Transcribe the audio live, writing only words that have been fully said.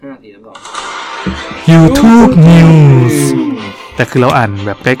YouTube News แต่คือเราอ่านแ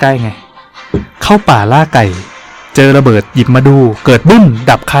บบใกล้ๆไงเข้าป่าล่าไก่เจอระเบิดหยิบมาดูเกิดบุ้ม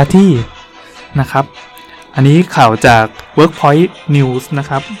ดับคาที่นะครับอันนี้ข่าวจาก Workpoint News นะ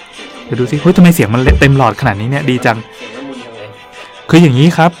ครับเดี๋ยวดูสิเฮ้ยทำไมเสียงมันเต็มหลอดขนาดนี้เนี่ยดีจังคืออย่างนี้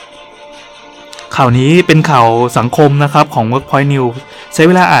ครับข่าวนี้เป็นข่าวสังคมนะครับของ Workpoint News ใช้เ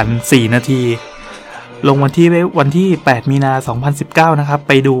วลาอ่าน4นาทีลงวันที่8มีนา2019นะครับไ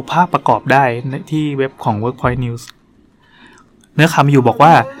ปดูภาพประกอบได้ที่เว็บของ Workpoint News เนื้อคำอยู่บอกว่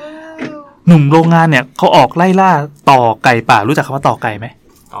าหนุ่มโรงงานเนี่ยเขาออกไล่ล่าต่อไก่ป่ารู้จักคำว่าต่อไก่ไหม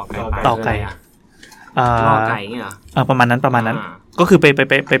ต่อไก่ล่อไก่เงี้ยเหรอประมาณนั้นก็คือ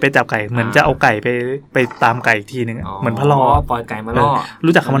ไปจับไก่เหมือนจะเอาไก่ไปตามไก่ทีนึงเหมือนพะลอปล่อยไก่มาล่อ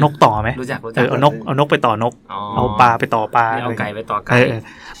รู้จักคำว่านกต่อไหมรู้จักเอานกไปต่อนกเอาปลาไปต่อปลาเอาไก่ไปต่อไก่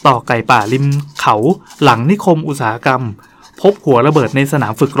ต่อไก่ป่าริมเขาหลังนิคมอุตสาหกรรมพบหัวระเบิดในสนา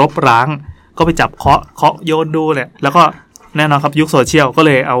มฝึกรบร้างก็ไปจับเคาะโยนดูเลยแล้วก็แน่นอนครับยุคโซเชียลก็เ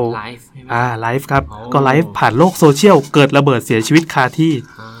ลยเอาไลฟ์ครับก็ไลฟ์ผ่านโลกโซเชียลเกิดระเบิดเสียชีวิตคาที่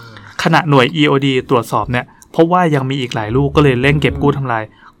ขณะหน่วย EOD ตรวจสอบเนี่ยพบว่ายังมีอีกหลายลูกก็เลยเร่งเก็บกู้ทำลาย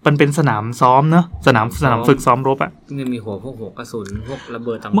มันเป็นสนามซ้อมเนอะสนามฝึกซ้อมรบอ่ะยังมีหัวกระสุนพวกระเ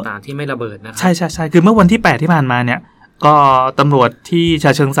บิดต่างๆที่ไม่ระเบิดนะครับใช่คือเมื่อวันที่8ที่ผ่านมาเนี่ยก็ตำรวจที่ฉ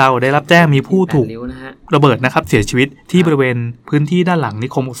ะเชิงเทราได้รับแจ้งมีผู้ถูกระเบิดนะครับเสียชีวิตที่บริเวณพื้นที่ด้านหลังนิ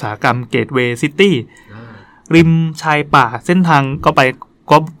คมอุตสาหกรรมเกตเวย์ซิตี้ริมชายป่าเส้นทาง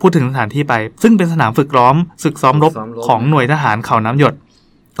ก็พูดถึงสถานที่ไปซึ่งเป็นสนามฝึกซ้อมรบของหน่วยทหารเขาน้ำหยด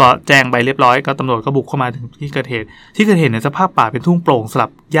ก็แจ้งไปเรียบร้อยก็ตำรวจก็บุกเข้ามาถึงที่เกิดเหตุในสภาพป่าเป็นทุ่งโปร่งสลั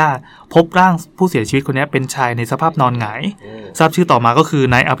บหญ้าพบร่างผู้เสียชีวิตคนนี้เป็นชายในสภาพนอนหงายทราบชื่อต่อมาก็คือ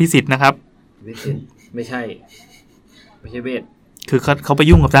นายอภิสิทธิ์นะครับไม่ใช่เวทคือเขาไป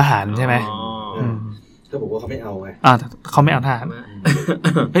ยุ่งกับทหารใช่ไหมก็บอกว่าเขาไม่เอาไงเขาไม่เอาทหาร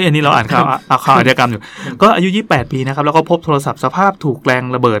อันนี้เราอ่านข่าวอาชญากรรมอยู่ก็อายุ28ปีนะครับแล้วก็พบโทรศัพท์สภาพถูกแรง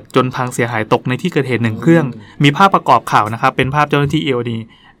ระเบิดจนพังเสียหายตกในที่เกิดเหตุ1เครื่องมีภาพประกอบข่าวนะครับเป็นภาพเจ้าหน้าที่ EOD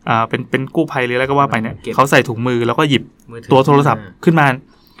เป็นกู้ภัยหรืออะไรก็ว่าไปเนี่ยเขาใส่ถุงมือแล้วก็หยิบตัวโทรศัพท์ขึ้นมา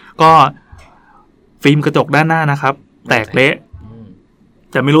ก็ฟิล์มกระจกด้านหน้านะครับแตกเละ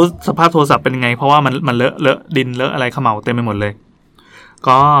แต่ไม่รู้สภาพโทรศัพท์เป็นยังไงเพราะว่ามันเลอะดินเลอะอะไรเขม่าเต็มไปหมดเลย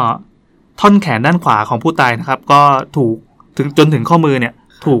ก็ท่อนแขนด้านขวาของผู้ตายนะครับก็ถูกจนถึงข้อมือเนี่ย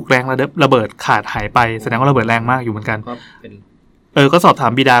ถูกแรงระเบิดขาดหายไปแสดงว่าระเบิดแรงมากอยู่เหมือนกันก็สอบถา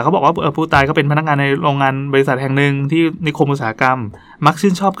มบิดาเขาบอกว่าผู้ตายก็เป็นพนักงานในโรงงานบริษัทแห่งหนึ่งที่นิคมอุตสาหกรรมมักชื่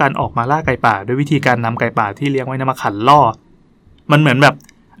นชอบการออกมาล่าไก่ป่าด้วยวิธีการนำไก่ป่าที่เลี้ยงไว้มาขันล่อมันเหมือนแบบ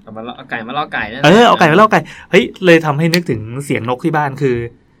เอาไก่มาล่อไก่นะเอาไก่มาล่อไก่เฮ้ยเลยทำให้นึกถึงเสียงนกที่บ้านคือ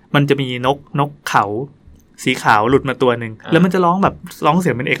มันจะมีนกเขาสีขาวหลุดมาตัวหนึ่งแล้วมันจะร้องแบบร้องเสี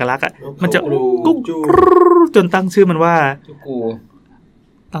ยงเป็นเอกลักษณ์อ่ะมันจะกุ๊กจนตั้งชื่อมันว่า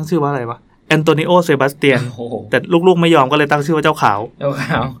ตั้งชื่อว่าอะไรวะแอนโตนิโอเซบาสเตียนแต่ลูกๆไม่ยอมก็เลยตั้งชื่อว่าเจ้าขาว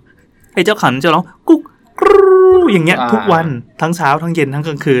ไอ้เจ้าขาวมันจะร้องกุ๊กอย่างเงี้ยทุกวันทั้งเช้าทั้งเย็นทั้งก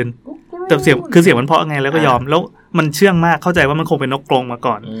ลางคืนแต่เสียงมันเพราะไงแล้วก็ยอมแล้วมันเชื่องมากเข้าใจว่ามันคงเป็นนกกรงมา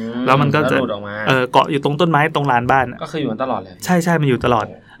ก่อนแล้วมันก็จะเกาะอยู่ตรงต้นไม้ตรงลานบ้านก็คืออยู่ตลอดเลยใช่มันอยู่ตลอด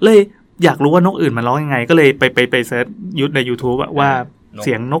เลยอยากรู้ว่านกอื่นมันร้องยังไงก็เลยไปเสิร์ชใน YouTube ว่าเ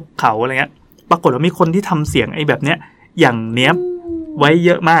สียงนกเขาอะไรเงี้ยปรากฏว่ามีคนที่ทำเสียงไอ้แบบเนี้ยอย่างเนี้ยไว้เ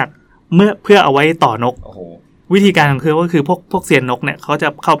ยอะมากเพื่อเอาไว้ต่อนกวิธีการของก็คือพวกเซียนนกเนี่ยเขาจะ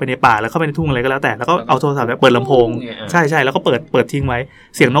เข้าไปในป่าแล้วเข้าไปในทุ่งอะไรก็แล้วแต่แล้วก็เอาโทรศัพท์เปิดลำโพงใช่แล้วก็เปิดทิ้งไว้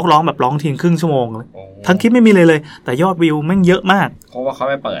เสียงนกร้องแบบร้องทิ้งครึ่งชั่วโมงทั้งคลิปไม่มีเลยแต่ยอดวิวแม่งเยอะมากเพราะว่าเขา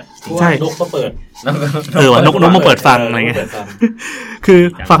ไปเปิดใช่นกก็เปิดนกมาเปิดฟังอะไรเงี้ยคือ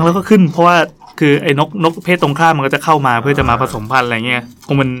ฟังแล้วก็ขึ้นเพราะว่าคือไอ้นกเพศตรงข้ามมันก็จะเข้ามาเพื่อจะมาผสมพันธุ์อะไรเงี้ยค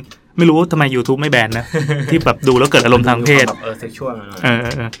งมันไม่รู้ทำไม YouTube ไม่แบนนะที่แบบดูแล้วเกิดอารมณ์ทางเพศเซ็กชวล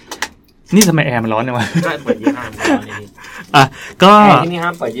นี่ทำไมแอร์มันร้อนเนี่ยวะเปิด25ร้อนนี่ก็ที่นี่ห้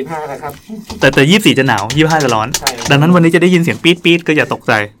ามเปิด25นะครับแต่24จะหนาว25จะร้อนดังนั้นวันนี้จะได้ยินเสียงปี๊ดก็อย่าตกใ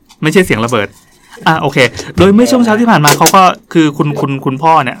จไม่ใช่เสียงระเบิดโอเคโดยเมื่อช่วงเช้าที่ผ่านมาเขาก็คือคุณ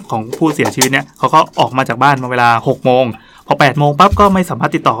พ่อเนี่ยของผู้เสียชีวิตเนี่ยเขาก็ออกมาจากบ้านมาเวลา 6:00 นพอ 8:00 นปั๊บก็ไม่สามาร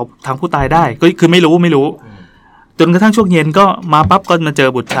ถติดต่อทางผู้ตายได้ก็คือไม่รู้จนกระทั่งช่วงเย็นก็มาปั๊บก็มาเจอ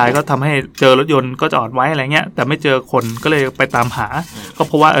บุตรชายก็ทำให้เจอรถยนต์ก็จอดไว้อะไรเงี้ยแต่ไม่เจอคนก็เลยไปตามหาก็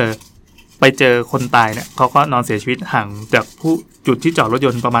เพราะว่าไปเจอคนตายเนี่ยเขาก็นอนเสียชีวิตห่างจากจุดที่จอดรถย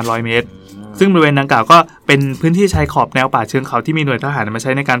นต์ประมาณ100 เมตรซึ่งบริเวณดังกล่าวก็เป็นพื้นที่ชายขอบแนวป่าเชิงเขาที่มีหน่วยทหารมาใ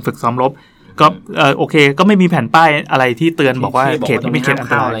ช้ในการฝึกซ้อมรบก็โอเคก็ไม่มีแผ่นป้ายอะไรที่เตือนบอกว่าเขตนี้ไม่เขตอัน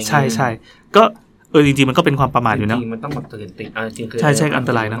ตรายใช่ก็จริงๆมันก็เป็นความประมาทอยู่นะจริงมันต้องแบบเตือนจริงคือใช่อัน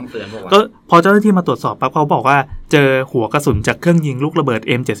ตรายนะก็พอเจ้าหน้าที่มาตรวจสอบปั๊บเขาบอกว่าเจอหัวกระสุนจากเครื่องยิงลูกระเบิด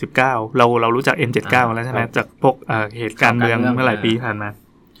M79 เรารู้จัก M79 แล้วใช่ไหมจากพวกเหตุการณ์เมืองเมื่อหลายปีผ่านมา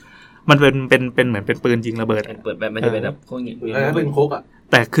มันเป็นเหมือนเป็นปืนยิงระเบิดเปิดแบบไม่ได้เป็นแบบพวกนี้เป็นโคกอ่ะ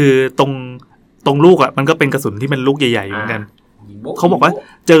แต่คือตรงลูกอ่ะมันก็เป็นกระสุนที่เป็นลูกใหญ่ๆเหมือนกันเขาบอกว่า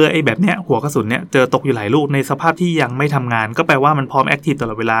เจอไอ้แบบเนี้ยหัวกระสุนเนี้ยเจอตกอยู่หลายลูกในสภาพที่ยังไม่ทำงานก็แปลว่ามันพร้อมแอคทีฟต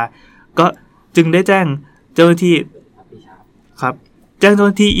ลอดเวลาก็จึงได้แจ้งเจ้าหน้าที่ครับแจ้งเจ้าห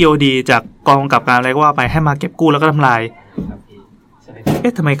น้าที่ EOD จากกองกำกับการอะไรก็ว่าไปให้มาเก็บกู้แล้วก็ทำลาย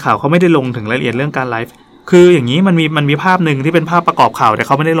ทำไมข่าวเขาไม่ได้ลงถึงรายละเอียดเรื่องการไลฟ์คืออย่างนี้มันมีภาพหนึ่งที่เป็นภาพประกอบข่าวแต่เข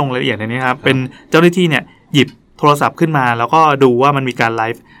าไม่ได้ลงรายละเอียดในนี้ครับเป็นเจ้าหน้าที่เนี่ยหยิบโทรศัพท์ขึ้นมาแล้วก็ดูว่ามันมีการไล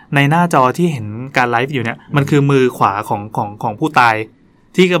ฟ์ในหน้าจอที่เห็นการไลฟ์อยู่เนี่ยมันคือมือขวาของผู้ตาย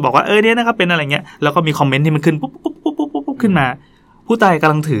ที่ก็บอกว่าเนี่ยนะครับเป็นอะไรเงี้ยแล้วก็มีคอมเมนต์ที่มันขึ้นปุ๊บขึ้นมาผู้ตายก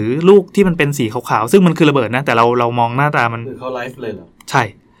ำลังถือลูกที่มันเป็นสีขาวๆซึ่งมันคือระเบิดนะแต่เรามองหน้าตามันคือเขาไลฟ์เลยเหรอใช่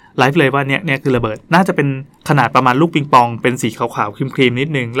ไลฟ์เลยว่าเนี่ยคือระเบิดน่าจะเป็นขนาดประมาณลูกปิงปองเป็นสีขาวๆครีมๆนิด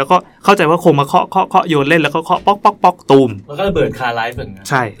นึงแล้วก็เข้าใจว่าคงมาเคาะโยนเล่นแล้วก็เคาะป๊อกตูมแล้วก็ระเบิดคาไลฟ์เหมือนกัน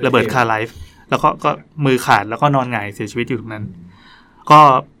ใช่ระเบิดคาไลฟ์แล้วก็มือขาดแล้วก็นอนหงายเสียชีวิตอยู่ตรงนั้น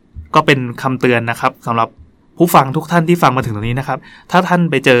ก็เป็นคำเตือนนะครับสำหรับผู้ฟังทุกท่านที่ฟังมาถึงตรงนี้นะครับถ้าท่าน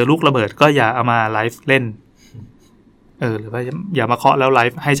ไปเจอลูกระเบิดก็อย่าเอามาไลฟ์เล่นหรือว่าอย่ามาเคาะแล้วไล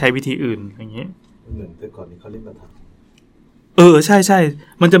ฟ์ให้ใช้วิธีอื่นอย่างนี้เหมือนแต่ก่อนนี้เขาเล่นประทัดใช่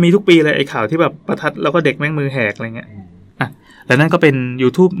มันจะมีทุกปีเลยไอ้ข่าวที่แบบประทัดแล้วก็เด็กแม่งมือแหกอะไรเงี้ยแล้วนั่นก็เป็น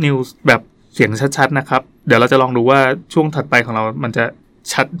YouTube News แบบเสียงชัดๆนะครับเดี๋ยวเราจะลองดูว่าช่วงถัดไปของเรามันจะ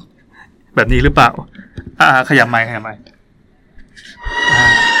ชัดแบบนี้หรือเปล่าขยับไมค์ที่มาใหม่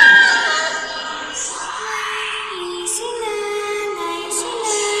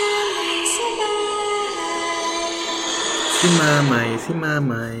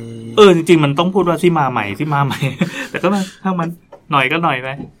จริงๆมันต้องพูดว่าที่มาใหม่แต่ก็ถ้ามันหน่อยก็หน่อยไป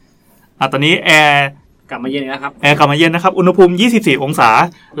ตอนนี้แอร์กลับมาเย็นนะครับอุณหภูมิ24องศา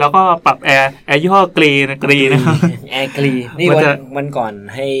แล้วก็ปรับแอร์ยี่ห้อกรีนะครับแอร์กรีนี่วันก่อน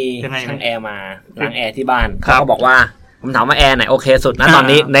ให้ช่างแอร์มาล้างแอร์ที่บ้านเขาก็บอกว่าผมถามว่าแอร์ไหนโอเคสุดนะตอน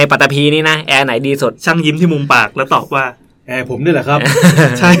นี้ในปัตตภีนี่นะแอร์ไหนดีสุดช่างยิ้มที่มุมปากแล้วตอบว่าแอร์ผมนี่แหละครับ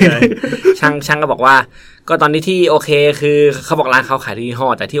ใช่ช่างก็บอกว่าก็ตอนนี้ที่โอเคคือเขาบอกร้านเขาขายที่ยี่ห้อ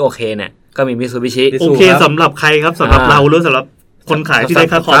แต่ที่โอเคเนี่ยก็มีมิตซูบิชิโอเคสำหรับใครครับสำหรับเราหรือสำหรับคนขายที่ได้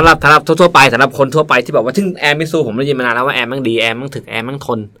ค่าคอมสำหรับทั่วไปสำหรับคนทั่วไปที่บอกว่าถึงแอร์มิตซูผมได้ยินมานานแล้วว่าแอร์มันดีแอร์มันถึงแอร์มันท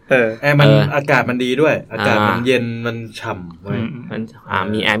นแอร์มันอากาศมันดีด้วยอากาศมันเย็นมันฉ่ำมัน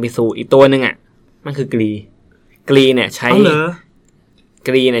มีแอร์มิตซูอีกตัวนึงมันคือกรีเนี่ยใช้ก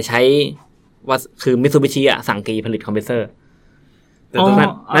รีเนี่ยใช้ว่าคือมิตซูบิชิสั่งกรีผลิตคอมเพรสเซอร์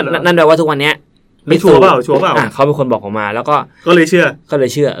นั่นแปลว่าทุกวันนี้ไม่ชัวร์เปล่าเขาเป็นคนบอกผมมาแล้วก็เลยเชื่อเ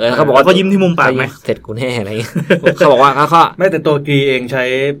ขาบอกว่าก็ยิ้มที่มุมปากไหมเสร็จกูแน่อะไรเงี้ยเขาบอกว่าเขาไม่แต่ตัวกรีเอง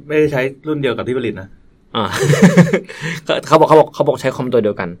ไม่ได้ใช้รุ่นเดียวกับที่ผลิตนะเขาบอกใช้คอมตัวเดี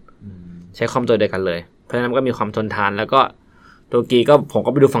ยวกันใช้คอมตัวเดียวกันเลยเพราะฉะนั้นก็มีความทนทานแล้วก็ตัวกีก็ผม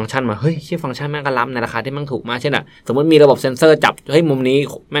ก็ไปดูฟังก์ชันมาเฮ้ยชื่อฟังก์ชันแม่งก็ล้ำในราคาที่แม่งถูกมากเช่นสมมติมีระบบเซ็นเซอร์จับเฮ้ยมุมนี้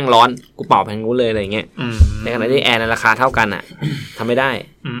แม่งร้อนกูเป่าแพงนู้นเลยอะไรเงี้ยในขณะที่แอร์ในราคาเท่ากันทำไม่ได้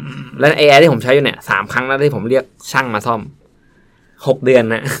แล้วแอร์ที่ผมใช้อยู่เนี่ย3 ครั้งแล้วที่ผมเรียกช่างมาซ่อม6 เดือน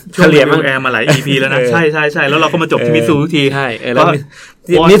นะเฉลี่ยแอร์มาหลาย EP แล้วนะใช่แล้วเราก็มาจบที่มิตซูทุกทีใช่แล้ว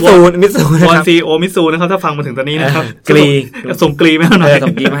มิตซูวอนซีโอมิตซูนะครับถ้าฟังมาถึงตอนนี้นะครับกรีส่งกรีมาให้หน่อย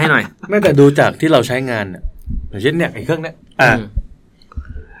ส่งกรีมาให้หน่อยไม่แต่ดูจากที่เราใช้งานเนี่ยอย่างเช่นเนี่ยไอ้เครื่องเนี้ย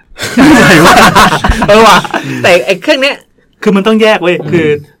ว่ะแต่ไอ้เครื่องเนี้ยคือมันต้องแยกเว้ยคือ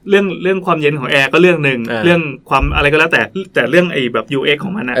เรื่องความเย็นของแอร์ก็เรื่องนึงเรื่องความอะไรก็แล้วแต่เรื่องไอ้แบบ UX ข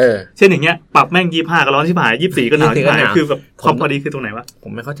องมันนะเช่นอย่างเงี้ยปรับแม่ง25ก็ร้อนชิบหาย24ก็หนาวชิบหายคือแบบความพอดีคือตรงไหนวะผ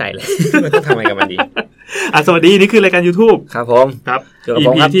มไม่เข้าใจเลยมันต้องทำอะไรกับมันดีสวัสดีนี่คือรายการ YouTube ครับผมครับ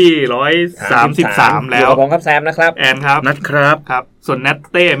EP ที่133แล้วผมครับแซมนะครับแอนครับนัทครับส่วนนัท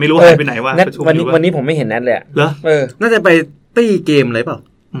เต้ไม่รู้หายไปไหนวะวันนี้ผมไม่เห็นนัทเลยเหรอน่าจะไปตี้เกมอะไรเปล่า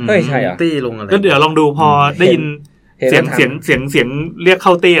เฮ้ยใช่เหรอตี้ลงอะไรก็เดี๋ยวลองดูพอได้ยินเสียงเรียกเข้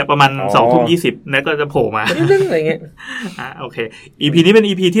าตี้ประมาณ 20:20 นะก็จะโผล่มาอะไรเงี้ยโอเค EP นี้เป็น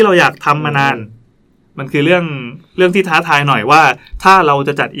EP ที่เราอยากทำมานานมันคือเรื่องที่ท้าทายหน่อยว่าถ้าเราจ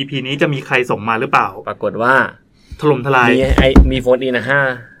ะจัด EP นี้จะมีใครส่งมาหรือเปล่าปรากฏว่าถล่มทลายมีโฟนอิน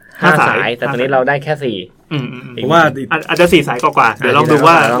5สายแต่ตอนนี้เราได้แค่4ผมว่าอาจจะ4 สายกว่าเดี๋ยวลองดู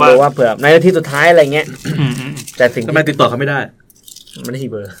ว่าเผื่อในนาทีสุดท้ายอะไรเงี้ยแต่สิ่งทำไมติดต่อเขาไม่ได้ไม่ได้ทิ้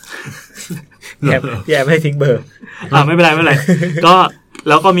งเบอร์แย่ไม่ได้ทิ้งเบอร์ไม่เป็นไรก็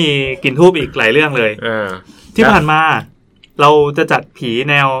แล้วก็มีกลิ่นทูบอีกหลายเรื่องเลยที่ผ่านมาเราจะจัดผี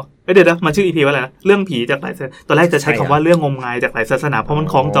แนวเดี๋ยวมันชื่อ EP ว่าอะไรนะเรื่องผีจากหลายตอนแรกจะใช้คำว่าเรื่องงมงายจากหลายศาสนาเพราะมัน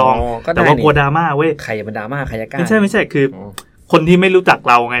คล้องจองแต่ว่ากลัวดราม่าเว้ยใครจะเป็นดราม่าใครจะกล้าไม่ใช่คือคนที่ไม่รู้จัก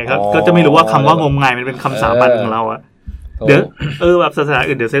เราไงก็จะไม่รู้ว่าคำว่างมงายมันเป็นคำสามัญของเรา เดี๋ยวแบบศาสนา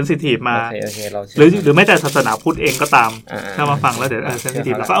อื่นเดี๋ยวเซนซิทีฟมา โอเคเราหรือไม่แต่ศาสนาพุทธเองก็ตามถ้ามาฟังแล้วเดี๋ยวเซนซิ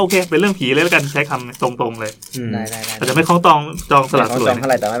ทีฟแล้วก็โอเคเป็นเรื่องผีเลยแล้วกันใช้คำตรงๆเลยได้อาจจะไม่คล้องจองสลัดสวยเท่า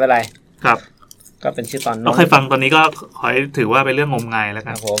ไหร่แต่ไม่เป็นไรครับก็เป็นชื่อตอนเราเคยฟังตอนนี้ก็ขอให้ถือว่าเป็นเรื่องงมงายแล้ว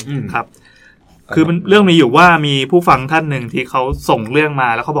กันครับ คือ เรื่องมีอยู่ว่ามีผู้ฟังท่านหนึ่งที่เขาส่งเรื่องมา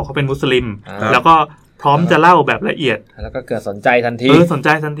แล้วเขาบอกเขาเป็นมุสลิมแล้วก็พร้อมจะเล่าแบบละเอียดแล้วก็เกิดสนใจทันทีสนใจ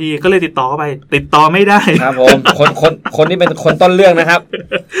ทันทีก็เลยติดต่อเข้าไปติดต่อไม่ได้ครับผมคนนี้เป็นคนต้นเรื่องนะครับ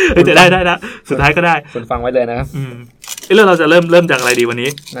จะได้สุดท้ายก็ได้คุณฟังไว้เลยนะครับเรื่องเราจะเริ่มจากอะไรดีวันนี้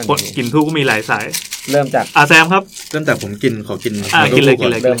กินทู่ก็มีหลายสายเริ่มจากแซมครับเริ่มจากผมกินขอกินกินเล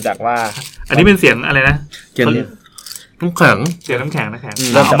ยเริ่มจากว่าอันนี้เป็นเสียงอะไรนะเสียงน้ำแข็งเ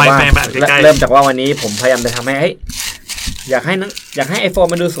ริ่มจากว่าวันนี้ผมพยายามจะทำให้อยากให้ iPhone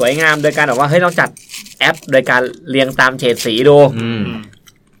มันดูสวยงามโดยการแบบว่าเฮ้ยต้องจัดแอปโดยการเรียงตามเฉดสีดู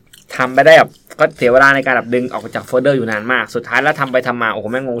ทำไปได้แบบก็เสียเวลาในการแบบดึงออกจากโฟลเดอร์อยู่นานมากสุดท้ายแล้วทำไปทำมาโอ้โห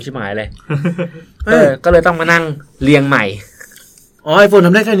แม่งงงชิบหายเลยก็เลยต้องมานั่งเรียงใหม่iPhone ท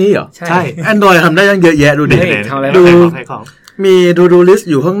ำได้แค่นี้เหรอใช่ Android ทำได้ยังเยอะแยะดูดิดูมีดูลิสต์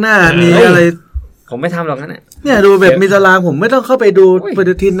อยู่ข้างหน้ามีอะไรผมไม่ทำหรอกนั่นเนี่ยดูแบบมีตารางผมไม่ต้องเข้าไปดูป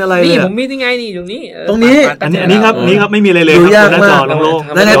ฏิทินอะไรเลยนี่ผมมีที่ไงนี่ตรงนี้อันนี้ครับไม่มีอะไรเลยครับหน้าจอโล่ง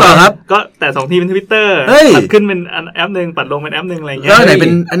ๆแล้วไงต่อครับก็แต่2ทีเป็น Twitter ปัดขึ้นเป็นแอปนึงปัดลงเป็นแอปนึงอะไรเงี้ยแล้วอันไหน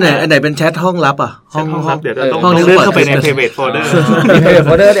เป็นแชทห้องลับอ่ะห้องลับเดี๋ยวต้องเลื่อนเข้าไปใน private folder มี private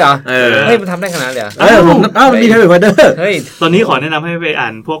folder เดี๋ยวเฮ้ยมันทำได้ขนาดเลยมันมี private folder เฮ้ยตอนนี้ขอแนะนำให้ไปอ่า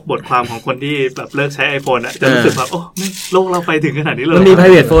นพวกบทความของคนที่แบบเลิกใช้ iPhone อ่ะจะรู้สึกแบบโอ้ไม่โลกเราไปถึงขนาดนี้เลยมันมี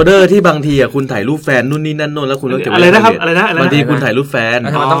private folder ที่บางทีอ่ะคุณถ่ายรูปแฟนนู่นนี่นั่นแล้วคุณก็เก็บไว้อะไรนะครับบางทีคุณถ่ายรูปแฟน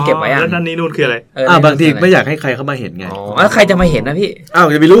มันต้องเก็บไว้แล้วนั่นนี่นู่นคืออะไรบางทีไม่อยากให้ใครเข้ามาเห็นไงแล้วใครจะมาเห็นนะพี่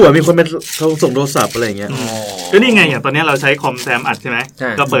จะไม่รู้อ่ะมีคนเป็นเขาส่งโทรศัพท์อะไรอย่างเงี้ยก็นี่ไงอย่างตอนนี้เราใช้คอมแซมอัดใช่ไหม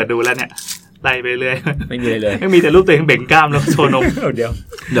ก็เปิดดูแล้วเนี่ยไล่ไปเรื่อยไม่มีเลยไม่มีแต่รูปตัวเองเบ่งกล้ามแล้วโชว์นมเดี๋ยว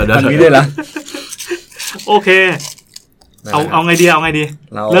มีได้ละโอเคเอาไงดี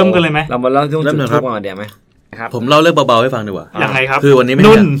เริ่มกันเลยไหมเรามาเริ่มจุดทูบก่อนเดี๋ยวไหมครับผมเล่าเรื่องเบาๆให้ฟังดีกว่ายังไงครับคือวันนี้ไม่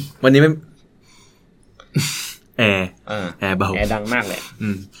แอร์เบาแอร์ดังมากเลย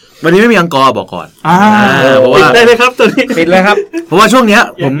วันนี้ไม่มีอังกอร์บอกก่อนเพราะว่าได้เลยครับตัวนี้ปิดเลยครับเพราะว่าช่วงเนี้ย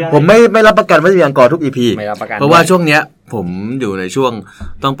ผมไม่รับประกันว่าจะมีอังกอร์ทุก EP เพราะว่าช่วงเนี้ยผมอยู่ในช่วง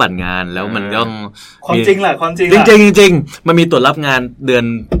ต้องปั่นงานแล้วมันต้องความจริงแหละความจริงจริงมันมีตรวจรับงานเดือน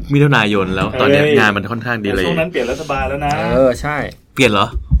มิถุนายนแล้วตอนนี้งานมันค่อนข้างดีเลยช่วงนั้นเปลี่ยนรัฐบาลแล้วนะใช่เปลี่ยนเหรอ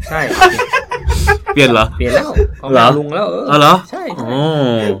ใช่เปลี่ยนเหรอเปลี่ยนแล้วลุงแล้วเหรอใช่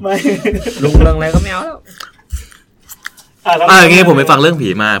ไม่ลุงเรื่องอะไรก็ไม่เอาแล้วอย่างงี้ผมไปฟังเรื่องผี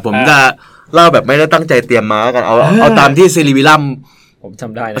มาผมจะเล่าแบบไม่ได้ตั้งใจเตรียมมากันเอาตามที่เซรีวิลัมผมจ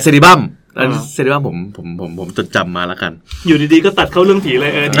ำได้นะเซรีบัมผมจดจำมาแล้วกันอยู่ดีๆก็ตัดเข้าเรื่องผีเล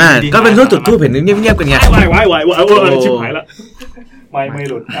ยก็เป็นช่วงจุดทูบเห็นเงียบๆกันไงวายชิบหายแล้วไม่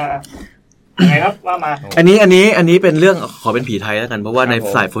หลุดยังไงครับว่ามาอันนี้เป็นเรื่องขอเป็นผีไทยแล้วกันเพราะว่าใน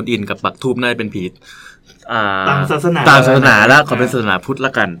สายโฟนอินกับปักทูบน่าจะเป็นผีตามศาสนาแล้วขอเป็นศาสนาพุทธล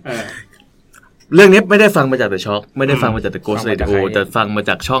ะกันเรื่องนี้ไม่ได้ฟังมาจากแต่ช็อคไม่ได้ฟังมาจากแต่โกสเรดิโอแต่ฟังมา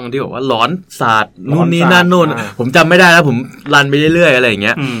จากช่องที่บอกว่าร้อนศาสตร์นู่นนี่นั่นโน่นผมจำไม่ได้แล้วผมรันไปเรื่อยๆอะไรอย่างเ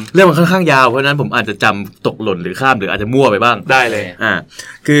งี้ยเรื่องมันค่อนข้างยาวเพราะนั้นผมอาจจะจำตกหล่นหรือข้ามหรืออาจจะมั่วไปบ้างได้เลย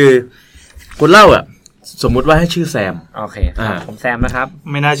คือคนเล่าสมมุติว่าให้ชื่อแซมโอเคผมแซมนะครับ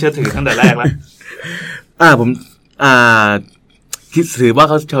ไม่น่าเชื่อถือตั้งแต่แรกแล้วผมคิดถือว่า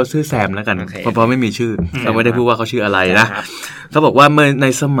เขาชื่อแซมแล้วกันเพราะไม่มีชื่อเราไม่ได้พูดว่าเขาชื่ออะไรนะเขาบอกว่าใน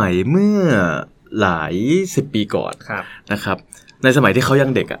สมัยเมื่อหลาย10 ปีก่อนนะครับในสมัยที่เขายัง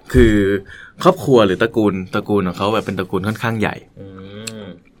เด็กคือครอบครัวหรือตระกูลของเขาแบบเป็นตระกูลค่อนข้างใหญ่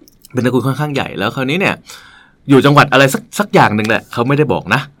เป็นตระกูลค่อนข้างใหญ่แล้วคราวนี้เนี่ยอยู่จังหวัดอะไรสักอย่างนึงแหละเขาไม่ได้บอก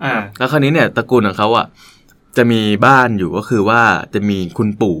นะแล้วคราวนี้เนี่ยตระกูลของเขาจะมีบ้านอยู่ก็คือว่าจะมีคุณ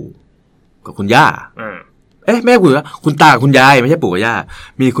ปู่กับคุณย่าแม่คุณตากับคุณยายไม่ใช่ปู่กับย่า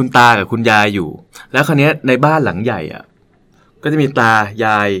มีคุณตากับคุณยายอยู่แล้วคราวนี้ในบ้านหลังใหญ่ก็จะมีตาย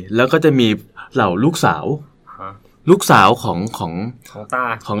ายแล้วก็จะมีเหล่าลูกสาวข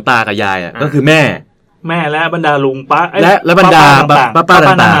องตากับยายก็คือแม่และบรรดาลุงป้าและบรรดาป้า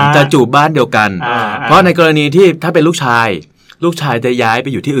ต่างๆจะจูบบ้านเดียวกันเพราะในกรณีที่ถ้าเป็นลูกชายจะย้ายไป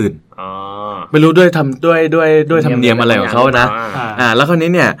อยู่ที่อื่นไม่รู้ด้วยธรรมเนียมอะไรของเขานะแล้วคราว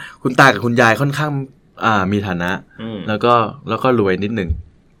นี้เนี่ยคุณตากับคุณยายค่อนข้างมีฐานะแล้วก็รวยนิดนึง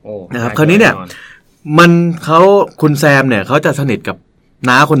นะครับคราวนี้เนี่ยคุณแซมเนี่ยเขาจะสนิทกับ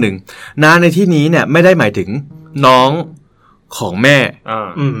น้าคนหนึ่งน้าในที่นี้เนี่ยไม่ได้หมายถึงน้องของแม่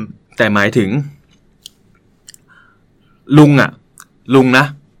แต่หมายถึงลุงนะ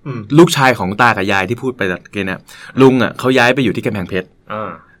ลูกชายของตากับยายที่พูดไปตะกี้เนี่ยลุงเขาย้ายไปอยู่ที่กำแพงเพชร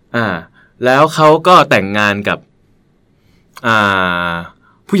แล้วเขาก็แต่งงานกับ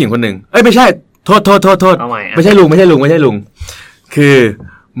ผู้หญิงคนหนึ่งไม่ใช่โทษไม่ใช่ลุงคือ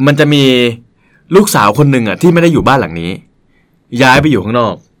มันจะมีลูกสาวคนหนึ่งอ่ะที่ไม่ได้อยู่บ้านหลังนี้ย้ายไปอยู่ข้างนอ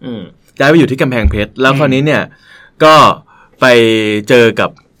กย้ายไปอยู่ที่กำแพงเพชรแล้วคราวนี้เนี่ยก็ไปเจอกับ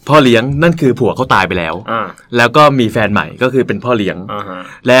พ่อเลี้ยงนั่นคือผัวเขาตายไปแล้วแล้วก็มีแฟนใหม่ก็คือเป็นพ่อเลี้ยง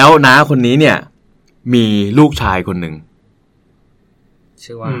แล้วน้าคนนี้เนี่ยมีลูกชายคนหนึ่ง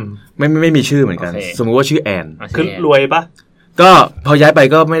ชื่อว่าไม่มีชื่อเหมือนกันสมมติว่าชื่อแอนคือรวยปะก็พอย้ายไป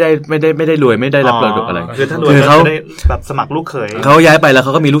ก็ไม่ได้รวยไม่ได้รับมรดกอะไรคือถ้ารวยเขาได้แบบสมัครลูกเขยเขาย้ายไปแล้วเข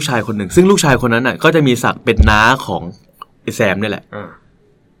าก็มีลูกชายคนหนึ่งซึ่งลูกชายคนนั้นน่ะก็จะมีศักดิ์เป็นน้าของแซมนี่แหละ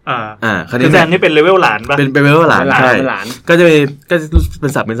คือแซมนี่เป็นเลเวลหลานป่ะเป็นเลเวลหลานใช่ก็จะเป็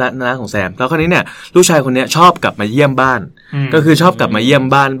นศักดิ์เป็นน้าของแซมแล้วคราวนี้เนี่ยลูกชายคนนี้ชอบกลับมาเยี่ยมบ้านก็คือชอบกลับมาเยี่ยม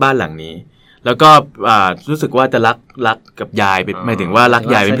บ้านหลังนี้แล้วก็รู้สึกว่าจะรักกับยายหมายถึงว่ารัก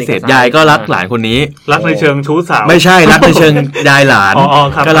ยายเป็นพิเศษยายก็รักหลานคนนี้รักในเชิงชู้สาวไม่ใช่รักในเชิงยายหลาน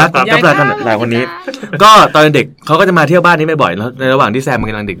ก็รักหลานคนนี้ก็ตอนเด็กเขาก็จะมาเที่ยวบ้านนี้บ่อยๆในระหว่างที่แซมมัน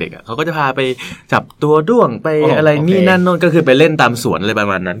กำลังเด็กๆเขาก็จะพาไปจับตัวด้วงไปอะไรนี่นั่นโน่นก็คือไปเล่นตามสวนอะไรประ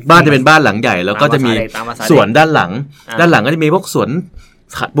มาณนั้นบ้านจะเป็นบ้านหลังใหญ่แล้วก็จะมีสวนด้านหลังก็จะมีพวกสวน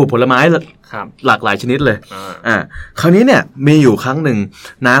ปลูกผลไม้หลากหลายชนิดเลยคราวนี้เนี่ยมีอยู่ครั้งหนึ่ง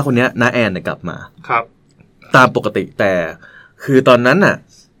น้าคนนี้น้าแอนเนี่ยกลับมาครับตามปกติแต่คือตอนนั้นน่ะ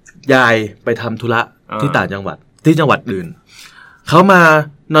ยายไปทำธุระที่ต่างจังหวัดที่จังหวัดอื่นเขามา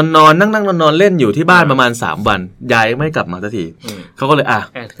นอนนั่งนอนเล่นอยู่ที่บ้านประมาณ3 วันยายไม่กลับมาสักทีเขาก็เลย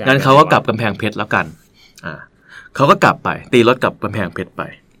งั้นเขาก็กลับกำแพงเพชรแล้วกันเขาก็กลับไปตีรถกลับกำแพงเพชรไป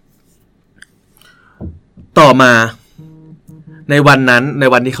ต่อมาใน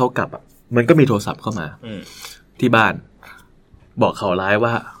วันที่เขากลับมันก็มีโทรศัพท์เข้ามาที่บ้านบอกข่าวร้าย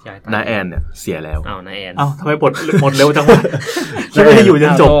ว่าน้าแอนเนี่ยเสียแล้วน้าแอนทำไมหมดเร็วจังวะไม่ได้อยู่จ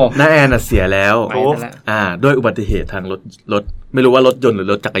นจบน้าแอนเสียแล้วด้วยอุบัติเหตุทางรถไม่รู้ว่ารถยนต์หรือ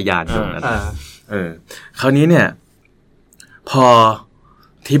รถจักรยานตรงนั้นคราวนี้เนี่ยพอ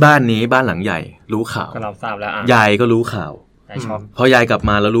ที่บ้านนี้บ้านหลังใหญ่รู้ข่าวก็เราทราบแล้วยายก็รู้ข่าวพอยายกลับ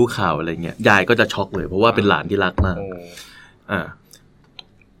มาแล้วรู้ข่าวอะไรเงี้ยยายก็จะช็อกเลยเพราะว่าเป็นหลานที่รักมาก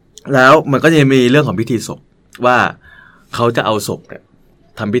แล้วมันก็จะมีเรื่องของพิธีศพว่าเขาจะเอาศพเนี่ย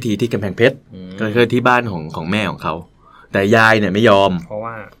ทำพิธีที่กำแพงเพชรก็คือที่บ้านของแม่ของเขาแต่ยายเนี่ยไม่ยอมเพราะ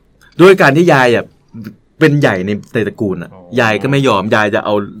ว่าด้วยการที่ยายเป็นใหญ่ในตระกูลยายก็ไม่ยอมยายจะเอ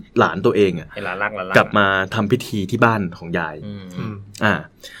าหลานตัวเองกลับมาทำพิธีที่บ้านของยาย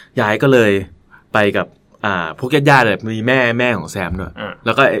ยายก็เลยไปกับพวกญาติเลยมีแม่ของแซมด้วยแ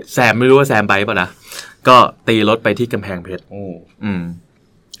ล้วก็แซมไม่รู้ว่าแซมไปป่ะนะก็ตีรถไปที่กำแพงเพชร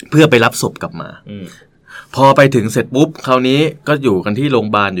เพื่อไปรับศพกลับมาพอไปถึงเสร็จปุ๊บคราวนี้ก็อยู่กันที่โรงพ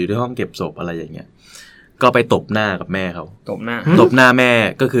ยาบาลอยู่ที่ห้องเก็บศพอะไรอย่างเงี้ยก็ไปตบหน้ากับแม่เขาตบหน้าแม่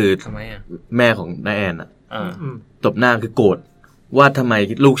ก็คือแม่ของน้าแอนตบหน้าคือโกรธว่าทำไม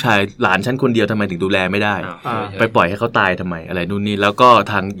ลูกชายหลานฉันคนเดียวทำไมถึงดูแลไม่ได้ไปปล่อยให้เขาตายทำไมอะไรนู่นนี่แล้วก็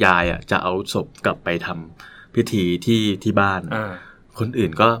ทางยายจะเอาศพกลับไปทำพิธีที่บ้านคนอื่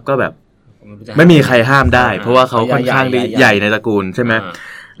นก็แบบไม่มีใครห้ามได้เพราะว่าเขาค่อนข้างใหญ่ในตระกูลใช่ไหม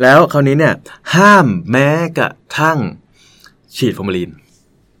แล้วคราวนี้เนี่ยห้ามแม้กระทั่งฉีดฟอร์มาลีน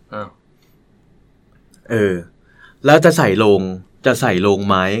แล้วจะใส่โลง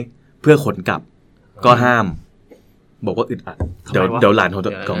ไม้เพื่อขนกลับก็ห้ามบอกว่าอึดอัดเดี๋ยวหลาน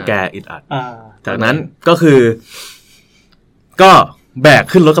ของแกอึดอัดจากนั้นก็คือก็แบก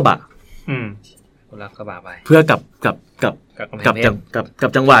ขึ้นรถกระบะไปเพื่อกลั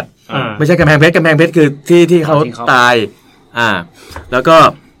บจังหวัดไม่ใช่กำแพงเพชรคือที่เขาตายแล้วก็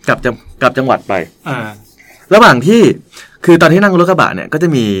กลับจังหวัดไประหว่างที่คือตอนที่นั่งรถกระบะเนี่ยก็จะ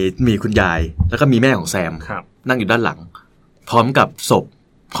มีคุณยายแล้วก็มีแม่ของแซมนั่งอยู่ด้านหลังพร้อมกับศพ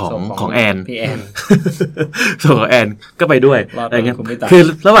ของแอนพี่แอนศพของแอนก็ไปด้วยอะไรเงี้ยคือ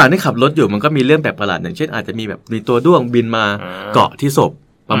ระหว่างที่ขับรถอยู่มันก็มีเรื่องแปลกประหลาดอย่างเช่นอาจจะมีตัวด้วงบินมาเกาะที่ศพ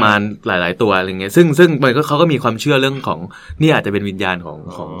ประมาณหลายๆตัวอะไรเงี้ยซึ่งมันก็เขาก็มีความเชื่อเรื่องของนี่อาจจะเป็นวิญญาณข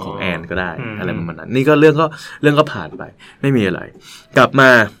องแอนก็ได้อะไรประมาณนั้นนี่ก็เรื่องก็ผ่านไปไม่มีอะไรกลับมา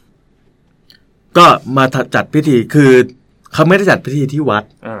ก็มาจัดพิธีคือเขาไม่ได้จัดพิธีที่วัด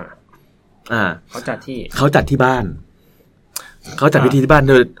เขาจัดที่บ้านเขาจัดพิธีที่บ้าน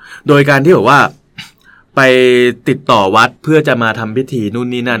โดยการที่บอกว่าไปติดต่อวัดเพื่อจะมาทำพิธีนู่น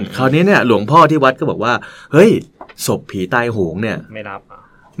นี่นั่นคราวนี้เนี่ยหลวงพ่อที่วัดก็บอกว่าเฮ้ยศพผีตายโหงเนี่ยไม่รับ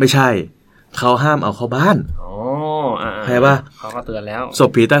ไม่ใช่เขาห้ามเอาเข้าบ้านใช่ป่ะเขาก็เตือนแล้วศพ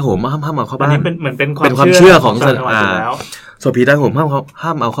ผีตายโหงห้ามเอาเข้าบ้านเหมือนเป็นความเชื่อของศาสนาศพผีตายโหงห้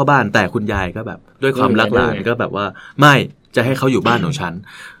ามเอาเข้าบ้านแต่คุณยายก็แบบด้วยความรักหลานก็แบบว่าไม่จะให้เขาอยู่บ้านของฉัน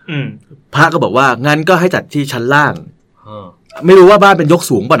พระก็บอกว่างั้นก็ให้จัดที่ชั้นล่างไม่รู้ว่าบ้านเป็นยก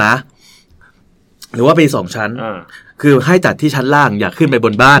สูงป่ะนะหรือว่าเป็น2 ชั้น คือให้จัดที่ชั้นล่างอย่าขึ้นไปบ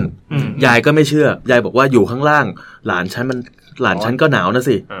นบ้านยายก็ไม่เชื่อยายบอกว่าอยู่ข้างล่างหลานฉันก็หนาวนะ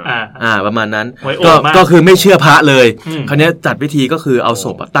สิประมาณนั้นก็คือไม่เชื่อพระเลยคราวนี้จัดพิธีก็คือเอาศ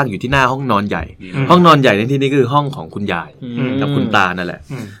พตั้งอยู่ที่หน้าห้องนอนใหญ่ห้องนอนใหญ่ในที่นี้คือห้องของคุณยายกับคุณตานั่นแหละ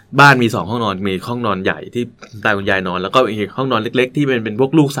บ้านมี2ห้องนอนมีห้องนอนใหญ่ที่ตาคุณยายนอนแล้วก็อีกห้องนอนเล็กๆที่เป็นพว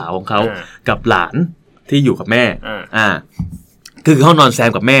กลูกสาวของเขากับหลานที่อยู่กับแม่คือห้องนอนแซ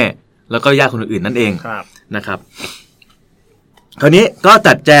มกับแม่แล้วก็ญาติคนอื่นนั่นเองนะครับคราวนี้ก็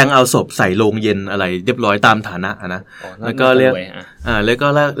จัดแจงเอาศพใส่โลงเย็นอะไรเรียบร้อยตามฐานะนะแล้วก็เรียกแล้วก็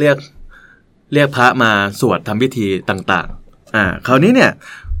เรียกพระมาสวดทำพิธีต่างๆคราวนี้เนี่ย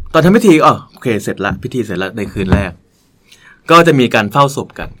ตอนทำพิธีโอเคเสร็จละพิธีเสร็จละในคืนแรกก็จะมีการเฝ้าศพ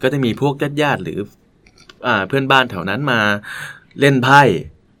กันก็จะมีพวกญาติหรือเพื่อนบ้านแถวนั้นมาเล่นไพ่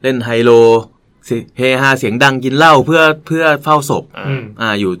เล่นไฮโลเฮฮาเสียงดังกินเหล้าเพื่อเฝ้าศพ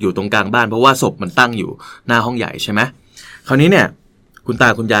อยู่ตรงกลางบ้านเพราะว่าศพมันตั้งอยู่หน้าห้องใหญ่ใช่ไหมคราวนี้เนี่ยคุณตา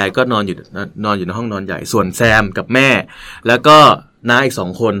คุณยายก็นอนอยู่ในห้องนอนใหญ่ส่วนแซมกับแม่แล้วก็น้าอีก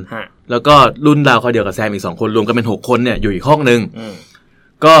2คนแล้วก็รุ่นราวคราวเดียวกับแซมอีก2คนรวมกันเป็น6คนเนี่ยอยู่อีกห้องนึง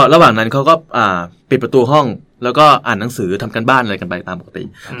ก็ระหว่างนั้นเขาก็ปิดประตูห้องแล้วก็อ่านหนังสือทำกันบ้านอะไรกันไปตามปกติ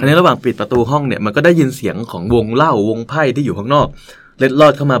คราวนี้ระหว่างปิดประตูห้องเนี่ยมันก็ได้ยินเสียงของวงเหล้าวงไพ่ที่อยู่ข้างนอกเล็ดลอ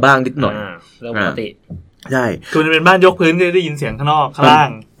ดเข้ามาบ้างนิดหน่อยปกติใช่คือเป็นบ้านยกพื้นก็ได้ยินเสียงข้างนอกข้างล่าง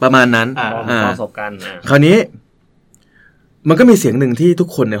ประมาณนั้นประสบการณ์คราวนี้มันก็มีเสียงหนึ่งที่ทุก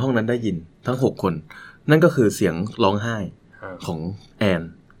คนในห้องนั้นได้ยินทั้ง6คนนั่นก็คือเสียงร้องไห้ของแอน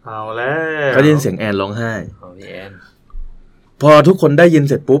เอาแล้วเขาได้ยินเสียงแอนร้องไห้พี่แอนพอทุกคนได้ยิน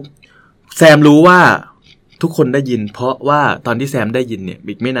เสร็จปุ๊บแซมรู้ว่าทุกคนได้ยินเพราะว่าตอนที่แซมได้ยินเนี่ย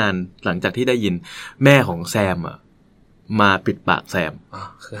อีกไม่นานหลังจากที่ได้ยินแม่ของแซมมาปิดปากแซม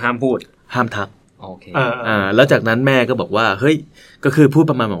คือห้ามพูดห้ามทักโอเคแล้วจากนั้นแม่ก็บอกว่าเฮ้ยก็คือพูด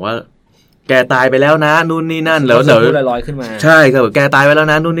ประมาณบอกว่าแกตายไปแล้วนะนู่นนี่นั่นแล้วพูดลอยๆขึ้นมาใช่ครับแกตายไปแล้ว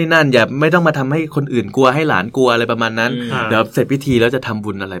นะนู่นนี่นั่นอย่าไม่ต้องมาทำให้คนอื่นกลัวให้หลานกลัวอะไรประมาณนั้นเดี๋ยวเสร็จพิธีแล้วจะทำ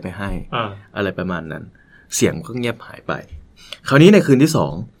บุญอะไรไปให้อะไรประมาณนั้นเสียงก็เงียบหายไปคราวนี้ในคืนที่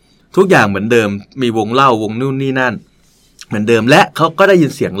2ทุกอย่างเหมือนเดิมมีวงเล่าวงนู่นนี่นั่นเหมือนเดิมและเขาก็ได้ยิ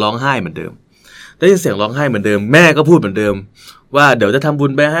นเสียงร้องไห้เหมือนเดิมได้ยินเสียงร้องไห้เหมือนเดิมแม่ก็พูดเหมือนเดิมว่าเดี๋ยวจะทำบุ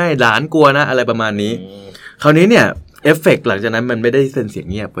ญไปให้หลานกลัวนะอะไรประมาณนี้คราวนี้เนี่ยเอฟเฟกต์หลังจากนั้นมันไม่ได้เป็นเสียง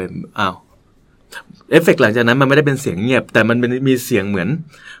เงียบไปเอฟเฟกต์หลังจากนั้นมันไม่ได้เป็นเสียงเงียบแต่มันมีเสียงเหมือน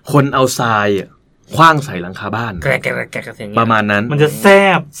คนเอาทรายขว้างใส่หลังคาบ้านแกะเสียงประมาณนั้นมันจะแซ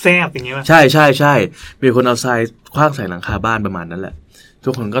บอย่างงี้ป่ะใช่มีคนเอาทรายขว้างใส่หลังคาบ้านประมาณนั้นแหละทุ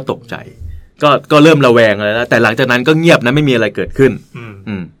กคนก็ตกใจก็เริ่มระแวงอะไรแล้วแต่หลังจากนั้นก็เงียบนะไม่มีอะไรเกิดขึ้น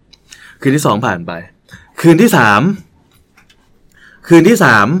คืนที่2ผ่านไปคืนที่3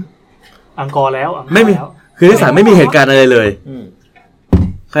อังกอร์แล้วไม่มีคืนที่3ไม่มีเหตุการณ์อะไรเลย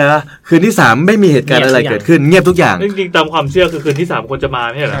ใครวะคืนที่3ไม่มีเหตุการณ์อะไรเกิดขึ้นเงียบทุกอย่างจริงๆตามความเชื่อคือคืนที่3คนจะมา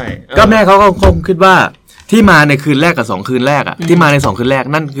ไม่ใช่เหรอก็แม่เขาก็คงคิดว่าที่มาในคืนแรกกับ2คืนแรกที่มาใน2คืนแรก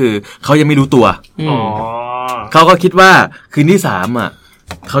นั่นคือเขายังไม่รู้ตัวเขาก็คิดว่าคืนที่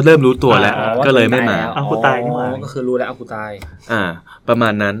3เขาเริ่มรู้ตัวแล้วก็เลยไม่มาเอากูตายนี่มาก็คือรู้แล้วเอากูตายประมา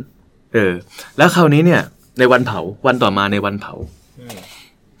ณนั้นแล้วคราวนี้เนี่ยในวันเผาวันต่อมาในวันเผา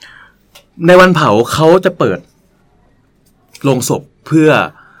เขาจะเปิดโลงศพเพื่อ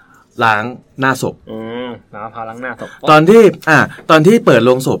ล้างหน้าศพล้างหน้าศพตอนที่เปิดโล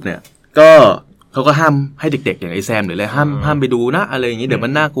งศพเนี่ยก็เขาก็ห้ามให้เด็กๆอย่างไอ้แซมหรืออะไรห้ามไปดูนะอะไรอย่างงี้เดี๋ยวมั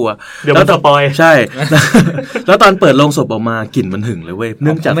นน่ากลัวเดี๋ยวมันสปอยใช่ แล้วตอนเปิดโลงศพออกมากลิ่นมันหึงเลยเว้ยเ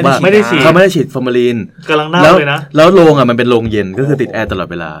นื่องจากว่าเขาไม่ได้ฉีดฟอร์มาลีนกำลังน่าเลยนะแล้วโลงมันเป็นโลงเย็นก็คือติดแอร์ตลอด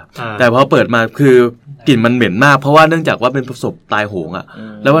เวลาแต่พอเปิดมาคือกลิ่นมันเหม็นมากเพราะว่าเนื่องจากว่าเป็นศพตายโหง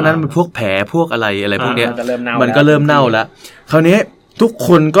แล้ววันนั้นมันพวกแผลพวกอะไรพวกเนี้ยมันก็เริ่มเน่าแล้วคราวนี้ทุกค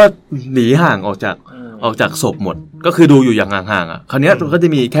นก็หนีห่างออกจากศพหมดก็คือดูอยู่อย่างห่างๆคราวนี้ก็จะ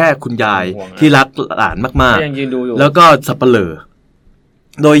มีแค่คุณยายที่รักหลานมากๆแล้วก็สับปะเหร่อ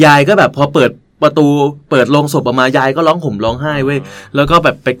โดยยายก็แบบพอเปิดประตูเปิดโลงศพออกมายายก็ร้องห่มร้องไห้เว้ยแล้วก็แบ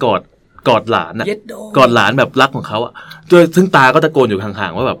บไปกอดหลานกอดหลานแบบรักของเขาโดยซึ่งตาก็ตะโกนอยู่ห่า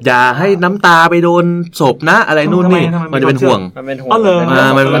งๆว่าแบบอย่าให้น้ำตาไปโดนศพนะอะไรนู่นนี่มันจะเป็นห่วงไ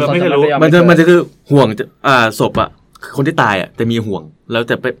ม่เคยรู้มันจะคือห่วงศพคนที่ตายจะมีห่วงแล้ว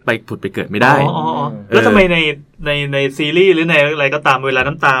จะไปผุดไปเกิดไม่ได้แล้วทำไมในซีรีส์หรือในอะไรก็ตามเวลา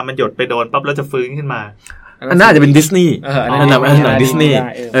น้ำตามันหยดไปโดนปั๊บแล้วจะฟื้นขึ้นมาอันน่าจะเป็นดิสนีย์อันนั้นหนังดิสนีย์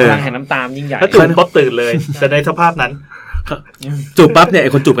พลังแห่งน้ำตายิ่งใหญ่ถ้าจูบปั๊บตื่นเลยแต่ในสภาพนั้นจูบปั๊บเนี่ยไอ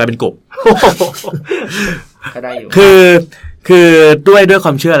คนจูบกลายเป็นกบก็ได้อยู่คือด้วยคว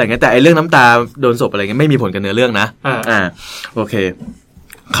ามเชื่ออะไรเงี้ยแต่ไอเรื่องน้ำตาโดนศพอะไรเงี้ยไม่มีผลกับเนื้อเรื่องนะโอเค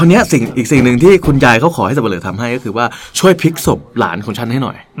คราวนี้อีกสิ่งหนึ่งที่คุณยายเขาขอให้สับปะเหร่อทำให้ก็คือว่าช่วยพลิกศพหลานของฉันให้ห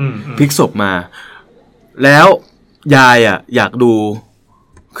น่อยพลิกศพมาแล้ว ยายอ่ะอยากดู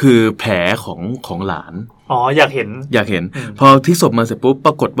คือแผลของหลานอยากเห็นพอที่ศพมาเสร็จปุ๊บป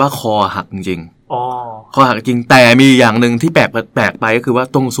รากฏว่าคอหักจริงๆคอหักจริงแต่มีอย่างนึงที่แปลกไปก็คือว่า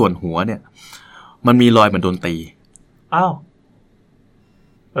ตรงส่วนหัวเนี่ยมันมีรอยเหมือนโดนตีอ้าว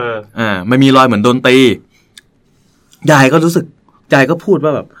มันมีรอยเหมือนโดนตียายก็รู้สึกยายก็พูดว่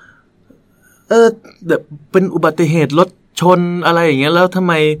าแบบแบบเป็นอุบัติเหตุรถชนอะไรอย่างเงี้ยแล้วทำ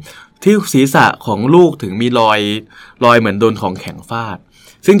ไมที่ศีรษะของลูกถึงมีรอยเหมือนโดนของแข็งฟาด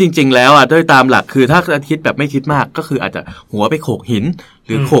ซึ่งจริงๆแล้วอ่ะด้วยตามหลักคือถ้าคิดแบบไม่คิดมากก็คืออาจจะหัวไปโขกหินห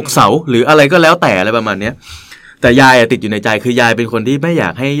รือโขกเสาหรืออะไรก็แล้วแต่อะไรประมาณเนี้ยแต่ยายติดอยู่ในใจคือยายเป็นคนที่ไม่อยา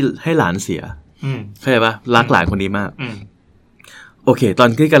กให้หลานเสียเข้าใจปะรักหลานคนนี้มากโอเคตอน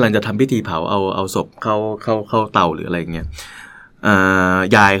ที่กำลังจะทำพิธีเผาเอาศพเข้าเตาหรืออะไรเงี้ย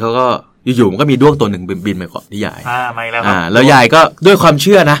ยายเขาก็อยู่ๆมันก็มีด้วงตัวหนึ่งบินมาเกาะที่ยายไม่แล้วแล้วยายก็ด้วยความเ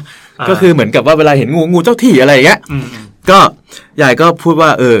ชื่อนะก็คือเหมือนกับว่าเวลาเห็นงูเจ้าที่อะไรอย่างเงี้ยก็ยายก็พูดว่า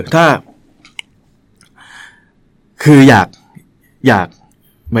ถ้าคืออยาก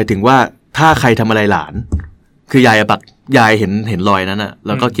หมายถึงว่าถ้าใครทำอะไรหลานคือยายเห็นรอยนั้นน่ะแ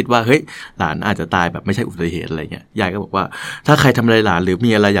ล้วก็คิดว่าเฮ้ยหลานอาจจะตายแบบไม่ใช่อุบัติเหตุอะไรเงี้ยยายก็บอกว่าถ้าใครทำอะไรหลานหรือ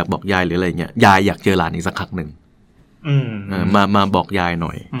มีอะไรอยากบอกยายหรืออะไรเงี้ยยายอยากเจอหลานอีกสักครั้งนึงมาบอกยายห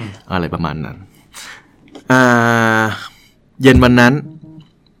น่อยอะไรประมาณนั้นเย็นวัน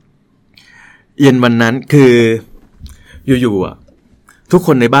นั้นคืออยู่ๆอ่ะทุกค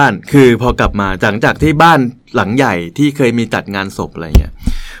นในบ้านคือพอกลับมาจากที่บ้านหลังใหญ่ที่เคยมีจัดงานศพอะไรเงี้ย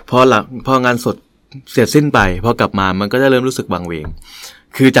พองานศพเสร็จสิ้นไปพอกลับมามันก็จะเริ่มรู้สึกวังเวง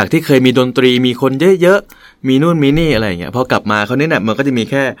คือจากที่เคยมีดนตรีมีคนเยอะๆมีนู่นมีนี่อะไรเงี้ยพอกลับมาคราวนี้เนี่ยมันก็จะมี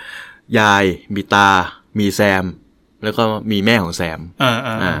แค่ยายมีตามีแซมแล้วก็มีแม่ของแซม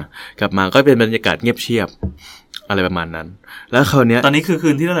กลับมาก็เป็นบรรยากาศเงียบเชียบอะไรประมาณนั้นแล้วคราวนี้ตอนนี้คือคื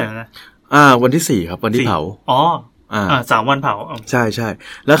นที่เท่าไหร่นะวันที่4ครับวันที่เผา3 วันเผาใช่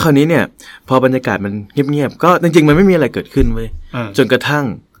แล้วคราวนี้เนี่ยพอบรรยากาศมันเงียบๆก็จริงๆมันไม่มีอะไรเกิดขึ้นเว้ยจนกระทั่ง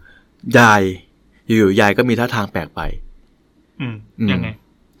ยายอยู่ๆยายก็มีท่าทางแปลกไปยังไง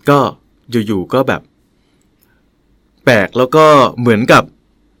ก็อยู่ๆก็แบบแปลกแล้วก็เหมือนกับ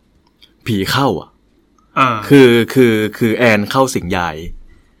ผีเข้าคือแอนเข้าสิงยาย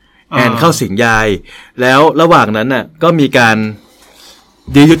แล้วระหว่างนั้นน่ะก็มีการ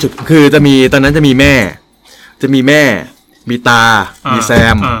ยื้อยุดฉุดคือตอนนั้นจะมีแม่มีตามีแซ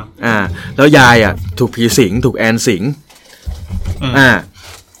มแล้วยายถูกผีสิงถูกแอนสิง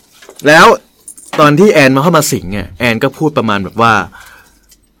แล้วตอนที่แอนมาเข้ามาสิงแอนก็พูดประมาณแบบว่า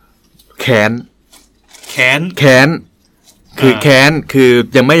แค้นคือ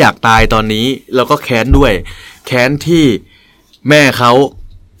ยังไม่อยากตายตอนนี้แล้วก็แค้นด้วยแค้นที่แม่เขา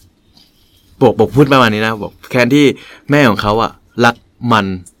บอกพูดประมาณนี้นะบอกแค้นที่แม่ของเขารักมัน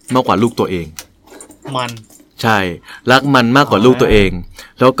มากกว่าลูกตัวเองใช่รักมันมากกว่าลูกตัวเอง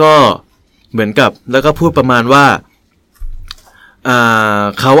แล้วก็เหมือนกับแล้วก็พูดประมาณว่า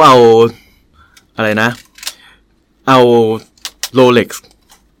เขาเอาอะไรนะเอาโรเล็กซ์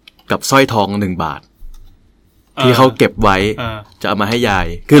กับสร้อยทอง1 บาทที่เขาเก็บไว้จะเอามาให้ยาย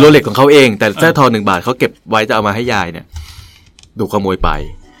คือโรเล็กซ์ของเขาเองแต่สร้อยทอง1 บาทเขาเก็บไว้จะเอามาให้ยายเนี่ยถูกขโมยไป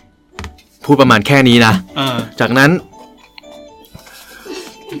พูดประมาณแค่นี้นะจากนั้น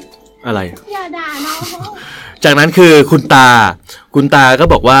อะไรอย่าด่าน้องจากนั้นคือคุณตาก็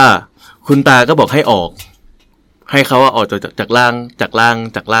บอกว่าคุณตาก็บอกให้ออกให้เขาออกจาก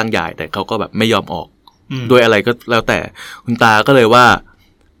ร่างยายแต่เขาก็แบบไม่ยอมออกด้วยอะไรก็แล้วแต่คุณตาก็เลยว่า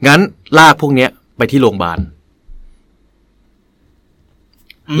งั้นลากพวกเนี้ยไปที่โรงพยาบาล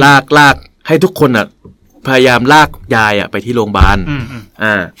ลากให้ทุกคนพยายามลากยายไปที่โรงพยาบาล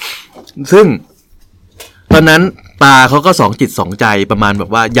ซึ่งตอนนั้นตาเขาก็2 จิต 2 ใจประมาณแบ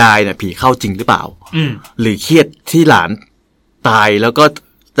บว่ายายเนี่ยผีเข้าจริงหรือเปล่าหรือเครียดที่หลานตายแล้วก็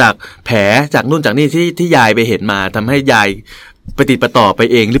จากแผลจากนู่นจากนี่ที่ยายไปเห็นมาทำให้ยายปฏิปต่อไป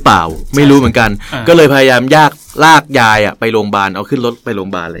เองหรือเปล่าไม่รู้เหมือนกันก็เลยพยายามลากยายไปโรงพยาบาลเอาขึ้นรถไปโรงพ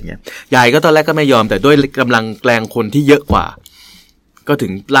ยาบาลอะไรเงี้ยยายก็ตอนแรกก็ไม่ยอมแต่ด้วยกำลังแรงคนที่เยอะกว่าก็ถึ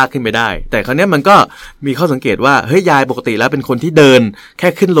งลากขึ้นไปได้แต่คราวนี้มันก็มีข้อสังเกตว่าเฮ้ยยายปกติแล้วเป็นคนที่เดินแค่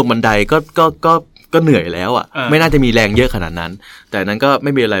ขึ้นลงบันไดก็เหนื่อยแล้วไม่น่าจะมีแรงเยอะขนาดนั้นแต่นั้นก็ไ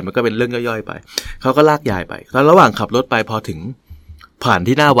ม่มีอะไรมันก็เป็นเรื่องย่อยๆไปเขาก็ลากยายไปแล้วระหว่างขับรถไปพอถึงผ่าน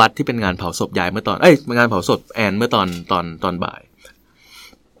ที่หน้าวัดที่เป็นงานเผาศพยายเมื่อตอนงานเผาศพแอนเมื่อตอนบ่าย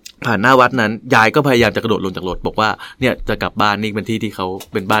ผ่านหน้าวัดนั้นยายก็พยายามจะกระโดดลงจากรถบอกว่าเนี่ยจะกลับบ้านนี่เป็นที่เขา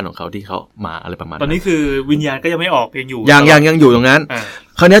เป็นบ้านของเขาที่เขามาอะไรประมาณนั้นตอนนี้คือวิญญาณก็ยังไม่ออกยังอยู่ยังอยู่ตรงนั้น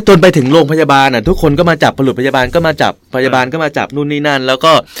คราวนี้จนไปถึงโรงพยาบาลทุกคนก็มาจับบุรุษพยาบาลก็มาจับพยาบาลก็มาจับนู่นนี่นั่นแล้ว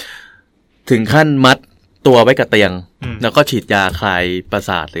ก็ถึงขั้นมัดตัวไว้กับเตียงแล้วก็ฉีดยาคลายประส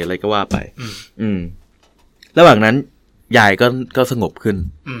าทหรืออะไรก็ว่าไป ระหว่างนั้นยายก็สงบขึ้น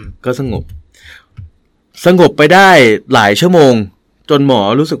ก็สงบไปได้หลายชั่วโมงจนหมอ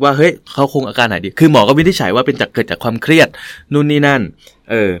รู้สึกว่าเฮ้ยเขาคงอาการหายดีคือหมอก็วินิจฉัยว่าเป็นเกิดจากความเครียดนู่นนี่นั่น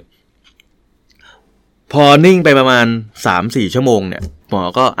พอนิ่งไปประมาณ 3-4 ชั่วโมงเนี่ยหมอ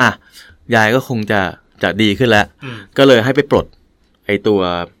ก็ยายก็คงจะดีขึ้นแล้วก็เลยให้ไปปลดไอ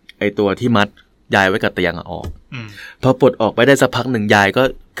ตัวที่มัดยายไว้กับเตียงออกพอปลดออกไปได้สักพักหนึ่งยายก็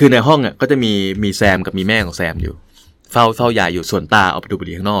คือในห้องก็จะมีแซมกับมีแม่ของแซมอยู่เฝ้ายายอยู่ส่วนตาออกไปดูบุห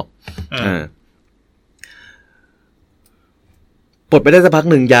รี่ข้างนอกปลดไปได้สักพัก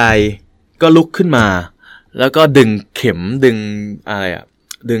หนึ่งยายก็ลุกขึ้นมาแล้วก็ดึงเข็มดึงอะไร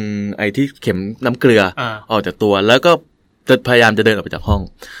ดึงไอ้ที่เข็มน้ำเกลือออกจากตัวแล้วก็จะพยายามจะเดินออกไปจากห้อง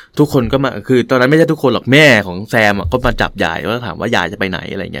ทุกคนก็มาคือตอนนั้นไม่ใช่ทุกคนหรอกแม่ของแซมก็มาจับยายแล้วถามว่ายายจะไปไหน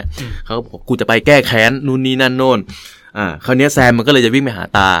อะไรเงี้ยเขาก็บอกกูจะไปแก้แค้นนู่นนี่นั่นโน่นคราวนี้แซมมันก็เลยจะวิ่งไปหา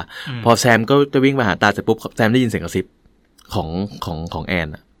ตาพอแซมก็จะวิ่งไปหาตาเสร็จปุ๊บแซมได้ยินเสียงกระซิบของแอน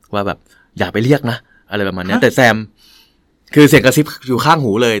ว่าแบบอย่าไปเรียกนะอะไรประมาณนี้แต่แซมคือเสียงกระซิบอยู่ข้าง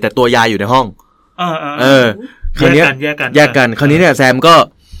หูเลยแต่ตัวยายอยู่ในห้องคราวนี้แยกกันคราวนี้เนี่ยแซม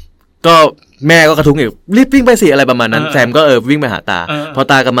ก็แม่ก็กระทุ้งอีกรีบวิ่งไปสิอะไรประมาณนั้นแซมก็วิ่งไปหาตาพอ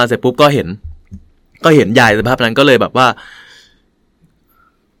ตากลับมาเสร็จปุ๊บก็เห็นยายสภาพนั้นก็เลยแบบว่า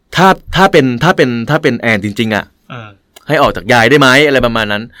ถ้าเป็นแอนจริงๆให้ออกจากยายได้ไหมอะไรประมาณ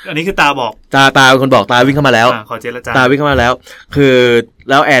นั้นอันนี้คือตาบอกตาเป็นคนบอกตาวิ่งเข้ามาแล้วขอเจรจาตาวิ่งเข้ามาแล้วคือ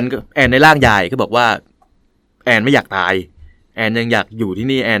แล้วแอนในร่างยายก็บอกว่าแอนไม่อยากตายแอนยังอยากอยู่ที่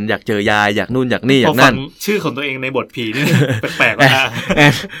นี่แอนอยากเจอยายอยากนู่นอยากนี่อยากนั่นชื่อของตัวเองในบทผีนี่แปลกๆนะ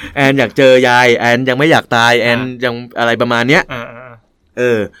แอนอยากเจอยายแอนยังไม่อยากตายแอนยังอะไรประมาณเนี้ย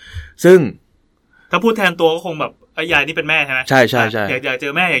ซึ่งถ้าพูดแทนตัวก็คงแบบยายนี่เป็นแม่ใช่ไหมใช่อยากเจ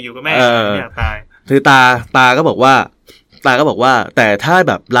อแม่อยากอยู่กับแม่ไม่อยากตายคือตาก็บอกว่าแต่ถ้า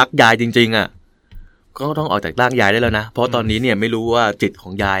แบบรักยายจริงๆก็ต้องออกจากร่างยายได้แล้วนะเพราะตอนนี้เนี่ยไม่รู้ว่าจิตขอ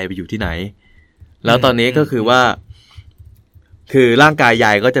งยายไปอยู่ที่ไหนแล้วตอนนี้ก็คือว่าคือร่างกายย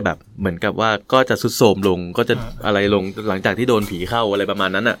ายก็จะแบบเหมือนกับว่าก็จะทรุดโทรมลงก็จะอะไรลงหลังจากที่โดนผีเข้าอะไรประมาณ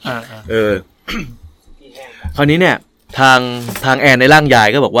นั้นคราวนี้เนี่ยทางแอนในร่างยาย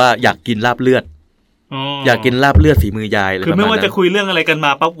ก็บอกว่าอยากกินลาบเลือดอยากกินลาบเลือดฝีมือยายเลยคือไม่ว่าจะคุยเรื่องอะไรกันม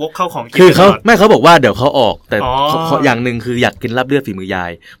าปั๊บวกเข้าของกินคือเขาบอกว่าเดี๋ยวเขาออกแต่อย่างนึงคืออยากกินลาบเลือดฝีมือยา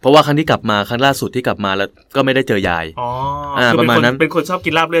ยเพราะว่าครั้งที่กลับมาครั้งล่าสุดที่กลับมาแล้วก็ไม่ได้เจอยายประมาณนั้นเป็นคนชอบ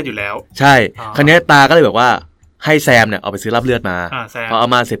กินลาบเลือดอยู่แล้วใช่คราวนี้ตาก็เลยบอกว่าให้แซมเนี่ยเอาไปซื้อลาบเลือดมาพอเอา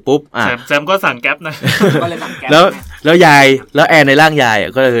มาเสร็จปุ๊บแซมก็สั่งแก๊ปนะแล้วยายแล้วแอนในร่างยาย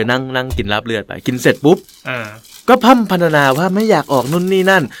ก็เลยนั่งกินลาบเลือดไปกินเสร็จปุ๊บก็พร่ำพรรณนาว่าไม่อยากออกนู่นนี่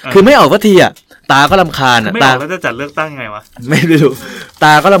นั่นคือไม่ออกสักทีตาก็รำคาญไม่ออกแล้วจะจัดเลือกตั้งยังไงวะไม่รู้ต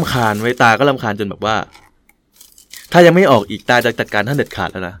าก็รำคาญไว้ตาก็รำคาญจนแบบว่าถ้ายังไม่ออกอีกตาจะจัดการท่านเด็ดขาด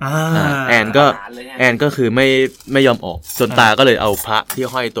แล้วนะแอนก็คือไม่ยอมออกจนตาก็เลยเอาพระที่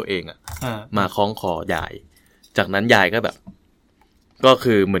ห้อยตัวเองมาคล้องคอยายจากนั้นยายก็แบบก็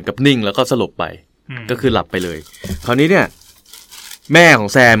คือเหมือนกับนิ่งแล้วก็สลบไปก็คือหลับไปเลยคราวนี้เนี่ยแม่ของ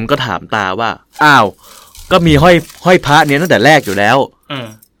แซมก็ถามตาว่าอ้าวก็มีห้อยพระเนี้ยตั้งแต่แรกอยู่แล้ว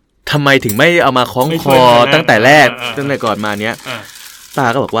ทำไมถึงไม่เอามาคล้องคอตั้งแต่แรกตั้งแต่ก่อนมาเนี้ยตา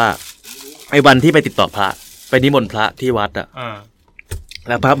ก็บอกว่าไอ้วันที่ไปติดต่อพระไปนิมนต์พระที่วัดแ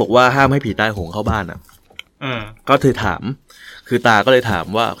ล้วพระบอกว่าห้ามให้ผีตายโหงเข้าบ้านก็คือคือตาก็เลยถาม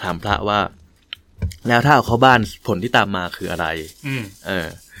พระว่าแล้วถ้าเอาเข้าบ้านผลที่ตามมาคืออะไร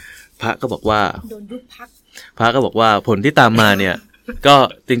พระก็บอกว่าโดนยุบพักพระก็บอกว่าผลที่ตามมาเนี่ยก็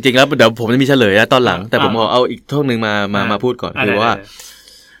จริงๆแล้วเดี๋ยวผมจะมีเฉลยนะตอนหลังแต่ผมขอเอาอีกท่อนนึงมาพูดก่อนคือว่า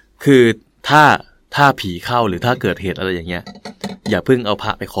คือถ้าผีเข้าหรือถ้าเกิดเหตุอะไรอย่างเงี้ยอย่าเพิ่งเอาพร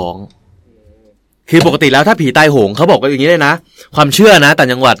ะไปคล้องคือปกติแล้วถ้าผีตายโหงเขาบอกว่าอย่างนี้เลยนะความเชื่อนะต่าง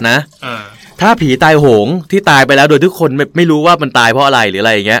จังหวัดนะถ้าผีตายโหงที่ตายไปแล้วโดยทุกคนไม่รู้ว่ามันตายเพราะอะไรหรืออะไ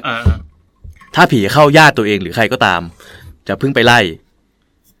รอย่างเงี้ยถ้าผีเข้าญาติตัวเองหรือใครก็ตามจะเพิ่งไปไล่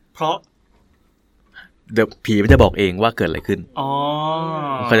เพราะเดี๋ยวผีมันจะบอกเองว่าเกิดอะไรขึ้น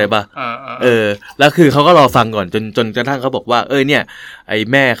เข้าใจป่ะแล้วคือเขาก็รอฟังก่อนจนกระทั่งเขาบอกว่าเนี่ยไอ้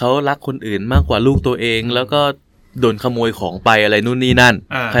แม่เขารักคนอื่นมากกว่าลูกตัวเองแล้วก็โดนขโมยของไปอะไรนู่นนี่นั่น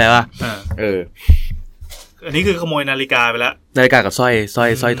เข้าใจป่ะอันนี้คือขโมยนาฬิกาไปแล้วนาฬิกากับส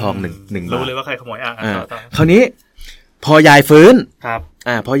ร้อยทองหนึ่งรู้เลยว่าใครขโมยคราวนี้พอยายฟื้นครับ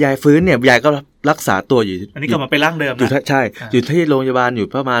พอยายฟื้นเนี่ยยายก็รักษาตัวอยู่อันนี้กลับมาเป็นร่างเดิมอยู่ใช่อยู่ที่โรงพยาบาลอยู่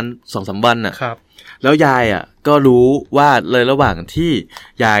ประมาณ 2-3 วันน่ะครับแล้วยายก็รู้ว่าเลยระหว่างที่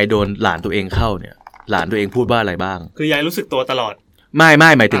ยายโดนหลานตัวเองเข้าเนี่ยหลานตัวเองพูดว่าอะไรบ้างคือยายรู้สึกตัวตลอดไม่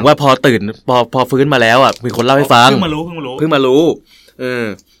หมายถึงว่าพอตื่นพอฟื้นมาแล้วมีคนเล่าให้ฟังเพิ่งมารู้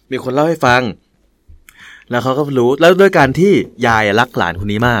มีคนเล่าให้ฟัง แล้วเขาก็รู้แล้วด้วยการที่ยายรักหลานคน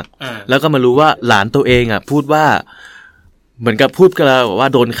นี้มากแล้วก็มารู้ว่าหลานตัวเองพูดว่าเหมือนกับพูดกันว่า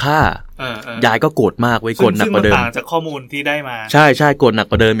โดนฆ่ายายก็โกรธมากไว้โกรธหนักกว่าเดิมต่างจากข้อมูลที่ได้มาใช่โกรธหนัก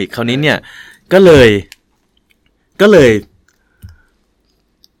กว่าเดิมอีกคราวนี้เนี่ยก็เลย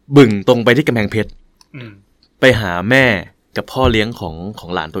บึ่งตรงไปที่กำแพงเพชรไปหาแม่กับพ่อเลี้ยงของ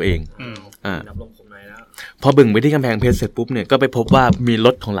หลานตัวเองนับลงคมในแล้วพอบึ่งไปที่กำแพงเพชรเสร็จปุ๊บเนี่ยก็ไปพบว่ามีร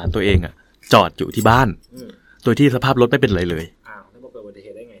ถของหลานตัวเองจอดอยู่ที่บ้านโดยที่สภาพรถไม่เป็นไรเลยแล้วมาเกิดอุบัติเห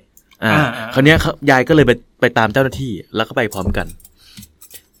ตุได้ไงคราวนี้ยายก็เลยไปตามเจ้าหน้าที่แล้วก็ไปพร้อมกัน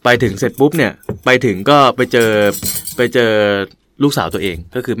ไปถึงเสร็จปุ๊บเนี่ยไปถึงก็ไปเจอลูกสาวตัวเอง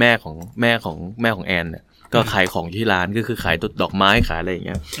ก็คือแม่ของแอนเนี่ยก็ขายของที่ร้านก็คือขายดอกไม้ขายอะไรอย่างเ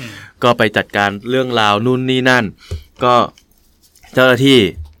งี้ยก็ไปจัดการเรื่องราวนู่นนี่นั่นก็เจ้าหน้าที่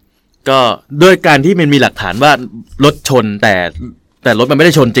ก็ด้วยการที่มันมีหลักฐานว่ารถชนแต่รถมันไม่ไ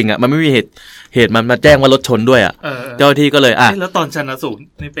ด้ชนจริงมันไม่มีเหตุมันมาแจ้งว่ารถชนด้วยเจ้าหน้าที่ก็เลยแล้วตอนชันสูตร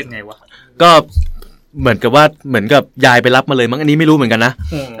นี่เป็นไงวะก็เหมือนกับยายไปรับมาเลยมั้งอันนี้ไม่รู้เหมือนกันนะ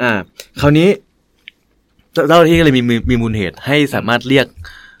คราวนี้เจ้าหน้าที่ก็เลยมีมูลเหตุให้สามารถเรียก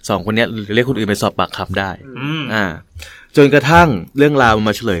2คนนี้หรือเรียกคนอื่นไปสอบปากคำได้จนกระทั่งเรื่องราว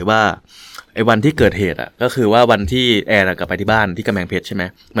มาเฉลยว่าไอ้วันที่เกิดเหตุก็คือว่าวันที่แอนกลับไปที่บ้านที่กำแพงเพชรใช่ไหม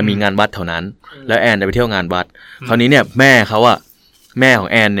มันมีงานวัดแถวนั้นแล้วแอนไปเที่ยวงานวัดคราวนี้เนี่ยแม่เขาแม่ของ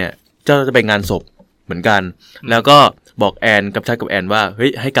แอนเนี่ยจะไปงานศพเหมือนกันแล้วก็บอกแอนกับชายกับแอนว่าเฮ้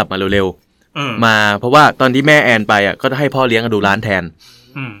ยให้กลับมาเร็วๆมาเพราะว่าตอนที่แม่แอนไปก็ให้พ่อเลี้ยงดูร้านแทน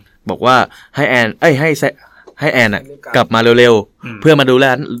บอกว่าให้แอนให้แอนกลับมาเร็วๆเพื่อมาดู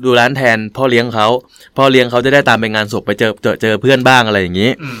ร้านแทนพ่อเลี้ยงเขาจะได้ตามไปงานศพไปเจอเพื่อนบ้างอะไรอย่าง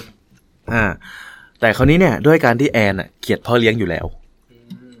นี้แต่คราวนี้เนี่ยด้วยการที่แอนเกลียดพ่อเลี้ยงอยู่แล้ว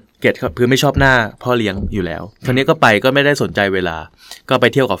เกลียดคือไม่ชอบหน้าพ่อเลี้ยงอยู่แล้วคราวนี้ก็ไปก็ไม่ได้สนใจเวลาก็ไป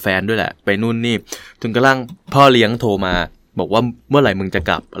เที่ยวกับแฟนด้วยแหละไปนู่นนี่จนกระทั่งพ่อเลี้ยงโทรมาบอกว่าเมื่อไหร่มึงจะ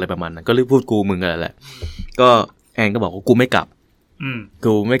กลับอะไรประมาณนั้นก็รีบพูดกูมึงอะไรแหละก็แอนก็บอกว่ากูไม่กลับ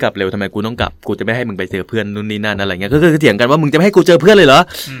เร็วทำไมกูต้องกลับกูจะไม่ให้มึงไปเจอเพื่อนนู่นนี่นั่นอะไรเงี้ยก็คือเถียงกันว่ามึงจะไม่ให้กูเจอเพื่อนเลยเหรอ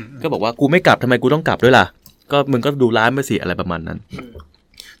ก็บอกว่ากูไม่กลับทำไมกูต้องกลับด้วยล่ะก็มึงก็ดูร้านไปสิอะไรประมาณนั้น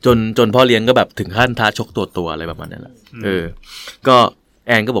จนพ่อเลี้ยงก็แบบถึงขั้นท้าชกตัวอะไรประมาณนั้นแหละก็แ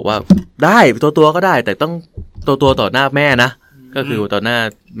อนก็บอกว่าได้ตัวก็ได้แต่ต้องตัวต่อหน้าแม่นะก็คือต่อหน้า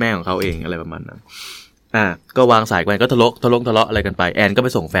แม่ของเขาเองอะไรประมาณนั้นก็วางสายไปก็ทะเลาะอะไรกันไปแอนก็ไป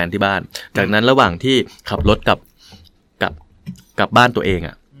ส่งแฟนที่บ้านจากนั้นระหว่างที่ขับรถกลับบ้านตัวเอง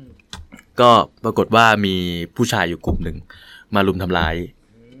ก็ปรากฏว่ามีผู้ชายอยู่กลุ่มหนึ่งมารุมทำร้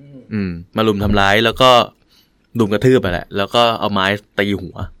ายแล้วก็ดุมกระทืบไปแหละแล้วก็เอาไม้ตี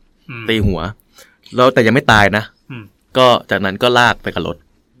หัวแล้วแต่ยังไม่ตายนะก็จากนั้นก็ลากไปกับรถ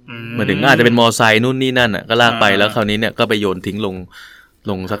มาถึงอาจจะเป็นมอไซค์นู่นนี่นั่นก็ลากไปแล้วคราวนี้เนี่ยก็ไปโยนทิ้ง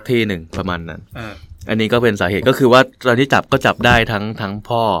ลงสักที่หนึ่งประมาณนั้นอันนี้ก็เป็นสาเหตุก็คือว่าตอนที่จับได้ทั้ง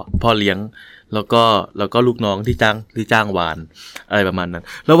พ่อเลี้ยงแล้วก็ลูกน้องที่จ้างวานอะไรประมาณนั้น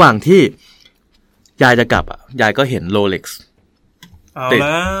ระหว่างที่ยายจะกลับยายก็เห็นโรเล็กซ์ติด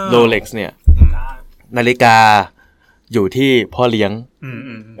โรเล็กซ์เนี่ยนาฬิกาอยู่ที่พ่อเลี้ยง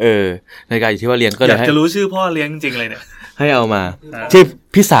นาฬิกาอยู่ที่พ่อเลี้ยงก็เลยอยากจะรู้ชื่อพ่อเลี้ยงจริงๆเลยเนี่ยให้เอามาชื่อ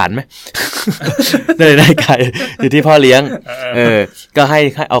พิสารไหมนาฬิกาอยู่ที่พ่อเลี้ยงก็ให้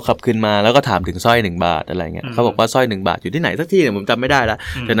เอาขับคืนมาแล้วก็ถามถึงสร้อย1 บาทอะไรเงี้ยเขาบอกว่าสร้อย1 บาทอยู่ที่ไหนสักที่เนี่ยผมจำไม่ได้ละ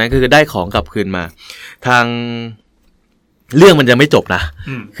จากนั้นคือได้ของกลับคืนมาทางเรื่องมันจะไม่จบนะ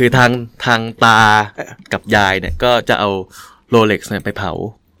คือทางตากับยายเนี่ยก็จะเอาโรเล็กซ์เนี่ยไปเผา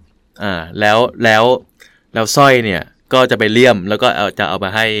แล้วสร้อยเนี่ยก็จะไปเลี่ยมแล้วก็จะเอามา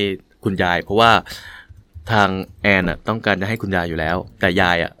ให้คุณยายเพราะว่าทางแอนต้องการจะให้คุณยายอยู่แล้วแต่ย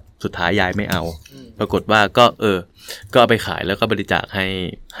ายสุดท้ายยายไม่เอาปรากฏว่าก็ก็เอาไปขายแล้วก็บริจาคใ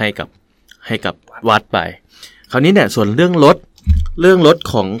ห้กับวัดไปคราวนี้เนี่ยส่วนเรื่องรถ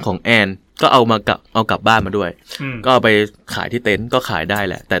ของแอนก็เอากลับบ้านมาด้วยก็เอาไปขายที่เต็นท์ก็ขายได้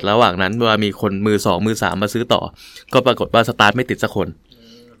แหละแต่ระหว่างนั้นเวลามีคนมือ2มือ3มาซื้อต่อก็ปรากฏว่าสตาร์ทไม่ติดสักคน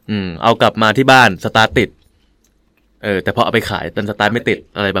เอากลับมาที่บ้านสตาร์ทติดแต่พอเอาไปขายตอนสตาร์ทไม่ติด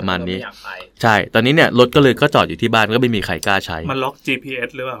อะไรประมาณนี้ใช่ตอนนี้เนี่ยรถก็จอดอยู่ที่บ้านก็ไม่มีใครกล้าใช้มันล็อก GPS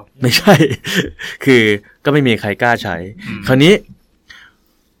หรือเปล่าไม่ใช่ คือก็ไม่มีใครกล้าใช้คราวนี้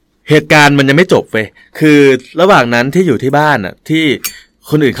เหตุการณ์มันยังไม่จบเว้ยคือระหว่างนั้นที่อยู่ที่บ้านที่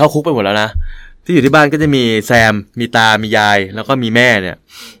คนอื่นเข้าคุกไปหมดแล้วนะที่อยู่ที่บ้านก็จะมีแซมมีตามียายแล้วก็มีแม่เนี่ย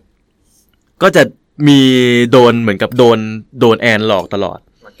ก็จะมีโดนเหมือนกับโดนแอนหลอกตลอด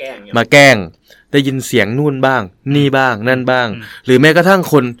มาแกล้งได้ยินเสียงนู่นบ้างนี่บ้างนั่นบ้างหรือแม้กระทั่ง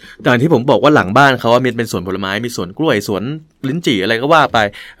คนอย่างที่ผมบอกว่าหลังบ้านเขาว่ามีเป็นสวนผลไม้มีสวนกล้วยสวนลิ้นจี่อะไรก็ว่าไป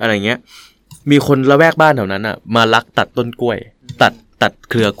อะไรเงี้ยมีคนละแวกบ้านแถวนั้นมาลักตัดต้นกล้วยตัด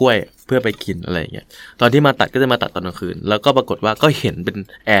เครือกล้วย พื่อไปกินอะไรอย่างเงี้ยตอนที่มาตัดก็จะมาตัดตอนกลางคืนแล้วก็ปรากฏว่าก็เห็นเป็น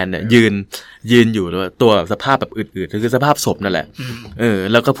แอนเนี่ยยืนอยู่แล้วตัวสภาพแบบอืดๆคือสภาพศพนั่นแหละ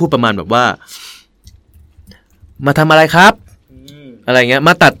แล้วก็พูดประมาณแบบว่ามาทำอะไรครับอะไรเงี้ยม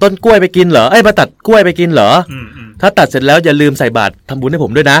าตัดต้นกล้วยไปกินเหรอมาตัดกล้วยไปกินเหรอถ้าตัดเสร็จแล้วอย่าลืมใส่บาตรทำบุญให้ผ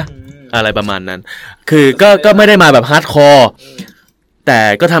มด้วยนะอะไรประมาณนั้นคือก็ไม่ได้มาแบบฮาร์ดคอร์แต่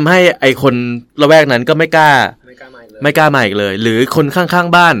ก็ทำให้ไอคนละแวกนั้นก็ไม่กล้ามาอีกเลยหรือคนข้าง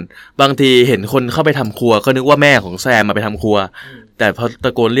ๆบ้านบางทีเห็นคนเข้าไปทำครัวก็นึกว่าแม่ของแซมมาไปทำครัวแต่พอต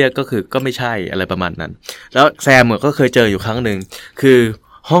ะโกนเรียกก็คือก็ไม่ใช่อะไรประมาณนั้นแล้วแซมก็เคยเจออยู่ครั้งหนึ่งคือ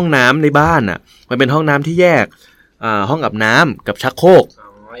ห้องน้ำในบ้านอ่ะมันเป็นห้องน้ำที่แยกห้องอาบน้ำกับชักโครก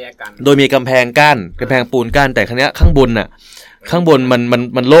โดยมีกำแพงกั้นกำแพงปูนกั้นแต่ครั้งนี้ข้างบนน่ะข้างบน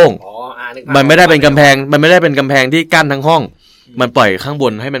มันโล่งมันไม่ได้เป็นกำแพงที่กั้นทั้งห้องมันปล่อยข้างบ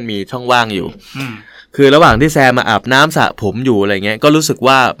นให้มันมีช่องว่างอยู่คือระหว่างที่แซมมาอาบน้ำสระผมอยู่อะไรเงี้ยก็รู้สึก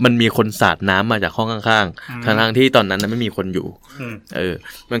ว่ามันมีคนสาดน้ำมาจากห้องข้างๆทั้งที่ตอนนั้นไม่มีคนอยู่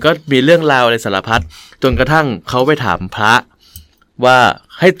มันก็มีเรื่องราวอะไรสารพัดจนกระทั่งเขาไปถามพระว่า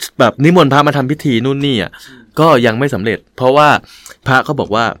ให้แบบนิมนต์พระมาทำพิธีนู่นนี่อ่ะก็ยังไม่สำเร็จเพราะว่าพระเขาบอก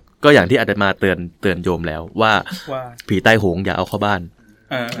ว่าก็อย่างที่อาตมาเตือนโยมแล้วว่าผีใต้โหงอย่าเอาเข้าบ้าน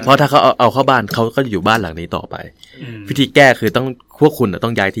เพราะถ้าเขาเอาเข้าบ้านเขาก็จะอยู่บ้านหลังนี้ต่อไปวิธีแก้คือต้องพวกคุณต้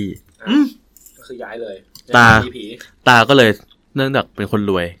องย้ายที่ก็คือย้ายเลยตาก็เลยเนื่องจากเป็นคน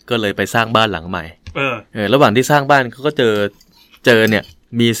รวยก็เลยไปสร้างบ้านหลังใหม่ระหว่างที่สร้างบ้านเขาก็เจอเนี่ย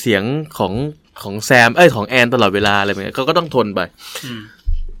มีเสียงของแซมของแอนตลอดเวลาอะไรแบบนี้เขาก็ต้องทนไป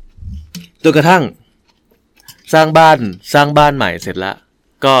จนกระทั่งสร้างบ้านใหม่เสร็จแล้ว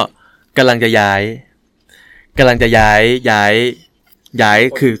ก็กำลังจะย้าย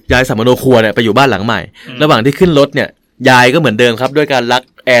คือย้ายสัมมโนครัวเนี่ยไปอยู่บ้านหลังใหม่ระหว่างที่ขึ้นรถเนี่ยยายก็เหมือนเดิมครับด้วยการรัก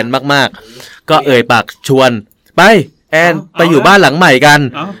แอนมากๆก็เอ่ยปากชวนไปแอนไปอยู่บ้านหลังใหม่กัน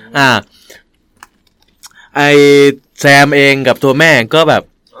ไอแซมเองกับตัวแม่ก็แบบ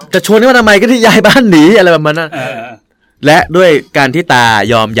จะชวนว่าทำไมก็ที่ยายบ้านหนีอะไรประมาณนั้นและด้วยการที่ตา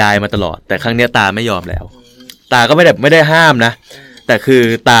ยอมยายมาตลอดแต่ครั้งนี้ตาไม่ยอมแล้วตาก็ไม่ได้ห้ามนะแต่คือ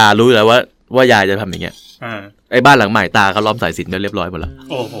ตารู้แล้วว่ายายจะทำอย่างเงี้ยไอ้บ้านหลังใหม่ตาก็ล้อมสายสิญจน์เรียบร้อยหมดแล้ว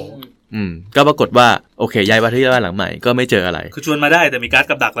โอ้โหก็ปรากฏว่าโอเคย้ายมาที่บ้านหลังใหม่ก็ไม่เจออะไรคือชวนมาได้แต่มีการ์ด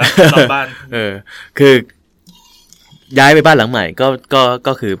กับดักแล้วรอบบ้านคือย้ายไปบ้านหลังใหม่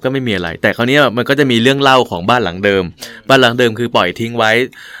ก็คือก็ไม่มีอะไรแต่คราวนี้มันก็จะมีเรื่องเล่าของบ้านหลังเดิมคือปล่อยทิ้งไว้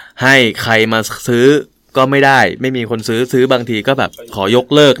ให้ใครมาซื้อก็ไม่ได้ไม่มีคนซื้อบางทีก็แบบขอยก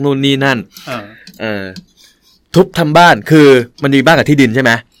เลิกนู่นนี่นั่นทุบทำบ้านคือมันมีบ้านกับที่ดินใช่ไห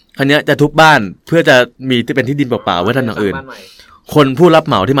มคราวนี้จะทุบบ้านเพื่อจะมีที่เป็นที่ดินเปล่าๆไว้ทำอย่างอื่นคนผู้รับ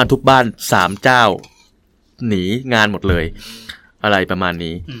เหมาที่มาทุบบ้าน3เจ้าหนีงานหมดเลยอะไรประมาณ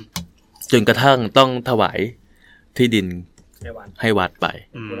นี้จนกระทั่งต้องถวายที่ดินให้วัดไป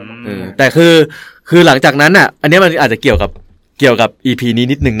แต่คือหลังจากนั้นอ่ะอันนี้มันอาจจะเกี่ยวกับ EP นี้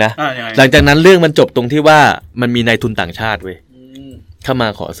นิดนึงนะหลังจากนั้นเรื่องมันจบตรงที่ว่ามันมีนายทุนต่างชาติเว้ยเข้ามา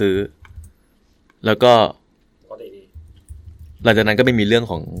ขอซื้อแล้วก็หลังจากนั้นก็ไม่มีเรื่อง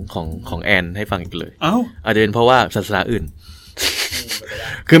ของแอนให้ฟังอีกเลยอาจจะเป็นเพราะว่าศาสนาอื่น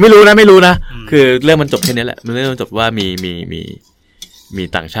คือไม่รู้นะคือเรื่องมันจบแค่นี้แหละเรื่องมันจบว่ามี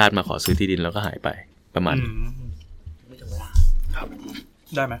ต่างชาติมาขอซื้อที่ดินแล้วก็หายไปประมาณ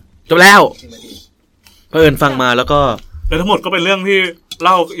ได้ไหมจบแล้วเพิ่นฟังมาแล้วทั้งหมดก็เป็นเรื่องที่เ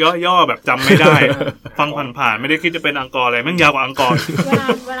ล่าย่อๆแบบจำไม่ได้ ฟังผ่านๆไม่ได้คิดจะเป็นอังกอร์อะไรแม่งยาวกว่าอังกอร์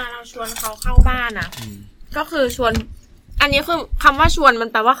เวลาเราชวนเขาเข้าบ้านอ่ะก็คือชวนอันนี้คือคำว่าชวนมัน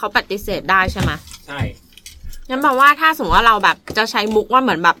แปลว่าเขาปฏิเสธได้ใช่ไหมใช่งั้นแปลว่าถ้าสมมติว่าเราแบบจะใช้มุกว่าเห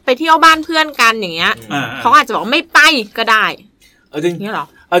มือนแบบไปเที่ยวบ้านเพื่อนกันอย่างเงี้ยเขาอาจจะบอกไม่ไปก็ได้จริงนี่หรอ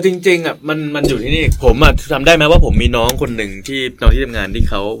เอาจริงๆอ่ะมันอยู่ที่นี่ผมอ่ะทำได้ไหมว่าผมมีน้องคนหนึ่งที่น้องที่ทำงานที่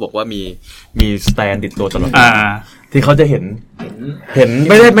เขาบอกว่ามีสแตนติดตัวตลอดที่เขาจะเห็น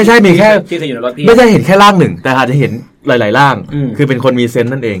ไม่ใช่มีแค่ที่อยู่ในรถพี่ไม่ใช่เห็นแค่ร่างหนึ่งแต่อาจจะเห็นหลายๆร่างคือเป็นคนมีเซน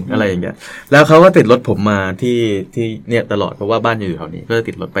ส์นั่นเองอะไรอย่างเงี้ยแล้วเขาก็ติดรถผมมาที่เนี่ยตลอดเพราะว่าบ้านอยู่แถวนี้ก็จะ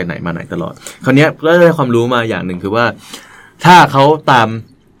ติดรถไปไหนมาไหนตลอดคราวเนี้ยก็ได้ความรู้มาอย่างหนึ่งคือว่าถ้าเขา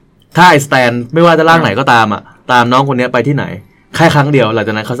ถ้าไอ้สแตนไม่ว่าจะร่างไหนก็ตามอ่ะตามน้องคนนี้ไปที่ไหนแค่ครั้งเดียวหลังจ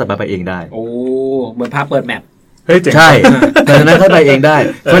ากนั้นเขาสามารถไปเองได้โอ้เหมือนภาพเปิดแมปเฮ้ยใช่หลังจากนั้นเขาไปเองได้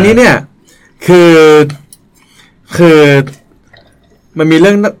คราวนี้เนี่ยคือมันมีเ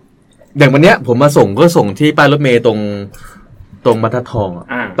รื่องอย่างวันเนี้ยผมมาส่งที่ป้ายรถเมล์ตรงบรรทัดทอง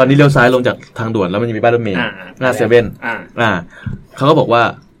ตอนนี้เลี้ยวซ้ายลงจากทางด่วนแล้วมันจะมีป้ายรถเมล์หน้าเซเว่นเขาก็บอกว่า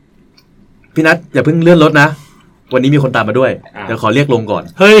พี่นัทอย่าเพิ่งเลื่อนรถนะวันนี้มีคนตามมาด้วยเดี๋ยวขอเรียกลงก่อน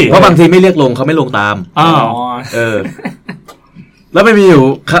เพราะบางทีไม่เรียกลงเขาไม่ลงตามแล้วไม่มีอยู่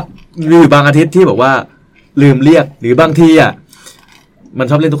บางอาทิตย์ที่บอกว่าลืมเรียกหรือบางทีอ่ะ มัน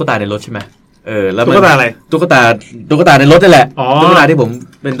ชอบเล่นตุ๊กตาในรถใช่ไหมแล้วตุ๊กตาอะไรตุ๊กตาในรถนี่แหละตุ๊กตาที่ผม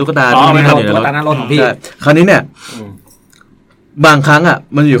เป็นตุ๊กตาที่มีอยู่ในรถตุ๊กตาหน้ารถของพี่คราวนี้เนี่ยบางครั้งอ่ะ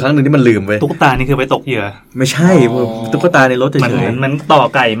มันอยู่ครั้งหนึ่งที่มันลืมไปตุ๊กตานี่คือไปตกเหยื่อไม่ใช่ตุ๊กตาในรถเฉยๆมันต่อ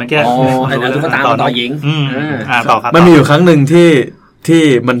ไก่เมื่อกี้ตุ๊กตาต่อหญิงต่อครับมันมีอยู่ครั้งหนึ่งที่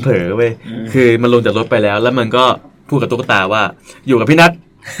มันเผลอไปคือมันลงจากรถไปแล้วมันก็พูดกับตุ๊กตาว่าอยู่กับพี่นัท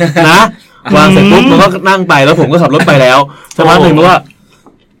นะวางเสร็จปุ๊บมันก็นั่งไปแล้วผมก็ขับรถไปแล้วสักพักหนึ่งมั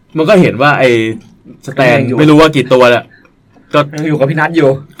นก็เห็นว่าไอ้สแตนไม่รู้ว่ากี่ตัวแหละก็อยู่กับพี่นัทอยู่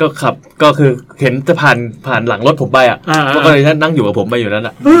ก็ขับก็คือเห็นจะผ่านหลังรถผมไปอ่ะก็เลยนั่งอยู่กับผมไปอยู่นั่นแหล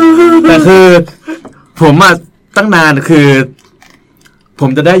ะแต่คือผมอ่ะตั้งนานคือผม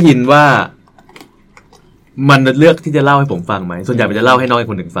จะได้ยินว่ามันเลือกที่จะเล่าให้ผมฟังไหมส่วนใหญ่มันจะเล่าให้น้อย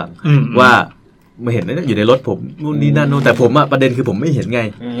คนหนึ่งฟังว่ามาเห็นอยู่ในรถผมนู่นนี่นั่นนู่นแต่ผมอ่ะประเด็นคือผมไม่เห็นไง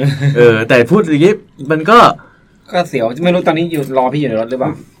แต่พูดอย่างนี้มันก็เสียวไม่รู้ตอนนี้อยู่รอพี่อยู่ในรถหรือเปล่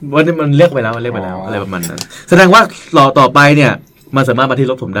าวันนี้มันเรียกไปแล้วอะไรประมาณนั้นแสดงว่ารอต่อไปเนี่ยมันสามารถมาที่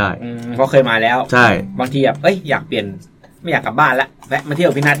รถผมได้เพราะเคยมาแล้วใช่บางทีแบบอยากเปลี่ยนไม่อยากกลับบ้านละแวะมาเที่ย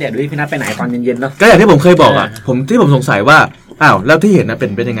วพี่นัทเนี่ยดูพี่นัทไปไหนตอนเย็นๆเนาะก็อย่างที่ผมเคยบอกอ่ะที่ผมสงสัยว่าอ้าวแล้วที่เห็นนะเ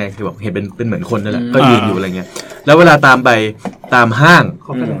ป็นยังไงคือบอกเห็นเป็นเหมือนคนนั่นแหละก็ยืนอยู่อะไรเงี้ยแล้วเวลาตามไปตามห้าง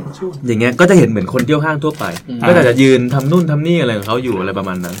อย่างเงี้ยก็จะเห็นเหมือนคนเที่ยวห้างทั่วไปก็จะยืนทำนู่นทำนี่อะไรของเขาอยู่อะไรประ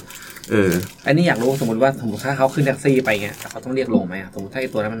มาณนั้นอันนี้อยากรู้สมมติถ้าเขาขึ้นแท็กซี่ไปเงี้ยเขาต้องเรียกลงไหมสมมติถ้าไอ้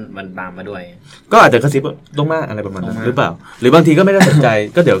ตัวนั้นมันตามมาด้วยก็อาจจะกระซิบลงมาอะไรประมาณนั้นหรือเปล่าหรือบางทีก็ไม่ได้สนใจ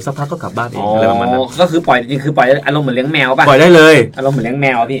ก็เดี๋ยวสักพักก็กลับบ้านเองอะไรประมาณนั้นก็คือปล่อยจริงคือปล่อยอารมณ์เหมือนเลี้ยงแมวป่ะปล่อยได้เลยอารมณ์เหมือนเลี้ยงแม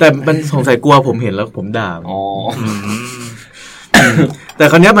วพี่แต่มันสงสัยกลัวผมเห็นแล้วผมด่าแต่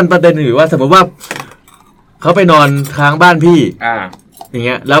คราวนี้มันประเด็นอยู่ว่าสมมติว่าเขาไปนอนค้างบ้านพี่อย่างเ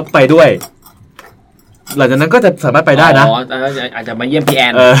งี้ยแล้วไปด้วยหลังจากนั้นก็จะสามารถไปได้นะอาจจะมาเยี่ยมพี่แอ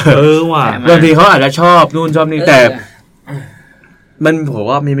นว่ะบางทีเขาอาจจะชอบนู่นชอบนี่แต่มันผม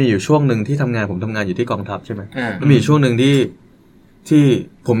ว่ามีอยู่ช่วงหนึ่งที่ผมทำงานอยู่ที่กองทัพใช่ไหมมันมีช่วงหนึ่งที่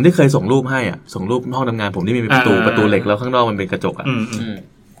ผมได้เคยส่งรูปให้อ่ะส่งรูปห้องทำงานผมที่มีประตูเหล็กแล้วข้างนอกมันเป็นกระจกอ่ะ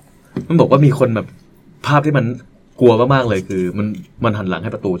มันบอกว่ามีคนแบบภาพที่มันกลัวมากๆเลยคือมันหันหลังใ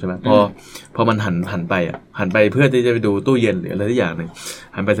ห้ประตูใช่ไหมพอมันหันไปอ่ะหันไปเพื่อที่จะไปดูตู้เย็นหรืออะไรทุกอย่างนึง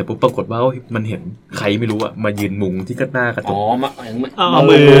หันไปเสร็จปุ๊บปรากฏว่ามันเห็นใครไม่รู้อ่ะมายืนมุงที่หน้ากระจกเอา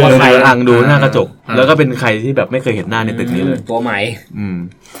มือดูว่าใครอังดูหน้ากระจกแล้วก็เป็นใครที่แบบไม่เคยเห็นหน้าในตึกนี้เลยตัวใหม่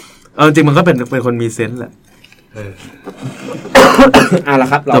เอาจริงมันก็เป็นคนมีเซนส์แหละเอาละ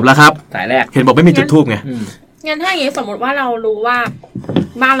ครับจบแล้วครับสายแรกเห็นบอกไม่มีจุดธูปไงงั้นถ้าอย่างนี้สมมติว่าเรารู้ว่า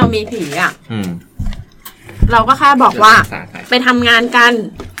บ้านเรามีผีอ่ะเราก็แค่บอกว่าไปทำงานกัน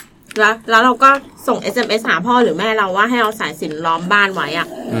แล้วเราก็ส่ง SMS หาพ่อหรือแม่เราว่าให้เอาสายสิญจน์ล้อมบ้านไว้อ่ะ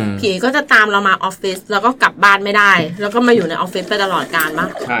ผีก็จะตามเรามาออฟฟิศแล้วก็กลับบ้านไม่ได้แล้วก็มาอยู่ในออฟฟิศไปตลอดกาลป่ะ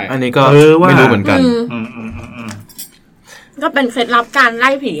ใช่อันนี้ก็ไม่รู้เหมือนกันก็เป็นเคล็ดลับการไล่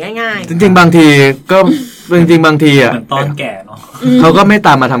ผีง่ายๆจริงๆบางทีอ่ะตอนแก่เนาะเขาก็ไม่ต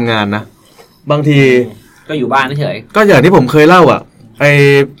ามมาทำงานนะบางทีก็อยู่บ้านเฉยก็อย่างที่ผมเคยเล่าอ่ะไอ้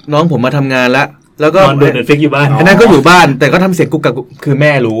น้องผมมาทำงานแล้วก็ดู Netflix อยู่บ้านอันนั้นก็อยู่บ้านแต่ก็ทำเสียงกุกกักคือแ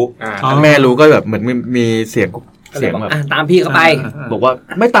ม่รู้แม่รู้ก็แบบเหมือนมีเสียงแบบตามพี่เขาไปบอกว่า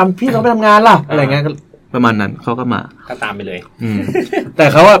ไม่ตามพี่เขาไปทำงานล่ะอะไรเงี้ยประมาณนั้นเขาก็มาก็ตามไปเลยแต่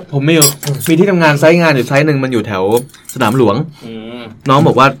เขาว่าผมมีที่ทำงานไซต์งานอยู่ไซต์นึงมันอยู่แถวสนามหลวงน้องบ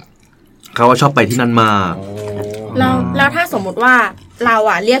อกว่าเขาชอบไปที่นั่นมาแล้วถ้าสมมติว่าเรา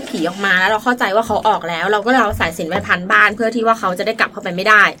อ่ะเรียกผีออกมาแล้วเราเข้าใจว่าเขาออกแล้วเราก็เอาสายสิญจน์ไปพันบ้านเพื่อที่ว่าเขาจะได้กลับเข้าไปไม่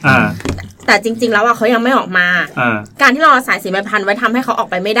ได้แต่จริงๆแล้วอ่ะเขายังไม่ออกมาการที่เราเอาสายสิญจน์ไปพันไว้ทำให้เขาออก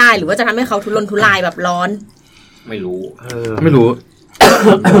ไปไม่ได้หรือว่าจะทำให้เขาทุรนทุรายแบบร้อนไม่รู้ไม่รู้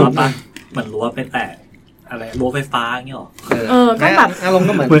เหมือนรั้วไปแตะอะไรรั้วไฟฟ้าเงี้ยหรอก็แบบอารมณ์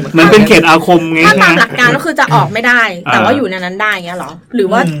ก็เหมือนเป็นเขตอาคมไงถ้าตามหลักการก็คือจะออกไม่ได้แต่ว่าอยู่ในนั้นได้เงี้ยหรอหรือ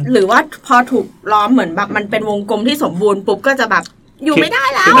ว่าพอถูกล้อมเหมือนแบบมันเป็นวงกลมที่สมบูรณ์ปุ๊บก็จะแบบอยู่ไม่ได้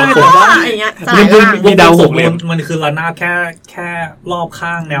แล้วอะไรเงี้ยมีดาวหกเหลี่ยมมันคือระนาบแค่รอบ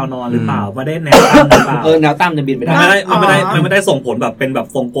ข้างแนวนอนหรือเปล่าไม่ได้แนวตั้งหรือเปล่าแนวตั้งจะบินไปได้มันไม่ได้ส่งผลแบบเป็นแบบ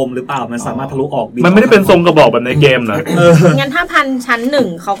ทรงกลมหรือเปล่ามันสามารถทะลุออกมันไม่ได้เป็นทรงกระบอกแบบในเกมเหรองั้นถ้าพันชั้น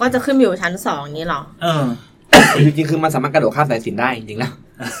1เขาก็จะขึ้นอยู่ชั้น2อย่างนี้หรอจริงๆคือมันสามารถกระโดดข้ามสายสิญจน์ได้จริงๆแล้ว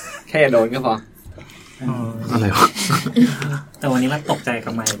แค่โดนก็พออะไรวะแต่วันนี้มันตกใจกั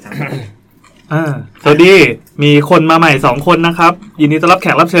บไม่จังสวัสดีมีคนมาใหม่2คนนะครับยินดีต้อนรับแข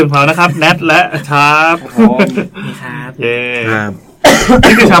กรับเชิญของเรานะครับแนทและชาร์ปนี่ครับเย้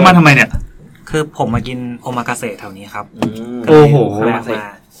นี่คือชาร์ปมาทำไมเนี่ยคือผมมากินโอมากาเสะแถวนี้ครับโอ้โห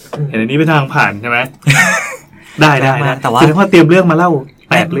เห็นอันนี้เป็นทางผ่านใช่ไหมได้แต่ว่าคือว่าเตรียมเรื่องมาเล่า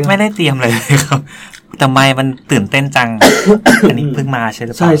8 เรื่องไม่ได้เตรียมเลยครับแต่ไม่มันตื่นเต้นจังอันนี้เพิ่งมาใช่ห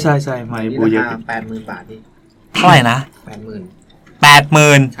รือเปล่าใช่ไม่บูเยอะ80,000 บาทนี่เท่าไหร่นะ 80,000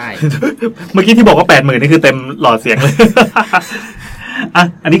 80,000 ใช่ เมื่อกี้ที่บอกว่า 80,000 นี่คือเต็มหลอดเสียงเลย อ่ะ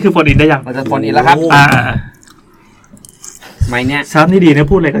อันนี้คือโฟนอินได้ยังเราจะโฟนอินแล้วครับไม่เนี่ยชาร์ปนี่ดีนะ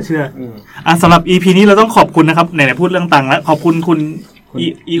พูดอะไรก็เชื่อสำหรับ EP นี้เราต้องขอบคุณนะครับไหนๆพูดเรื่องตังค์แล้วขอบคุณคุณ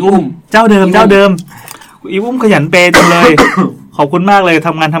อีอุ้มเจ้าเดิมอีอุ้มขยันเปย์จังเลย ขอบคุณมากเลยท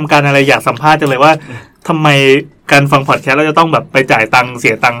ำงานทำการอะไรอยากสัมภาษณ์จังเลยว่าทำไมการฟังพอดแคสต์เราจะต้องแบบไปจ่ายตังค์เ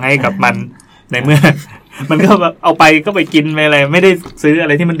สียตังค์ให้กับมันในเมื่อ มันก็แบบเอาไปก็ไปกินไปอะไรไม่ได้ซื้ออะไ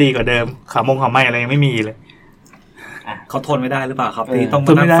รที่มันดีกว่าเดิมขาวไหม้อะไรยังไม่มีเลยเขาทนไม่ได้หรือเปล่าครับที่ต้องม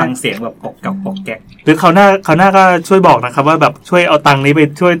านั่งฟังเสียงแบบกอกแกกหรือคราวหน้าก็ช่วยบอกนะครับว่าแบบช่วยเอาตังค์นี้ไป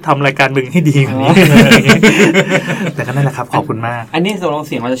ช่วยทำรายการมึงให้ดีกว่านี้ แต่ก็นั่นแหละครับขอบคุณมากอันนี้เราเ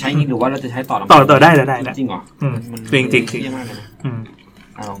สียงเราจะใช้งี้หรือว่าเราจะใช้ต่อได้จริงเหรอจริง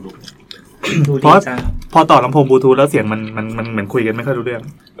ลองดูเพราะพอต่อลำโพงบลูทูธแล้วเสียงมันเหมือนคุยกันไม่ค่อยรู้เรื่อง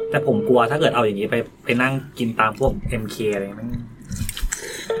แต่ผมกลัวถ้าเกิดเอาอย่างนี้ไปนั่งกินตามพวก MK อะไรมัน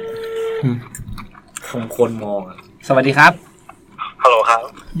คนมองสวัสดีครับฮัลโหลครับ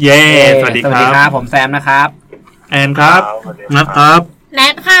เย้สวัสดีครับผมแซมนะครับแอนครับนะครับแน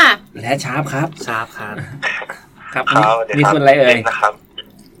ทค่ะแนทชาร์ปครับครับนี่คุณอะไรเอ่ยนะครับ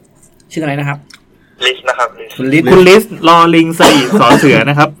ชื่ออะไรนะครับลิสนะครับคุณลิสลอลิงสอีสอเสือ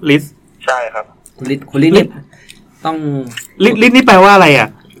นะครับลิสใช่ครับคุณลิสต้องลิสนี่แปลว่าอะไรอ่ะ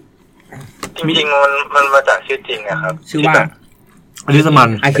จริงๆมันมาจากชื่อจริงนะครับชื่อว่าอลิสมัน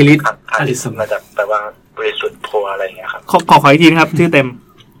อะคริลิสมาจากแปลว่าบริสุทธิ์โพอะไรอย่างเงี้ยครับขออีกทีนะครับชื่อเต็ม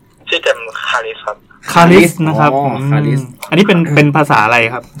คาริสครับคาริสนะครับคาริสอันนี้เป็นภาษาอะไร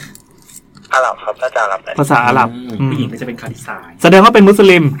ครับอาหรับครับน่าจะอาหรับภาษาอาหรับผู้หญิงก็จะเป็นคาริสาแสดงว่าเป็นมุส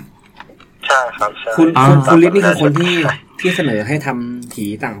ลิมใช่ครับคุณลิสนี่คือคนที่เสนอให้ทำผี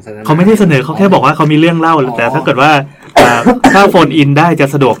ต่างศาสนาเขาไม่ได้เสนอเขาแค่บอกว่าเขามีเรื่องเล่าแต่ถ้าเกิดว่าถ้าโฟนอินได้จะ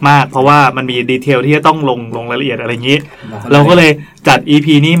สะดวกมากเพราะว่ามันมีดีเทลที่จะต้องลงรายละเอียดอะไรอย่างนี้เราก็เลยจัด EP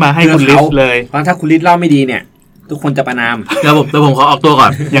นี้มาให้คุณลิสเลยเพราะถ้าคุณลิสเล่าไม่ดีเนี่ยทุกคนจะประนามแล้วผมขอออกตัวก่อ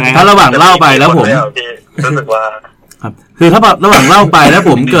นยังไงถ้าระหว่างเล่าไปแล้วผมรู้สึกว่าครับคือถ้าระหว่างเล่าไปแล้ว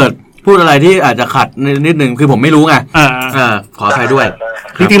ผมเกิดพูดอะไรที่อาจจะขัดนิดนึงคือผมไม่รู้ไงขออภัยด้วย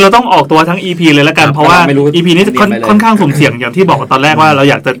จริงๆเราต้องออกตัวทั้ง EP เลยแล้วกันเพราะว่า EP นี้ค่อนข้างสุ่มเสี่ยงอย่างที่บอกตอนแรกว่าเรา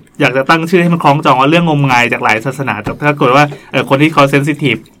อยากจะตั้งชื่อให้มันคล้องจองว่าเรื่องงมงายจากหลายศาสนาแต่ถ้าเกิดว่าคนที่เขาเซนซิ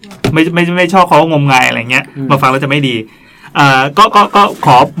ทีฟไม่ชอบเขางมงายอะไรเงี้ยมาฟังแล้วจะไม่ดีก็ข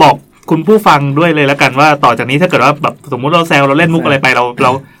อบอกคุณผู้ฟังด้วยเลยแล้วกันว่าต่อจากนี้ถ้าเกิดว่าแบบสมมุติเราแซวเราเล่นมุกอะไรไปเร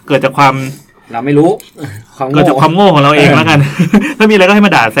าเกิดจากความเราไม่รู้เกิดจากความโง่ของเราเองแล้วกันถ้ามีอะไรก็ให้ม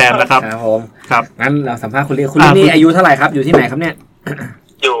าด่าแซมนะครับครับผมครับงั้นเราสัมภาษณ์คุณลิสนี่อายุเท่าไหร่ครับอยู่ที่ไหนครับเนี่ย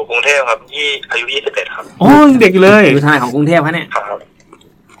อยู่กรุงเทพครับอายุ21ครับโอ้ยเด็กเลยอยู่ทางไหนของกรุงเทพครับเนี่ยครับ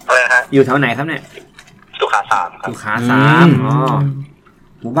อะไรฮะอยู่แถวไหนครับเนี่ยสุขา3ครับสุขา3อ๋อ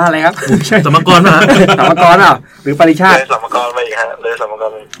หมู่บ้านอะไรครับสมกรนะสมกรหรือปริชาติเลยสมกรไปอีกฮะเลยสมกร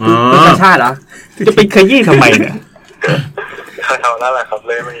ไปปริชาติเหรอจะไปขยี้ทำไมเนี่ยเท่านั้นแหละครับเ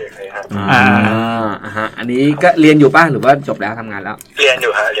ลยไม่อีกเลยฮะอันนี้ก็เรียนอยู่ป่ะหรือว่าจบแล้วทำงานแล้วเรียนอ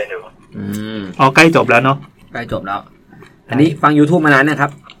ยู่ฮะเรียนอยู่ใกล้จบแล้วเนาะใกล้จบแล้วอันนี้ฟัง YouTube มานานเนี่ยครั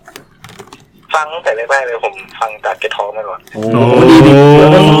บฟังตั้งแต่แรกๆเลยผมฟังจากเกทอมาก่อนโอ้ดี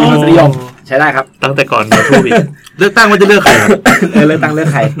นิยมใช้ได้ครับตั้งแต่ก่อน YouTube อีกเลือกตั้งว่าจะเลือกใครเลือกตั้งเลือก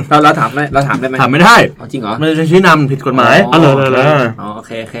ใครเราถามได้ไหมถามไม่ได้จริงเหรอมันจะชี้นำผิดกฎหมายเลยโอ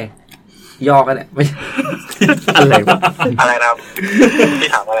เคย่อกันเนี่ยไม่อะไรนะครับพี่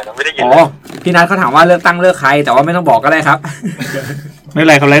ถามอะไรนะไม่ได้ยินพี่นัทเขาถามว่าเลือกตั้งเลือกใครแต่ว่าไม่ต้องบอกก็ได้ครับไม่เป็น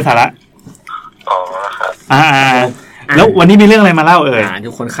ไรเขาไร้สาระครับแล้ววันนี้มีเรื่องอะไรมาเล่า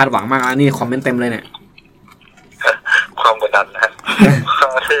ทุกคนคาดหวังมากแล้วนี่คอมเมนต์เต็มเลยเนี่ยความกดดันนะ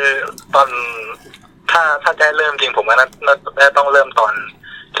คือตอนถ้าจะเริ่มจริงผมว่าน่าต้องเริ่มตอน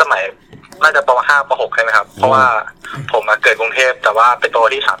สมัยน่าจะป.5 ป.6 ใช่ไหมครับเพราะว่าผมมาเกิดกรุงเทพแต่ว่าไปโต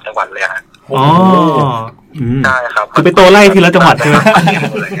ที่3จังหวัดเลยฮะใช่ครับคือไปโตไล่ทีละจังหวัดใช่ไหม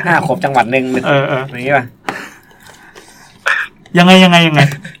ครบจังหวัดนึงอย่างนี้ป่ะยังไง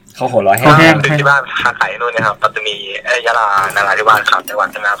เขาหัวร้อยแห้งที่บ้านค้าขายนู่นนะครับปัตตานียะลานาราธิวาสครับจังหวัด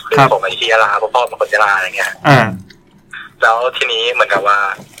ใช่ไหมครับคือผมไปที่ยะลาพ่อเป็นคนยะลาอะไรเงี้ยแล้วทีนี้เหมือนกับว่า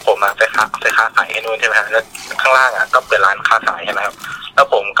ผมไปค้าขายให้นู่นใช่ไหมครับแล้วข้างล่างก็เปิดร้านค้าขายใช่ไหมครับแล้ว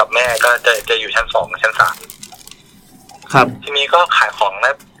ผมกับแม่ก็จะอยู่ชั้น2ชั้น3ครับทีนี้ก็ขายของแล้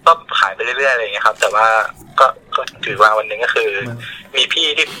วก็ขายไปเรื่อยๆอะไรอย่างเงี้ยครับแต่ว่าก็ถือว่าวันนึงก็คือมีพี่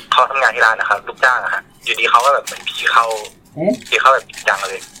ที่เขาทำงานที่ร้านนะครับลูกจ้างอะฮะอยู่ดีเขาก็แบบผีเข้าแบบจัง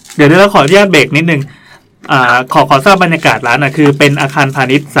เลยเดี๋ยวเราขออนุญาตเบรกนิดนึงขอทราบบรรยากาศร้านคือเป็นอาคารพา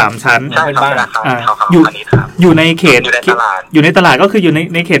ณิชย์3ชั้นเป็นบ้านอยู่ในเขตอยู่ในตลาดก็คืออยู่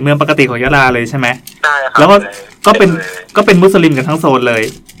ในเขตเมืองปกติของยะลาเลยใช่ไหมใช่ครับแล้วก็เป็นมุสลิมกันทั้งโซนเลย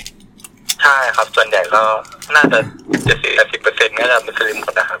ใช่ครับส่วนใหญ่ก็น่าจะ70-80%ก็จะมุสลิมหม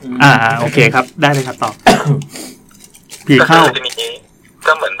ดนะครับโอเคครับได้เลยครับต่อ ผีเข้าทีนี้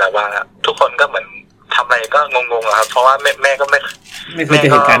ก็เหมือนแบบว่าทุกคนก็เหมือนทำอะไรก็งงๆครับเพราะว่าแม่ก็ไม่เคยเจอ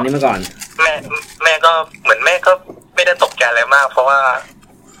เหตุการณ์นี้มาก่อนแม่ก็เหมือนแม่ก็ไม่ได้ตกใจอะไรมากเพราะว่า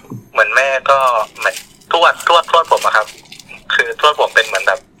เหมือนแม่ก็เหมือนทวดผมอะครับคือทวดผมเป็นเหมือน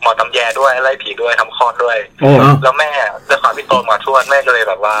แบบหมอตำแยด้วยไล่ผีด้วยทำคลอดด้วยแล้วแม่ด้วยความที่โตมาทวดแม่ก็เลย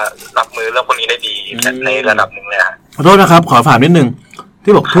แบบว่ารับมือเรื่องพวกนี้ได้ดีในระดับหนึ่งเลยขอโทษนะครับขอถามนิดนึง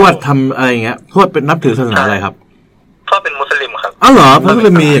ที่บอกทวดทำอะไรอย่างเงี้ยทวดเป็นนับถือศาสนาอะไรครับทวดเป็นมุสลิมครับอ้าวเหรอมุส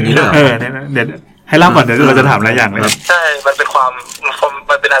ลิมมีอย่างนี้ด้วยเดี๋ยวให้เล่าก่อนเดี๋ยวเราจะถามหลายอย่างเลยใช่มันเป็น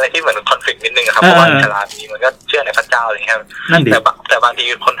มันเป็นอะไรที่เหมือนคอนฟลิกต์นิดนึงครับเพราะว่าอิสลามนี่มันก็เชื่อในพระเจ้าอะไรอย่างเงี้ยแต่บางที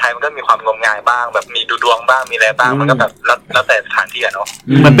คนไทยมันก็มีความงมงายบ้างแบบมีดูดวงบ้างมีอะไรบ้างมันก็แบบแล้วแต่สถานที่เนาะ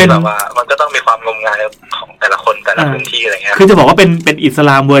มันเป็นแบบว่ามันก็ต้องมีความงมงายของแต่ละคนแต่ละพื้นที่อะไรเงี้ยคือจะบอกว่าเป็นอิสล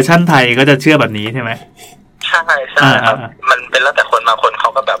ามเวอร์ชั่นไทยก็จะเชื่อแบบนี้ใช่ไหมใช่ครับมันเป็นแล้วแต่คนบางคนเขา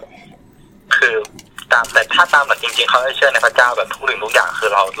ก็แบบคือแต่ถ้าตามหลักจริงๆเขาเชื่อในพระเจ้าแบบทุกสิ่งทุกอย่างคือ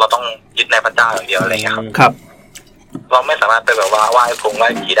เราต้องยึดในพระเจ้าอย่างเดียวอะไรเงี้ยครับเราไม่สามารถไปแบบว่าไหว้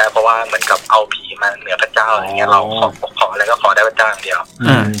ผีได้เพราะว่าเหมือนกับเอาผีมาเหนือพระเจ้าอะไรเงี้ยเราขออะไรก็ขอได้พระเจ้าอย่างเดียว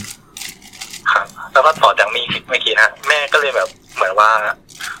ครับแล้วก็ต่อจากมีไม่กี่นะแม่ก็เลยแบบเหมือนว่า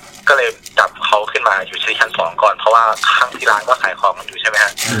ก็เลยจับเขาขึ้นมาอยู่ที่ชั้น2ก่อนเพราะว่าข้างที่ร้านก็ขายของอยู่ใช่ไหมฮ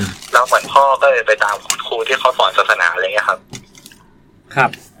ะแล้วเหมือนพ่อก็เลยไปตามครูที่เขาสอนศาสนาอะไรเงี้ยครับ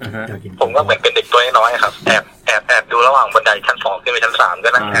ผมก็เหมือนเป็นเด็กตัวน้อยครับแอบดูระหว่างบันไดชั้น2ขึ้นไปชั้น3ก็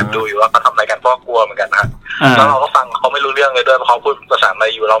นั่งแอบดูอยู่ว่าเขาทำอะไรกันพ่อกลัวเหมือนกันนะแล้วเราก็ฟังเขาไม่รู้เรื่องเลยด้วยเพราะเขาพูดภาษาอะไร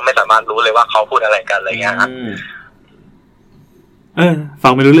อยู่เราไม่สามารถรู้เลยว่าเขาพูดอะไรกันอะไรเงี้ยครับฟั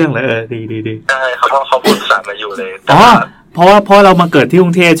งไม่รู้เรื่องเลยดีใช่เขาพูดภาษาอะไรอยู่เลยเพราะเรามาเกิดที่ก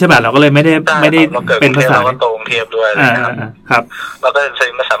รุงเทพใช่ป่ะเราก็เลยไม่ได้เป็นภาษาเราก็โตกรุงเทพด้วยครับเราก็เลย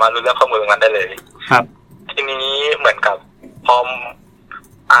ไม่สามารถรู้เรื่องข้อมูลตรงนั้นได้เลยครับทีนี้เหมือนกับพอ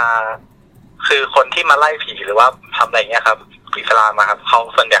คือคนที่มาไล่ผีหรือว่าทำอะไรเงี้ยครับอิสลามครับเขา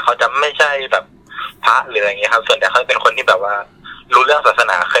ส่วนใหญ่เขาจะไม่ใช่แบบพระหรืออะไรเงี้ยครับส่วนใหญ่เขาเป็นคนที่แบบว่ารู้เรื่องศาส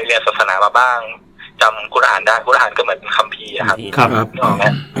นาเคยเรียนศาสนามาบ้างจำกุรอานได้กุรอานก็เหมือนเป็นคัมภีร์ครับ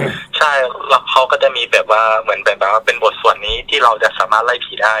ใช่แล้วเขาก็จะมีแบบว่าเหมือนแบบว่าเป็นบทสวดนี้ที่เราจะสามารถไล่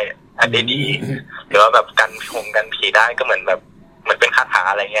ผีได้ได้ดีหรือว่าแบบกันผีได้ก็เหมือนแบบเหมือนเป็นคาถา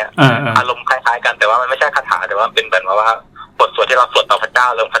อะไรเงี้ยอารมณ์คล้ายๆกันแต่ว่ามันไม่ใช่คาถาแต่ว่าเป็นแบบว่าบทสวดที่เราสวดต่อพระเจ้า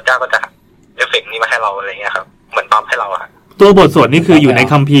แล้วพระเจ้าก็จะเอฟเฟกต์นี้มาให้เราอะไรเงี้ยครับเหมือนปั๊มให้เราอะตัวบทสวดนี่คืออยู่ใน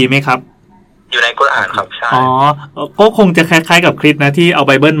คัมภีร์ไหมครับอยู่ในกุรอานครับใช่ก็คงจะคล้ายๆกับคริสต์นะที่เอาไ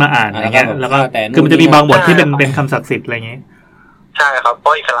บเบิลมาอ่านอะไรเงี้ยแล้วก็คือมันจะมีบางบทที่เป็นคำศักดิ์สิทธิ์อะไรเงี้ยใช่ครับเพรา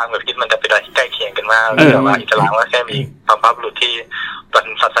ะอิสลามกับคริสต์มันจะเป็นอะไรที่ใกล้เคียงกันมากแต่ว่าอิสลามก็แค่มีบรรพบุรุษที่เป็น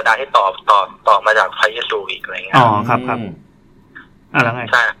ศาสดาที่ต่อมาจากพระเยซูอีกอะไรเงี้ยครับแล้วไง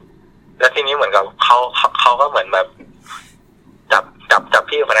ใช่แล้วทีนี้เหมือนกับเขาก็เหมือนแบบจับ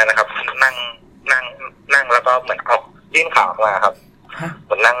พี่คนนั้นนะครับนั่งแล้วก็เหมือนเอายื่นขาออกมาครับเห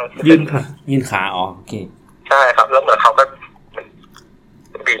มือนนั่งยื่นขาโอเคใช่ครับแล้วเหมือนเขาก็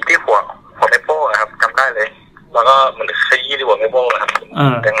บีบที่หัวแม่โป้ครับจำได้เลยแล้วก็เหมือนขยี้ที่หัวแม่โป้ครับ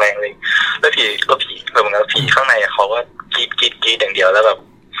แรงๆเลยแล้วผีเหมือนกับผีข้างในเขาก็กรีดอย่างเดียวแล้วแบบ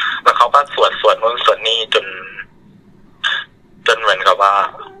แล้วเขาก็สวดนู้นสวดนี่จนเหมือนกับว่า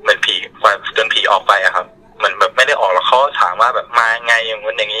เหมือนผีจนผีออกไปอะครับเหมือนแบบไม่ได้ออกแล้วเขาถามว่าแบบมาไงอย่าง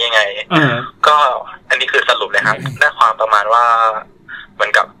นู้นอย่างนี้ยังไงก็อันนี้คือสรุปเลยครับได้ความประมาณว่าเหมือ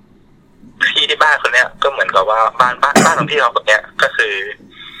นกับพี่ที่บ้านคนเนี้ยก็เหมือนกับว่าบ้านของพี่เราคนเนี้ยก็คือ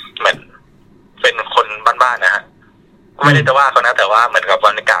เหมือนเป็นคนบ้านๆนะฮะไม่ได้จะว่าเขานะแต่ว่าเหมือนกับบ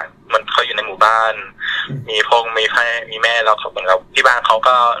รรยากาศมันเขาอยู่ในหมู่บ้านมีพงมีพ่มีแม่เราเหมือนกับที่บ้านเขา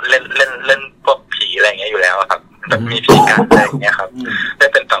ก็เล่นพวกผีอะไรอย่างเงี้ยอยู่แล้วครับแบบมีผีการอะไรอย่างเงี้ยครับได้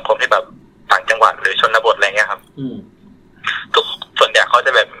เป็นสังคมที่แบบต่างจังหวัดหรือชนบทอะไรเงี้ยครับทุกส่วนใหญ่เขาจ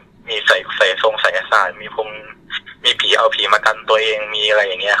ะแบบมีใส่ทรงใส่ศาสตร์มีผีเอาผีมากันตัวเองมีอะไร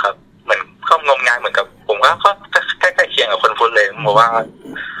อย่างเงี้ยครับเหมือนก็งมงายเหมือนกับผมก็ใกล้เคียงกับคนพุทธเลยผมว่า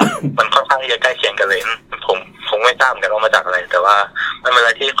มันค่อนข้างที่จะใกล้เคียงกันเลยผมไม่ทราบเหมือนกันว่ามาจากอะไรแต่ว่ามันเป็นอะไ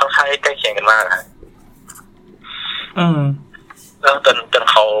รที่ค่อนข้างใกล้เคียงกันมากครับแล้วจน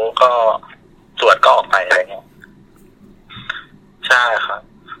เขาก็สวดก็ออกไปอะไรเงี้ยใช่ครับ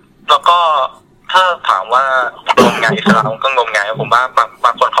แล้วก็ถ้าถามว่างมงายอิสลามก็งมงายผมว่าบ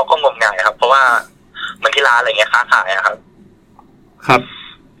างคนเขาก็งมงายครับเพราะว่าเหมือนที่ร้านอะไรเงี้ยค้าขายอะครับ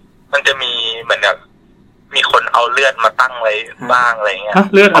มันจะมีเหมือนแบบมีคนเอาเลือดมาตั้งไว้บ้างอะไรเงี้ย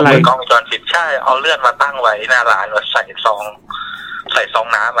เลือดอะไรกล้องวงจรปิดใช่เอาเลือดมาตั้งไว้หน้าร้านใส่ซอง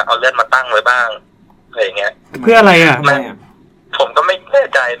น้ำเอาเลือดมาตั้งไว้บ้างอะไรเงี้ยเพื่ออะไรอ่ะผ ผมก็ไม่แน่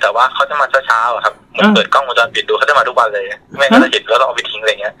ใจแต่ว่าเขาจะมาเช้าๆครับเหมือนเปิดกล้องวงจรปิดดูเขาจะมาทุกวันเลยแม่ก็จะเห็นแล้วเราเอาไปทิ้งอะไ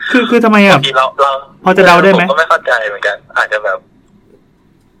รเงี้ยคือทำไมอ่ะเราพอจะเดาได้ไหมผมก็ไม่เข้าใจเหมือนกันอาจจะแบบ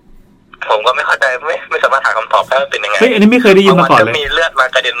ผมก็ไม่เข้าใจไม่สามารถหาคำตอบได้ว่าเป็นยังไงเฮ้ยอันนี้ไม่เคยได้ยินมาก่อนเลยมีเลือดมา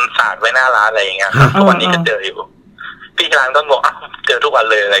กระเด็นสาดไว้หน้าร้านอะไรอย่างเงี้ยครับวันนี้ก็เจออยู่พี่ร้านก็งงเจอทุกวัน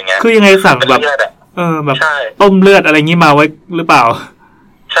เลยอะไรเงี้ยคือยังไงสั่งแบบแบบต้มเลือดอะไรงี้มาไว้หรือเปล่า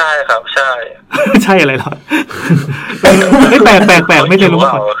ใช่ครับใช่ใช่อะไรหรอไม่แปลกไม่เคยรู้ม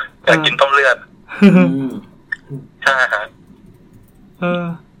าก่อนอยากกินต้มเลือดใช่ครับ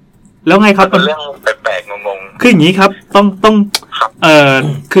แล้วไงครับเป็นเรื่องแปลกๆงงๆคืออย่างนี้ครับต้อง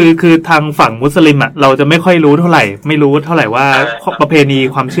คือทางฝั่งมุสลิมอ่ะเราจะไม่ค่อยรู้เท่าไหร่ไม่รู้เท่าไหร่ว่าประเพณี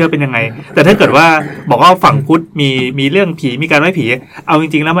ความเชื่อเป็นยังไงแต่ถ้าเกิดว่าบอกว่าฝั่งพุทธมีเรื่องผีมีการไหว้ผีเอาจ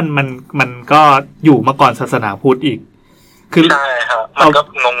ริงๆแล้วมันก็อยู่มาก่อนศาสนาพุทธอีกคือใช่ครับมันก็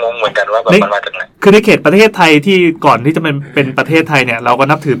งงๆเหมือนกันว่าแบบมันมาจากไหนคือในเขตประเทศไทยที่ก่อนที่จะเป็นประเทศไทยเนี่ยเราก็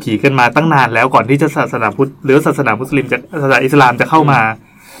นับถือผีกันมาตั้งนานแล้วก่อนที่จะศาสนาพุทธหรือศาสนามุสลิมศาสนาอิสลามจะเข้ามา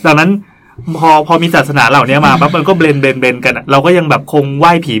ดังนั้นพอมีศาสนาเหล่านี้มาปั๊บมันก็เบลนกันเราก็ยังแบบคงไห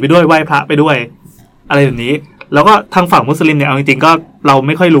ว้ผีไปด้วยไหว้พระไปด้วยอะไรแบบนี้แล้วก็ทางฝั่งมุสลิมเนี่ยเอาจริงๆก็เราไ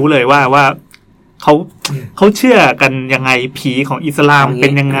ม่ค่อยรู้เลยว่าเขาเชื่อกันยังไงผีของอิสลามเป็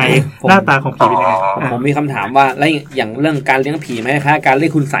นยังไงหน้าตาของผีเป็นยังไงผมมีคำถามว่าแล้วอย่างเรื่องการเลี้ยงผีไหมคะการเรีย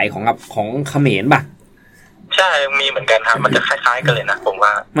กคุณใส่ของเขมรป่ะใช่มีเหมือนกันครับมันจะคล้ายๆกันเลยนะผมว่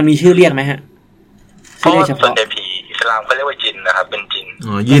ามันมีชื่อเรียกไหมฮะชื่อเรียกเฉพาะผีอิสลามเขาเรียกว่าจินนะครับเป็นจิน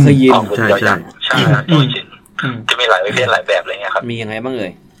ยินใช่ใช่จินจะมีหลายประเภทหลายแบบอะไรเงี้ยครับมียังไงบ้างเอ่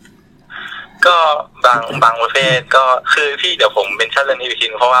ยก็บางประเภทก็คือพี่เดี๋ยวผมเป็นชั่นเรื่องนี้ไปที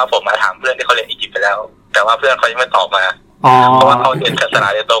เพราะว่าผมมาถามเพื่อนที่เขาเรียนอียิปต์ไปแล้วแต่ว่าเพื่อนเขายังไม่ตอบมาเพราะว่าเขาเรียนศาสนา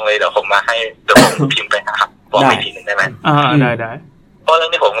โดยตรงเลยเดี๋ยวผมมาให้เดี๋ยวผมพิมพ์ไปครับบอกอีกทีนึงได้ไหมได้เพราะเรื่อ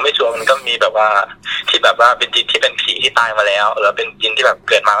งที่ผมก็ไม่ชัวร์มันก็มีแบบว่าที่แบบว่าเป็นจินที่เป็นผีที่ตายมาแล้วหรือเป็นจินที่แบบ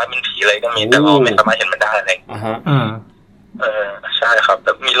เกิดมาแล้วเป็นผีเลยก็มีแต่เราไม่สามารถเห็นมันได้อะไรใช่ครับแบ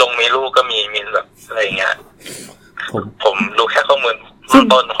บมีลูกก็มีแบบอะไรอย่างเงี้ยผมรู้แค่ข้อมูล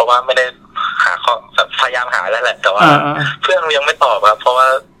ต้นเพราะว่าไม่ได้หาข้อพยายามหาแล้วแหละแต่ว่าเพื่อนยังไม่ตอบครับเพราะว่า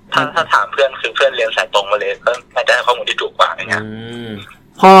ถ้าถามเพื่อนคือเพื่อนเรียนสายตรงมาเลยก็อาจจะได้ข้อมูลที่ถูกกว่าอย่างเงี้ย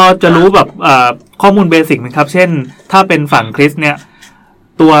พอจะรู้แบบข้อมูลเบสิกไหมครับเช่นถ้าเป็นฝั่งคริสเนี่ย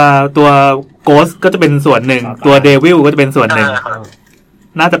ตัวโกสก็จะเป็นส่วนหนึ่งตัวเดวิลก็จะเป็นส่วนหนึ่ง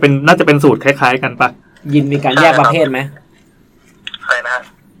น่าจะเป็นสูตรคล้ายๆกันปะยินมีการแยกประเภทไหมอะไรนะ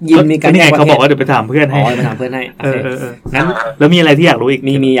ยินมีการแยกเขาบอกว่าเดี๋ยวไปถามเพื่อนให้ไปถามเพื่อนให้งั้นแล้วมีอะไรที่อยากรู้อีก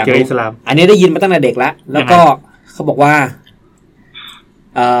มีอยากรู้อิสลามอันนี้ได้ยินมาตั้งแต่เด็กแล้วก็เขาบอกว่า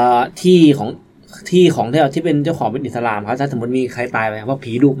ที่ที่เป็นเจ้าของเป็นอิสลามเขาถ้าสมมติมีใครตายไปว่า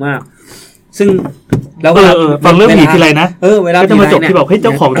ผีดุมากซึ่งแล้วฟังเรื่องผีทีไรนะเวลาจะมาจบที่บอกให้เจ้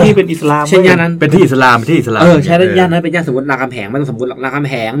าของที่เป็นอิสลามเช่นย่านนั้นเป็นที่อิสลามใช่ย่านนั้นเป็นย่านสมมติรามคำแหงมันสมมติรามคำ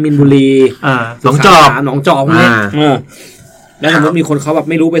แหงมินบุรีหนองจอกเนี่ยแล้วสมมติมีคนเขาแบบ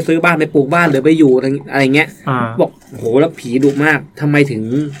ไม่รู้ไปซื้อบ้านไปปลูกบ้านหรือไปอยู่อะไรเงี้ยบอกโหแล้วผีดุมากทำไมถึง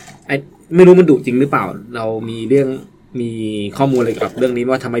ไม่รู้มันดุจริงหรือเปล่าเรามีข้อมูลอะไรกับเรื่องนี้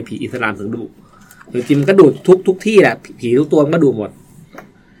ว่าทำไมผีอิสลามถึงดุหรือจริงมันก็ดุทุกที่แหละผีทุกตัวมันก็ดุหมด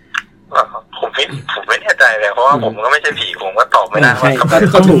ผมไม่แน่ใจเลยเพราะว่าผมก็ไม่ใช่ผีผมก็ตอบไม่ได้ว่า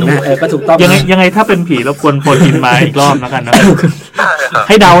ก็ถูกนะก็ถูกต้องยังไงถ้าเป็นผีรบกวนโปรดอินมาอีกรอบแล้วกันนะใ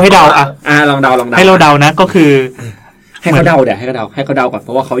ห้เดาอ่ะลองเดาให้เราเดานะก็คือให้เขาเดาให้เขาเดาก่อนเพ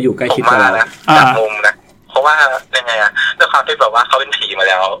ราะว่าเขาอยู่ใกล้ชิดกับเราจากมุมนะเพราะว่ายังไงอะด้วยความที่แบบว่าเขาเป็นผีมา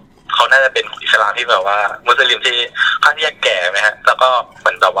แล้วเขาน่าจะเป็นอิสลามที่แบบว่ามุสลิมที่ค่อนข้างแก่ไหมฮะแล้วก็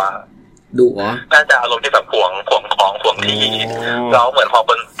มันแบบว่าดุอ๋อน่าจะอารมณ์ที่แบบห่วงของห่วงที่เราเหมือนพอค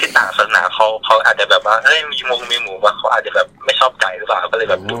นที่ต่างศาสนาเขาอาจจะแบบว่าเฮ้ยมีหมูว่าเขาอาจจะแบบไม่ชอบไก่หรือเปล่าก็เลย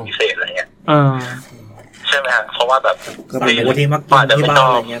แบบดุพิเศษอะไรเงี้ยใช่ไหมฮะเพราะว่าแบบมีที่มักอาจจะไม่ชอ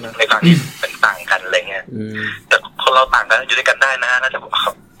บในการที่เป็นต่างกันอะไรเงี้ยแต่คนเราต่างกันอยู่ด้วยกันได้นะน่าจะบอก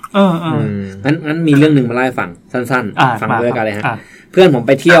งั้นมีเรื่องหนึ่งมาเล่าให้ฟังสั้นๆฟังด้วยกันเลยฮะเพื่อนผมไ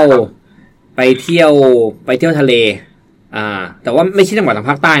ปเที่ยวทะเลแต่ว่าไม่ใช่จังหวัดทาง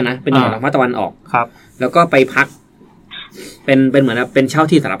ภาคใต้นะเป็นจังหวัดทางภาคตะวันออกครับแล้วก็ไปพักเป็นเหมือนเป็นเช่า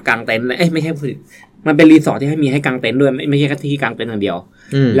ที่สำหรับกางเต็นท์ไม่ใช่มันเป็นรีสอร์ทที่ให้มีให้กางเต็นท์ด้วยไม่ใช่แค่ที่กางเต็นท์อย่างเดียว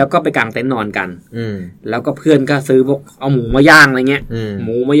แล้วก็ไปกางเต็นท์นอนกันแล้วก็เพื่อนก็ซื้อพวกเอาหมูมาย่างอะไรเงี้ยห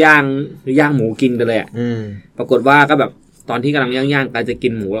มูมาย่างหรือย่างหมูกินกันเลยปรากฏว่าก็แบบตอนที่กำลังย่างๆกันจะกิ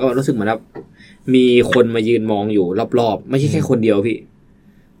นหมูแล้วก็รู้สึกเหมือนแบบมีคนมายืนมองอยู่รอบๆไม่ใช่แค่คนเดียวพี่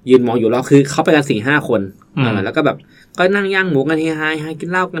ยืนมองอยู่แล้วคือเขาไปกัน 4-5 คนแล้วก็แบบก็นั่งย่างหมูกันเฮฮากิน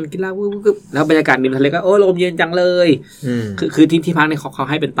เหล้าวุ้บแล้วบรรยากาศริมทะเลก็โอ้ลมเย็นจังเลยคือที่พักเนี่ยเขา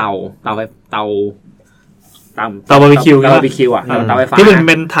ให้เป็นเตาบาร์บีคิวเตาบาร์บีคิวเตาไฟฟ้าที่เ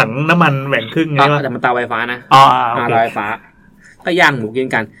ป็นถังน้ำมันแหว่งครึ่งไงแต่มันเตาไฟฟ้านะเตาไฟฟ้า ก็ย่างหมูกิน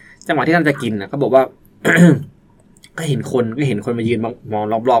กันจังหวะที่กำลังจะกินนะก็บอกว่า ก็เห็นคนมายืนมอง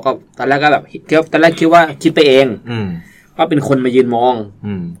รอบๆก็ตอนแรกก็แบบตอนแรกคิดว่าคิดไปเองว่าเป็นคนมายืนมอง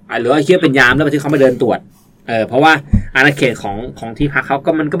หรือว่าคิดว่าเป็นยามแล้วที่เขามาเดินตรวจเพราะว่าอาณาเขตของที่พักเขา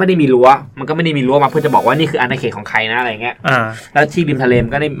ก็มันก็ไม่ได้มีรั้วมาเพื่อจะบอกว่านี่คืออาณาเขตของใครนะอะไรเงี้ยแล้วที่ริมทะเลมั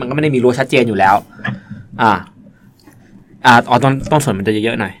นก็ไม่ได้มีรั้วชัดเจนอยู่แล้วต้นสนมันจะเย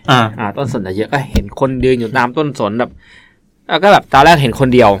อะหน่อยต้นสนจะเยอะก็เห็นคนยืนอยู่ตามต้นสนแบบก็แบบตอนแรกเห็นคน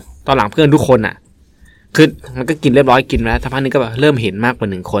เดียวตอนหลังเพื่อนทุกคนอ่ะคือมันก็กินเรียบร้อยกินแล้วสักพักนึงก็แบบเริ่มเห็นมากกว่า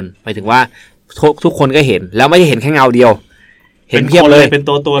1คนหมายถึงว่าทุกคนก็เห็นแล้วไม่ได้เห็นแค่เงาเดียวเห็นเพียบเลยเป็น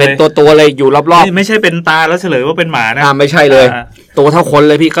ตัวเลยอยู่รอบๆไม่ใช่เป็นตาแล้วเฉลยว่าเป็นหมานะไม่ใช่เลยตัวเท่าคน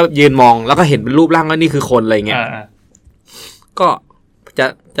เลยพี่ก็ยืนมองแล้วก็เห็นเป็นรูปร่างว่านี่คือคนอะไรเงี้ยก็จ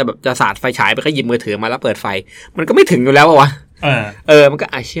ะแบบจะสาดไฟฉายไปก็หยิบมือถือมาแล้วเปิดไฟมันก็ไม่ถึงอยู่แล้ววะมันก็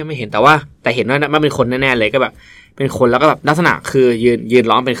เชื่อไม่เห็นแต่เห็นว่ามันเป็นคนแน่ๆเลยก็แบบเป็นคนแล้วก็แบบลักษณะคือยืน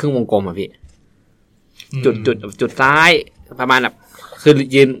ล้อมเป็นครึ่งวงกลมอ่ะพี่จุดซ้ายประมาณแบบคือ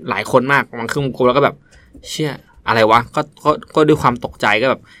ยืนหลายคนมากมันครึ่งวงกลมแล้วก็แบบเชี่ยอะไรวะก็ด้วยความตกใจก็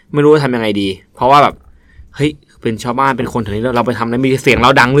แบบไม่รู้จะทำยังไงดีเพราะว่าแบบเฮ้ยเป็นชาวบ้านเป็นคนแถวนี้เราไปทำอะไรมีเสียงเร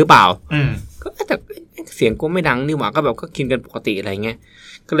าดังหรือเปล่าก็แต่เสียงก็ไม่ดังนี่หว่าก็แบบก็กินกันปกติอะไรเงี้ย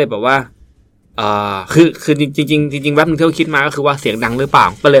ก็เลยแบบว่าคือจริงแวบนึงที่เราคิดมาก็คือว่าเสียงดังหรือเปล่า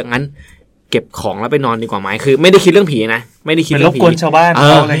ก็เลยงั้นเก็บของแล้วไปนอนดีกว่าไหมคือไม่ได้คิดเรื่องผีนะไม่ได้คิดเรื่องผีรบกวนชาวบ้าน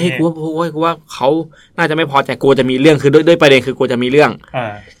อะไรให้กูว่าเขาน่าจะไม่พอใจกูจะมีเรื่องคือด้วยประเด็นคือกูจะมีเรื่อง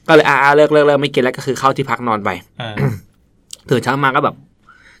ก็เลยเลิกไม่กินแล้วก็คือเข้าที่พักนอนไปตื่นเช้ามาก็แบบ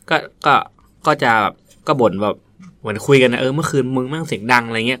ก็จะแบบก็บ่นแบบเหมือนคุยกันนะเมื่อคืนมึงแม่งเสียงดัง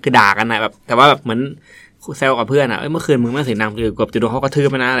อะไรเงี้ยคือด่ากันนะแบบแต่ว่าแบบเหมือนแซวกับเพื่อนเมื่อคืนมึงแม่งเสียงดังคือกับจะโดนเขากระทืบ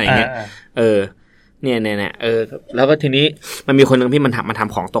ไปนะอะไรเงี้ยเนี่ยแล้วก็ทีนี้มันมีคนนึงที่มันท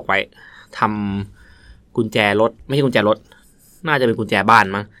ำของตกไว้ทำกุญแจรถไม่ใช่กุญแจรถน่าจะเป็นกุญแจบ้าน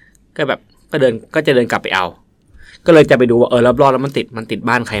มั้งก็แบบก็จะเดินกลับไปเอาก็เลยจะไปดูว่ารอบๆแล้วมันติด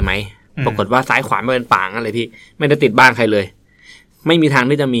บ้านใครไหมปรากฏว่าซ้ายขวาไม่เป็นป่าอะไรพี่ไม่ได้ติดบ้านใครเลยไม่มีทาง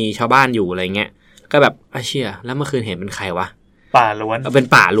ที่จะมีชาวบ้านอยู่อะไรเงี้ยก็แบบเชี่ยแล้วเมื่อคืนเห็นเป็นใครวะป่าล้วนเป็น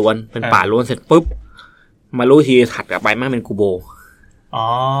ป่าล้วนเสร็จปุ๊บมารู้ทีถัดกลับไปมันเป็นกูโบ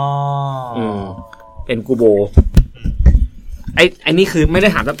เป็นกูโบไอ้นี่คือไม่ได้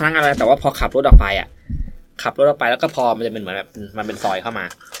ถามสักครั้งอะไรแต่ว่าพอขับรถออกไปแล้วก็พอมันจะเป็นเหมือนแบบมันเป็นซอยเข้ามา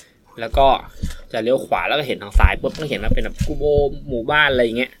แล้วก็จะเลี้ยวขวาแล้วก็เห็นทางซ้ายปุ๊บก็เห็นว่าเป็นแบบกูโบหมู่บ้านอะไรอ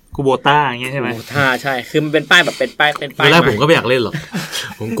ย่างเงี้ยกูโบต้าอย่างเงี้ยใช่ไหมกูโบต้าใช่คือมันเป็นป้ายแบบเป็นป้ายแรกผมก็ไม่อยากเล่นหรอก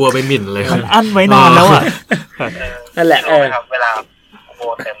ผมกลัวไปหมิ่นเลยมันอั้นไว้นานแล้วอ่ะนั่นแหละครับเวลากูโบ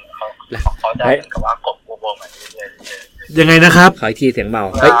เต็มเขาจะเหมือนกับว่ากดกูโบมาเรื่อยยังไงนะครับขออีกทีเสียงเบา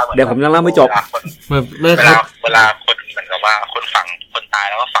เดี๋ยวผมยังเล่าไม่จบเวลาคนเหมือนกับว่าคนฝังคนตาย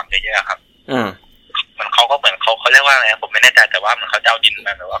แล้วก็ฝังเยอะๆครับมันเขาก็เหมือนเขาเรียกว่าอะไรผมไม่แน่ใจแต่ว่ามันเขาจะเอาดินม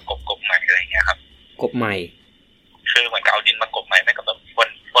าแบบว่ากบใหม่อะไรอย่างเงี้ยครับกบใหม่คือเหมือนกับเอาดินมากบใหม่ไม่กับแบบ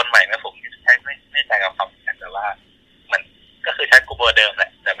บนใหม่ไม่ผมใช้ไม่ใจกับคำแต่ว่ามันก็คือใช้กูโบเดิมแหล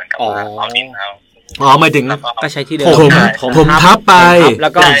ะแต่เหมือนกับเอาดินเอาหมายถึงก็ใช้ที่เดิมผมทับไปแล้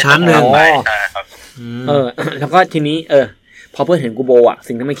วก็อีกชั้นนึงแล้วก็ทีนี้พอเพื่อนเห็นกูโบ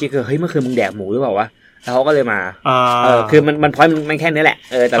สิ่งที่มันคิดคือเฮ้ยเมื่อคืนมึงแดกหมูหรือเปล่าวะแล้วเขาก็เลยมาคือมันพอยมันแค่นี้แหละ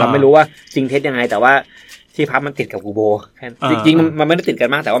แต่เราไม่รู้ว่าจริงเท็จยังไงแต่ว่าที่พักมันติดกับกูโบจริงๆมันไม่ได้ติดกัน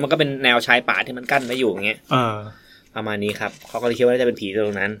มากแต่ว่ามันก็เป็นแนวชายป่าที่มันกั้นไว้อยู่อย่างเงี้ยประมาณนี้ครับเขาก็เลยคิดว่าจะเป็นผีต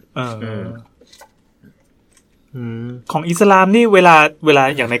รงนั้นของอิสลามนี่เวลา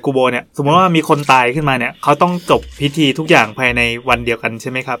อย่างในกูโบเนี่ยสมมติว่ามีคนตายขึ้นมาเนี่ยเขาต้องจบพิธีทุกอย่างภายในวันเดียวกันใช่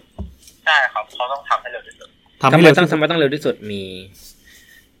ไหมครับใช่ครับเขาต้องทำให้เร็วที่สุดทำไมต้องเร็วที่สุดมี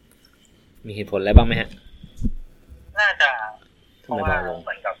เหตุผลอะไรบ้างไหมฮะน่าจะเพราะว่าเห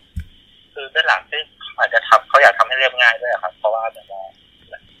มือนกับคือด้านหลังที่อาจจะเขาอยากทำให้เรียบง่ายด้วยครับเพราะว่าแบบว่า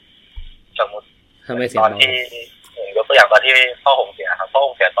สมมติตอนที่ยกตัวอย่างตอนที่พ่อหงเสียครับพ่อห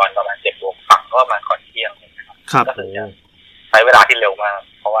งเสียตอนประมาณ7 โมงฝังก็ประมาณก่อนเที่ยงครับก็คือใช้เวลาที่เร็วมาก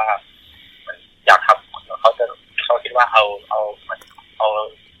เพราะว่ามันอยากทำเขาคิดว่าเอา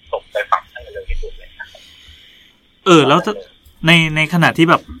ศพไปฝังให้เร็วที่สุดเลยแล้วในขณะที่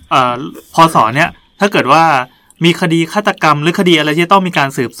แบบพศเนี่ยถ้าเกิดว่ามีคดีฆาตกรรมหรือคดีอะไรที่ต้องมีการ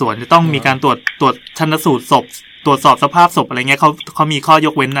สืบสวนจะต้องมีการตรวจชันสูตรศพตรวจสอบสภาพศพอะไรเงี้ยเขามีข้อย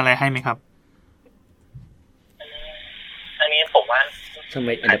กเว้นอะไรให้ไหมครับอันนี้ผมว่า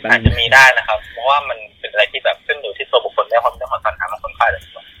อาจจะมีได้นะครับเพราะว่ามันเป็นอะไรที่แบบขึ้นอยู่ที่ตัวบุคคลได้ความผ่อนผันบางคนค่าเลย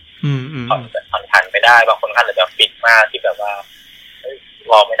ผ่อนผันไปได้บางคนค่าเลยแบบปิดมากที่แบบว่า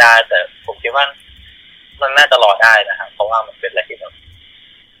รอไม่ได้แต่ผมคิดว่ามันน่าจะรอได้นะครับเพราะว่ามันเป็นอะไรที่แบบ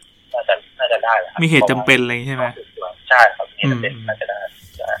น่าจะได้มีเหตุจำเป็นเลยใช่ไหมใช่ครับมีเหตุจำเป็นน่าจะได้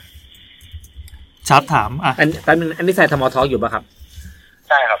ชับถามอันนี้ใส่สมอลท็อกอยู่ป่ะครับใ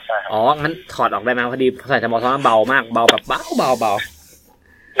ช่ครับใช่อ๋องั้นถอดออกได้ไหมพอดีใส่สมอลท็อกเบามากเบาแบบเบา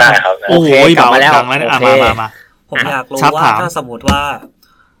ได้ครับโอเคกลับมาแล้วมาผมอยากรู้ว่าถ้าสมมติว่า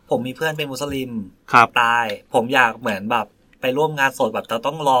ผมมีเพื่อนเป็นมุสลิมตายผมอยากเหมือนแบบไปร่วมงานศพแบบจะ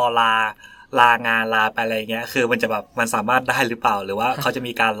ต้องรอลางานลาไปอะไรเงี้ยคือมันจะแบบมันสามารถได้หรือเปล่าหรือว่าเขาจะ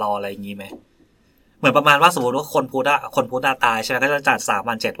มีการรออะไรอย่างงี้ไหมเหมือนประมาณว่าสมมติว่าคนพุทธตายใช่ไหมก็จะจัด3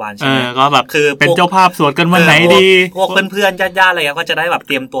 วัน 7 วันใช่ไหมก็แบบคือเป็นเจ้าภาพสวดกันวันไหนดีพวกเพื่อนๆญาติๆอะไรเงี้ยก็จะได้แบบเ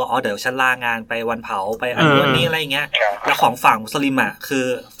ตรียมตัวเดี๋ยวฉันลางานไปวันเผาไปอันนี้อะไรเงี้ยแล้วของฝั่งมุสลิมอ่ะคือ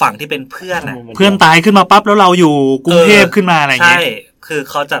ฝั่งที่เป็นเพื่อนเพื่อนตายขึ้นมาปั๊บแล้วเราอยู่กรุงเทพขึ้นมาอะไรเงี้ยใช่คือ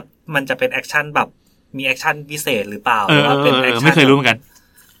มันจะเป็นแอคชั่นแบบมีแอคชั่นพิเศษหรือเปล่าหรือว่าเป็นแอคชั่นไม่เคยรู้เหมือนกัน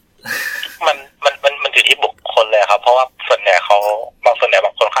มันอยู่ที่บุคคลเลยครับเพราะว่าส่วนใหญ่บางค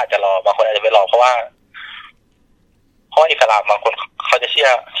นอาจจะรอบางคนอาจจะไม่รอเพราะว่าอิสลามบางคนเขาจะเ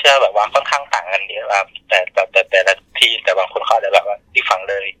ชื่อแบบว่าค่อนข้างต่างกันเยอะครับแต่ละที่แต่บางคนเขาอาจจะแบบว่าอีกฝั่ง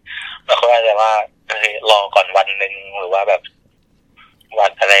เลยบางคนอาจจะว่ารอก่อนวันนึงหรือว่าแบบวั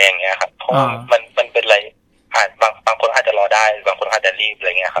นอะไรอย่างเงี้ยครับเพราะมันเป็นอะไรบางคนอาจจะรอได้บางคนอาจจะรีบอะไร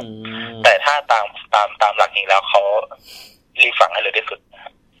เงี้ยครับแต่ถ้าตามหลักนี้แล้วเขารีบฟังให้เร็วที่สุด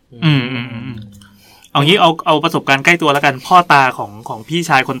เอางี้เอาประสบการณ์ใกล้ตัวแล้วกันพ่อตาของพี่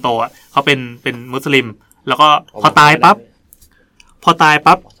ชายคนโตอ่ะเขาเป็นมุสลิมแล้วก็พอตายปั๊บ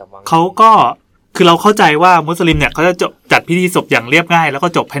เขาก็คือเราเข้าใจว่ามุสลิมเนี่ยเขาจะจัดพิธีศพอย่างเรียบง่ายแล้วก็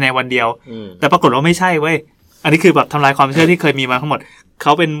จบภายในวันเดียวแต่ปรากฏว่าไม่ใช่เว้ยอันนี้คือแบบทำลายความเชื่อที่เคยมีมาทั้งหมดเข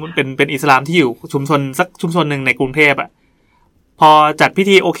าเป็นอิสลามที่อยู่ชุมชนสักชุมชนนึงในกรุงเทพอ่ะพอจัดพิ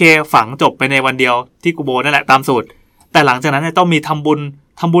ธีโอเคฝังจบไปในวันเดียวที่กุโบนั่นแหละตามสูตรแต่หลังจากนั้นเนี่ยต้องมีทำบุญ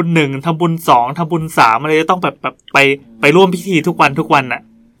1ทำบุญ2ทำบุญ3อะไรจะต้องแบบไปร่วมพิธีทุกวันน่ะ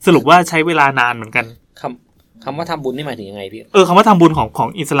สรุปว่าใช้เวลานานเหมือนกันคำว่าทำบุญนี่หมายถึงยังไงพี่คำว่าทำบุญของ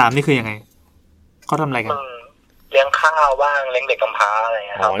อิสลามนี่คือยังไงเขาทำอะไรกันเลี้ยงข้าวบ้างเลี้ยงเด็กกำพร้าอะไรเ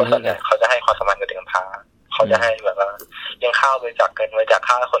งี้ยครับเขาจะให้ความสำคัญกับเด็กกำพร้าเขาจะให้แบบว่าเลี้ยงข้าวบริจาคเงินบริจาค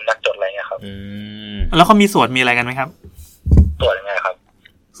ข้าวคนนักจดอะไรเงี้ยครับแล้วเขามีสวดมีอะไรกันไหมครับสวดยังไงครับ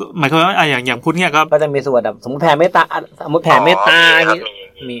หมายความว่าอย่างพุทธเนี่ยก็จะมีสวดแบบสมมติแผ่เมตตา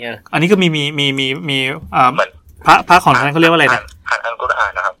มีอันนี้ก็มีพระของท่านเขาเรียกว่าอะไรนะอัลกุรอา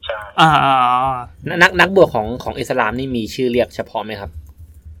นนะครับใช่นักบวชของอิสลามนี่มีชื่อเรียกเฉพาะไหมครับ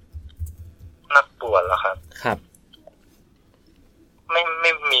นักบวชเหรอครับครับไ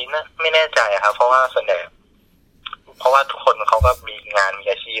ม่มีนะไม่แน่ใจครับเพราะว่าส่วนใหญ่เพราะว่าทุกคนเขาก็มีงานมี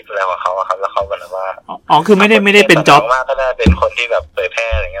อาชีพอะไรของเขาครับแล้วเขาแบบว่าคือไม่ได้เป็นจ็อบมากก็ได้เป็นคนที่แบบเผยแพร่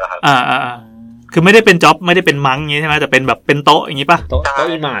อะไรเงี้ยครับคือไม่ได้เป็นจ็อบไม่ได้เป็นมั้งอย่างงี้ใช่ไหมแต่เป็นแบบเป็นโต๊ะอย่างงี้ป่ะโต๊ะ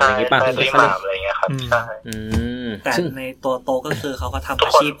อิหม่ามอะไรอย่างงี้ป่ะโต๊ะอิหม่ามอะไรเงี้ยครับใช่แต่ในตัวโต๊ะก็คือเขาก็ทำอ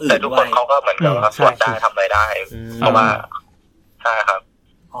าชีพอื่นด้วยแต่ทุกคนเขาก็เหมือนกับว่าสวดได้ทำอะไรได้เพราะว่าใช่ครับ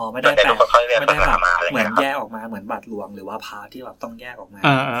ไม่ได้แบบเหมือนแยกออกมาเหมือนบาทหลวงหรือว่าพระที่แบบต้องแยกออกมา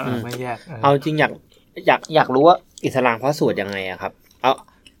ไม่แยกเอาจริงอยากรู้ว่าอิสลามเขาสวดยังไงอะครับเ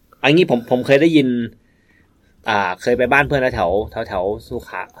อางี้ผมเคยได้ยินเคยไปบ้านเพื่อนแถวสุข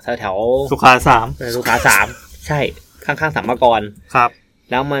าสุขา3ใช่ข้างๆสัมมกรครับ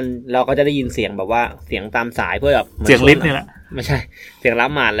แล้วเราก็จะได้ยินเสียงแบบว่าเสียงตามสายเพื่อแบบเสียงลิฟต์นี่แหละไม่ใช่เสียงละ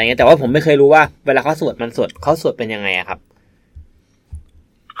หมาดอะไรเงี้ยแต่ว่าผมไม่เคยรู้ว่าเวลาเขาสวดเป็นยังไงอะครับ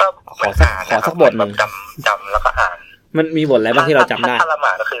ก็ขอสักบทนึงจำแล้วก็อ่านมันมีบทอะไรบ้างที่เราจำได้ถ้าละหม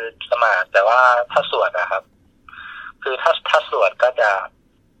าดก็คือละหมาดแต่ว่าถ้าสวดนะครับคือถ้าสวดก็จะ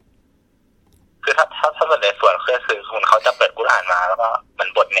คือถ้าส่วนใดส่วนคือคุณเขาจะเปิดกุรอานมาแล้วก็มัน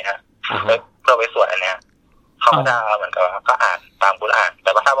บทเนี้ยเพื่อไปสวดอันเนี้ยเขาก็จะเหมือนกับก็อ่านตามกุรอานแ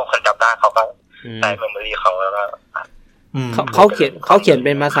ต่ว่าถ้าบางคนจำได้เขาก็ใช้เมมโมรี่เขาแล้วก็เขาเขียนเ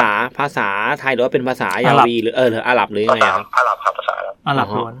ป็นภาษาไทยหรือว่าเป็นภาษายาวีหรือหรืออาหรับหรือยังไงครับอาหรับครับภาษาอาหรับ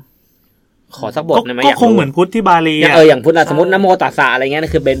ล้วนขอสักบทได้ไหมก็คงเหมือนพุทธที่บาลีอย่างพุทธสมมตินะโมตัสสะอะไรเงี้ย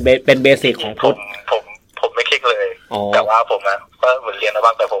คือเป็นเบสิกของพุทธผมไม่เข่งเลยแต่ว่าผมก็เหมือนเรียนมาบ้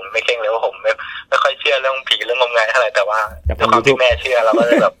างแต่ผมไม่เข่งเลยว่าผมไม่ค่อยเชื่อเรื่องผีเรื่องงมงายเท่าไหร่แต่ว่าด้วยความที่แม่เชื่อเราก็เ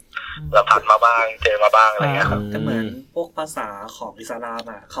ลยแบบเราผ่านมาบ้างเจอมาบ้างอะไรเงี้ยครับแต่เหมือนพวกภาษาของอิสลา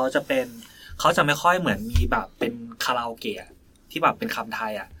มเขาจะไม่ค่อยเหมือนมีแบบเป็นคาราโอเกะที่แบบเป็นคำไท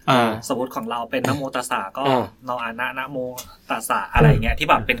ยสมมติของเราเป็นนะโมตัสสะก็นออานะโมตัสสะอะไรเงี้ยที่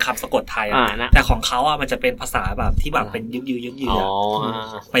แบบเป็นคำสะกดไทยแต่ของเขามันจะเป็นภาษาแบบที่แบบเป็นยืด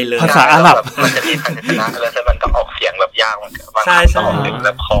ไปเลยภาษาอาหรับมันจะมีพันธะแล้วแต่มันก็ออกเสียงแบบยากเหมือนกันบางคำออกเป็นแบ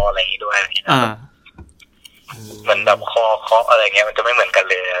บคออะไรอย่างนี้ด้วยมันแบบคออะไรเงี้ยมันจะไม่เหมือนกัน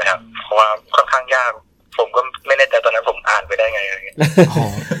เลยนะครับเพราะว่าค่อนข้างยากผมก็ไม่แน่ใจตอนนั้นผมอ่านไปได้ไงอะไรเงี้ย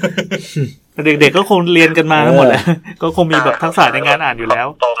เด็กๆก็คงเรียนกันมาทั้งหมดแหละก็คงมีแบบทักษะในงานอ่านอยู่แล้ว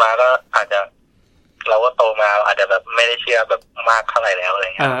โตมาก็อาจจะ เราก็โตมาอาจจะแบบไม่ได้เชื่อแบบมากเท่าไหร่แล้วอะไร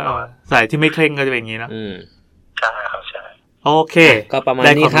เงี้ยสายที่ไม่เคร่งก็จะเป็นอย่างนี้นะใช่ครับใช่โอเคก็ประมาณ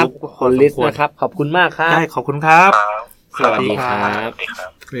นี้ครับคุณลิสนะครับขอบคุณมากครับได้ขอบคุณครับสวัสดีครั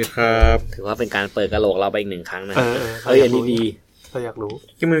บถือว่าเป็นการเปิดกระโหลกเราไปอีก1ครั้งนะอันนี้ดีเราอยากรู้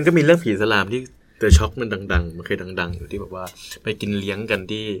ที่มันก็มีเรื่องผีอิสลามที่เดอะช็อคมันดังๆมันเคยดังๆอยู่ที่แบบว่าไปกินเลี้ยงกัน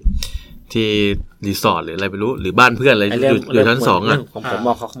ที่รีสอร์ทหรืออะไรไม่รู้หรือบ้านเพื่อนอะไรอยู่ชั้น2อ่ะผมบ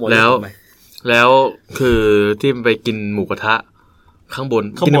อกเขาขโมยแล้วคือที่ไปกินหมูกระทะข้างบน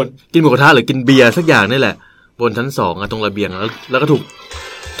กินหมูกระทะหรือกินเบียร์สักอย่างนี่แหละบนชั้น2อ่ะตรงระเบียงแล้วก็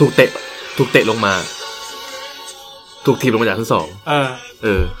ถูกเตะลงมาถูกถีบลงมาจากชั้น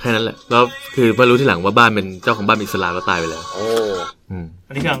2แค่นั้นแหละแล้วคือมารู้ทีหลังว่าบ้านเป็นเจ้าของบ้านอิสลามแล้วตายไปแล้ว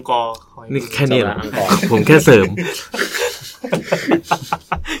อันนี้คืออังกอร์นี่แค่นี้แหละผมแค่เสริม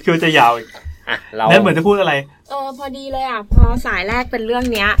คือจะยาวอีกแล้วเหมือนจะพูดอะไรพอดีเลยพอสายแรกเป็นเรื่อง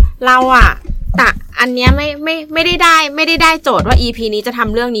เนี้ยเราแต่อันเนี้ยไม่ได้ได้โจทย์ว่า EP นี้จะท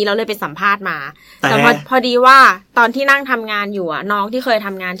ำเรื่องนี้เราเลยไปสัมภาษณ์มาแต่พอดีว่าตอนที่นั่งทำงานอยู่น้องที่เคยท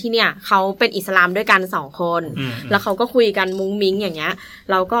ำงานที่เนี่ยเขาเป็นอิสลามด้วยกัน2คนแล้วเขาก็คุยกันมุ้งมิ้งอย่างเงี้ย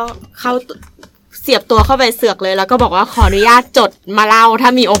เราก็เข้าเสียบตัวเข้าไปเสือกเลยแล้วก็บอกว่าขออนุญาตจดมาเล่าถ้า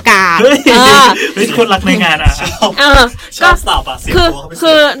มีโอกาสเป็นคนรักในงานก็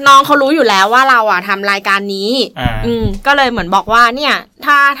คือน้องเขารู้อยู่แล้วว่าเราทำรายการนี้ก็เลยเหมือนบอกว่าเนี่ย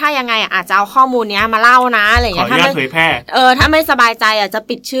ถ้ายังไงอาจจะเอาข้อมูลเนี้ยมาเล่านะอะไรอย่างเงี้ยถ้าไม่เผยแพร่ถ้าไม่สบายใจจะ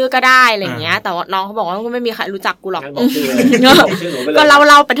ปิดชื่อก็ได้อะไรอย่างเงี้ยแต่ว่าน้องเขาบอกว่าไม่มีใครรู้จักกูหรอกก็เ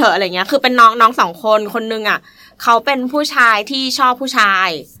ล่าไปเถอะอะไรเงี้ยคือเป็นน้อง2คนนึงเขาเป็นผู้ชายที่ชอบผู้ชาย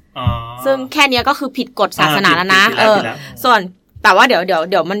ซึ่งแค่นี้ก็คือผิดกฎศาสนาแล้วนะส่วนแต่ว่าเ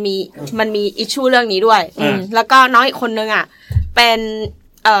ดี๋ยวมันมีอิชชูเรื่องนี้ด้วยแล้วก็น้องอีกคนนึงเป็น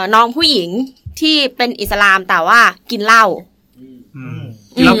น้องผู้หญิงที่เป็นอิสลามแต่ว่ากินเหล้า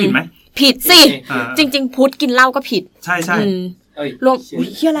กินเหล้าผิดไหมผิดสิจริงๆพุทธกินเหล้าก็ผิดใช่รวม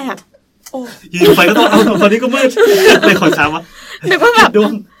เหี้ยอะไรโอ้ยิงไปก็ต้องตอนนี้ก็มืดเลยขอช้าวะนึกว่าแ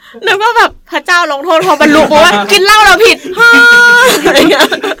บบพระเจ้าลงโทษพอบรรลุว่ากินเหล้าเราผิดอะไรเงี้ย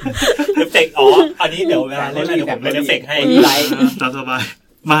เอฟเฟกต์อันนี้เดี๋ยวเวลาเล่นเดี๋ยวผมเล่นเอฟเฟกต์ให้ไลฟ์ตามสบาย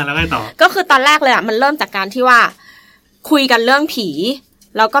มาแล้วไงต่อก็คือตอนแรกเลยมันเริ่มจากการที่ว่าคุยกันเรื่องผี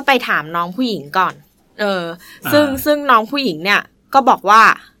แล้วก็ไปถามน้องผู้หญิงก่อนซึ่งน้องผู้หญิงเนี่ยก็บอกว่า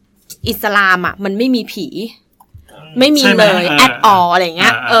อิสลามมันไม่มีผีไม่มีเลยแอดอออะไรเงี้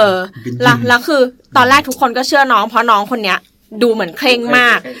ยแล้วคือตอนแรกทุกคนก็เชื่อน้องเพราะน้องคนเนี้ยดูเหมือนเคร่งม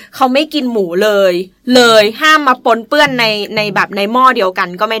ากเขาไม่กินหมูเลยห้ามมาปนเปื้อนในแบบในหม้อเดียวกัน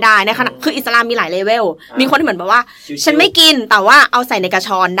ก็ไม่ได้ในขณะคืออิสลามมีหลายเลเวลมีคนที่เหมือนแบบว่าฉันไม่กินแต่ว่าเอาใส่ในกระช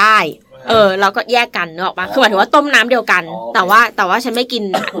อนได้เราก็แยกกันเนอะป่ะคือหมายถึงว่าต้มน้ำเดียวกันแต่ว่าฉันไม่กิน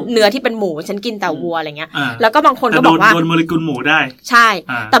เนื้อที่เป็นหมูฉันกินแต่วัวอะไรเงี้ยแล้วก็บางคนก็บอกว่าโดนโมเลกุลหมูได้ใช่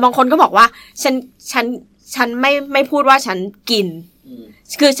แต่บางคนก็บอกว่าฉันไม่พูดว่าฉันกิน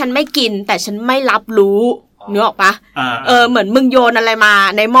คือฉันไม่กินแต่ฉันไม่รับรู้นึกออกปะเหมือนมึงโยนอะไรมา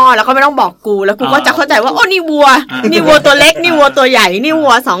ในหม้อแล้วก็ไม่ต้องบอกกูแล้วกูก็จะเข้าใจว่าโอ้นี่วัวตัวเล็กนี่วัวตัวใหญ่นี่วั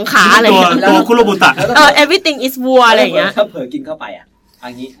ว2ขาอะไรอย่างเงี้ยตัวคุโรบุตะeverything is วัวอะไรอย่างเงี้ยถ้าเผลอกินเข้าไปอั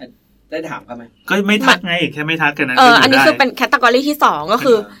นนี้ได้ถามกันไหมก็ไม่ทักไงแค่ไม่ทักกันนั้นอันนี้คือเป็นแคตตากรีที่2ก็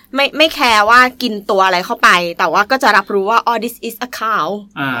คือไม่แคร์ว่ากินตัวอะไรเข้าไปแต่ว่าก็จะรับรู้ว่าthis is a cow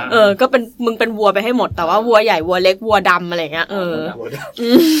ก็เป็นมึงเป็นวัวไปให้หมดแต่ว่าวัวใหญ่วัวเล็กวัวดำอะไรเงี้ย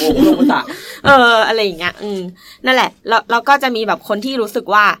อะไรอย่างเงี้ยนั่นแหละแล้วก็จะมีแบบคนที่รู้สึก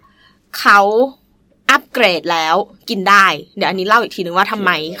ว่าเขาอัปเกรดแล้วกินได้เดี๋ยวอันนี้เล่าอีกทีนึงว่าทำไ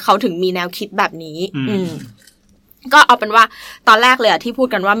มเขาถึงมีแนวคิดแบบนี้ก็เอาเป็นว่าตอนแรกเลยที่พูด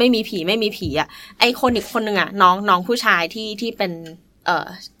กันว่าไม่มีผีไอคนอีกคนนึงน้องผู้ชายที่เป็น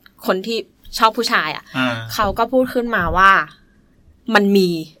คนที่ชอบผู้ชายเขาก็พูดขึ้นมาว่ามันมี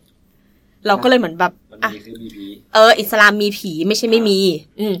เราก็เลยเหมือนแบบอิสลามมีผีไม่ใช่ไม่มี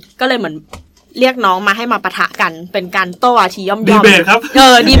ก็เลยเหมือนเรียกน้องมาให้มาปะทะกันเป็นการโต้ทีย่อมดีเบตครับ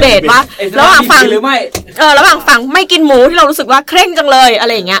ดีเบตว่าระหว่างฝั่งหรือไม่ระหว่างฝั่งไม่กินหมูที่เรารู้สึกว่าเคร่งจังเลยอะไ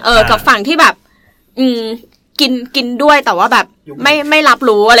รอย่างเงี้ยกับฝั่งที่แบบกินด้วยแต่ว่าแบบไม่รับ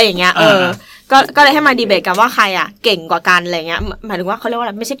รู้อะไรอย่างเงี้ยก็เลยให้มาดีเบตกันว่าใครเก่งกว่ากันอะไรเงี้ยหมายถึงว่าเขาเรียกว่าอะ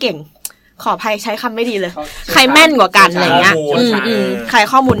ไรไม่ใช่เก่งขออภัยใช้คำไม่ดีเลยใครแม่นกว่ากันอะไรเงี้ยใคร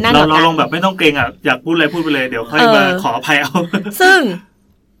ข้อมูลแน่นกว่ากันเราลองแบบไม่ต้องเก่งอยากพูดอะไรพูดไปเลยเดี๋ยวค่อยมาขออภัยเอาซึ่ง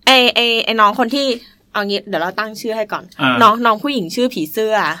ไอน้องคนที่เอางี้เดี๋ยวเราตั้งชื่อให้ก่อนน้องผู้หญิงชื่อผีเสื้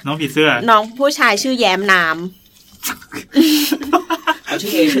อน้องผีเสื้อน้องผู้ชายชื่อแย้มน้ำชื่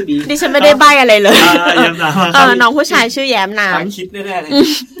อ A ชื่อ B ดิฉันไม่ได้ใบอะไรเลยน้องผู้ชายชื่อแย้มน้ำคิดแน่ๆเลย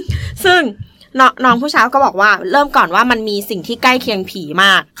ซึ่งน้องผู้ชายก็บอกว่าเริ่มก่อนว่ามันมีสิ่งที่ใกล้เคียงผีม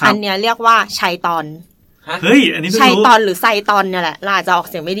ากอันเนี้ยเรียกว่าชัยตอน เฮ้ยอันนี้ไม่รู้ชัยตอนหรือไซตอนเนี่ยแหละเราอาจจะออก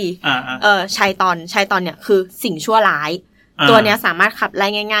เสียงไม่ดีชัยตอนเนี่ยคือสิ่งชั่วร้ายตัวเนี้ยสามารถขับไล่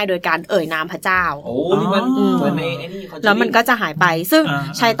ง่ายๆโดยการเอ่ยนามพระเจ้าโอ้นี่มันเหมือนในไอ้นี่แล้วมันก็จะหายไปซึ่ง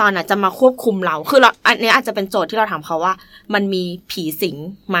ชัยตอนน่ะจะมาควบคุมเราคือเราอันนี้อาจจะเป็นโจทย์ที่เราถามเขาว่ามันมีผีสิง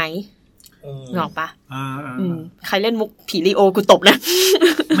ไหมนึกออกปะใครเล่นมุกผีลีโอกูตบนะ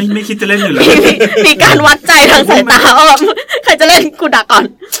ไม่คิดจะเล่นอยู่เลยมีการวัดใจทางสายตาว่าใครจะเล่นกูด่าก่อน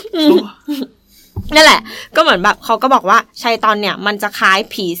นั่นแหละก็เหมือนแบบเขาก็บอกว่าชัยตอนเนี่ยมันจะคล้าย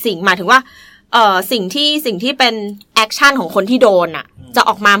ผีสิงหมายถึงว่าสิ่งที่เป็นแอคชั่นของคนที่โดนอ่ะจะอ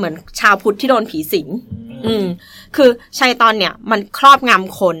อกมาเหมือนชาวพุทธที่โดนผีสิงคือชัยตอนเนี่ยมันครอบง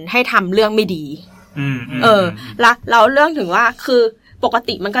ำคนให้ทำเรื่องไม่ดีแล้วเราเรื่องถึงว่าคือปก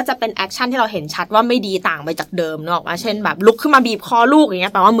ติมันก็จะเป็นแอคชั่นที่เราเห็นชัดว่าไม่ดีต่างไปจากเดิมเนอะว่าเช่นแบบลุกขึ้นมาบีบคอลูกอย่างเงี้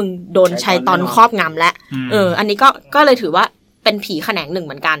ยแปลว่ามึงโดนชัยตอนครอบงำแล้วอันนี้ก็เลยถือว่าเป็นผีแขนงหนึ่งเ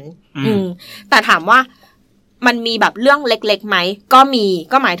หมือนกันแต่ถามว่ามันมีแบบเรื่องเล็กๆไหมก็มี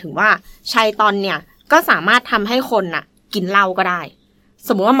ก็หมายถึงว่าชัยตอนเนี่ยก็สามารถทำให้คนน่ะกินเหล้าก็ได้ส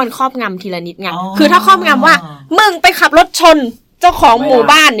มมุติว่ามันครอบงำทีละนิดไงคือถ้าครอบงำว่ามึงไปขับรถชนเจ้าของหมู่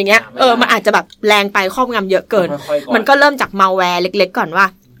บ้านอย่างเงี้ยมันอาจจะแบบแรงไปครอบงำเยอะเกินมันก็เริ่มจากมัลแวร์เล็กๆก่อนว่า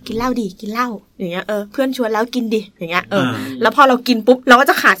กินเหล้าดิกินเหล้าอย่างเงี้ยเพื่อนชวนแล้วกินดิอย่างเงี้ยแล้วพอเรากินปุ๊บเราก็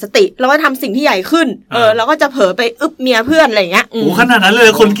จะขาดสติเราก็ทำสิ่งที่ใหญ่ขึ้นเราก็จะเผลอไปอึบเมียเพื่อนอะไรเงี้ยโอ้ขนาดนั้นเลย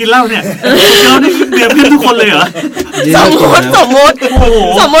คนกินเหล้าเนี่ยเราได้เมียเพื่อนทุกคนเลยเหรอสม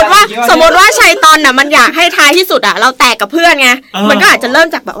มติว่าชัยตอนน่ะมันอยากให้ท้ายที่สุดอ่ะเราแตกกับเพื่อนไงมันก็อาจจะเริ่ม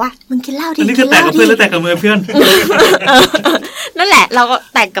จากแบบว่ามึงกินเหล้าดิอันนี้คือแตกกับเพื่อนแล้วแตกกับเมียเพื่อนนั่นแหละเราก็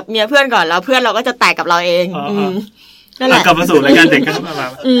แตกกับเมียเพื่อนก่อนแล้วเพื่อนเราก็จะแตกกับเราเองนั่นแหละกลับมาสู่รายการเด็กกันมา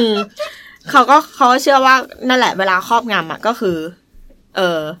เขาเชื่อว่านั่นแหละเวลาครอบงำอ่ะก็คือ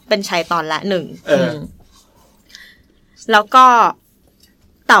เป็นชัยตอนละหนึ่งแล้วก็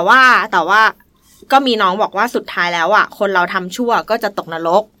แต่ว่าก็มีน้องบอกว่าสุดท้ายแล้วอ่ะคนเราทำชั่วก็จะตกนร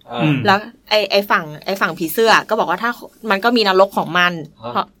กแล้วไอ้ฝั่งผีเสื้อก็บอกว่าถ้ามันก็มีนรกของมัน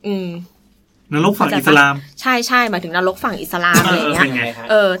เพราะนรกฝั่งอิสลามใช่หมายถึงนรกฝั่งอิสลามอะไรเงี้ย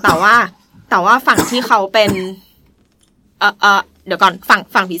แต่ว่าฝั่งที่เขาเป็นเดี๋ยวก่อน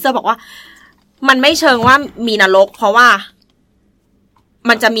ฝั่งผีเสื้อบอกว่ามันไม่เชิงว่ามีนรกเพราะว่า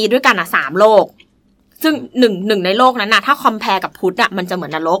มันจะมีด้วยกัน3โลกซึ่งหนึ่งในโลกนั้นนะถ้าคอมแพร์กับพุทธอ่ะมันจะเหมือ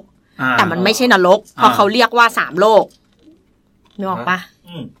นนรกแต่มันไม่ใช่นรกเพราะเขาเรียกว่า3โลกนึกออกปะ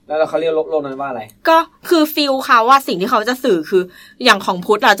แล้วเขาเรียกโลกนั้นว่าอะไรก็คือฟีลเขาว่าสิ่งที่เขาจะสื่อคืออย่างของ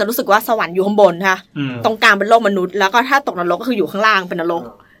พุทธเราจะรู้สึกว่าสวรรค์อยู่ข้างบนค่ะตรงกลางเป็นโลกมนุษย์แล้วก็ถ้าตกนรกก็คืออยู่ข้างล่างเป็นนรก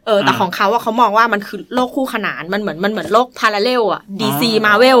แต่ของเขาอะเขามองว่ามันคือโลกคู่ขนานมันเหมือนโลกพาราเรลอะ DC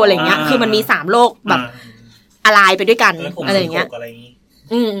Marvel อะไรเงี้ยคือมันมี3โลกแบบอะไรไปด้วยกันอะไรอย่างเงี้ย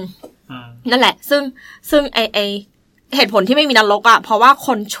นั่นแหละซึ่งไอเหตุผลที่ไม่มีนรกอะเพราะว่าค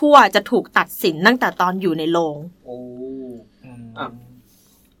นชั่วจะถูกตัดสินตั้งแต่ตอนอยู่ในโรง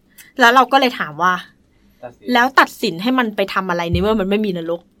แล้วเราก็เลยถามว่าแล้วตัดสินให้มันไปทำอะไรในเมื่อมันไม่มีน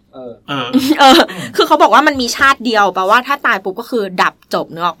รกคือเขาบอกว่ามันมีชาติเดียวแปลว่าถ้าตายปุ๊บก็คือดับจบ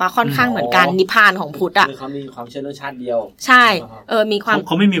เนอะปะค่อนข้างเหมือนกันนิพพานของพุทธอ่ะคือเขามีความเชื่อเรื่องชาติเดียวใช่มีความเ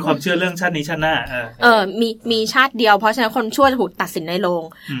ขาไม่มีความเชื่อเรื่องชาตินี้ชาติหน้ามีชาติเดียวเพราะฉะนั้นคนชั่วจะถูกตัดสินในโรง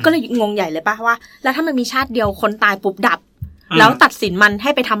ก็เลยงงใหญ่เลยป่ะว่าแล้วถ้ามันมีชาติเดียวคนตายปุ๊บดับแล้วตัดสินมันให้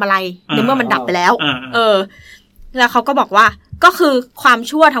ไปทำอะไรในเมื่อมันดับไปแล้วแล้วเขาก็บอกว่าก็คือความ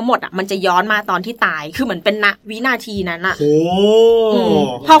ชั่วทั้งหมดอ่ะมันจะย้อนมาตอนที่ตายคือเหมือนเป็นวินาทีนั้นอ่ะ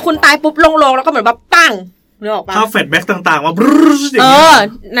พอคุณตายปุ๊บลงแล้วก็เหมือนแบบปั้งนึกออกป่ะถ้าแฟลชแบ็กต่างๆมา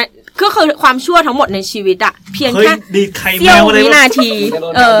ก็คือความชั่วทั้งหมดในชีวิตอ่ะเพียงแค่เสี้ยววินาที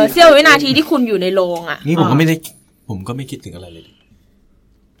เสี้ยววินาทีที่คุณอยู่ในโรงอ่ะนี่ผมก็ไม่คิดถึงอะไรเลย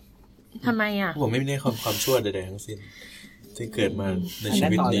ทำไมอ่ะผมไม่ได้ความชั่วใดๆทั้งสิ้นที่เกิดมาในชี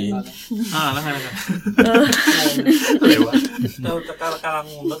วิตนี้แล้วไงอะไรวะเราจะกำลัง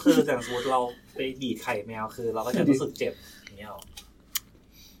งงก็คืออย่างสมมติเราไปดีดไข่แมวคือเราก็จะรู้สึกเจ็บอย่างเงี้ย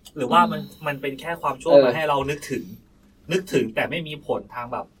หรือว่ามันเป็นแค่ความชั่วมาให้เรานึกถึงแต่ไม่มีผลทาง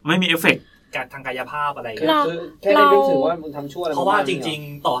แบบไม่มีเอฟเฟกต์การทางกายภาพอะไรแค่ได้นึกถึงว่ามึงทำชั่วอะไรเพราะว่าจริง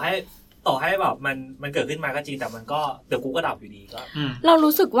ๆต่อให้แบบมันเกิดขึ้นมาก็จริงแต่มันก็เดี๋ยวกูก็ดับอยู่ดีก็เรา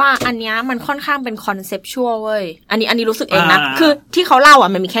รู้สึกว่าอันเนี้ยมันค่อนข้างเป็นคอนเซปชวลเว้ยอันนี้รู้สึกเองนะคือที่เขาเล่าอ่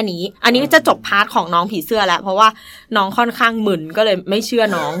ะมันมีแค่นี้อันนี้จะจบพาร์ทของน้องผีเสื้อแล้วเพราะว่าน้องค่อนข้างมึนก็เลยไม่เชื่อ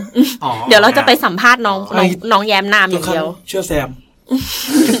น้องเดี๋ยวเราจะไปสัมภาษณ์น้องแย้มนามอย่างเดียวเชื่อแซม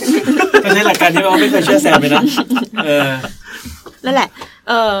ก็ใช้หลักการที่ว่าไม่เคยเชื่อแซมเลยนะนั่นแหละ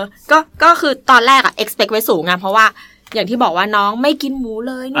ก็คือตอนแรกอ่ะ expect ไว้สูงไงเพราะว่าอย่างที่บอกว่าน้องไม่กินหมู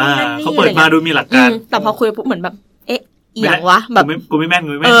เลยนู่นนั่นนี่เขาเปิดมาดูมีหลักการแต่พอคุยปุ๊บเหมือนแบบอย่างวะแบบกูไม่แม่น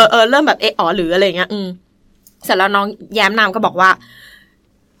เริ่มแบบหรืออะไรเงี้ยเสร็จแล้วน้องแย้มนามก็บอกว่า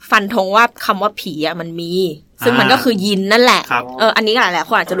ฟันธงว่าคำว่าผีอ่ะมันมีซึ่งมันก็คือยินนั่นแหละอันนี้หลายๆ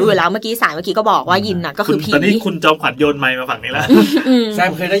คนอาจจะรู้อยู่แล้วเมื่อกี้ก็บอกว่ายินน่ะก็คือผีตอนนี้คุณจอมขวัญโยนไมค์มาฝั่งนี้แล้วแซ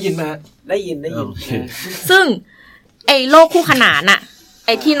มเคยได้ยินมั้ยได้ยินซึ่งไอ้โลกคู่ขนานน่ะไ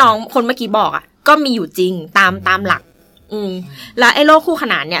อ้ที่น้องคนเมื่อกี้บอกอ่ะก็มีอยู่จริงตามหลักแล้วไอ้โลกคู่ข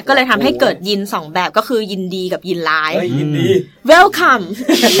นานเนี่ยก็เลยทำให้เกิดยิน2แบบก็คือยินดีกับยินร้ายยินดี welcome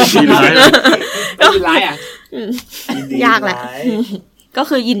ยินร้ายยินร้ายอ่ะยากแหละก็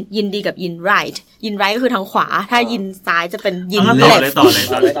คือยินดีกับยิน right ยิน right ก็คือทางขวาถ้ายินซ้ายจะเป็นยิน left ต่อ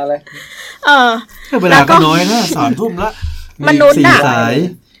เลยเวลาก็น้อยนะ3 ทุ่มละมนุษย์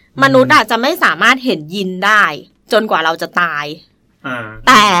อ่ะจะไม่สามารถเห็นยินได้จนกว่าเราจะตายแ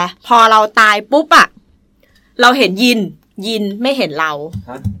ต่พอเราตายปุ๊บอ่ะเราเห็นยินไม่เห็นเรา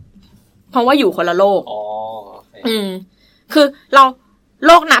เพราะว่าอยู่คนละโลกคือเราโ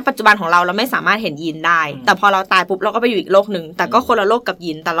ลกณปัจจุบันของเราไม่สามารถเห็นยินได้แต่พอเราตายปุ๊บเราก็ไปอยู่อีกโลกนึงแต่ก็คนละโลกกับ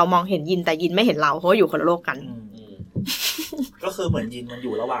ยินแต่เรามองเห็นยินแต่ยินไม่เห็นเราเพราะว่าอยู่คนละโลกกันก็คือเหมือนยินมันอ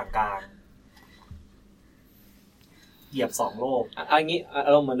ยู่ระหว่างกลางเหยียบ2โลกเอางี้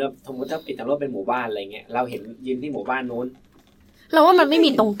เราเหมือนสมมติถ้าปิดทั้งโลกเป็นหมู่บ้านอะไรเงี้ยเราเห็นยินที่หมู่บ้านนู้นเราว่ามันไม่มี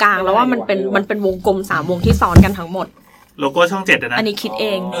ตรงกลางแล้วว่ามันเป็นวงกลม3วงที่ซ้อนกันทั้งหมดโลโก้ช่อง7นะอันนี้คิดเอ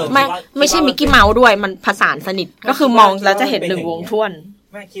งไม่ใช่มิกกี้เมาส์ด้วยมันผสานสนิทก็คือมองแล้วจะเห็น1วงท่วน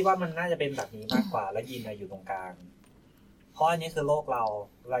แม่คิดว่ามันน่าจะเป็นแบบนี้มากกว่าแล้วยินอยู่ตรงกลางเพราะอันนี้คือโลกเรา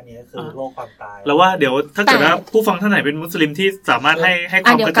และอันนี้คือโลกความตายแล้วว่าเดี๋ยวถ้าเกิดว่าผู้ฟังท่านไหนเป็นมุสลิมที่สามารถให้ค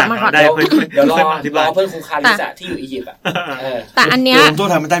วามกระจ่างได้เดี๋ยวรอเพื่อนครูคาริสะที่อยู่อียิปต์แต่อันเนี้ยตัว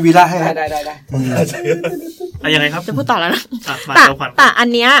ทำมันได้วีล่าให้ได้ยังไงครับจะพูดต่อแล้วนะแต่อัน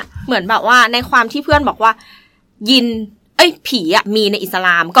เนี้ยเหมือนแบบว่าในความที่เพื่อนบอกว่ายินผีอ่ะมีในอิสล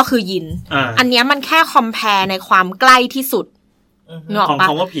ามก็คือยินอันเนี้ยมันแค่คอมแพร์ในความใกล้ที่สุดของค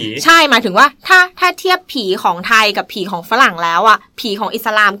ำว่าผีใช่หมายถึงว่าถ้าเทียบผีของไทยกับผีของฝรั่งแล้วอ่ะผีของอิส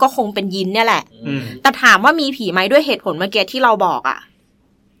ลามก็คงเป็นยินเนี่ยแหละแต่ถามว่ามีผีไหมด้วยเหตุผลเมื่อกี้ที่เราบอกอ่ะ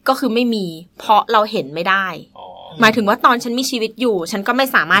ก็คือไม่มีเพราะเราเห็นไม่ได้หมายถึงว่าตอนฉันมีชีวิตอยู่ฉันก็ไม่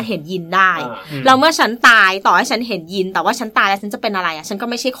สามารถเห็นยินได้แล้วเมื่อฉันตายต่อให้ฉันเห็นยินแต่ว่าฉันตายแล้วฉันจะเป็นอะไรอ่ะฉันก็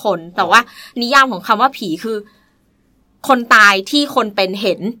ไม่ใช่คนแต่ว่านิยามของคำว่าผีคือคนตายที่คนเป็นเ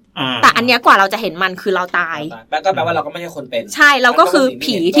ห็นแต่อันเนี้ยกว่าเราจะเห็นมันคือเราตายก็แปลว่าเราก็ไม่ใช่คนเป็นใช่เราก็คือ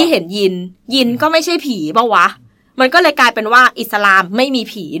ผีที่เห็นยินก็ไม่ใช่ผีป่ะวะมันก็เลยกลายเป็นว่าอิสลามไม่มี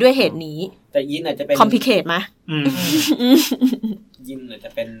ผีด้วยเหตุนี้แต่ยินอาจจะเป็นคอมพลิเคทมั้ยยินอาจจะ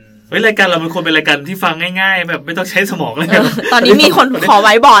เป็นรายการเราเป็นคนเป็นรายการที่ฟังง่ายๆแบบไม่ต้องใช้สมองเลยตอนนี้มีคนขอไ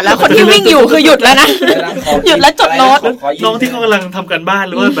ว้บอร์ดแล้วคนที่วิ่งอยู่คือหยุดแล้วนะหยุดแล้วจดโน้ตน้องที่เขากำลังทำกันบ้าน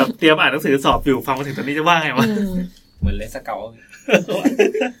หรือว่าแบบเตรียมอ่านหนังสือสอบอยู่ฟังมาถึงตอนนี้จะว่าไงวะเหมือนเลสเก่า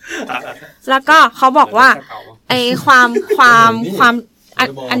แล้วก็เขาบอกว่าไอ้ความ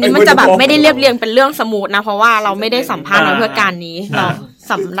อันนี้มันจะแบบไม่ได้เรียบเรียงเป็นเรื่องสมูทนะเพราะว่าเราไม่ได้สัมภาษณ์มาเพื่อการนี้เรา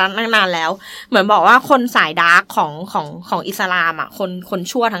สำนักนานแล้วเหมือนบอกว่าคนสายดาร์กของอิสลามอ่ะคน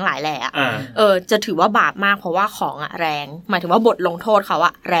ชั่วทั้งหลายแหละจะถือว่าบาปมากเพราะว่าของอ่ะแรงหมายถึงว่าบทลงโทษเขาอ่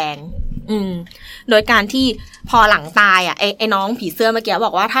ะแรงโดยการที่พอหลังตายอ่ะไอ้น้องผีเสื้อเมื่อกี้บ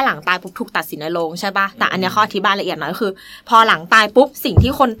อกว่าถ้าหลังตายปุ๊บถูกตัดสินในโรงใช่ป่ะแต่อันนี้เขาอธิบายละเอียดหน่อยก็คือพอหลังตายปุ๊บสิ่ง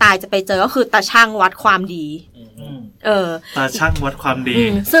ที่คนตายจะไปเจอก็คือตาช่างวัดความดีตาช่างวัดความดี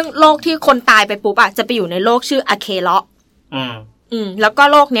ซึ่งโลกที่คนตายไปปุ๊บอ่ะจะไปอยู่ในโลกชื่ออะเคเลาะแล้วก็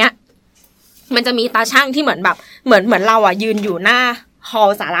โลกเนี้ยมันจะมีตาช่างที่เหมือนแบบเหมือนเราอ่ะยืนอยู่หน้าฮอล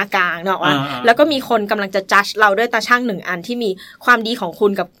ศาลากลางเนาะว่าแล้วก็มีคนกำลังจะจัดเราด้วยตาช่าง1อันที่มีความดีของคุ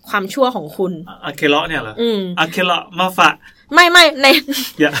ณกับความชั่วของคุณอะเคเลาะเนี่ยเหรออะเคเลาะมาฟะไม่ใน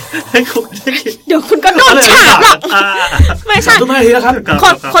อย่าให้คุณเดี๋ยวคุณก็โดนฉาบหรอกไม่ใช่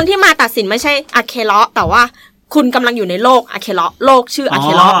คนที่มาตัดสินไม่ใช่อะเคเลาะแต่ว่าคุณกำลังอยู่ในโลกอะเคเลาะโลกชื่ออะเค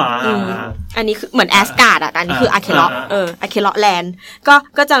เลาะอันนี้คือเหมือนแอสการ์ดอ่ะอันนี้คืออะเคเลาะอะเคเลาะแลนด์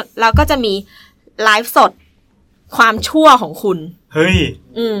ก็จะแล้วก็จะมีไลฟ์สดความชั่วของคุณเฮ้ย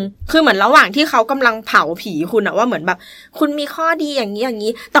คือเหมือนระหว่างที่เขากำลังเผาผีคุณอะว่าเหมือนแบบคุณมีข้อดีอย่าง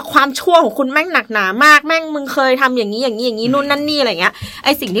นี้แต่ความชั่วของคุณแม่งหนักหนามากแม่งมึงเคยทำอย่างนี้นู่นนั่นนี่อะไรเงี้ยไอ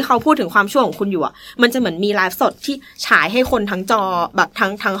สิ่งที่เขาพูดถึงความชั่วของคุณอยู่อะมันจะเหมือนมีไลฟ์สดที่ฉายให้คนทั้งจอแบบ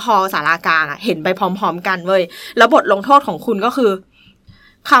ทั้งฮอลศาลากลางอะเห็นไปพร้อมๆกันเว้ยแล้วบทลงโทษของคุณก็คือ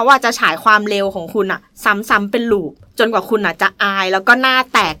เขาว่าจะฉายความเลวของคุณอะซ้ำๆเป็นลูปจนกว่าคุณอะจะอายแล้วก็หน้า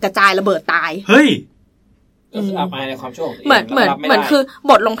แตกกระจายระเบิดตายเฮ้ยก็คืออับอายในความชั่วเหมือนคือ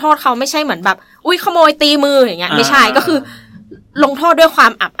บทลงโทษเขาไม่ใช่เหมือนแบบอุ้ยขโมยตีมืออย่างเงี้ยไม่ใช่ก็คือลงโทษด้วยควา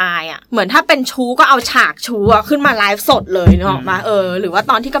มอับอายอ่ะเหมือนถ้าเป็นชู้ก็เอาฉากชู้ขึ้นมาไลฟ์สดเลยเนาะมาหรือว่า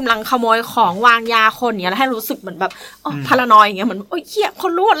ตอนที่กำลังขโมยของวางยาคนเนี้ยแล้วให้รู้สึกเหมือนแบบพารานอยอย่างเงี้ยเหมือนโอ๊ยเหี้ยค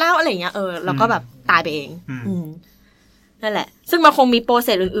นรู้แล้วอะไรเงี้ยแล้วก็แบบตายไปเองนั่นแหละซึ่งมันคงมีโปรเซ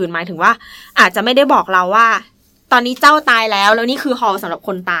สอื่นๆหมายถึงว่าอาจจะไม่ได้บอกเราว่า ตอนนี้เจ้าตายแล้วนี่คือฮอลสำหรับค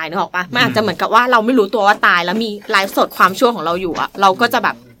นตายนึกออกปะมันอาจจะเหมือนกับว่าเราไม่รู้ตัวว่าตายแล้วมีไลฟ์สดความชั่วของเราอยู่อะเราก็จะแบ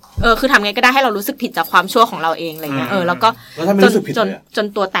บคือทำไงก็ได้ให้เรารู้สึกผิดจากความชั่วของเราเองอะไรเงี้ยแล้วก็จน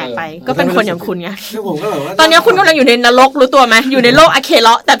ตัวแตกไปก็เป็นคนอย่างคุณไงตอนนี้คุณกำลังอยู่ในนรกรู้ตัวไหมอยู่ในโลกอะเคเล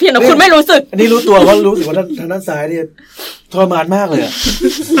าะแต่เพียงแต่คุณไม่รู้สึกอันนี้รู้ตัวก็รู้สึกว่าทางด้านซ้ายเนี่ยทรมานมากเลย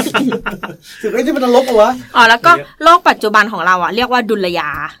สึกไอ้ที่มันนรกปะวะแล้วก็โลกปัจจุบันของเราเรียกว่าดุลยา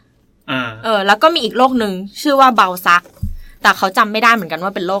แล้วก็มีอีกโลกนึงชื่อว่าเบาซักแต่เขาจำไม่ได้เหมือนกันว่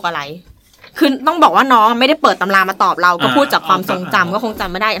าเป็นโลกอะไรคือต้องบอกว่าน้องไม่ได้เปิดตำรามาตอบเราก็พูดจากความทรงจำก็คงจ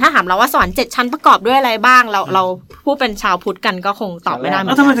ำไม่ได้ถ้าถามเราว่าสวรรค์7ชั้นประกอบด้วยอะไรบ้างเราผู้เป็นชาวพุทธกันก็คงตอบไม่ได้เหมือ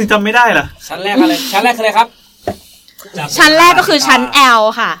นกันทำไมถึงจำไม่ได้ล่ะชั้นแรกอะไรชั้นแรกคืออะไรครับชั้นแรกก็คือชั้น L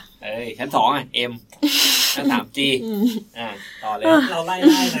ค่ะชั้น2 M ชั้น3 G ต่อเลยเราไล่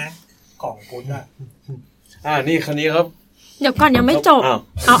นะของพุทธนี่คันนี้ครับเดี๋ยวก่อนยังไม่จบ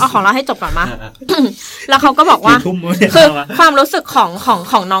เอาของเราให้จบก่อนมาแล้วเขาก็บอกว่าคือความรู้สึกข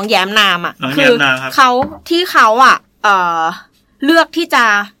องน้องแย้มนามคือเขาที่เขาเลือกที่จะ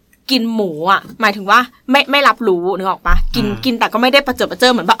กินหมูหมายถึงว่าไม่รับรู้นึกออกปะกินแต่ก็ไม่ได้ประเจิดประเจิ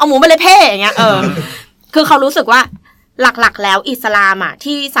งเหมือนแบบเอาหมูไปเลยเพ่อย่างเงี้ยคือเขารู้สึกว่าหลักๆแล้วอิสลาม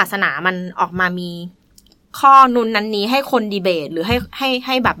ที่ศาสนามันออกมามีข้อนุนนั้นนี้ให้คนดีเบตหรือใ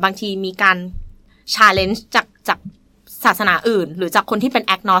ห้แบบบางทีมีการ challenge จากศาสนาอื่นหรือจากคนที่เป็น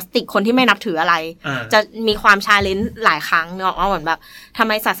agnostic คนที่ไม่นับถืออะไรจะมีความ challenge หลายครั้งเนาะเหมือนแบบทำไ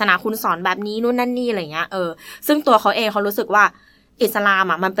มศาสนาคุณสอนแบบนี้นู่นนั่นนี่อะไรเงี้ยซึ่งตัวเขาเองเขารู้สึกว่าอิสลาม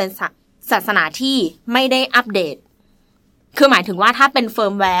มันเป็นศาสนาที่ไม่ได้อัปเดตคือหมายถึงว่าถ้าเป็นเฟิ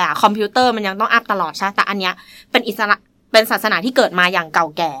ร์มแวร์คอมพิวเตอร์มันยังต้องอัปตลอดใช่แต่อันเนี้ยเป็นศาสนาที่เกิดมาอย่างเก่า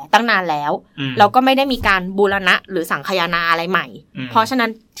แก่ตั้งนานแล้วแล้วก็ไม่ได้มีการบูรณะหรือสังคายนาอะไรใหม่เพราะฉะนั้น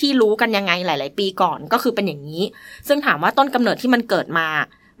ที่รู้กันยังไงหลายๆปีก่อนก็คือเป็นอย่างนี้ซึ่งถามว่าต้นกำเนิดที่มันเกิดมา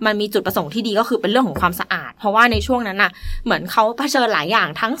มันมีจุดประสงค์ที่ดีก็คือเป็นเรื่องของความสะอาดเพราะว่าในช่วงนั้นน่ะเหมือนเขาเผชิญหลายอย่าง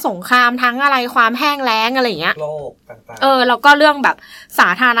ทั้งสงครามทั้งอะไรความแห้งแล้งอะไรอย่างเงี้ยโรคต่างๆแล้วก็เรื่องแบบสา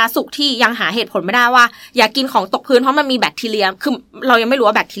ธารณสุขที่ยังหาเหตุผลไม่ได้ว่าอย่ากินของตกพื้นเพราะมันมีแบคทีเรียคือเรายังไม่รู้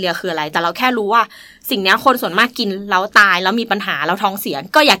ว่าแบคทีเรียคืออะไรแต่เราแค่รู้ว่าสิ่งนี้คนส่วนมากกินแล้วตายแล้วมีปัญหาแล้วท้องเสีย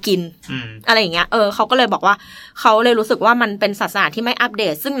ก็อย่ากินอะไรอย่างเงี้ยเขาก็เลยบอกว่าเขาเลยรู้สึกว่ามันเป็นศาสนาที่ไม่อัปเด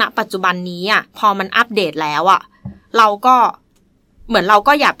ตซึ่งณปัจจุบันนี้พอมันอัปเดตแล้วเราก็เหมือนเรา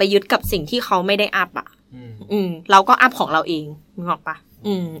ก็อย่าไปยึดกับสิ่งที่เขาไม่ได้อัพเราก็อัพของเราเองนึกออกปะ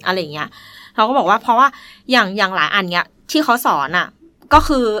อะไรอย่างเงี้ยเขาก็บอกว่าเพราะว่าอย่างหลายอันเนี้ยที่เขาสอนก็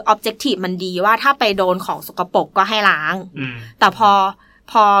คือ objective มันดีว่าถ้าไปโดนของสกปรกก็ให้ล้างแต่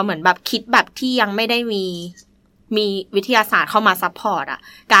พอเหมือนแบบคิดแบบที่ยังไม่ได้มีวิทยาศาสตร์เข้ามาซัพพอร์ต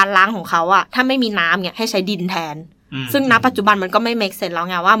การล้างของเขาถ้าไม่มีน้ำเนี่ยให้ใช้ดินแทนซึ่งณปัจจุบันมันก็ไม่เมคเซนส์แล้ว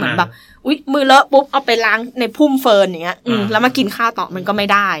ไงว่าเหมือนแบบอุ๊ยมือเลอะปุ๊บเอาไปล้างในพุ่มเฟิร์นอย่างเงี้ยแล้วมากินข้าวต่อมันก็ไม่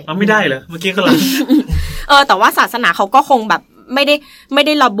ได้ไม่ได้เหรอเมื่อกี้ก็ล้างแต่ว่าศาสนาเขาก็คงแบบไม่ไ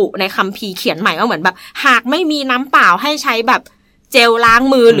ด้ระบุในคัมภีร์เขียนใหม่ว่าเหมือนแบบหากไม่มีน้ำเปล่าให้ใช้แบบเจลล้าง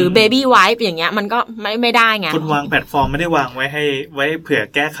มือหรือเบบี้ไวป์อย่างเงี้ยมันก็ไม่ได้ไงคุณวางแพลตฟอร์มไม่ได้วางไว้เผื่อ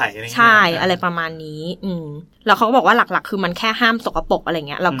แก้ไขอะไรใช่อะไรประมาณนี้แล้วเขาก็บอกว่าหลักๆคือมันแค่ห้ามสกปรกอะไร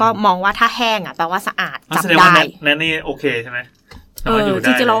เงี้ยแล้วก็มองว่าถ้าแห้งแปลว่าสะอาดจับได้นั่นนี่โอเคใช่ไหมจ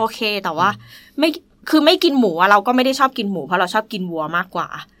ริงๆเราโอเคแต่ว่าไม่กินหมูเราก็ไม่ได้ชอบกินหมูเพราะเราชอบกินวัวมากกว่า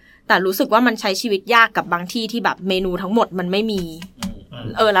แต่รู้สึกว่ามันใช้ชีวิตยากกับบางที่ที่แบบเมนูทั้งหมดมันไม่มี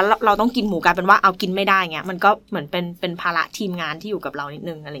แล้วเราต้องกินหมูกลายเป็นว่าเอากินไม่ได้เงี้ยมันก็เหมือนเป็นภาระทีมงานที่อยู่กับเรานิด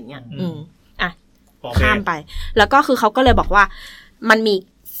นึงอะไรเงี้ยข้ามไปแล้วก็คือเขาก็เลยบอกว่ามันมี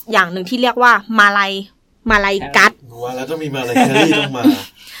อย่างหนึ่งที่เรียกว่ามาลายกัดแล้วต้องมีมาลายแครี่ต้อง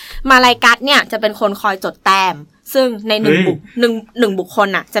มาลายกัดเนี่ยจะเป็นคนคอยจดแต้มซึ่งในหนึ่งบุคคล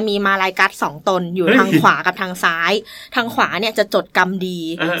จะมีมาลายกัด2ตนอยู่ทางขวากับทางซ้ายทางขวาเนี่ยจะจดกรรมดี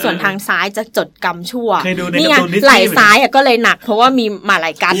ส่วนทางซ้ายจะจดกรรมชั่วนี่ไงไหล่ซ้ายก็เลยหนักเพราะว่ามีมาล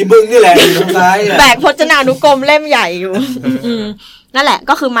ายกัดมีมึงนี่แหละทางซ้ายแบกพจนานุกรมเล่มใหญ่อยู่นั่นแหละ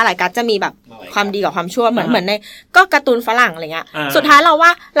ก็คือมาลายกัดจะมีแบบความดีกับความชั่วเหมือนในก็การ์ตูนฝรั่งอะไรเงี้ยสุดท้ายเราว่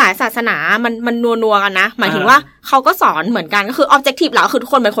าหลายศาสนามันนัวกันนะหมายถึงว่าเขาก็สอนเหมือนกันก็คือ objective แล้วคือทุก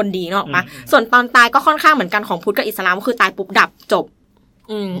คนเป็นคนดีเนาะมาส่วนตอนตายก็ค่อนข้างเหมือนกันของพุทธกับอิสลามก็คือตายปุ๊บดับจบ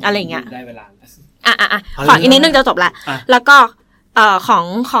อะไรเงี้ยได้เวลาขออีกนิดนึงจะจบละแล้วก็ข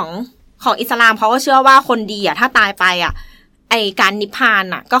องอิสลามเขาก็เชื่อว่าคนดีถ้าตายไปไอการนิพพาน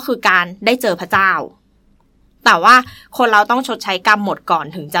ก็คือการได้เจอพระเจ้าแต่ว่าคนเราต้องชดใช้กรรมหมดก่อน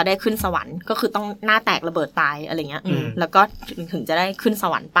ถึงจะได้ขึ้นสวรรค์ก็คือต้องหน้าแตกระเบิดตายอะไรเงี้ยแล้วก็ถึงจะได้ขึ้นส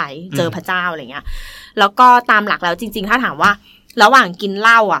วรรค์ไปเจอพระเจ้าอะไรเงี้ยแล้วก็ตามหลักแล้วจริงๆถ้าถามว่าระหว่างกินเห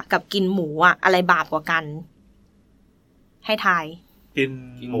ล้ากับกินหมูอะไรบาปกว่ากันให้ทายกิน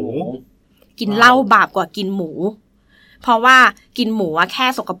หมูกินเหล้าบาปกว่ากินหมู เพราะว่ากินหมูแค่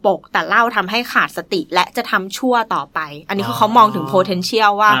สกปรกแต่เหล้าทำให้ขาดสติและจะทำชั่วต่อไปอันนี้คือเขามองถึง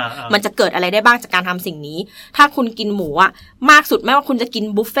potential ว่ามันจะเกิดอะไรได้บ้างจากการทำสิ่งนี้ถ้าคุณกินหมูมากสุดไม่ว่าคุณจะกิน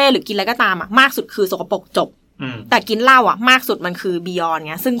บุฟเฟ่หรือกินอะไรก็ตามมากสุดคือสกปรกจบแต่กินเหล้ามากสุดมันคือ beyond ไ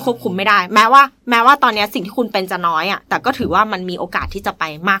งซึ่งควบคุมไม่ได้แม้ว่าตอนนี้สิ่งที่คุณเป็นจะน้อยแต่ก็ถือว่ามันมีโอกาสที่จะไป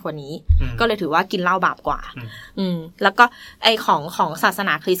มากกว่านี้ก็เลยถือว่ากินเหล้าบาปกว่าแล้วก็ไอของศาสน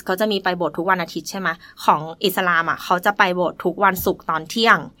าคริสต์เขาจะมีไปโบสถ์ทุกวันอาทิตย์ใช่ไหมของอิสลามเขาจะไปโบสถ์ทุกวันศุกร์ตอนเที่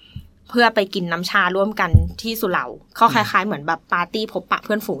ยงเพื่อไปกินน้ำชาร่วมกันที่สุเหร่าเขาคล้ายๆเหมือนแบบปาร์ตี้พบปะเ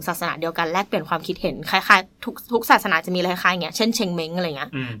พื่อนฝูงศาสนาเดียวกันแลกเปลี่ยนความคิดเห็นคล้ายๆทุกศาสนาจะมีอะไรคล้ายๆอย่างเงี้ยเช่นเชงเม้งอะไรเงี้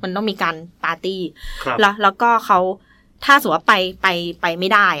ยมันต้องมีการปาร์ตี้แล้วก็เขาถ้าสมมติว่าไปไม่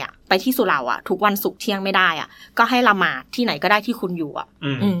ได้ไปที่สุเหร่าทุกวันศุกร์เที่ยงไม่ได้ก็ให้ละหมาดที่ไหนก็ได้ที่คุณอยู่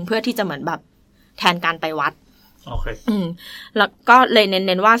เพื่อที่จะเหมือนแบบแทนการไปวัดโอเคแล้วก็เลยเ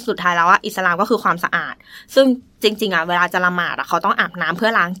น้นว่าสุดท้ายแล้วอิสลามก็คือความสะอาดซึ่งจริงๆเวลาจะละหมาดเขาต้องอาบน้ำเพื่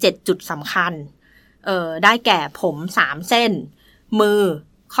อล้าง7จุดสำคัญได้แก่ผม3เส้นมือ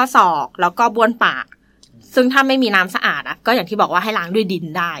ข้อศอกแล้วก็บ้วนปากซึ่งถ้าไม่มีน้ำสะอาดก็อย่างที่บอกว่าให้ล้างด้วยดิน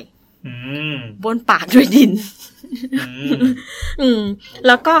ได้บ้วนปากด้วยดินแ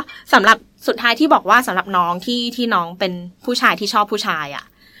ล้วก็สำหรับสุดท้ายที่บอกว่าสำหรับน้องที่น้องเป็นผู้ชายที่ชอบผู้ชาย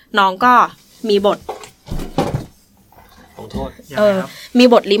น้องก็มีบทขอโทษมี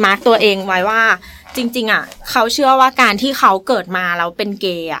บทรีมาร์คตัวเองไว้ว่าจริงๆเขาเชื่อว่าการที่เขาเกิดมาแล้วเป็นเก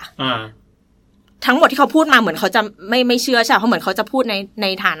ย์ทั้งหมดที่เขาพูดมาเหมือนเขาจะไม่เชื่อใช่เพราะเหมือนเขาจะพูดใน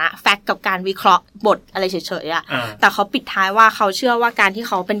ฐานะแฟกต์กับการวิเคราะห์บทอะไรเฉยๆแต่เขาปิดท้ายว่าเขาเชื่อว่าการที่เ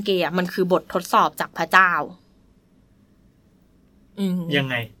ขาเป็นเกย์มันคือบททดสอบจากพระเจ้ายัง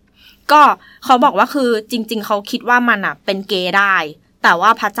ไงก็เขาบอกว่าคือจริงๆเขาคิดว่ามันเป็นเกย์ได้แต่ว่า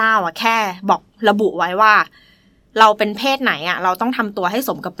พระเจ้าแค่บอกระบุไว้ว่าเราเป็นเพศไหนเราต้องทำตัวให้ส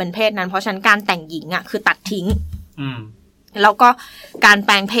มกับเป็นเพศนั้นเพราะฉะนั้นการแต่งหญิงคือตัดทิ้งแล้วก็การแป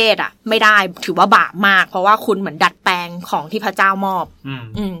ลงเพศไม่ได้ถือว่าบาปมากเพราะว่าคุณเหมือนดัดแปลงของที่พระเจ้ามอบ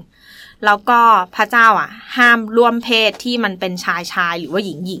แล้วก็พระเจ้าห้ามร่วมเพศที่มันเป็นชายหรือว่าห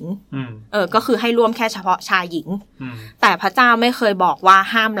ญิงก็คือให้ร่วมแค่เฉพาะชายหญิงแต่พระเจ้าไม่เคยบอกว่า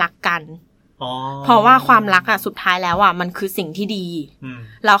ห้ามรักกันเพราะว่าความรักสุดท้ายแล้วมันคือสิ่งที่ดี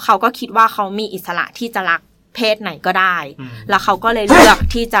แล้วเขาก็คิดว่าเขามีอิสระที่จะรักเพศไหนก็ได้แล้วเขาก็เลยเลือก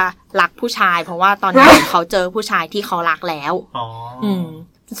ที่จะรักผู้ชายเพราะว่าตอนนี้เขาเจอผู้ชายที่เขารักแล้ว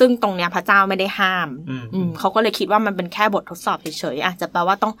ซึ่งตรงเนี้ยพระเจ้าไม่ได้ห้ามเขาก็เลยคิดว่ามันเป็นแค่บททดสอบเฉยๆอาจจะแปล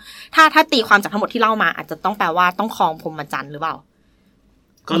ว่าต้องถ้าตีความจากทั้งหมดที่เล่ามาอาจจะต้องแปลว่าต้องครองพรหมจรรย์หรือเปล่า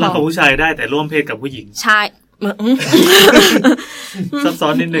ก็รักกับผู้ชายได้แต่ร่วมเพศกับผู้หญิงใช่ซับซ้อ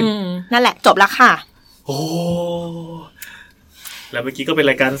นนิดนึงนั่นแหละจบแล้วค่ะโอ้แล้วเมื่อกี้ก็เป็น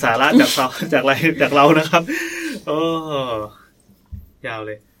รายการสาระจากเรานะครับยาวเ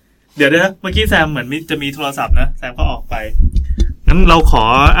ลยเดี๋ยวนะเมื่อกี้แซมเหมือนจะมีโทรศัพท์นะแซมก็ออกไปงั้นเราขอ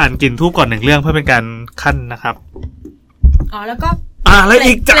อ่านกลิ่นทูบก่อน1เรื่องเพื่อเป็นการขั้นนะครับแล้วก็อะไร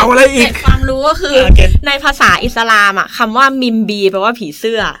อีกจะเอาอะไรอีกความรู้ก็คือในภาษาอิสลามคำว่ามิมบีแปลว่าผีเ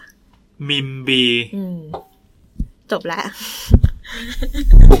สื้อมิมบีจบแล้ว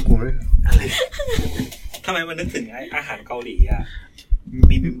อะไรทำไมมันนึกถึงอาหารเกาหลี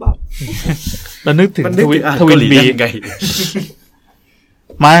มีบิมบับเรานึกถึงทวินบีไง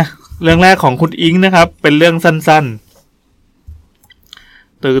มาเรื่องแรกของคุณอิงนะครับเป็นเรื่องสั้น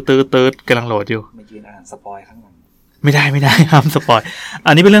ๆตืดกำลังโหลดอยู่ไม่กินอาหารสปอยข้างหลังไม่ได้ห้ามสปอย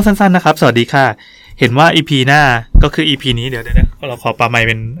อันนี้เป็นเรื่องสั้นๆนะครับสวัสดีค่ะเห็นว่า EP หน้าก็คือ EP นี้เดี๋ยวเราขอปาไมค์เ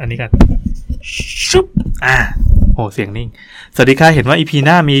ป็นอันนี้กันชุบโอ้เสียงนิ่งสวัสดีค่ะเห็นว่า EP ห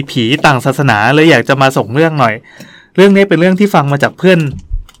น้ามีผีต่างศาสนาเลยอยากจะมาส่งเรื่องหน่อยเรื่องนี้เป็นเรื่องที่ฟังมาจากเพื่อน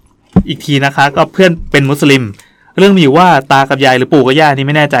อีกทีนะคะก็เพื่อนเป็นมุสลิมเรื่องมีอยู่ว่าตากับยายหรือปู่กับย่านี่ไ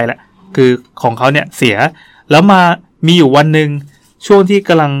ม่แน่ใจละคือของเขาเนี่ยเสียแล้วมามีอยู่วันนึงช่วงที่ก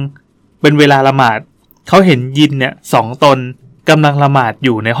ำลังเป็นเวลาละหมาดเขาเห็นยินเนี่ย2 ตนกำลังละหมาดอ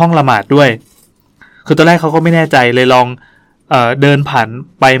ยู่ในห้องละหมาดด้วยคือตอนแรกเขาก็ไม่แน่ใจเลยลองเดินผ่าน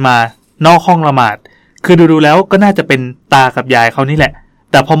ไปมานอกห้องละหมาดคือดูแล้วก็น่าจะเป็นตากับยายเขานี่แหละ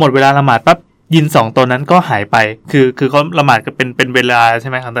แต่พอหมดเวลาละหมาดปั๊บยิน2 ตนนั้นก็หายไปคือเขาละหมาดก็เป็นเวลาใช่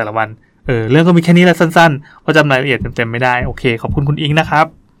ไหมครับแต่ละวันเรื่องก็มีแค่นี้แหละสั้นๆเพราะจำรายละเอียดเต็มๆไม่ได้โอเคขอบคุณคุณอิงนะครับ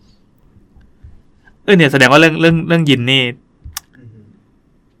เนี่ยแสดงว่าเรื่องยินนี่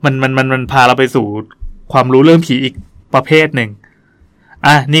มันพาเราไปสู่ความรู้เรื่องผีอีกประเภทหนึ่ง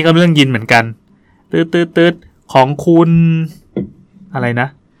นี่ก็เรื่องยินเหมือนกันตืดของคุณอะไรนะ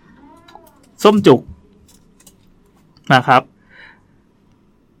ส้มจุกนะครับ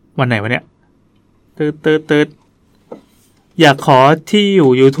วันไหนวะเนี่ยตืดอยากขอที่อยู่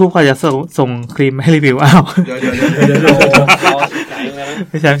YouTube เขาจะส่งครีมให้รีวิวเดี๋ยว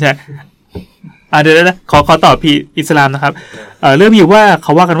ไม่ใช่ เดี๋ยวนะขอต่อผีอิสลามนะครับเรื่องอยู่ว่าเข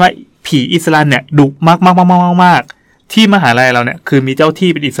าว่ากันว่าผีอิสลามเนี่ยดุมากที่มหาลัยเราเนี่ยคือมีเจ้าที่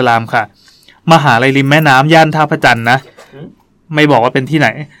เป็นอิสลามค่ะมหาลัยริมแม่น้ำย่านท่าพระจันทร์นะไม่บอกว่าเป็นที่ไหน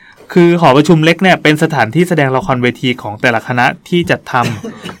คือหอประชุมเล็กเนี่ยเป็นสถานที่แสดงละครเวทีของแต่ละคณะที่จัดท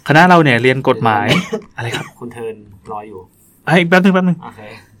ำคณะเราเนี่ยเรียนกฎหมายอะไรครับคุณเทิร์นรออยู่แป๊บนึงโอเค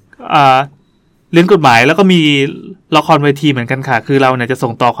เรียนกฎหมายแล้วก็มีละครเวทีเหมือนกันค่ะคือเราเนี่ยจะส่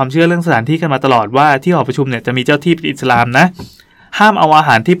งต่อความเชื่อเรื่องสถานที่กันมาตลอดว่าที่หอประชุมเนี่ยจะมีเจ้าที่เป็นอิสลามนะห้ามเอาอาห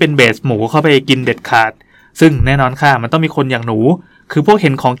ารที่เป็นเบสหมูเข้าไปกินเด็ดขาดซึ่งแน่นอนค่ะมันต้องมีคนอย่างหนูคือพวกเห็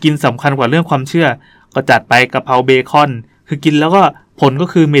นของกินสำคัญกว่าเรื่องความเชื่อก็จัดไปกะเพราเบคอนคือกินแล้วก็ผลก็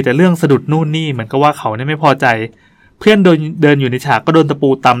คือมีแต่เรื่องสะดุดนู่นนี่เหมือนกับว่าเขาเนี่ยไม่พอใจเพื่อนเดินอยู่ในฉากก็โดนตะปู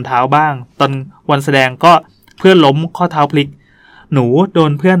ตำเท้าบ้างตอนวันแสดงก็เพื่อนล้มข้อเท้าพลิกหนูโด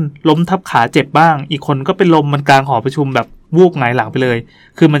นเพื่อนล้มทับขาเจ็บบ้างอีกคนก็เป็นลมมันกลางหอประชุมแบบวูบหงายหลังไปเลย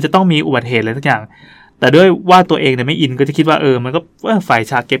คือมันจะต้องมีอุบัติเหตุอะไรสักอย่างแต่ด้วยว่าตัวเองเนี่ยไม่อินก็จะคิดว่ามันก็ฝ่าย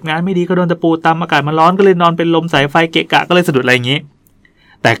ฉากเก็บงานไม่ดีก็โดนตะปูตำอากาศมันร้อนก็เลยนอนเป็นลมสายไฟเกะกะก็เลยสะดุดอะไรอย่างงี้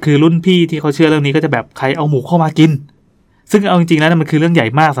แต่คือรุ่นพี่ที่เขาเชื่อเรื่องนี้ก็จะแบบใครเอาหมูเข้ามากินซึ่งเอาจริงๆแล้วมันคือเรื่องใหญ่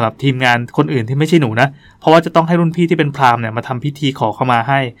มากสำหรับทีมงานคนอื่นที่ไม่ใช่หนูนะเพราะว่าจะต้องให้รุ่นพี่ที่เป็นพราหมณ์เนี่ยมาทำพิธีขอเข้ามา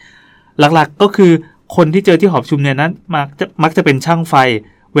ให้หลักๆก็คือคนที่เจอที่หอประชุมเนี่ยนั้นมักจะเป็นช่างไฟ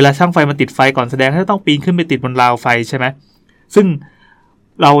เวลาช่างไฟมาติดไฟก่อนแสดงก็ต้องปีนขึ้นไปติดบนราวไฟใช่ไหมซึ่ง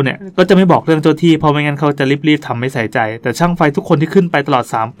เราเนี่ยก็จะไม่บอกเรื่องเจ้าที่เพราะไม่งั้นเขาจะรีบๆทำไม่ใส่ใจแต่ช่างไฟทุกคนที่ขึ้นไปตลอด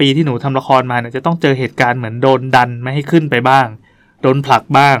3ปีที่หนูทำละครมาเนี่ยจะต้องเจอเหตุการณ์เหมือนโดนดันไม่ให้ขึ้นไปบ้างโดนผลัก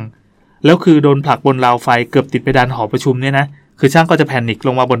บ้างแล้วคือโดนผลักบนราวไฟเกือบติดเพดานหอประชุมเนี่ยนะคือช่างก็จะแพนิคล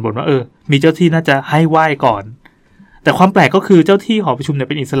งมาบ่นว่ามีเจ้าที่น่าจะให้ไหว้ก่อนแต่ความแปลกก็คือเจ้าที่หอประชุมเนี่ย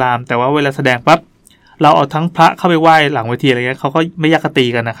เป็นอิสลามแต่ว่าเวลาแสดงปั๊บเราเอาทั้งพระเข้าไปไหว้หลังเวทีอะไรเงี้ยเขาก็ไม่ยากตี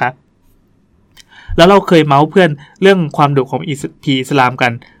กันนะคะแล้วเราเคยเมาส์เพื่อนเรื่องความดุของผีอิสลามกั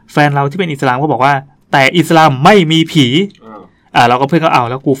นแฟนเราที่เป็นอิสลามก็บอกว่าแต่อิสลามไม่มีผีเราก็เพื่อนก็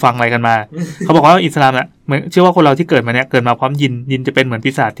แล้วกูฟังอะไรกันมา เขาบอกว่าอิสลามน่ะเหมือนเชื่อว่าคนเราที่เกิดมาเนี่ยเกิดมาพร้อมยินจะเป็นเหมือน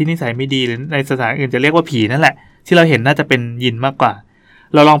ปีศาจที่นิสัยไม่ดีหรือในสถานอื่นจะเรียกว่าผีนั่นแหละที่เราเห็นน่าจะเป็นยินมากกว่า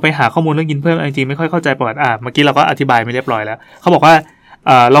เราลองไปหาข้อมูลเรื่องยินเพิ่มจริงๆไม่ค่อยเข้าใจประวัติเมื่อกี้เราก็อธิบายไม่เรียบร้อยแล้วเขาบอกว่า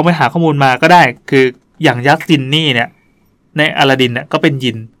ลองไปหาข้อมูลมาก็ได้คืออย่างยักษ์จินนี่เนี่ยในอลาดินเนี่ยก็เป็น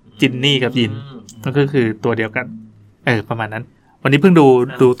ยินจินนี่กับยินมันก็คือตัวเดียวกันประมาณนั้นวันนี้เพิ่ง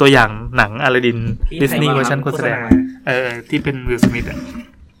ดูตัวอย่างหนังอลาดินดิสนีย์เวอร์ชันคนแสดงที่เป็นวิลสมิธ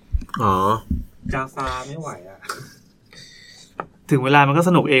จาฟาไม่ไหวถึงเวลามันก็ส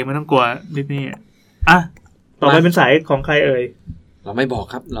นุกเองไม่ต้องกลัวดิสนีย์ต่อไปเป็นสายของใครเราไม่บอก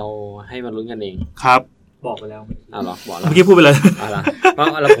ครับเราให้มาลุ้นกันเองครับบอกไปแล้วเหรอบอกแล้วเมื่อกี้พูดไปเลยเพราะ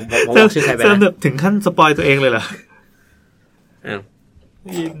เราผมบอกชื่อใครไปนะถึงขั้นสปอยตัวเองเลยเหรอ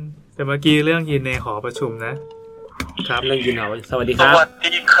ยินแต่เมื่อกี้เรื่องยินในหอประชุมนะครับเรื่องยินหอสวัสดีครับสวัส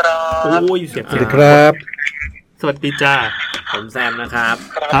ดีครับโอ้ยเสียง สวัสดีครับสวัสดีจ้าผมแซมนะครับ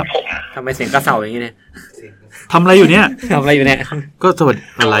ครับทำไมเสียงกระเสาอย่างนี้เนี่ยทำอะไรอยู่เนี่ยก็สวัสดี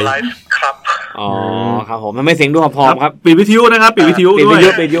อะไรครับครับผมมันไม่เสียงดูพร้อมครับปิดวิทยุนะครับปิดวิทยุด้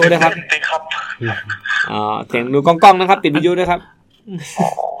วยปิดวิทยุนะครับเสียงดูก้องๆนะครับปิดวิทยุด้วยครับ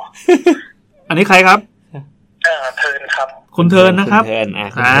อันนี้ใครครับเทิร์นครับคุณเทิร์นนะครับ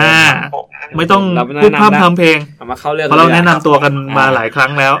ไม่ต้องพูดพร่ำทำเพลงมาเข้าเรื่องเพราะเราแนะนำตัวกันมาหลายครั้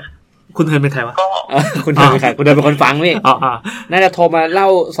งแล้วคุณเทิร์นเป็นใครวะคุณเทิร์นเป็นใครคุณเทิร์นเป็นคนฟังนี่น่าจะโทรมาเล่า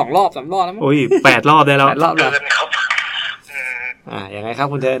2 รอบ 3 รอบแล้วมั้งโอ้ย8 รอบได้แล้ว8 รอบแล้วครับยังไงครับ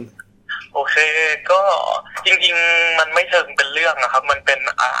คุณเทิร์นโอเคก็จริงๆมันไม่เชิงเป็นเรื่องนะครับมันเป็น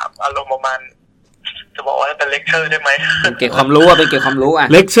อารมณ์ประมาณจะบอกว่าเป็นเลคเชอร์ได้ไหมเป็นเก็บความรู้เป็นเก็บความรู้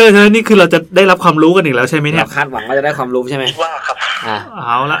เลคเชอร์นี่คือเราจะได้รับความรู้กันอีกแล้วใช่ไหมเนี่ยคาดหวังว่าจะได้ความรู้ใช่ไหมว่าครับเ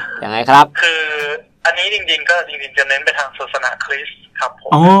อาละยังไงครับคืออันนี้จริงๆจะเน้นไปทางศาสนาคริสต์ครับผ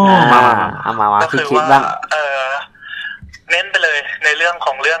มมาก็คือว่าเน้นไปเลยในเรื่องข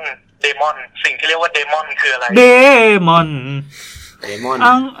องเรื่องเดมอนสิ่งที่เรียกว่าเดมอนคืออะไรเดมอน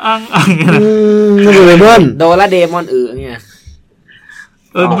อังเดมอนโดละเดมอนเนี่ย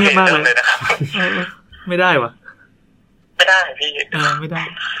เงียบมากเลยนะครับไม่ได้วะไม่ได้พี่ไม่ได้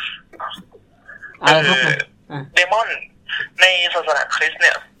เดมอนในศาสนาคริสต์เ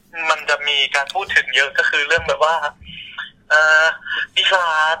นี่ยมันจะมีการพูดถึงเยอะก็คือเรื่องแบบว่าปีศา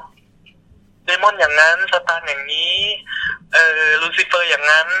จเดมอนอย่างนั้นซาตานอย่างนี้ลูซิเฟอร์อย่าง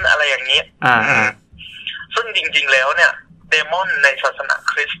นั้นอะไรอย่างนี้ซึ่งจริงๆแล้วเนี่ยเดมอนในศาสนา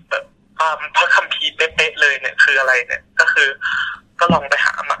คริสต์แบบพระคัมภีร์เป๊ะๆเลยเนี่ยคืออะไรเนี่ยก็คือก็ลองไปห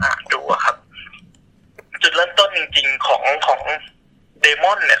ามาอ่านดูครับจุดเริ่มต้นจริงๆของเดม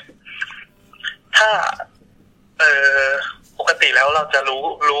อนเนี่ยถ้าปกติแล้วเราจะ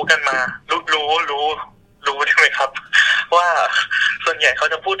รู้กันมารู้ใช่ไหมครับว่า ส่วนใหญ่เขา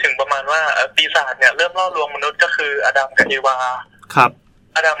จะพูดถึงประมาณว่าปีศาจเนี่ยเริ่มล่อลวงมนุษย์ก็คืออาดัมกับเอวาครับ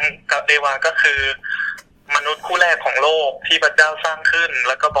อาดัมกับเอวาก็คือมนุษย์คู่แรกของโลกที่พระเจ้าสร้างขึ้นแ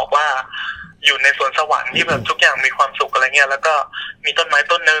ล้วก็บอกว่าอยู่ในสวนสวรรค์ที่แบบทุกอย่างมีความสุขอะไรเงี้ยแล้วก็มีต้นไม้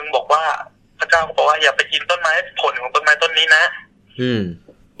ต้นนึงบอกว่าพระเจ้าบอกว่าอย่าไปกินต้นไม้ผลของต้นไม้ต้นนี้นะ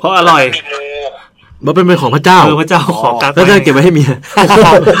เพราะอร่อยมีงูมันเป็นของพระเจ้าพระเจ้าขอการแล้วเก็บไว้ให้เมีย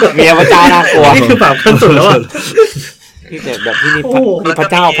พระเจ้าน่ากลัวนี่คือแบบขั้นสุดแล้วที่แบบที่นี่พระ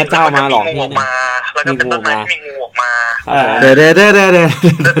เจ้ามาหลอกนี่นะแล้วก็เป็นต้นไม้ที่มีงูออกมาเด้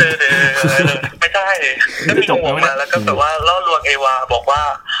ไม่ใช่ก็มีงูออกมาแล้วก็แบบว่าล่อลวงเอวาบอกว่า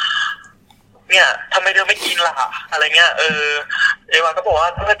เนี่ยทำไมเธอไม่กินล่ะอะไรเงี้ยเอวาก็บอกว่า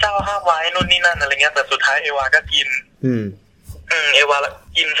พระเจ้าห้ามไว้นู่นนี่นั่นอะไรเงี้ยแต่สุดท้ายเอวาก็กินเอวา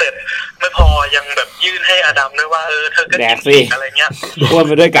กินเสร็จไม่พอยังแบบยื่นให้อาดัมด้วยว่าเธอก็กินอะไรเงี้ยร่วมไ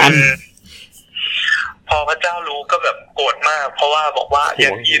ปด้วยกันพอพระเจ้ารู้ก็แบบโกรธมากเพราะว่าบอกว่าอย่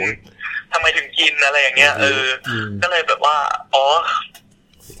ากินทำไมถึงกินอะไรอย่างเงี้ยก็เลยแบบว่าพ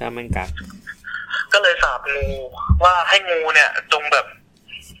ระเจ้าแม่งกัดก็เลยสาปงูว่าให้งูเนี่ยจงแบบ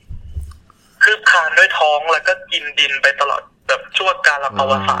คืบคลานด้วยท้องแล้วก็กินดินไปตลอดแบบชั่วกาลอ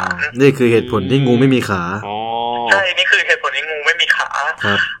วสานนี่คือเหตุผลที่งูไม่มีขาใช่นี่คือเหตุผลที่งูไม่มีขา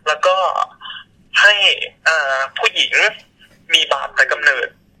แล้วก็ให้ผู้หญิงมีบาปแต่กำเนิด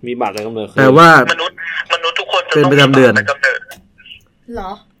แต่ว่ามนุษย์ทุกคนจะต้องมีบาปแต่กำเนิดเหร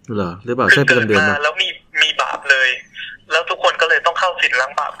อหรือเปล่าใช่ประจำเดือนมาแล้วมีบาปเลยแล้วทุกคนก็เลยต้องเข้าศีลล้า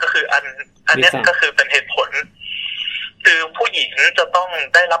งบาปก็คืออันนี้ก็คือเป็นเหตุผลคือผู้หญิงจะต้อง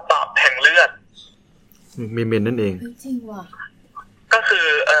ได้รับบาปแห่งเลือดมีเมนนั่นเองจริงว่ะก็คือ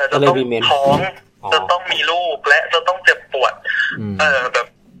จะต้องท้องจะต้องมีลูกและจะต้องเจ็บปวดแบบ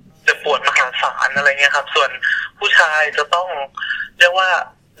เจ็บปวดมหาศาลอะไรเงี้ยครับส่วนผู้ชายจะต้องเรียกว่า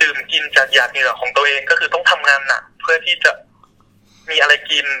ดื่มกินจากหยาดเหงื่อของตัวเองก็คือต้องทำงานหนักเพื่อที่จะมีอะไร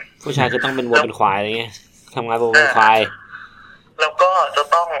กินผู้ชายก็ต้องเป็นวัวเป็นควายอะไรเงี้ยทำงานวัวเป็นควายแล้วก็จะ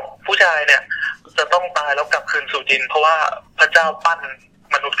ต้องผู้ชายเนี่ยจะต้องตายแล้วกลับคืนสู่ดินเพราะว่าพระเจ้าปั้น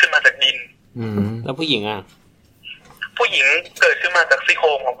มนุษย์ขึ้นมาจากดินแล้วผู้หญิงผู้หญิงเกิดขึ้นมาจากซี่โคร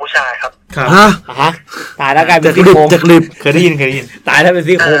งของผู้ชายครับฮะตายแล้วกลายเป็นซี่โครงจากลิบเคยได้ยินตายแล้วเป็น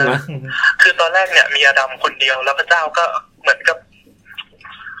ซี่โครงนะคือตอนแรกเนี่ยมีอาดัมคนเดียวแล้วพระเจ้าก็เหมือนกับ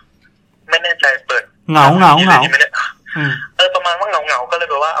ไม่แน่ใจเปิดเหงาประมาณว่าเหงาก็เลย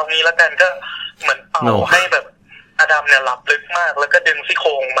แบบว่าเอางี้แล้วกันก็เหมือนเป่าให้แบบอาดัมเนี่ยหลับลึกมากแล้วก็ดึงซี่โค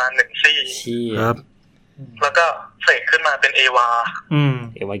รงมา1ซี่ครับแล้วก็เสกขึ้นมาเป็นเอวา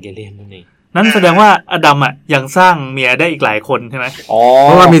เอวาเกเลียนนั่นเองนั่นแสดงว่าอาดัมยังสร้างเมียได้อีกหลายคนใช่ไหมเ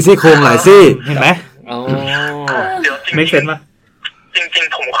พราะว่ามีซี่โครงหลายซี่เห็นไหมเดี๋ยวไม่เซ็นป่ะจริง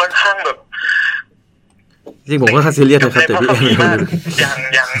ผมค่อนข้างแบบจริงผมก็ค่อนซีเรียสนะครับแต่พี่อ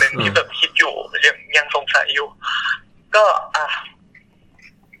ย่างหนึ่งที่แบบคิดอยู่ยังสงสัยอยู่ก็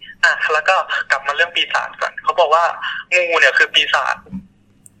แล้วก็กลับมาเรื่องปีศาจก่อนเขาบอกว่างูเนี่ยคือปีศาจ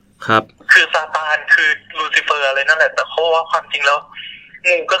ครับคือซาตานคือลูซิเฟอร์อะไรนั่นแหละแต่เขาว่าความจริงแล้ว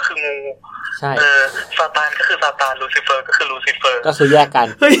งูก็คืองูใช่ซาตานก็คือซาตานลูซิเฟอร์ก็คือลูซิเฟอร์ก็คือแยกกัน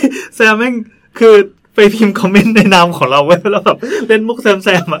เฮ้ยแซมแม่งคือไปพิมพ์คอมเมนต์ในนามของเราไว้แล้วแบบเล่นมุกแซม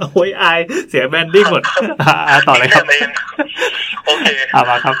โอ้ยอายเสียแบนดิ้งหมดต่อเลยครับโอเค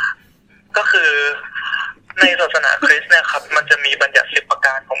มาครับก็คือในศาสนาคริสต์เนี่ยครับมันจะมีบัญญัติ10ประก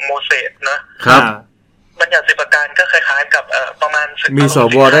ารของโมเสสนะครับบัญญัติ10ประการก็คล้ายๆกับประมาณมีส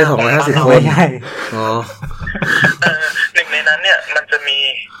วได้250คนอ๋อหนึ่งในนั้นเนี่ยมันจะมี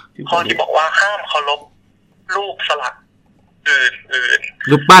ข้อที่บอกว่าห้ามเคารพรูปสลักอื่น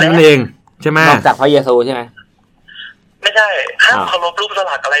รูปปั้นนั่นเองใช่ไหมนอกจากพระเยซูใช่ไหมไม่ใช่ห้ามเคารพรูปส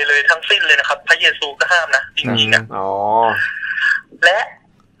ลักอะไรเลยทั้งสิ้นเลยนะครับพระเยซูก็ห้ามนะจริงๆและ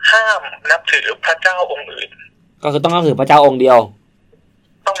ห้ามนับถือพระเจ้าองค์อื่นก็คือต้องนับถือพระเจ้าองค์เดียว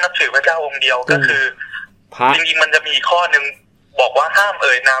ต้องนับถือพระเจ้าองค์เดียวก็คือจริงๆมันจะมีข้อหนึ่งบอกว่าห้ามเ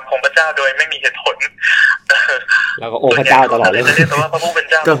อ่ยนามของพระเจ้าโดยไม่มีเหตุผลแล้วก็โอ้พระเจ้าตลอดเลยจะเรียกว่าพระผู้เป็น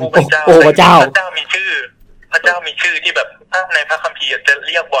เจ้าพระผู้เป็นเจ้าโอ้พระเจ้าพระเจ้ามีชื่อพระเจ้ามีชื่อที่แบบในพระคัมภีร์จะเ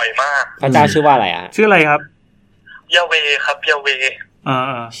รียกบ่อยมากพระเจ้าชื่อว่าอะไรชื่ออะไรครับยาเวครับยาเว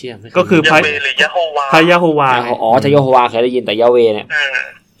ก็คือพระหรือยะโฮวาพระยะโฮวาพระยะโฮวาเคยได้ยินแต่ยาเวเนี่ย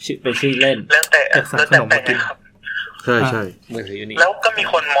ชื่อเป็นชื่อเล่นแล้วแต่ครับใช่แล้วก็มี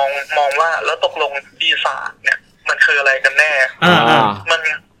คนมองว่าแล้วตกลงปีศาจเนี่ยมันคืออะไรกันแน่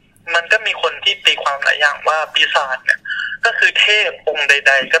มันก็มีคนที่ตีความหลายอย่างว่าปีศาจเนี่ยก็คือเทพองค์ใ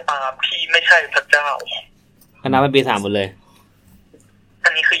ดๆก็ตามที่ไม่ใช่พระเจ้าคณะเป็นปีศาจหมดเลยอั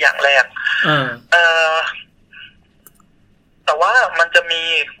นนี้คืออย่างแรกแต่ว่ามันจะ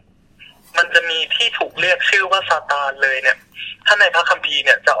มีที่ถูกเรียกชื่อว่าซาตานเลยเนี่ยถ้าในพระคัมภีร์เ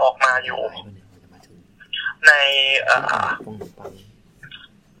นี่ยจะออกมาอยู่ใน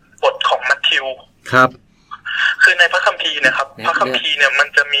บทของมัทธิวครับคือในพระคัมภีร์นะครับพระคัมภีร์เนี่ยมัน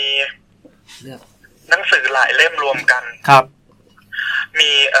จะมีหนังสือหลายเล่มรวมกันครับมี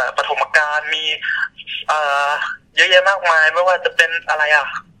ปฐมกาลมีเยอะแยะมากมายไม่ว่าจะเป็นอะไร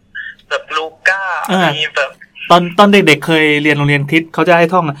แบบลูก้ามีแบบตอนเด็กๆเคยเรียนโรงเรียนคริสต์เขาจะให้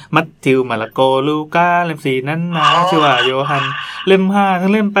ท่องมัทธิวมาระโกลูก้าเล่ม4นั้นนะชื่อว่าโยฮันเล่ม5ทั้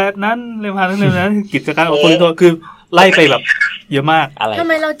งเล่ม8นั้นเล่ม5ทั้งเล่มนั้นกิจการของคนตัวคือไล่ไปแบบเยอะมากทำ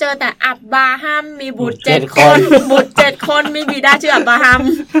ไมเราเจอแต่อับบราฮัมมีบุตร7 คนบุตร7 คนมีบิดาชื่ออับบราฮัม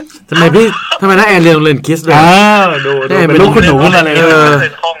ทำไมน้าแอนเรียนโรงเรียนคริสต์ด้วยดูเป็นลูกคุณหนูอะไรเล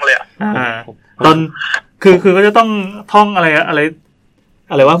ยท่องเลยตอนคือก็จะต้องท่องอะไร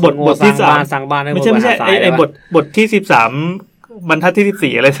ว่าบทที่3สั่งบ้านไม่ใช่ไอ้บทที่13บรรทัด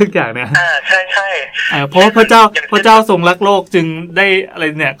ที่14อะไรสักอย่างเนี่ยใช่เพราะพระเจ้าทรงรักโลกจึงได้อะไร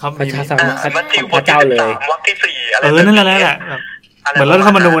เนี่ยคำพระเจ้าเลยวรรคที่4อะไรนั่นแหละเหมือนรัฐธ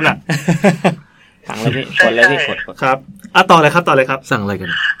รรมนูญสั่งแล้วนี่กดแล้วนี่กดครับต่อเลยครับสั่งอะไรกั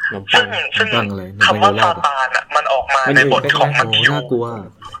นขนมปังอะไรคำว่าซาตานมันออกมาในบทของมัท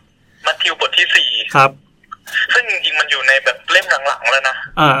ธิวบทที่4ครับซึ่งจริงๆมันอยู่ในแบบเล่มหลังๆแล้วนะ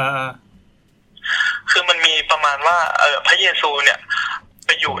คือมันมีประมาณว่าพระเยซูเนี่ยไป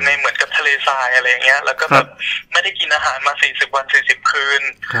อยู่ในเหมือนกับทะเลทรายอะไรอย่างเงี้ยแล้วก็แบบไม่ได้กินอาหารมา40 วัน40 คืน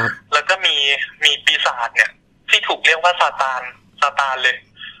แล้วก็มีปีศาจเนี่ยที่ถูกเรียกว่าซาตานเลย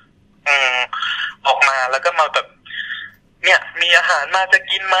ออกมาแล้วก็มาแบบเนี่ยมีอาหารมาจะ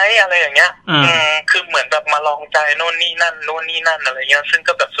กินไหมอะไรอย่างเงี้ยคือเหมือนแบบมาลองใจโน่นนี่นั่นอะไรเงี้ยซึ่ง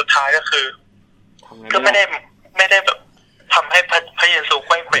ก็แบบสุดท้ายก็คือก็ไม่ได้แบบทำให้พระเยซูไข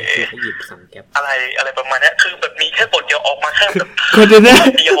ว้เขวอะไรประมาณนี้คือแบบมีแค่บทเดียวออกมาแค่แบบคนเดี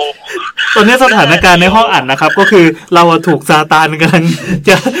ยวตอนนี้สถานการณ์ในห้องอ่านนะครับก็คือเราถูกซาตานกำลังจ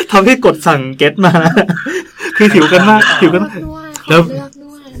ะทำให้กดสั่งเก็ตมาคือหิวกันมากแล้ว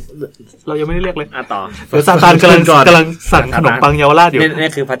เรายังไม่ได้เรียกเลยต่อเดี๋ยวซาตานกำลังสั่งขนมปังเยาวราชอยู่นี่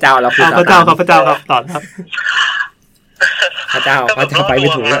คือพระเจ้าแล้วพระเจ้าครับต่อครับพระเจ้าไปไม่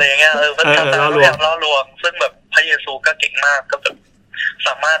ถูกอะไรเงี้ยพระเจ้าล่อลวงซึ่งแบบพระเยซูก็เก่งมากก็แบบส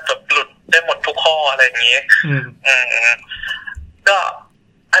ามารถแบบหลุดได้หมดทุกข้ออะไรอย่างงี้ก็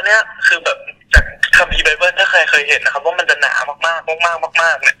อันเนี้ยคือแบบจากคัมภีร์ไบเบิลถ้าใครเคยเห็นนะครับว่ามันจะหนามาก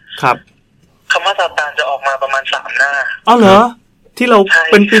เนี่ยครับคำว่าซาตานจะออกมาประมาณ3 หน้าอ๋อเหรอที่เรา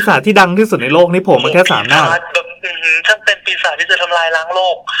เป็นปีศาจที่ดังที่สุดในโลกนี่ผมมาแค่3 หน้าแบบถ้าเป็นปีศาจที่จะทำลายล้างโล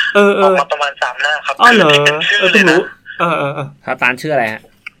กออกมาประมาณ3 หน้าครับที่เป็นชื่อเลยนะซาตานชื่ออะไรฮะ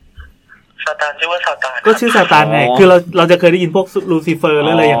ซาตานชื่อว่าซาตานก็ชื่อซาตานไงคือเราจะเคยได้ยินพวกลูซิเฟอร์หรื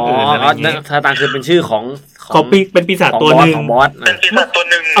ออะไรอย่างอื่นอะไรอย่างเงี้ยซาตานคือเป็นชื่อของเป็นปีศาจตัวนึงของบอสเป็นปีศาจตัว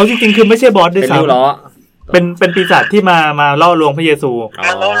นึงเอาจริงๆคือไม่ใช่บอสด้วยซ้ำเป็นปีศาจที่มาล่อลวงพระเยซู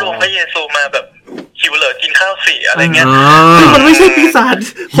มาล่อลวงพระเยซูมาแบบหิวเลยกินข้าว4อะไรเงี้ยคือมันไม่ใช่ปีศาจ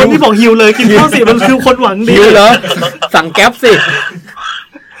คนที่บอกหิวเลยกินข้าว4มันคือคนหวังดีเหรอสั่งแก๊ปสิ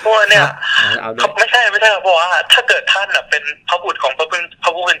เพราะเนี่ยไม่ใช่เพราะว่าถ้าเกิดท่านเป็นพระบุตรของพระ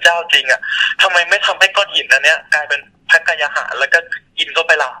ผู้เป็นเจ้าจริงทำไมไม่ทำให้ก้อนหินอันเนี้ยกลายเป็นพระกายอาหารแล้วก็กินเข้าไ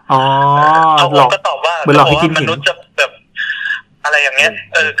ปล่ะเขาก็ตอบว่ามนุษย์จะแบบอะไรอย่างเงี้ย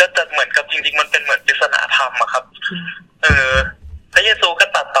ก็จะเหมือนกับจริงๆมันเป็นเหมือนปริศนาธรรมอะครับพระเยซูก็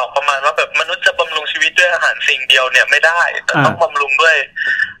ตัดต่อประมาณว่าแบบมนุษย์จะบำรุงชีวิตด้วยอาหารสิ่งเดียวเนี่ยไม่ได้แต่ต้องบำรุงด้วย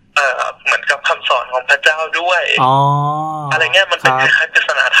เหมือนกับคำสอนของพระเจ้าด้วยอะไรเงี้ยมันเป็นคล้ายๆปริศ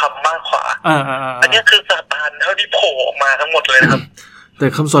นาธรรมมากกว่าอันนี้คือซาตานเท่าที่โผล่ออกมาทั้งหมดเลยนะครับแต่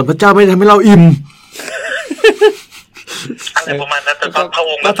คำสอนพระเจ้าไม่ทำให้เราอิ่มอะไรประมาณนั้นแต่พระ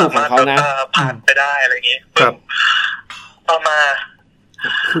องค์ก็สามารถผ่านไปได้อะไรอย่างงี้ต่อมา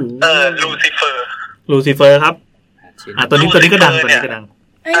ลูซิเฟอร์ครับตัวนี้ก็ดังตัวนี้ก็ดัง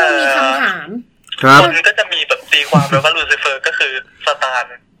มีคำถามคนก็จะมีแบบตีความแล้วว่าลูซิเฟอร์ก็คือซาตาน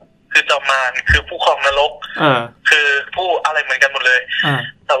คือจอมมารคือผู้ครองนรกคือผู้อะไรเหมือนกันหมดเลย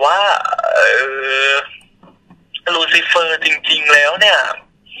แต่ว่าลูซิเฟอร์จริงๆแล้วเนี่ย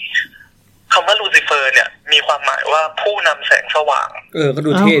คำว่าลูซิเฟอร์เนี่ยมีความหมายว่าผู้นำแสงสว่างก็ดู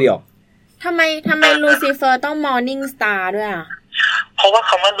เท่ดีออกทำไมลูซิเฟอร์ต้องมอร์นิ่งสตาร์ด้วยเพราะว่า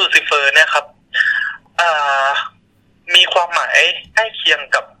คำว่าลูซิเฟอร์เนี่ยครับมีความหมายใกล้เคียง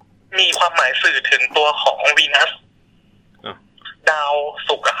กับมีความหมายสื่อถึงตัวของวีนัสดาว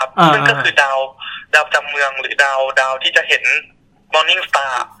ศุกร์ครับซึ่งก็คือดาวจำเมืองหรือดาวที่จะเห็น Morning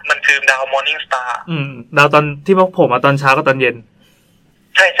Star มันคือดาว Morning Star ดาวตอนที่พวกผมตอนเช้ากับตอนเย็น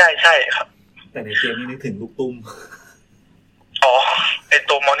ใช่ครับแต่ในเกมนี้นึกถึงลูกตุ้มไอ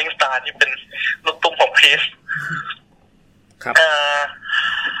ตัว Morning Star ที่เป็นลูกตุ้มของคริสครับ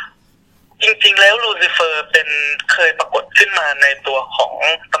จริงๆแล้วลูซิเฟอร์เคยปรากฏขึ้นมาในตัวของ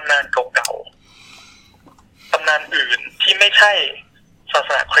ตำนานเก่าๆตำนานอื่นที่ไม่ใช่ ศาส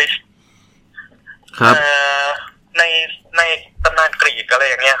นาคริสต์ครับในตำนานกรีกอะไร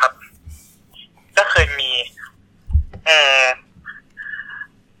อย่างเงี้ยครับก็เคยมี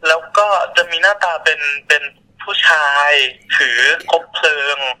แล้วก็จะมีหน้าตาเป็นผู้ชายถือคบเพลิ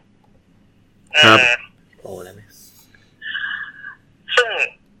งโอ้แล้วไหม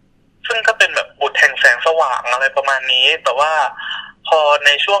ซึ่งก็เป็นแบบบุตรแห่งแสงสว่างอะไรประมาณนี้แต่ว่าพอใน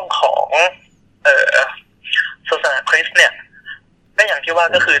ช่วงของศาสนาคริสต์เนี่ยก็อย่างที่ว่า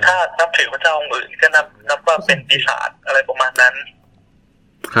ก็คือถ้านับถือพระเจ้าองค์อื่นก็นับว่าเป็นปีศาจอะไรประมาณนั้น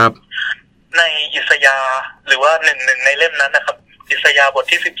ครับในอิสยาห์หรือว่าหนึ่งในเล่มนั้นนะครับอิสยาห์บท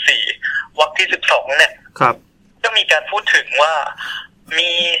ที่14วรรคที่12เนี่ยครับก็มีการพูดถึงว่า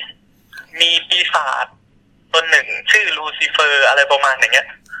มีปีศาจตัวหนึ่งชื่อลูซิเฟอร์อะไรประมาณอย่างเงี้ย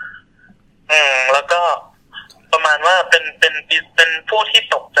แล้วก็ประมาณว่าเป็นผู้ที่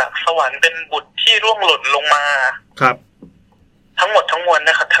ตกจากสวรรค์เป็นบุตรที่ร่วงหล่นลงมาครับทั้งหมดทั้งมวล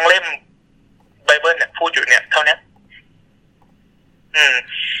นะครับทั้งเล่มไบเบิลเนี่ยพูดอยู่เนี่ยเท่านี้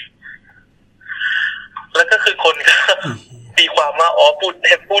แล้วก็คือคนก็ตีความว่าบุตรแ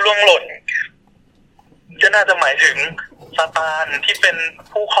ห่งผู้ร่วงหล่นจะน่าจะหมายถึงซาตานที่เป็น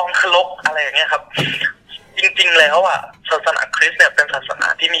ผู้ครองนรกอะไรอย่างเงี้ยครับจริงๆแล้วศาสนาคริสต์เนี่ยเป็นศาสนา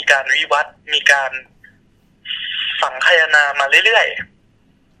ที่มีการวิวัฒน์มีการสังคายนามาเรื่อย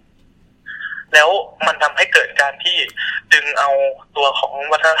ๆแล้วมันทำให้เกิดการที่ดึงเอาตัวของ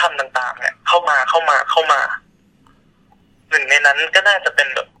วัฒนธรรมต่างๆเนี่ยเข้ามาหนึ่งในนั้นก็น่าจะเป็น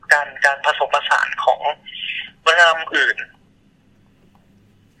แบบการผสมผสานของวัฒนธรรมอื่น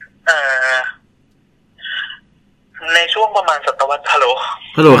ในช่วงประมาณศตวรรษฮัลโห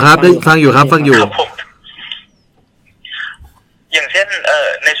ลครับได้ฟังอยู่ครับฟังอยู่อย่างเช่น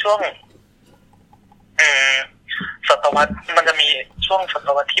ในช่วงศตวรรษมันจะมีช่วงศต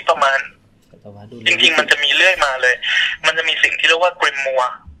วรรษที่ประมาณจริงๆมันจะมีเรื่อยมาเลยมันจะมีสิ่งที่เรียกว่ากริมมัว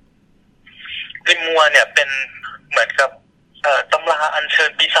เนี่ยเป็นเหมือนกับตำราอัญเชิ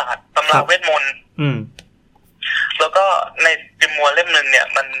ญปีศาจตำราเวทมนต์แล้วก็ในกริมมัวเล่มนึงเนี่ย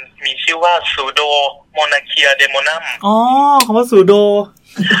มันมีชื่อว่าซูโดโมนาเคียเดโมนัมคำว่าซูโด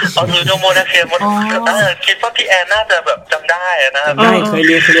ซูโดโมนาเคียคิดว่าพี่แอนน่าจะแบบจำได้นะได้เคยเ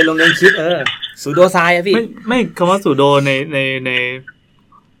รียนโรงเรียนคิดซูโดไซน์พี่ไม่คำว่าซูโดใน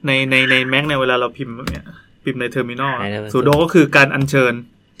แม็กในเวลาเราพิมพ์เนี่ยพิมพ์ในเทอร์มินอลซูโดก็คือการอัญเชิญ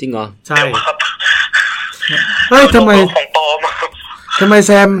จริงเหรอใช่เฮ้ยทำไมแ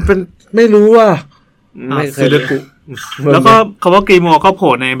ซมเป็นไม่รู้ไม่เคยเรียนแล้วก็คำว่ากรีมัวก็โผ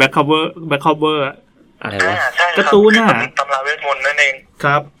ล่ในแบ็คคัฟเวอร์อะไรวะการ์ตูนตำราเวทมนต์นั่นเองค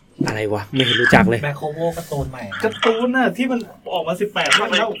รับอะไรวะไม่รู้จักเลยแบ็คคัฟเวอร์การ์ตูนใหม่การ์ตูนที่มันออกมา18ตอน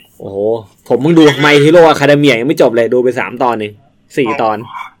แล้วโอ้โหผมมึงดูไมฮีโร่อะคาเดเมียยังไม่จบเลยดูไป3ตอนนึง4ตอน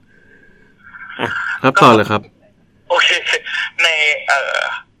ครับต่อเลยครับโอเค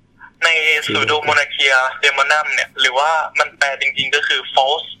ในซูโดโมนาเคียเดโมนัมเนี่ยหรือว่ามันแปลจริงๆก็คือ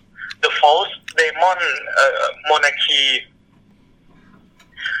the false demon monarchy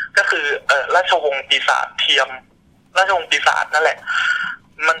ก็คือราชวงศ์ปีศาจเทียมราชวงศ์ปีศาจนั่นแหละ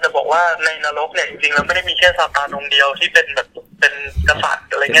มันจะบอกว่าในนรกเนี่ยจริงๆแล้วไม่ได้มีแค่ซาตานองค์เดียวที่เป็นแบบเป็นกษัตริย์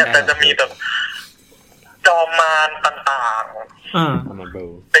อะไรเงี้ยแต่จะมีแบบจอมมารต่าง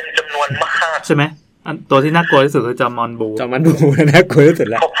ๆเป็นจำนวนมากใช่ไหมตัวที่น่ากลัวที่สุดคือจอมมอนบูน่ากลัวที่สุด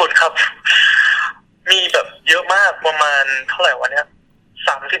แล้วขอบคุณครับมีแบบเยอะมากประมาณเท่าไหร่วะเนี่ย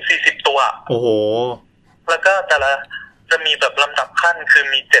30-40 ตัวโอ้โหแล้วก็แต่ละจะมีแบบลำดับขั้นคือ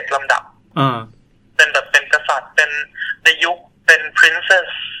มี7ลำดับเป็นแบบเป็นกษัตริย์เป็นเดยุคเป็น princess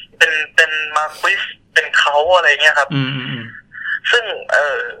เป็นมาร์ควิสเป็นเขาอะไรเงี้ยครับซึ่ง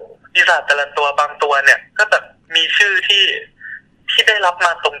ปีศาจแต่ละตัวบางตัวเนี่ยก็แบบมีชื่อที่ได้รับม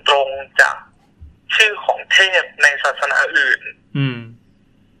าตรงๆจากชื่อของเทพในศาสนาอื่น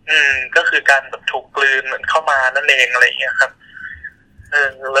ก็คือการแบบถูกกลืนเหมือนเข้ามานั่นเองอะไรเงี้ยครับ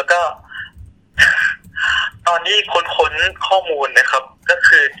แล้วก็ตอนที่ค้นข้อมูลนะครับก็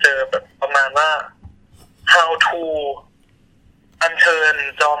คือเจอแบบประมาณว่า how to อัญเชิญ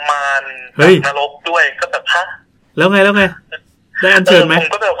จอมมารจากนรกด้วยก็แบบฮะแล้วไงได้อัญเชิญไหมผ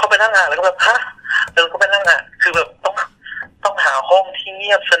มก็แบบเข้าไปนั่งอ่านแล้วก็แบบฮะก็ไปนั่งอ่านคือแบบต้องหาห้องที่เ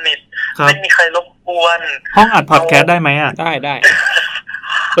งียบสนิทไม่มีใครรบกวนห้องอัดพอดแคสต์ได้ไหมได้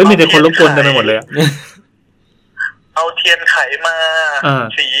มีแต่คนรบกวนกันไปหมดเลยเอาเทียนไขมา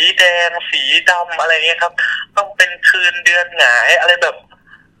สีแดงสีดำอะไรเงี้ยครับต้องเป็นคืนเดือนหงายอะไรแบบ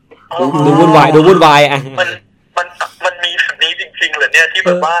ดูวุ่นวายมันมีแบบนี้จริงๆเหรอเนี่ยที่แ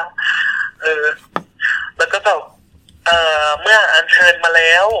บบว่าแล้วก็แบบเมื่ออัญเชิญมาแ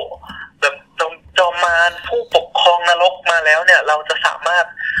ล้วแบบจอมมารผู้ปกครองนรกมาแล้วเนี่ยเราจะสามารถ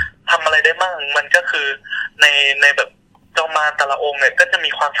ทำอะไรได้บ้างมันก็คือในแบบจ อมมารแต่ละองค์เนี่ยก็จะมี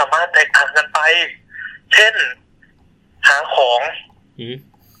ความสามารถแตกต่างกันไปเช่นหาของ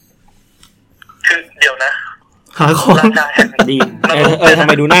คือเดี๋ยวนะหาของดีทำไ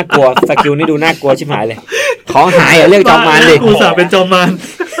มดูน่ากลัวสกิลนี่ดูน่ากลัวชิบหายเลยของหายเรียกจอมมารเลยอุตส่าห์เป็นจอมมาร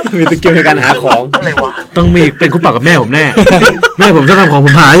มีสกิลในการหาของต้องมีเป็นคู่ปรับกับแม่ผมแน่ แม่ผมชอบทำของผ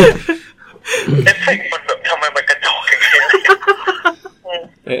มหายเอฟเฟกต์มันแบบทำไมมันกระจอกอย่างเงี้ย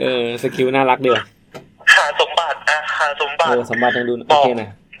สกิลน่ารักดีว่ะหาสมบัติสมบัติยังดูโอเคนะ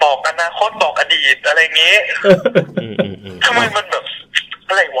บอกอนาคตบอกอดีตอะไรเงี้ยทำไมมันแบบ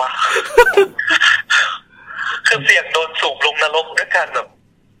อะไรวะคือเสี่ยงโดนสูบลงนรกด้วยกันแ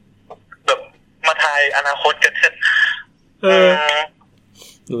บบมาทายอนาคตกันเช่น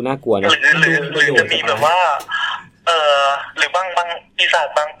ดูน่ากลัวนะหรือจะมีแบบว่าหรือบางปีศาจ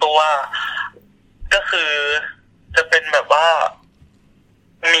บางตัวก็คือจะเป็นแบบว่า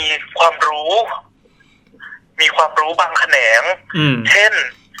มีความรู้บางแขนงเช่น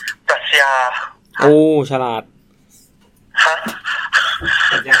ปรัชญาโอ้ฉลาดฮะ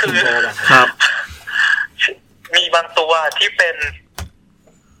คือครับมีบางตัวที่เป็น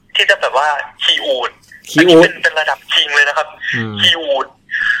ที่จะแบบว่าคีอูดเป็นระดับคิงเลยนะครับคีอูด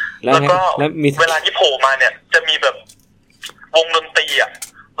แล้วก็เวลาที่โผล่มาเนี่ยจะมีแบบวงดนตรีอ่ะ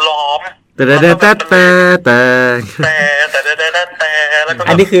ล้อมแต่แล้วก็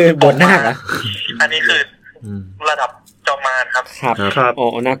อันนี้คือบทนาคอ่ะอันนี้คือระดับจอมมารครับครับโ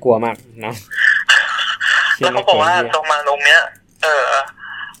อ้น่ากลัวมากนะแล้วเขาบอกว่าจอมมารองค์เนี้ย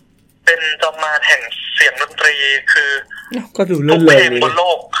เป็นจอมมารแห่งเสียงดนตรีคือก็ดูทุกเพลงบนโล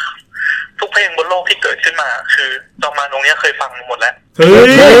กที่เกิดขึ้นมาคือจอมมารองค์เนี้ยเคยฟังหมดแล้วเฮ้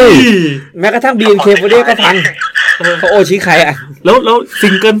ยแม้กระทั่ง BNK48 ก็ฟังเขาโอชิใครอ่ะแล้วซิ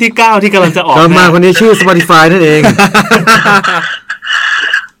งเกิลที่9ที่กำลังจะออกจอมมารคนนี้ชื่อ Spotify นั่นเอง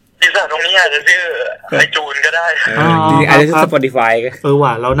ปีศาจตรงนี้อาจจะชื่อไอจูนก็ได้อาจจะชื่อ Spotify ก็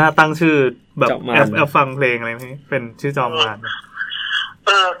ว่ะเราน่าตั้งชื่อแบบแอปฟังเพลงอะไรมั้ยเป็นชื่อจอมมาร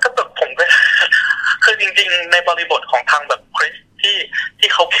ก็แบบผมก็คือจริงๆในบริบทของทางแบบคริสที่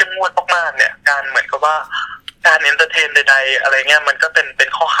เขาเข้มงวดมากๆเนี่ยการเหมือนกับว่าการเอนเตอร์เทนใดๆอะไรเงี้ยมันก็เป็น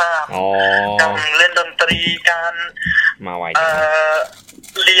ข้อห้ามการเล่นดนตรีการมาไว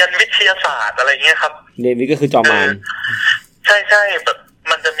เรียนวิทยาศาสตร์อะไรเงี้ยครับเรียนวิทย์ก็คือจอมมารใช่ๆแบบ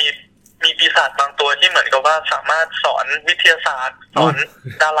มันจะมีปีศาจบางตัวที่เหมือนกับว่าสามารถสอนวิทยาศาสตร์สอน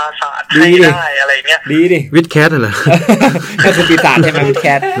ดาราศาสตร์ให้ได้อะไรเงี้ยดีดิวิทย์แคทเหรอก็คือปีศาจใช่ไหมวิทย์แค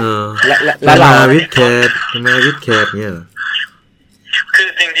ทแล้วเราวิทย์แคททำไมวิทย์แคทเนี่ยคือ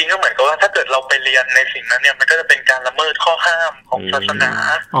จริงๆก็เหมือนกับว่าถ้าเกิดเราไปเรียนในสิ่งนั้นเนี่ยมันก็จะเป็นการละเมิดข้อห้ามของศาสนา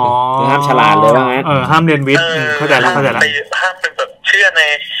ห้ามฉลาดเลยว่างั้นห้ามเรียนวิทย์เข้าใจแล้วห้ามเป็นแบบเชื่อใน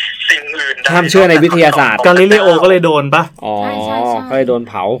สิ่งอื่นห้ามเชื่อในวิทยาศาสตร์กาลิเลโอก็เลยโดนป่ะก็เลยโดน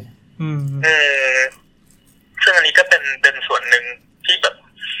เผาซึ่งอันนี้ก็เป็นส่วนหนึ่งที่แบบ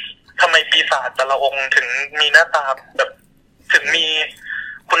ทำไมปีศาจแต่ละองค์ถึงมีหน้าตาแบบถึงมี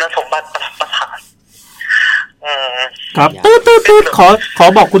คุณสมบัติประหลาดครับตืดขอ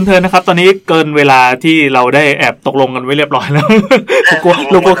บอกคุณเธอนะครับตอนนี้เกินเวลาที่เราได้แอบตกลงกันไว้เรียบร้อยแล้วกลั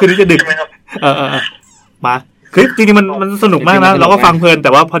วคืนนี้จะดึกมาคือจริงๆมันสนุกมากนะเราก็ฟังเพลินแต่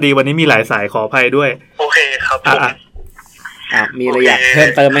ว่าพอดีวันนี้มีหลายสายขออภัยด้วยโอเคครับผมมีอะไรอยากเพิ่ม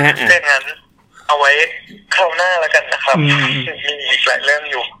เติมไหมฮะถ้างั้นเอาไว้คราวหน้าแล้วกันนะครับมีอีกหลายเรื่อง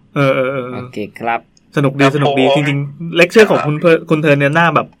อยู่โอเคครับสนุกดีจริงๆเลคเชอร์ของคุณเทิร์นเนี่ยหน้า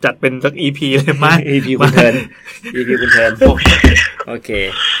แบบจัดเป็นสัก EP เลยมาก EP คุณเทิร์น EP คุณเทิร์นโอเค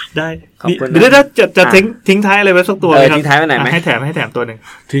ได้ขอบคุณเดี๋ยวจะทิ้งท้ายอะไรไว้สักตัวมั้ยครับทิ้งท้ายไว้ไหนมั้ยให้แถมตัวนึง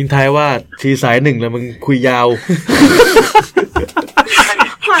ทิ้งท้ายว่าทีสาย1แล้วมึงคุยยาว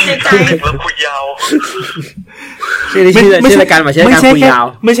ความในใจแล้วคุยยาวไม่ใช่รายการมาใช่การคุยยาว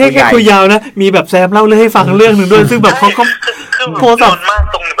ไม่ใช่แค่คุยยาวนะมีแบบแซมเล่าเรื่องให้ฟังเรื่องนึงด้วยซึ่งแบบเขาโทรศัพท์มาก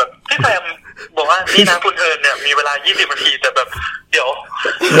ตรงแบบพี่แซมบอกว่านี่นะคุณเทิร์นเนี่ยมีเวลา20นาทีแต่แบบเดี๋ยว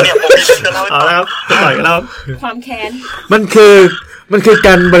เนี่ยผมมีเรื่องจะเล่าให้ฟังแล้วต่อยแล้วความแค้นมันคือก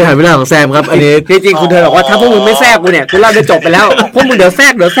ารบริหารเวลาของแซมครับอันนี้จริงๆคุณเทิร์นบอกว่าถ้าพวกมึงไม่แทรกกูเนี่ยกูเล่าได้จบไปแล้วพวกมึงเดี๋ยวแทร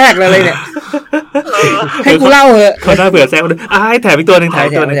กอะไรเนี่ยให้กูเล่าเหอะเขาได้เผื่อแซมให้แถมอีกตัวนึงตัว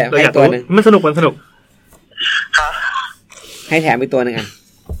อยากตัวนึงมันสนุกให้แถมอีกตัวนึง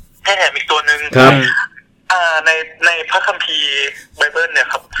ให้แถมอีกตัวนึงครับในพระคัมภีร์ไบเบิลเนี่ย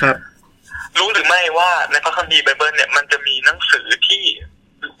ครับรู้หรือไม่ว่าในพระคัมภีร์ไบเบิลเนี่ยมันจะมีหนังสือที่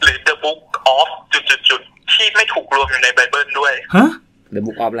หรือ The Book of จุดที่ไม่ถูกรวมอยู่ในไบเบิลด้วยฮะ The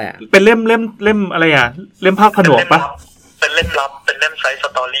Book of อะไรเป็นเล่มอะไรอ่ะเล่มภาคผนวกปะเป็นเล่มลับเป็นเล่มไซส์ส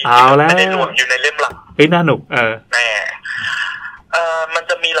ตอรี่ไม่ได้รวมอยู่ในเล่มหลักน่าหนุกแน่มัน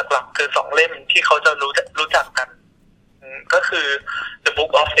จะมีหลักๆคือ2เล่มที่เขาจะรู้จักกันก็คือ The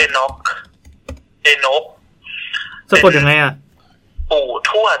Book of Enoch สะกดยังไงอ่ะปู่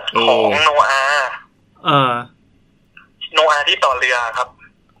ทวดของโนอาห์โนอาห์ที่ต่อเรือครับ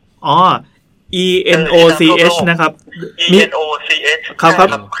อ๋อ ENOCH นะครับ ENOCH ครั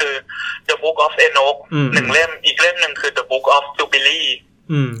บคือ The Book of Enoch หนึ่งเล่มอีกเล่มหนึ่งคือ The Book of Jubilee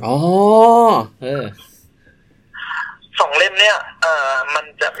อ๋อสองเล่มเนี่ยมัน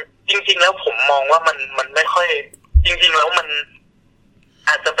จะจริงๆแล้วผมมองว่ามันไม่ค่อยจริงๆแล้วมัน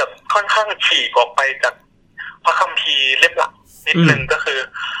อาจจะแบบค่อนข้างฉีกออกไปจากพระคัมภีร์เล่มหลักนิดนึงก็คือ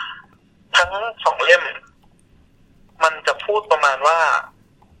ทั้งสองเล่มมันจะพูดประมาณว่า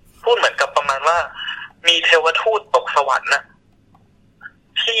พูดเหมือนกับประมาณว่ามีเทวทูตตกสวรรค์นะ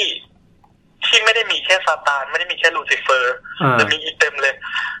ที่ไม่ได้มีแค่ซาตานไม่ได้มีแค่ลูซิเฟอร์แต่มีอีกเต็มเลย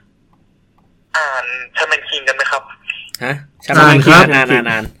อ่านชาแมนคิงกันไหมครับฮะชาแมนคิงนา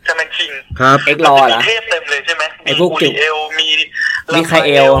นชาแมนคิงครับเอ็กลอเหรอเทพเต็มเลยใช่ไหมมีอูริเอลมีคาเ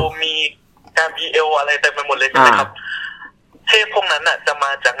อลมีกาบีเอลอะไรเต็มไปหมดเลยใช่ไหมครับเทพพวกนั้นน่ะจะม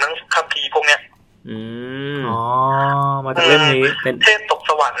าจากหนังคัมภีร์พวกเนี้ยอ๋อมาจากเล่มนี้เป็นเทพตก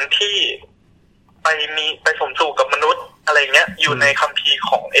สวรรค์ที่ไปสมสู่กับมนุษย์อะไรเงี้ยอยู่ในคัมภีร์ข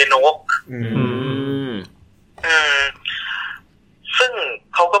องเอโนกซึ่ง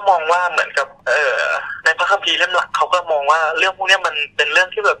เขาก็มองว่าเหมือนกับในพระคัมภีร์เล่มหลักเขาก็มองว่าเรื่องพวกนี้มันเป็นเรื่อง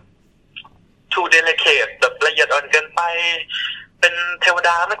ที่แบบ too delicate แบบละเอียดอ่อนเกินไปเป็นเทวด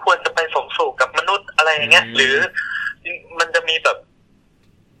าไม่ควรจะไปสมสู่กับมนุษย์อะไรอย่างเงี้ยหรือมันจะมีแบบ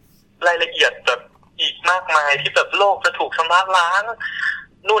รายละเอียดแบบอีกมากมายที่แบบโลกจะถูกชำระล้าง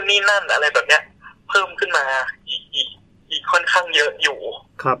นู่นนี่นั่นอะไรแบบเนี้ยเพิ่มขึ้นมาอีกค่อนข้างเยอะอยู่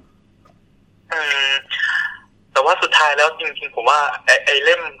ครับแต่ว่าสุดท้ายแล้วจริงๆผมว่าไอเ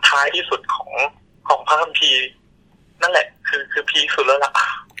ล่มท้ายที่สุดของพระคัมภีร์นั่นแหละคือพีคสุดแล้วล่ะ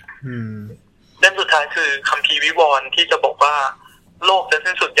เล่มสุดท้ายคือคัมภีร์วิวรณ์ที่จะบอกว่าโลกจะ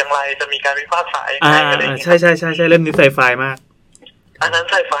สิ้นสุดอย่างไรจะมีการวิพากษาอะไรอย่างเงี้ยใช่เล่มนี้ไซไฟมากอันนั้น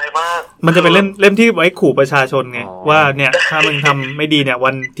ไซไฟมากมันจะเป็นเล่มที่ไว้ขู่ประชาชนไงว่าเนี่ยถ้ามึงทำไม่ดีเนี่ย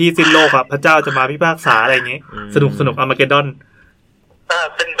วันที่สิ้นโลกอ่ะพระเจ้าจะมาพิพากษาอะไรอย่างเงี้ยสนุกอาร์มาเกดดอน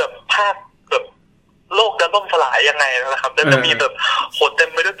เป็นแบบภาพแบบโลกจะล่มสลายยังไงนะครับแล้วจะมีแบบโหดเต็ม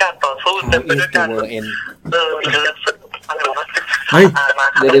ไปด้วยการต่อสู้เต็มไปด้วยการเฮ้ย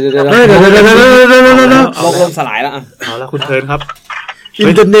เดี๋ยวโลกสลายแล้วเอาละคุณเทิร์นครับ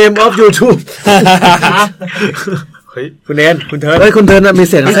In the name of YouTube เฮ้ยคุณเนนคุณเทิร์นเฮ้ยคุณเทิร์นมี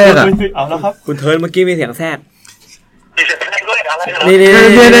เสียงแทรกอ่ะเอาแล้วครับคุณเทิร์นเมื่อกี้มีเสียงแทรกนี่เ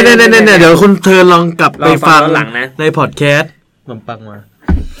ดี๋ยวคุณเทิร์นลองกลับไปฟังในพอดแคสต์มันปังมา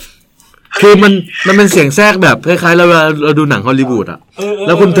คือมันเป็นเสียงแทรกแบบคล้ายๆเราดูหนังฮอลลีวูดอ่ะแ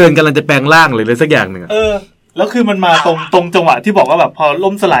ล้วคุณเทิร์นกำลังจะแปลงร่างเลยสักอย่างหนึ่งแล้วคือมันมาตรงจังหวะที่บอกว่าแบบพอ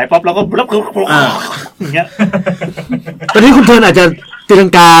ล่มสลายปั๊บแล้วก็อย่างเงี้ยตอนนี้คุณเทิร์นอาจจะตีลั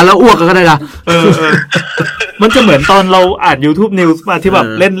งกาแล้วอ้วกก็ได้นะมันจะเหมือนตอนเราอ่าน YouTube News มาที่แบบ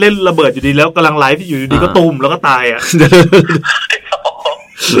เล่นระเบิดอยู่ดีแล้วกำลังไลฟ์อยู่ดีก็ตูมแล้วก็ตายอ่ะ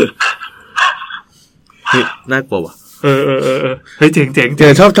น่ากลัวว่ะเฮ้ยเจ๋ง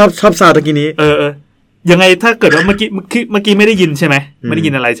ชอบซาวตะกี้นี้ยังไงถ้าเกิดว่าเมื่อกี้ไม่ได้ยินใช่ไหมไม่ได้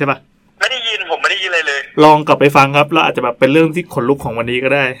ยินอะไรใช่ป่ะไม่ได้ยินผมไม่ได้ยินอะไรเลยลองกลับไปฟังครับแล้วอาจจะแบบเป็นเรื่องที่ขนลุกของวันนี้ก็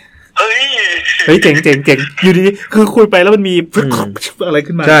ได้เฮ้ยเจ๋งอยู่ดีคือคุยไปแล้วมันมีอะไร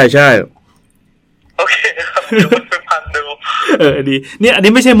ขึ้นมาใช่โอเคครับเดี๋ยวไปฟังดูดีเนี่ยอัน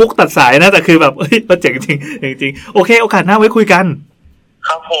นี้ไม่ใช่มุกตัดสายนะแต่คือแบบเฮ้ยมันเจ๋งจริงโอเคโอกาสหน้าไว้คุยกันค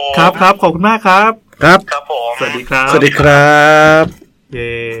รับผมครับขอบคุณมากครับครับผมสวัสดีครับเ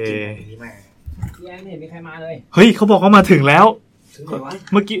ย้ยังไม่เห็นมีใครมาเลยเฮ้ยเขาบอกเขามาถึงแล้ว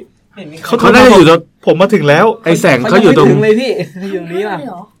เมื่อกี้เขาได้อยู่ตรงผมมาถึงแล้วไอแสงเขาอยู่ตรงเลยพี่อยู่นี้ล่ะ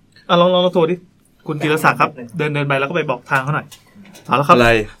ลองโทรดิคุณธีรศักดิ์ครับเดินไปแล้วก็ไปบอกทางเขาหน่อยเอาละครับอะไร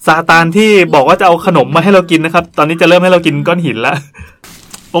ซาตานที่บอกว่าจะเอาขนมมาให้เรากินนะครับตอนนี้จะเริ่มให้เรากินก้อนหินแล้ว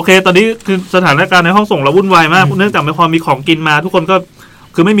โอเคตอนนี้คือสถานการณ์ในห้องส่งเราวุ่นวายมากเนื่องจากพอมีของกินมาทุกคนก็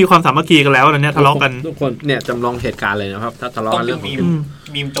คือไม่มีความสามัคคีกันแล้วนะเนี่ยทะเลาะกันทุกคนเนี่ยจำลองเหตุการณ์เลยนะครับถ้าทะเลาะกันเรื่อง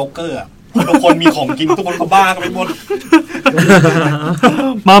มีมโจ๊กเกอร์ทุกคนมีของกินทุกคนก็บ้ากันไปหมด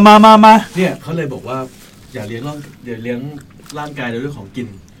มาเนี่ยเขาเลยบอกว่าอย่าเลี้ยงร่างกายโดยเรื่องของกิน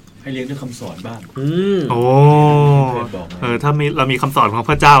ให้เลี้ยงด้วยคำสอนบ้างโอ้ถ้าเรามีคำสอนของ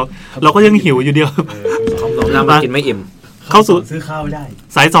พระเจ้าเราก็ยังหิวอยู่เดียวคำสอนเรามากินไม่อิ่มเข้าสู่ซื้อข้าวได้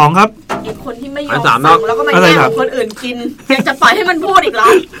สาย2ครับอีกคนที่ไม่ยอมสั่งแล้วก็มาแย่งคนอื่นกินยังจะปล่อยให้มันพูดอีกเหรอ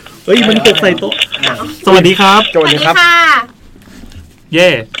เฮ้ยมันตกใส่โต๊ะสวัสดีครับสวัสดีค่ะเย่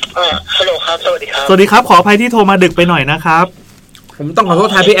ฮัลโหลครับสวัสดีครับขออภัยที่โทรมาดึกไปหน่อยนะครับผมต้องขอโทษ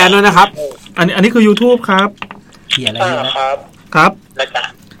แทนพี่แอนด้วยนะครับอันนี้คือ YouTube ครับเขียนอะไรครับ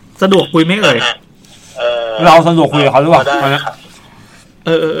สะดวกคุยไหมเอ่ยเราสะดวกคุยกับเขาหรือเปล่า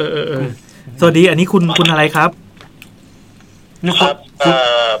สวัสดีอันนี้คุณอะไรครับ ครับ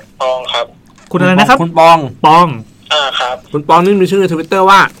ปองครับคุณอะไรนะครับคุณปองครับคุณปองนี่มีชื่อใน Twitter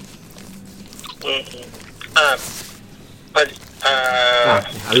ว่า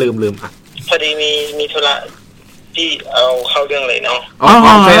ลืมพอดีมีธุระที่เอาเข้าเรื่องเลยเนาะโ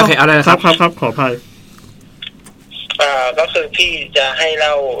อเคเอาเลยครับขออภัยก็คือพี่จะให้เ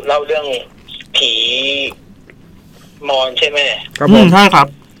ล่าเรื่องผีมอญใช่ไหมครับผมใช่ครับ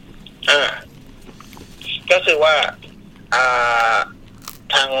ก็คือว่า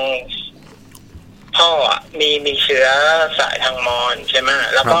ทางพ่อมีเชื้อสายทางมอญใช่ไหม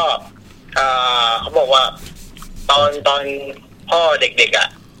แล้วก็เขาบอกว่าตอนพ่อเด็ก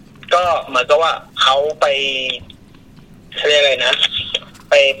ๆก็เหมือนกับว่าเขาไปเรียกอะไรนะ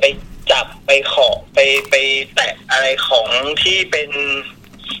ไปจับไปขอไปแตะอะไรของที่เป็น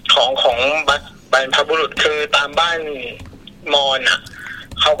ของบรรพบุรุษคือตามบ้านมอญ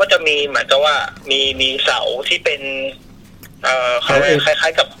เขาก็จะมีเหมือนกับว่ามีเสาที่เป็นคล้า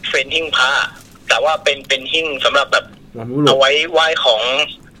ยๆกับเฟรนหิ้งพระแต่ว่าเป็นหิ้งสำหรับแบบเอาไว้ไหว้ของ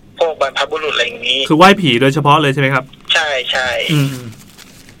พวกบรรพบุรุษอะไรอย่างนี้คือไหว้ผีโดยเฉพาะเลยใช่ไหมครับใช่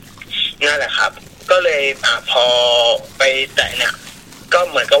นั่นแหละครับก็เลยพอไปแตะเนี่ยก็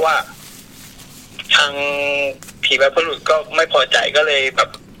เหมือนกับว่าทางผีบรรพบุรุษก็ไม่พอใจก็เลยแบบ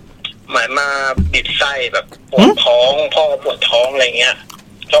หมายมาบิดไส้แบบปวดท้องพ่อปวดท้องอะไรเงี้ย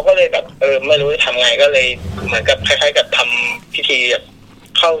เขาก็เลยแบบไม่รู้จะทำไงก็เลยเหมือนกับคล้ายๆกับทำพิธี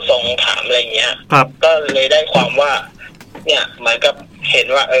เข้าทรงถามอะไรเงี้ยก็เลยได้ความว่าเนี่ยเหมือนกับเห็น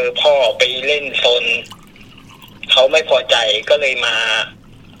ว่าพ่อไปเล่นโซนเขาไม่พอใจก็เลยมา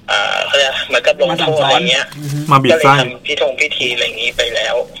เขาเรียกเหมือนกับลงโทษอะไรเงี้ยมาบิดไส้ทำพิธีอะไรอย่างนี้ไปแล้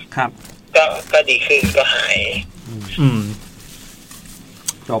วครับก็ดีขึ้นก็หาย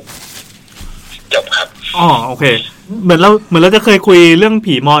จบครับโอเคเหมือนเราจะเคยคุยเรื่อง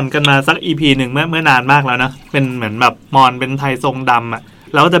ผีมอญกันมาสัก EP หนึ่งเมื่อนานมากแล้วนะเป็นเหมือนแบบมอญเป็นไทยทรงด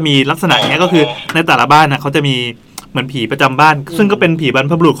ำแล้วก็จะมีลักษณะนี้ก็คือในแต่ละบ้านเขาจะมีเหมือนผีประจำบ้านซึ่งก็เป็นผีบรร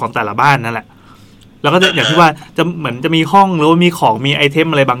พบุรุษของแต่ละบ้านนั่นแหละแล้วก็จะอย่างที่ว่าจะเหมือนจะมีห้องหรือว่ามีของมีไอเทม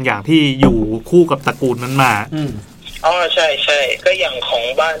อะไรบางอย่างที่อยู่คู่กับตระกูลนั้นมาใช่ก็อย่างของ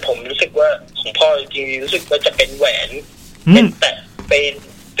บ้านผมรู้สึกว่าของพ่อจริงๆรู้สึกว่าจะเป็นแหวนแต่เ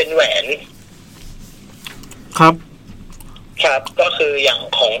ป็นแหวนครับก็คืออย่าง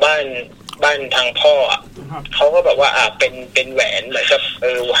ของบ้านทางพ่อเขาก็แบบว่าเป็นแหวนเหมือนกับ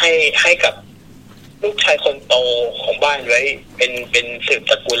ให้กับลูกชายคนโตของบ้านไว้เป็นสืบ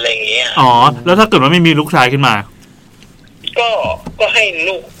ตระกูลอะไรอย่างเงี้ยแล้วถ้าเกิดว่าไม่มีลูกชายขึ้นมาก็ให้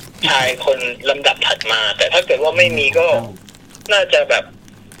ลูกชายคนลำดับถัดมาแต่ถ้าเกิดว่าไม่มีก็น่าจะแบบ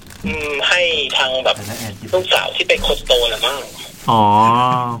ให้ทางแบบลูกสาวที่เป็นคนโตแหละมั้ง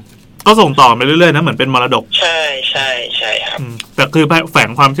ก็ส่งต่อไปเรื่อยๆนะเหมือนเป็นมรดกใช่ครับแต่คือแฝง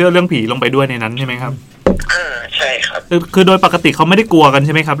ความเชื่อเรื่องผีลงไปด้วยในนั้นใช่ไหมครับใช่ครับคือโดยปกติเขาไม่ได้กลัวกันใ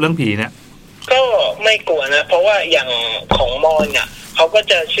ช่ไหมครับเรื่องผีเนี่ยก็ไม่กลัวนะเพราะว่าอย่างของมอญเนี่ยเขาก็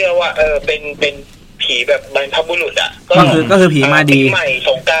จะเชื่อว่าเป็นผีแบบบรรพบุรุษก็คือผีมาดีปีใหม่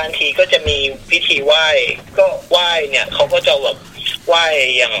สงกรานต์ทีก็จะมีพิธีไหว้ก็ไหว้เนี่ยเขาก็จะแบบไหว้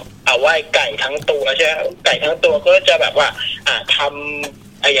อย่างไหว้ไก่ทั้งตัวใช่ไหมไก่ทั้งตัวก็จะแบบว่าทำ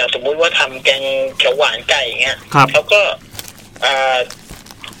อย่างสมมุติว่าทำแกงเขียวหวานไก่เงี้ยเขาก็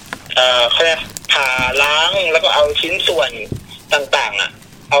เขาเรียกผ่าล้างแล้วก็เอาชิ้นส่วนต่าง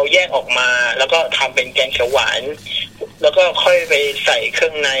ๆเอาแยกออกมาแล้วก็ทำเป็นแกงเขียวหวานแล้วก็ค่อยไปใส่เครื่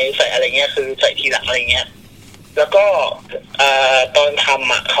องในใส่อะไรเงี้ยคือใส่ทีหลังอะไรเงี้ยแล้วก็ตอนท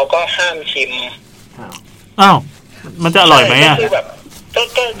ำเขาก็ห้ามชิมมันจะอร่อยไหมคือแบบ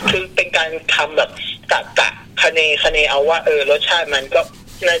ก็คือเป็นการทำแบบกะคะเนเอาว่ารสชาติมันก็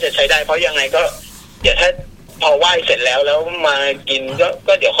น่าจะใช้ได้เพราะยังไงก็เดี๋ยวถ้าพอไหว้เสร็จแล้วมากิน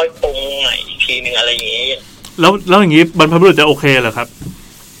ก็เดี๋ยวค่อยปรุงใหม่อีกทีนึงอะไรอย่างงี้แล้วอย่างงี้บรรพบุรุษจะโอเคเหรอครับ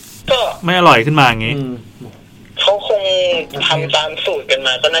ก็ไม่อร่อยขึ้นมาอย่างงี้เขาคงทำตามสูตรกันม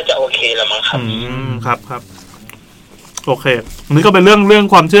าก็น่าจะโอเคแล้วมั้งครับครับโอเคนี่ก็เป็นเรื่อง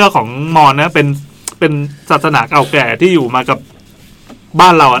ความเชื่อของมอญนะเป็นศาสนาเก่าแก่ที่อยู่มากับบ้า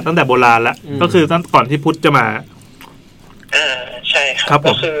นเราตั้งแต่โบราณแล้วก็คือตั้งก่อนที่พุทธจะมาใช่ครับ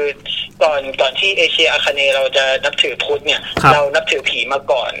ก็คือก่อนที่เอเชียอาคเนย์เราจะนับถือพุทธเนี่ยเรานับถือผีมา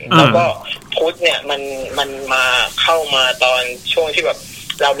ก่อนแล้วก็พุทธเนี่ยมันมาเข้ามาตอนช่วงที่แบบ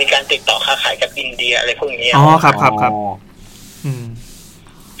เรามีการติดต่อค้าขายกับอินเดียอะไรพวกนี้ครับ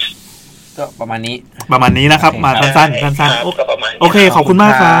ก็ประมาณนี้นะครับมาสั้นๆโอเคขอบคุณมา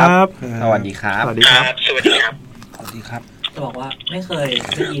กครับสวัสดีครับสวัสดีครับจะบอกว่าไม่เคย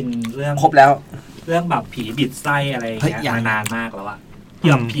ได้ยินเรื่องครบแล้วเรื่องแบบผีบิดไส้อะไรอย่างเงี้ยมานานมากแล้วอะเ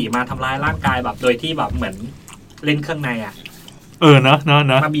กี่ยวกับผีมาทำร้ายร่างกายแบบโดยที่แบบเหมือนเล่นเครื่องในเนอะ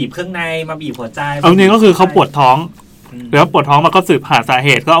มาบีบเครื่องในมาบีบหัวใจเอาจริงก็คือเขาปวดท้อง แล้วปวดท้องมันก็สืบหาสาเห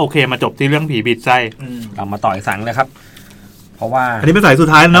ตุก็โอเคมาจบที่เรื่องผีบิดไส้เอามาต่ออีกสายเลยครับเพราะว่าอันนี้เป็นสายสุด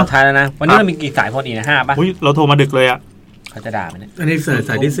ท้ายแล้วเนาะสุดท้ายแล้วนะวันนี้เรามีกี่สายพอดีนะ5ป่ะเราโทรมาดึกเลยอ่ะเขาจะด่าไหมเนี่ยอันนี้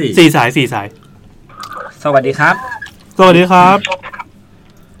สายที่4สายสวัสดีครับสวัสดีครับ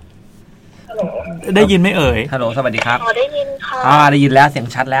ได้ยินไหมเอ่ยฮัลโหลสวัสดีครับได้ยินค่ะได้ยินแล้วเสียง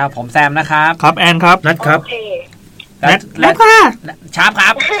ชัดแล้วผมแซมนะครับครับแอนครับนัทครับนัทค่ะชาร์ปค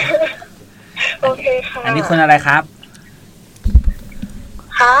รับโอเคค่ะอันนี้คุณอะไรครับ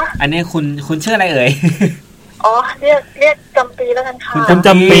คะอันนี้คุณชื่ออะไรเอ่ยอ๋อเรียกจำปีแล้วกันค่ะคุณจ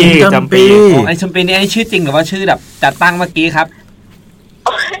ำปีไอ้จำปีนี่อันนี้ชื่อจริงหรือว่าชื่อแบบจัดตั้งเมื่อกี้ครับ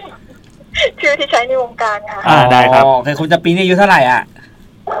ชื่อที่ใช้ในวงการค่ะได้ครับโอเคคุณจำปีนี่อายุเท่าไหร่อ่ะ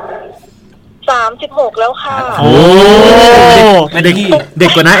36แล้วค่ะโอ้เด็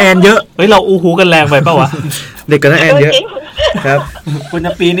กกว่าน้าแอนเยอะเฮ้ยเราอู้หูกันแรงไปเปล่าวะเด็กกว่าน้าแอนเยอะครับคุณจ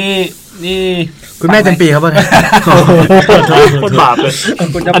ำปีนี่คุณแม่จำปีครับว่าคนบาปเลย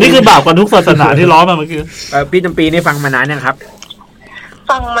อันนี้คือบาปกันทุกศาสนาที่ล้อมาเมื่อกี้พี่จำปีนี่ฟังมานานยังครับ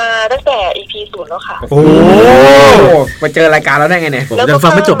ฟังมาตั้งแต่ EP 0แล้วค่ะโอ้มาเจอรายการแล้วได้ไงเนี่ยผมยังฟั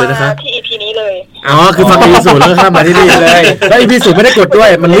งไม่จบเลยนะครับที่ EP นี้เลยคือฟัง EP 0แล้วข้ามมาที่นี่เลยแล้ว EP 0ไม่ได้กดด้วย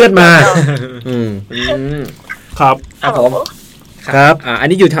มันเลื่อนมาครับผมครับอัน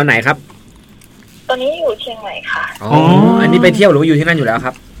นี้อยู่แถวไหนครับตอนนี้อยู่เชียงใหม่ค่ะอันนี้ไปเที่ยวหรือว่าอยู่ที่นั่นอยู่แล้วค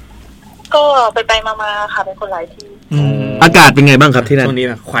รับก็ไปมาค่ะเป็นคนหลายที่อากาศเป็นไงบ้างครับที่นั่นช่วงนี้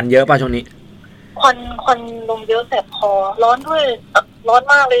ควันเยอะป่ะช่วงนี้ควันลมเยอะแสบคอร้อนด้วยร้อน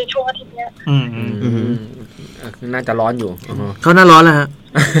มากเลยช่วงอาทิตย์เนี้ยน่าจะร้อนอยู่เขาหน้าร้อนแล้วฮะ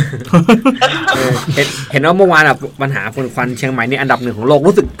เห็นว่าเมื่อวานปัญหาฝุ่นควันเชียงใหม่นี่อันดับ1ของโลก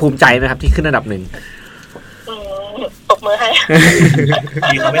รู้สึกภูมิใจนะครับที่ขึ้นอันดับ1ตบมือให้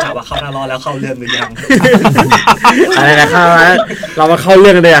ดีเขาไม่ถามว่าเข้าหน้าร้อนแล้วเข้าเรื่องหรือยังอะไรนะครับเรามาเข้าเรื่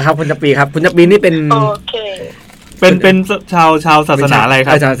องกันเลยครับคุณจำปีครับคุณจำปีนี่เป็นโอเคเป็นชาวศาสนาอะไรค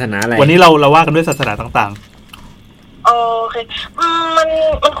รับศาสนาอะไรวันนี้เราว่ากันด้วยศาสนาต่างๆโอเค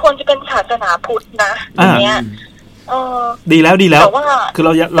มันควรจะเป็นศาสนาพุทธนะอย่างเงี้ยดีแล้วคือเร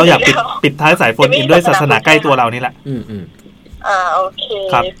าอยากปิดท้ายสายโฟนอินด้วยศาสนาใกล้ตัวเรานี่แหละโอเค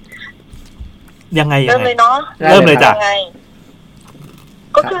ครับยังไงเริ่มเลยเนาะเริ่มเลยจ้ะ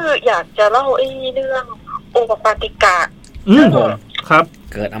ก็คืออยากจะเล่าเรื่องโอปปาติกะครับ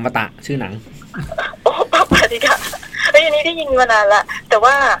เกิดอมตะชื่อหนังโอปปาติกะอันนี้ได้ยินมานานละแต่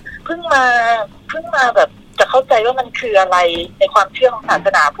ว่าเพิ่งมาแบบจะเข้าใจว่ามันคืออะไรในความเชื่อของศาส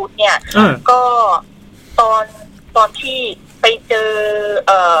นาพุทธเนี่ยก็ตอนที่ไปเจอ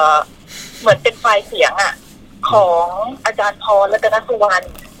เหมือนเป็นไฟล์เสียงของอาจารย์พรรัตนสุวรรณ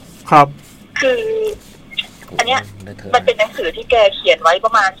ครับคืออันเนี้ยมันเป็นหนังสือที่แกเขียนไว้ป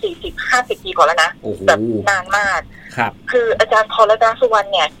ระมาณ 40-50 ปีก่อนแล้วนะแบบนานมากคืออาจารย์พรรัตนสุวรรณ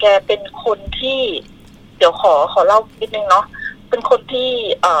เนี่ยแกเป็นคนที่เดี๋ยวขอเล่านิดนึงเนาะเป็นคนที่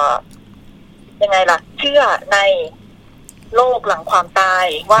ยังไงล่ะเชื่อในโลกหลังความตาย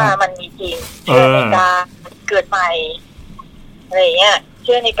ว่ามันมีจริงเชื่อในการเกิดใหม่อะไรเงี้ยเ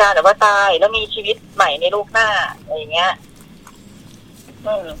ชื่อในการแบบว่าตายแล้วมีชีวิตใหม่ในโลกหน้าอะไรเงี้ย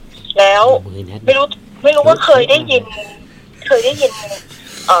แล้วไม่รู้ว่าเคยได้ยิน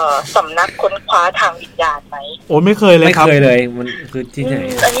สำนักค้นคว้าทางวิญญาณไหมโอ้ไม่เคยเลยครับไม่เคยเลยมันคือที่ไหน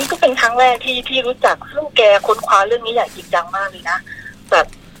อันนี้ก็เป็นครั้งแรกที่รู้จักซึ่งแกค้นคว้าเรื่องนี้อย่างจริงจังมากเลยนะแบบ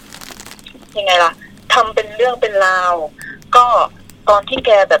ยังไงล่ะทำเป็นเรื่องเป็นราวก็ตอนที่แ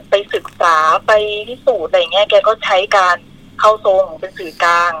กแบบไปศึกษาไปพิสูจน์อะไรเงี้ยแกก็ใช้การเข้าทรงเป็นสื่อก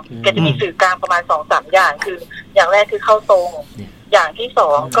ลางแกจะมีสื่อกลางประมาณ 2-3 อย่างคืออย่างแรกคือเข้าทรงอย่างที่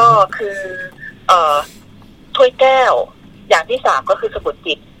2ก็คือถ้วยแก้วอย่างที่3ก็คือสะกด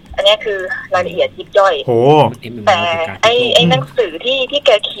จิตอันนี้คือรายละเอียดยิบย่อยแต่ไอ้หนังสือที่แก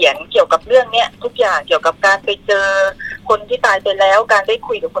เขียนเกี่ยวกับเรื่องเนี้ยทุกอย่างเกี่ยวกับการไปเจอคนที่ตายไปแล้วการได้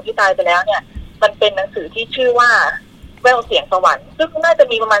คุยกับคนที่ตายไปแล้วเนี่ยมันเป็นหนังสือที่ชื่อว่าแววเสียงสวรรค์ซึ่งน่าจะ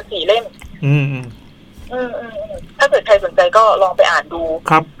มีประมาณ4 เล่มถ้าเกิดใครสนใจก็ลองไปอ่านดู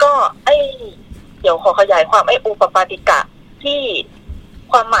ก็เดี๋ยวขอขยายความโอปปาติกะที่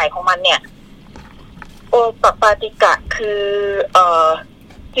ความหมายของมันเนี่ยโอปปาติกะคือ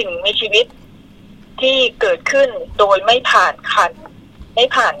สิ่งมีชีวิตที่เกิดขึ้นโดยไม่ผ่านคันไม่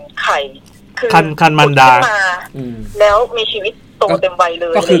ผ่านไข่คือคันมันดาแล้วมีชีวิตโตเต็มวัยเล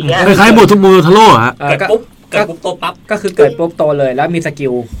ยก็คือคล้ายๆบททุกมือทะโล่ฮะเกิดปุ๊บโตปั๊บก็คือเกิดปุ๊บโตเลยแล้วมีสกิ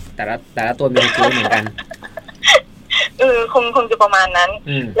ลแต่ละตัวมีสกิลเหมือนกันคงจะประมาณนั้น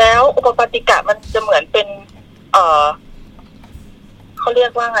แล้วโอปปาติกะมันจะเหมือนเป็นเขาเรีย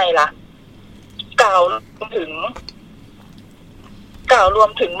กว่าไงล่ะกล่าวรวม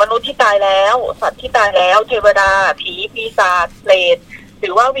ถึงมนุษย์ที่ตายแล้วสัตว์ที่ตายแล้วเทวดาผีปีศาจเปรต ห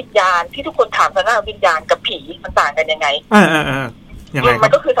รือว่าวิญญาณที่ทุกคนถามกันว่าวิญญาณกับผีมันต่างกันยังไงยังไงมั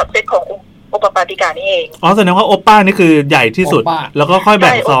นก็คือสับเซตของโอปปาติกานี่เองแสดงว่าโอป้านี่คือใหญ่ที่สุดแล้วก็ค่อยแ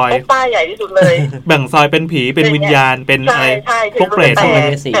บ่งซอยโอป้าใหญ่ที่สุดเลยแบ่งซอยเป็นผีเป็นวิญญาณเป็นอะไรพวกเปรต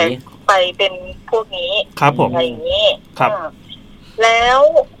ไปเป็นพวกนี้ครับผมอะไรอย่างนี้ครับแล้ว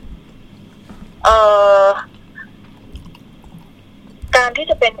การที่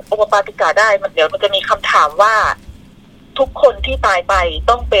จะเป็นโอปปาติกาได้เดี๋ยวมันจะมีคำถามว่าทุกคนที่ตายไป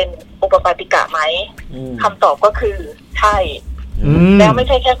ต้องเป็นโอปปาติกาไหมคำตอบก็คือใช่แล้วไม่ใ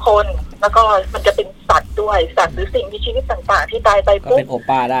ช่แค่คนแล้วก็มันจะเป็นสัตว์ด้วยสัตว์หรือสิ่งมีชีวิตต่างๆที่ตายไปปุ๊บเป็นโอ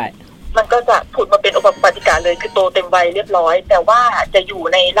ป้าได้มันก็จะผุดมาเป็นโอปปาติกาเลยคือโตเต็มวัยเรียบร้อยแต่ว่าจะอยู่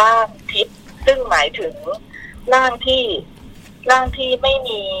ในร่างทิพย์ซึ่งหมายถึงร่างที่ไม่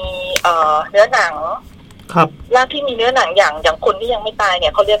มีเนื้อหนังครับร่างที่มีเนื้อหนังอย่างคนที่ยังไม่ตายเนี่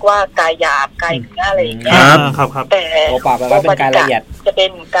ยเขาเรียกว่ากายหยาบกายเนื้ออะไรอย่างเงี้ยครับแต่โอป้าแปลว่าเป็นกายละเอียดจะเป็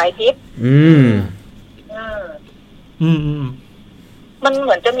นกายทิพย์มันเห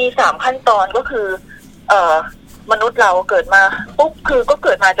มือนจะมี3ขั้นตอนก็คือมนุษย์เราเกิดมาปุ๊บคือก็เ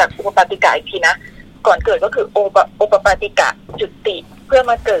กิดมาจากโอปปาติกะอีกทีนะก่อนเกิดก็คือโอปปาติกะจุติเพื่อ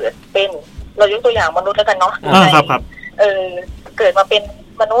มาเกิดเป็นเรายกตัวอย่างมนุษย์แล้วกันเนาะครับเกิดมาเป็น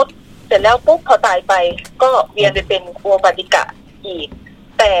มนุษย์เสร็จแล้วปุ๊บพอตายไปก็เวียนไปเป็นโอปปาติกะอีก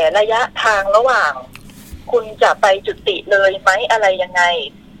แต่ระยะทางระหว่างคุณจะไปจุติเลยไหมอะไรยังไง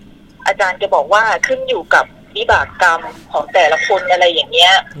อาจารย์จะบอกว่าขึ้นอยู่กับวิบากกรรมของแต่ละคนอะไรอย่างเงี้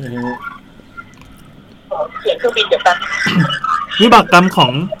ยเขียนเครื่องบินเดี๋ยวกันวิบากกรรม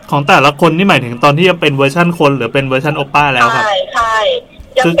ของแต่ละคนนี่หมายถึงตอนที่ยังเป็นเวอร์ชั่นคนหรือเป็นเวอร์ชั่นโอป้าแล้วครับใช่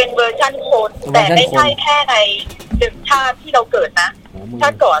ยังเป็นเวอร์ชั่นคนแต่ไม่ใช่แค่ใน1ชาติที่เราเกิดนะชา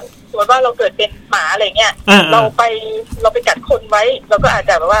ติก่อนสมมติว่าเราเกิดเป็นหมาอะไรเงี้ยเราไปกัดคนไว้เราก็อาจ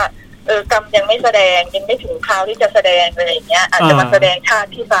จะแบบว่ากรรมยังไม่แสดงยังไม่ถึงคราวที่จะแสดงอะไรอย่างเงี้ยอาจจะมาแสดงชาติ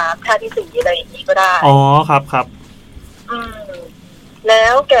ที่3ชาติที่4อะไรอย่างนี้ก็ได้ครับแล้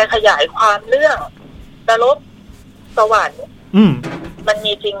วแกขยายความเรื่องนรกสวรรค์มัน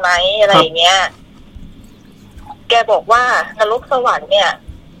มีจริงไหมอะไรอย่างเงี้ยแกบอกว่านรกสวรรค์เนี่ย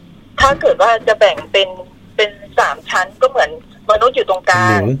ถ้าเกิดว่าจะแบ่งเป็น3ชั้นก็เหมือนมนุษย์อยู่ตรงกลา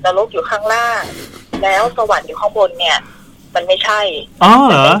งนรกอยู่ข้างล่างแล้วสวรรค์อยู่ข้างบนเนี่ยมันไม่ใช่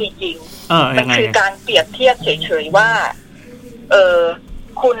มันไม่มีจริงมันคือการเปรียบเทียบเฉยๆว่า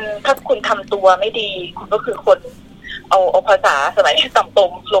คุณถ้าคุณทำตัวไม่ดีคุณก็คือคนเอาภาษาสมัยต่ำต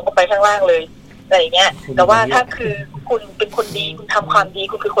มลงไปข้างล่างเลยอะไรเงี้ยแต่ว่าถ้าคือคุณเป็นคนดีคุณทำความดี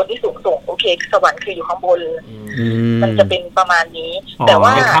คุณคือคนที่สูงส่งโอเคสวรรค์คืออยู่ข้างบนมันจะเป็นประมาณนี้แต่ว่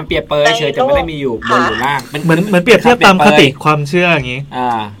าเป็นคำเปรียบเปรยเฉยจะไม่ได้มีอยู่บนอยู่ล่างเหมือนเปรียบเทียบตามคติความเชื่ออย่างนี้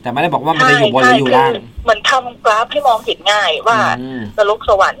แต่ไม่ได้บอกว่ามันจะอยู่บนหรืออยู่ล่างเหมือนทำกราฟให้มองเห็นง่ายว่านรก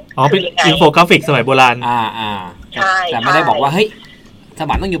สวรรค์เป็นอินโฟกราฟิกสมัยโบราณใช่แต่ไม่ได้บอกว่าเฮ้ยส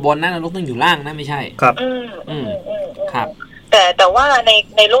วรรค์ต้องอยู่บนนะนรกต้องอยู่ล่างนะไม่ใช่ครับครับแต่ว่า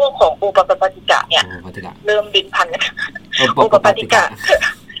ในโลกของโอปปาติกะเนี่ยเริ่มดินพันโอปปาติกะ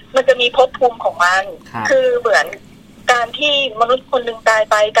มันจะมีภพภูมิของมันคือเหมือนการที่มนุษย์คนหนึ่งตาย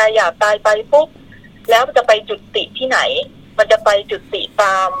ไปกายหยาบตายไปปุ๊บแล้วจะไปจุติที่ไหนมันจะไปจุติต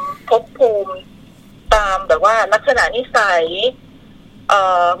ามภพภูมิตามแบบว่าลักษณะนิสัย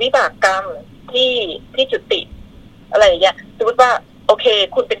วิบากกรรมที่จุติอะไรอย่างเงี้ยสมมติว่าโอเค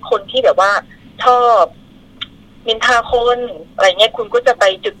คุณเป็นคนที่แบบว่าชอบนินทาคนอะไรเงี้ยคุณก็จะไป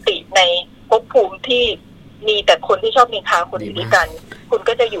จุติในภพภูมิที่มีแต่คนที่ชอบนินทาคนอยู่ด้วยกันคุณ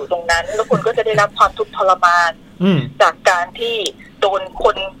ก็จะอยู่ตรงนั้นแล้วคุณก็จะได้รับความทุกข์ทรมานจากการที่โดนค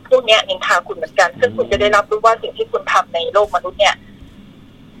นพวกนี้นินทาคุณเหมือนกันซึ่งคุณจะได้รับรู้ว่าสิ่งที่คุณทำในโลกมนุษย์เนี่ย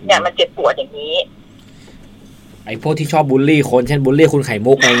มันเจ็บปวดอย่างนี้ไอ้พวกที่ชอบบูลลี่คนเช่นบูลลี่คุณไข่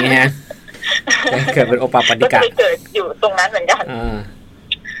มุกอะไรเงี้ยฮะเกิดเป็นโอปปาติกะก็จะเกิดอยู่ตรงนั้นเหมือนกัน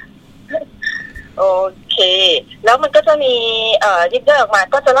โอเคแล้วมันก็จะมียิบย่อยออกมา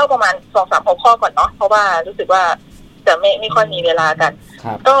ก็จะเล่าประมาณ 2-3 หัวข้อก่อนเนาะเพราะว่ารู้สึกว่าจะไม่ค่อยมีเวลากัน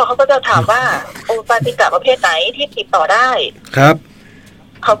ก็เขาก็จะถามว่าโอปาติกะประเภทไหนที่ติดต่อได้ครับ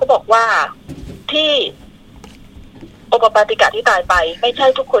เขาก็บอกว่าที่โอปาติกะที่ตายไปไม่ใช่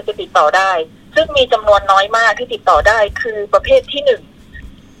ทุกคนจะติดต่อได้ซึ่งมีจำนวนน้อยมากที่ติดต่อได้คือประเภทที่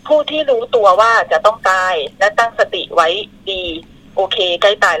1ผู้ที่รู้ตัวว่าจะต้องตายและตั้งสติไว้ดีโอเคใก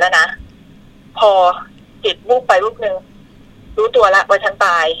ล้ตายแล้วนะพอจิตวูบไปวูบนึงรู้ตัวละว่าฉันต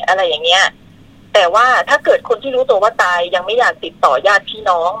ายอะไรอย่างเงี้ยแต่ว่าถ้าเกิดคนที่รู้ตัวว่าตายยังไม่อยากติดต่อญาติพี่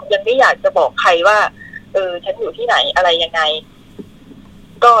น้องยังไม่อยากจะบอกใครว่าฉันอยู่ที่ไหนอะไรยังไง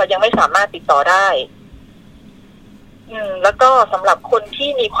ก็ยังไม่สามารถติดต่อได้แล้วก็สำหรับคนที่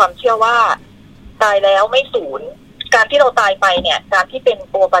มีความเชื่อว่าตายแล้วไม่สูญการที่เราตายไปเนี่ยการที่เป็น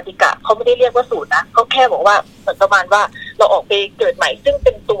โอปาติกะเขาไม่ได้เรียกว่าสูญนะเขาแค่บอกว่าเหมือนประมาณว่า เราออกไปเกิดใหม่ซึ่งเ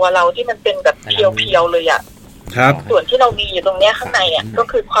ป็นตัวเราที่มันเป็นแบบเพียวๆเลยอะครับส่วนที่เรามีอยู่ตรงเนี้ยข้างในอ่ะก็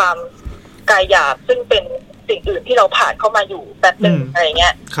คือความกายหยาบซึ่งเป็นสิ่งอื่นที่เราผ่านเข้ามาอยู่แบบนึงอะไรเงี้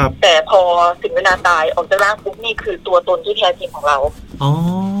ยแต่พอถึงเวลาตายออกจากร่างปุ๊บนี่คือตัวตนที่แท้จริงของเราอ๋อ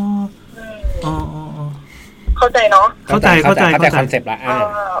เข้าใจเนาะเข้าใจคอนเซ็ปต์ละ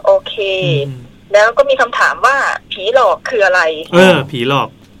โอเคแล้วก็มีคำถามว่าผีหลอกคืออะไรผีหลอก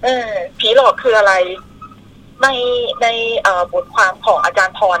ผีหลอกคืออะไรในบทความของอาจาร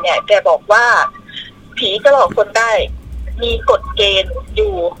ย์พรเนี่ยแกบอกว่าผีจะหลอกคนได้มีกฎเกณฑ์อ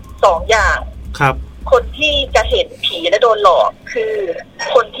ยู่2 อย่างครับคนที่จะเห็นผีและโดนหลอกคือ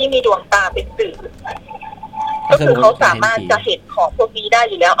คนที่มีดวงตาเป็นสื่อก็คือเขาสามารถจะเห็นของพวกนี้ได้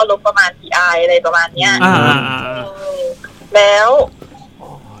อยู่แล้วอารมณ์ประมาณผีอายอะไรประมาณเนี้ยแล้ว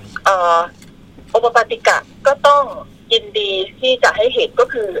โอปปาติกะก็ต้องยินดีที่จะให้เห็นก็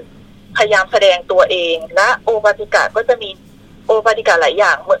คือพยายามแสดงตัวเองและโอปปาติกะก็จะมีโอปปาติกะหลายอย่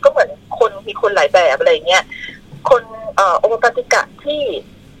างเหมือนคนมีคนหลายแบบอะไรเงี้ยคนโอปปาติกะที่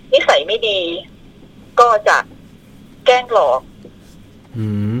นิสัยไม่ดีก็จะแกล้งหลอก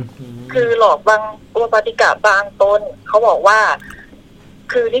คือหลอกบางโอปปาติกะบางตนเขาบอกว่า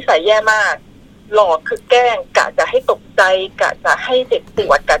คือนิสัยแย่มากหลอกคือแกล้งกะจะให้ตกใจกะจะให้เจ็บป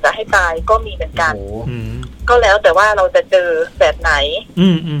วดกะจะให้ตายก็มีเหมือนกันก็แล้วแต่ว่าเราจะเจอแบบไหน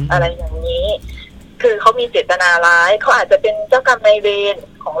อะไรอย่างนี้คือเขามีเจตนาร้ายเขาอาจจะเป็นเจ้ากรรมนายเวร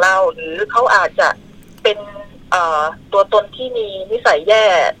ของเราหรือเขาอาจจะเป็นตัวตนที่มีนิสัยแย่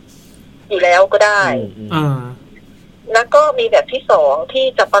อยู่แล้วก็ได้แล้วก็มีแบบที่2ที่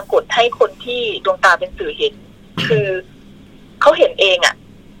จะปรากฏให้คนที่ดวงตาเป็นสื่อเห็นคือเขาเห็นเองอะ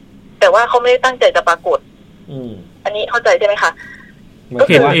แต่ว่าเขาไม่ได้ตั้งใจจะปรากฏอันนี้เข้าใจใช่ไหมคะก็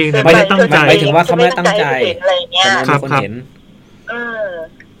เห็นเองไม่ได้ตั้งใจหมายถึงว่าเขาไม่ได้ตั้งใจอะไรเงี้ยครับ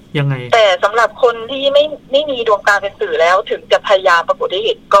ยังไงแต่สำหรับคนที่ไม่มีดวงตาเป็นสื่อแล้วถึงจะพยายามปรากฏให้เ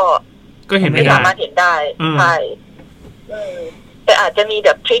ห็นก็เห็นไม่ได้สามารถเห็นได้ใช่แต่อาจจะมีแ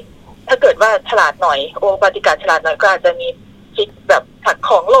บบทริคถ้าเกิดว่าฉลาดหน่อยโอปปาติกะฉลาดหน่อยก็อาจจะมีทริคแบบผลักข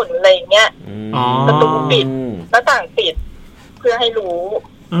องหล่นอะไรเงี้ยประตูปิดหน้าต่างปิดเพื่อให้รู้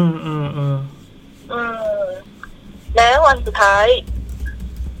แล้ววันสุดท้าย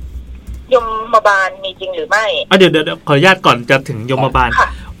ยมบาลมีจริงหรือไม่เดี๋ยวขออนุญาตก่อนจะถึงยมบาล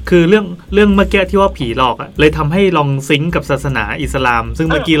คือเรื่องเมื่อกี้ที่ว่าผีหลอกเลยทำให้ลองซิงก์กับศาสนาอิสลามซึ่ง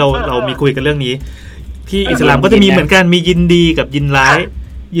เมื่อกี้เรามีคุยกันเรื่องนี้ที่อิสลามก็จะมีเหมือนกันมียินดีกับยินร้าย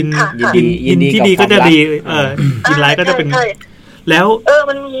ยินที่ดีก็จะดียินร้ายก็จะเป็นแล้ว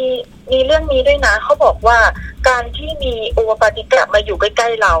มันมีเรื่องนี้ด้วยนะเขาบอกว่าการที่มีโอปปาติกะมาอยู่ใกล้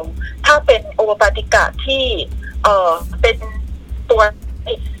ๆเราถ้าเป็นโอปปาติกะที่เป็นตัว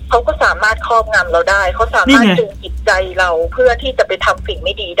เขาก็สามารถครอบงำเราได้เขาสามารถจูงจิตใจเราเพื่อที่จะไปทำสิ่งไ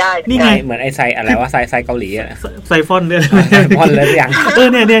ม่ดีได้นี่ไงเหมือนไอ้ไซอะไรว่าไซเกาหลีอะไซฟอนเนี่ยฟอนเลยอย่าง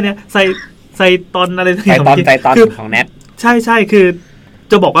เนี่ยไซตอนอะไรไซตอนของแนทใช่คือ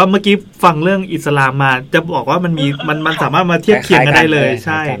จะบอกว่าเมื่อกี้ฟังเรื่องอิสลามมาจะบอกว่ามันสามารถมาเทียบเคียงกันได้เลยใ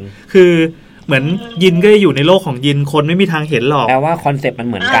ช่คือเหมือนยินก็อยู่ในโลกของยินคนไม่มีทางเห็นหรอกแต่ว่าคอนเซ็ปต์มัน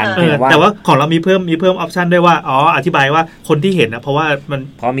เหมือนกันแต่ว่าของเรามีเพิ่มออปชันด้วยว่าอธิบายว่าคนที่เห็นนะเพราะว่ามัน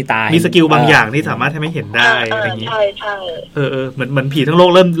มีตามีสกิลบางอย่างที่สามารถทำให้เห็นได้อะไรอย่างนี้ใช่เหมือนผีทั้งโลก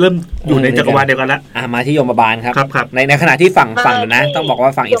เริ่มอยู่ในจักรวาลเดียวกันแล้วมาที่ยมบาลครับในขณะที่ฝั่งนะต้องบอกว่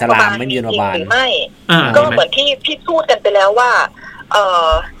าฝั่งอิสลามไม่มียมบาลไม่ก็เหมือนที่พี่พูดกันไปแล้วว่า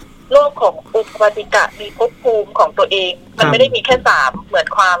โลกของโอปปาติกะมีภพภูมิของตัวเองมันไม่ได้มีแค่3เหมือน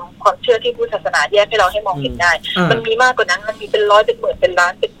ความเชื่อที่พุทธศาสนาแยกให้เราให้มองเห็นได้มันมีมากกว่านั้นมันมีเป็น100เป็นหมื่นเป็นล้า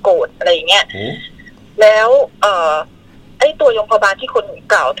นเป็นโกฏอะไรอย่างเงี้ยแล้วไอ้ตัวยมพบาลที่คน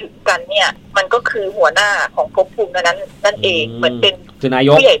กล่าวถึงกันเนี่ยมันก็คือหัวหน้าของภพภูมินั้นนั่นเองเหมือนเป็น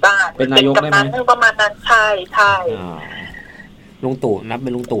ผู้ใหญ่บ้านเป็นนายกได้ไหมประมาณนั้นใช่ลุงตู่นับเป็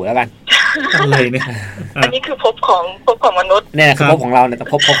นลุงตู่แล้วกันอะไรเนี่ยอันนี้คือภพของมนุษย์เนี่ยคือภพของเราเนี่ยแต่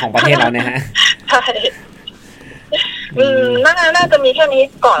ภพของประเทศเราเนี่ยฮะใช่น่าจะมีแค่นี้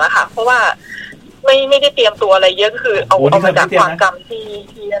ก่อนละค่ะเพราะว่าไม่ได้เตรียมตัวอะไรเยอะคือเอามาจากความจำที่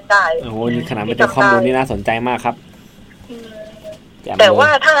ได้โอ้นี่ขนาดเป็นข้อมูลนี่น่าสนใจมากครับแต่ว่า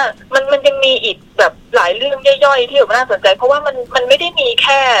ถ้ามันยังมีอีกแบบหลายเรื่องย่อยๆที่น่าสนใจเพราะว่ามันไม่ได้มีแ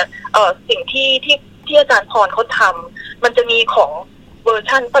ค่สิ่งที่อาจารย์พรเขาทำมันจะมีของเวอร์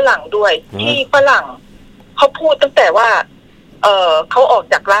ชั่นฝรั่งด้วยที่ฝรั่งเขาพูดตั้งแต่ว่าเขาออก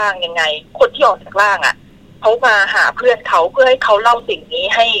จากร่างยังไงคนที่ออกจากร่างอ่ะเขามาหาเพื่อนเขาเพื่อให้เขาเล่าสิ่งนี้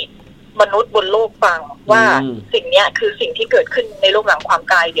ให้มนุษย์บนโลกฟังว่าสิ่งเนี้ยคือสิ่งที่เกิดขึ้นในโลกหลังความ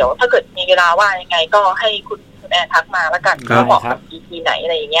ตายเดี๋ยวถ้าเกิดมีเวลาว่ายังไงก็ให้คุณแอนทักมาแล้วกันว่าเหมาะกับ EP ไหนอะ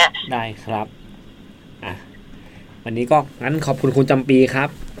ไรอย่างเงี้ยได้ครับ วันนี้ก็งั้นขอบคุณคุณจำปีครับ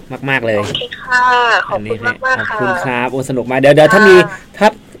มากๆเลย โอเคค่ะขอบคุณมากๆค่ะขอบคุณครับโอ้สนุกมากเดี๋ยวถ้ามีถ้า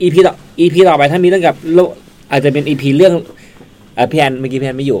EP ต่อไปถ้ามีเรื่องกับอาจจะเป็น EP เรื่องพี่แอนเมื่อกี้พี่แ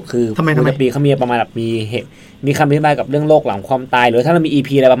อนไม่อยู่คือคุณจำปีเขามีประมาณแบบมีคำอธิบายกับเรื่องโลกหลังความตายหรือถ้าเรามี EP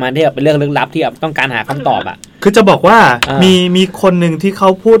อะไรประมาณที่แบบเป็นเรื่องลึกลับที่แบบต้องการหาคำตอบอ่ะคือจะบอกว่ามีคนหนึ่งที่เขา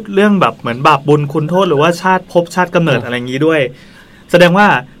พูดเรื่องแบบเหมือนบาปบุญคุณโทษหรือว่าชาติภพชาติกำเนิดอะไรอย่างนี้ด้วยแสดงว่า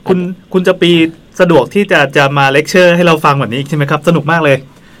คุณจะปีสะดวกที่จะมาเลคเชอร์ให้เราฟังแบบนี้ใช่ไหมครับสนุกมากเลย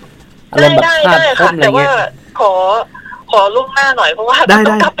ได้ค่ะแต่ว่าขอล่วงหน้าหน่อยเพราะว่า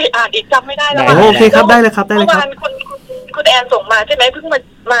ต้องกลับไปอ่านอีกจำไม่ได้แล้วโอเคครับได้เลยครับได้เลยครับเมื่อวานคุณแอนส่งมาใช่ไหมเพิ่ง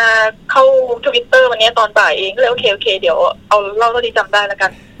มาเข้า Twitter วันนี้ตอนบ่ายเองก็เลยโอเคเดี๋ยวเอาเล่าเท่าที่จำได้แล้วกั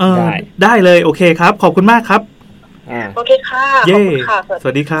นได้เลยโอเคครับขอบคุณมากครับโอเคค่ะขอบคุณค่ะส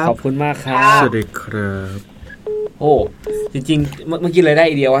วัสดีครับขอบคุณมากครับสวัสดีครับโอ้จริงๆเมื่อกี้เลยได้ไ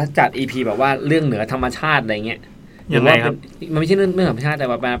อเดียว่าจัด EP แบบว่าเรื่องเหนือธรรมชาติอะไรเงี้ยยังไงครับมันไม่ใช่เรื่องธรรมชาติแต่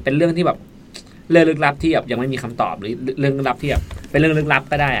ว่าเป็นเรื่องที่แบบเรื่องลึกลับที่แบบยังไม่มีคำตอบหรือเรื่องลึกลับที่แบบเป็นเรื่องลึกลับ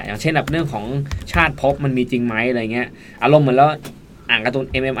ก็ได้อะอย่างเช่นแบบเรื่องของชาติภพมันมีจริงไหมอะไรเงี้ยอารมณ์เหมือนแล้วอ่านการ์ตูน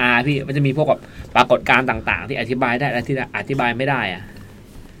MMR พี่มันจะมีพวกแบบปรากฏการณ์ต่างๆที่อธิบายได้และที่อธิบายไม่ได้อะ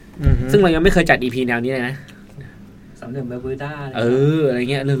ซึ่งเรายังไม่เคยจัด EP แนวนี้เลยนะสำเร็จเบอร์ด้าอะไร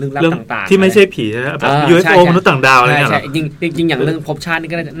เงี้ยเรื่องลึกลับต่างๆที่ไม่ใช่ผีนะแบบ UFO มนุษย์ต่างดาวอะไรเงี้ยใช่จริงอย่างเรื่องภพชาตินี่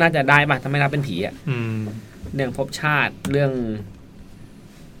ก็น่าจะได้ป่ะถ้าไม่นับเป็นผีอ่ะเรื่องภพชาติเรื่อง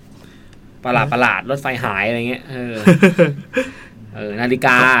ประหลาดรถไฟหายอะไรเงี้ยนาฬิก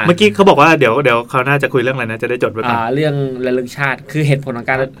าเมื่อกี้เขาบอกว่าเดี๋ยวเขาน่าจะคุยเรื่องอะไรนะจะได้จดไว้ก่อนเรื่องระลึกชาติคือเหตุผลของ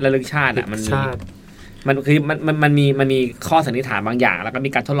การระลึกชาติอ่ะมันคือมันมีข้อสันนิษฐานบางอย่างแล้วก็มี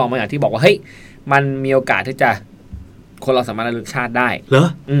การทดลองบางอย่างที่บอกว่าเฮ้ยมันมีโอกาสที่จะคนเราสามารถระลึกชาติได้เหรอ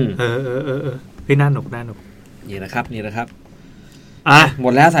เฮ้ยน่าหนุกนี่นะครับหม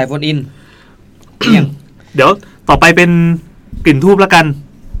ดแล้วสายโฟนอินเดี๋ยวต่อไปเป็นกลิ่นทูบแล้วกัน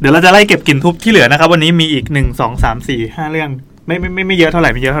เดี๋ยวเราจะไล่เก็บกลิ่นทูบที่เหลือนะครับวันนี้มีอีก1 2 3 4 5เรื่องไม่เยอะเท่าไหร่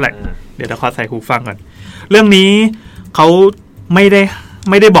เดี๋ยวขอใส่หูฟังก่อนเรื่องนี้เขาไม่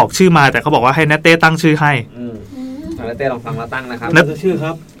ได้บอกชื่อมาแต่เขาบอกว่าให้นัตเต้ตั้งชื่อให้นัตเต้ลองฟังแล้วตั้งนะครับชื่อค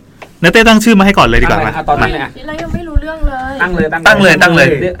รับนัตเต้ตั้งชื่อมาให้ก่อนเลยดีกว่ามาตอนนี้เรายังไม่รู้เรื่องเลยตั้ง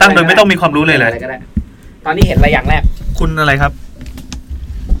โดยไม่ต้องมีความรู้เลยตอนนี้เห็นอะไรอย่างแรกคุณอะไรครับ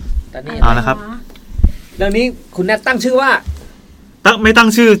ตอนนี้เอานะครับเรื่องนี้คุณแนทตั้งชื่อว่าไม่ตั้ง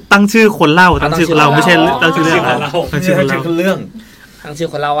ชื่อคนเล่าตั้งชื่อคนเล่าไม่ใช่ตั้งชื่อเรื่องตั้งชื่อคนเล่าตั้งชื่อ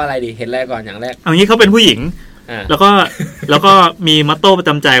คนเล่าว่าอะไรดีเห็นแรกก่อนอย่างแรกเอางี้เขาเป็นผู้หญิงแล้วก็มีมอตโต้ประจ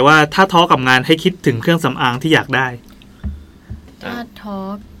ำใจว่าถ้าท้อกับงานให้คิดถึงเครื่องสำอางที่อยากได้ถ้าท้อ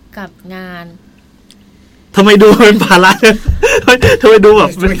กับงานทำไมดูเป็นภาระทำไมดูแบบ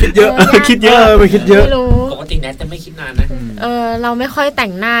คิดเยอะคิดเยอะปกติแนทจะไม่คิดนานนะเราไม่ค่อยแต่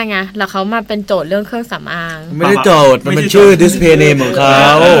งหน้าไงแล้วเขามาเป็นโจทย์เรื่องเครื่องสำอางไม่ได้โจทย์มันเป็นชื่อ display name ของเข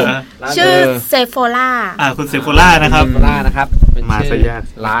าชื่อเซโฟล่าคุณเซโฟล่านะครับมาซะยาก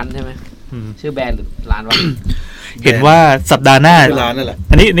ร้านใช่ไหมชื่อแบรนด์หรือร้านวะเห็นว่าสัปดาห์หน้า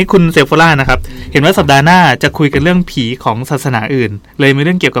อันนี้คุณเซโฟล่านะครับเห็นว่าสัปดาห์หน้าจะคุยกันเรื่องผีของศาสนาอื่นเลยมีเ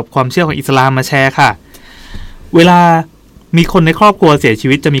รื่องเกี่ยวกับความเชื่อของอิสลามมาแชร์ค่ะเวลามีคนในครอบครัวเสียชี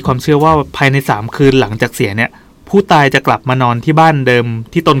วิตจะมีความเชื่อว่าภายใน3 คืนหลังจากเสียเนี่ยผู้ตายจะกลับมานอนที่บ้านเดิม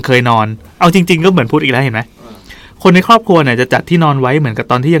ที่ตนเคยนอนเอาจริงๆก็เหมือนพูดอีกแล้วเห็นไหมคนในครอบครัวเนี่ยจะจัดที่นอนไว้เหมือนกับ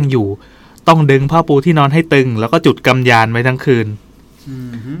ตอนที่ยังอยู่ต้องดึงผ้าปูที่นอนให้ตึงแล้วก็จุดกำยานไว้ทั้งคืน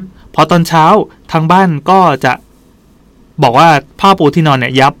พอตอนเช้าทางบ้านก็จะบอกว่าผ้าปูที่นอนเนี่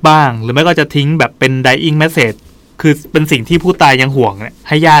ยยับบ้างหรือไม่ก็จะทิ้งแบบเป็น dying message คือเป็นสิ่งที่ผู้ตายยังห่วงเนี่ยใ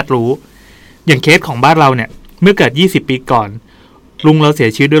ห้ญาติรู้อย่างเคสของบ้านเราเนี่ยเมื่อเกิด20 ปีก่อนลุงเราเสีย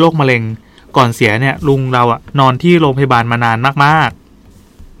ชีวิตด้วยโรคมะเร็งก่อนเสียเนี่ยลุงเราอะนอนที่โรงพยาบาลมานานมาก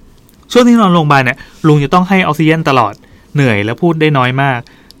ๆช่วงที่นอนโรงพยาบาลเนี่ยลุงจะต้องให้ออกซิเจนตลอดเหนื่อยและพูดได้น้อยมาก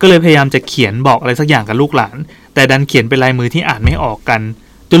ก็เลยพยายามจะเขียนบอกอะไรสักอย่างกับลูกหลานแต่ดันเขียนเป็นลายมือที่อ่านไม่ออกกัน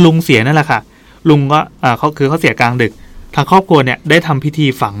จนลุงเสียนั่นแหละค่ะลุงก็เขาเสียกลางดึกทางครอบครัวเนี่ยได้ทำพิธี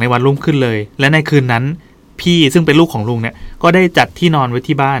ฝังในวันรุ่งขึ้นเลยและในคืนนั้นพี่ซึ่งเป็นลูกของลุงเนี่ยก็ได้จัดที่นอนไว้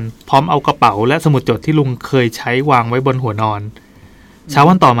ที่บ้านพร้อมเอากระเป๋าและสมุดจดที่ลุงเคยใช้วางไว้บนหัวนอนเช้า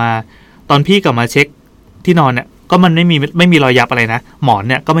วันต่อมาตอนพี่กลับมาเช็คที่นอนเนี่ยก็มันไม่มีรอยยับอะไรนะหมอน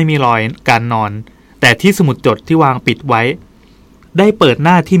เนี่ยก็ไม่มีรอยการนอนแต่ที่สมุดจดที่วางปิดไว้ได้เปิดห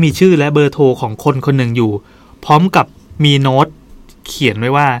น้าที่มีชื่อและเบอร์โทรของคนคนหนึ่งอยู่พร้อมกับมีโน้ตเขียนไว้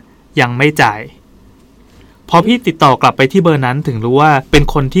ว่ายังไม่จ่ายพอพี่ติดต่อกลับไปที่เบอร์นั้นถึงรู้ว่าเป็น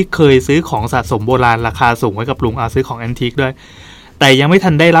คนที่เคยซื้อของสะสมโบราณราคาสูงไว้กับลุงซื้อของแอนทิกด้วยแต่ยังไม่ทั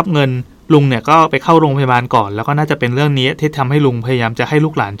นได้รับเงินลุงเนี่ยก็ไปเข้าโรงพยาบาลก่อนแล้วก็น่าจะเป็นเรื่องนี้ที่ทำให้ลุงพยายามจะให้ลู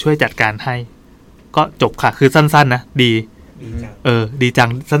กหลานช่วยจัดการให้ก็จบค่ะคือสั้นๆนะดีดีจัง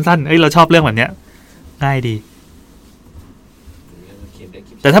สั้นๆเราชอบเรื่องแบบเนี้ยง่ายดี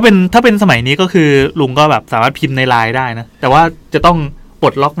แต่ถ้าเป็นสมัยนี้ก็คือลุงก็แบบสามารถพิมพ์ในไลน์ได้นะแต่ว่าจะต้องปล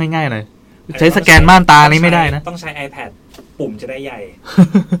ดล็อกง่ายๆหน่อยใช้สแกนม่านตานี่ไม่ได้นะต้องใช้ iPad ปุ่มจะได้ใหญ่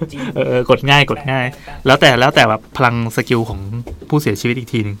กดง่ายแล้วแต่แบบพลังสกิลของผู้เสียชีวิตอีก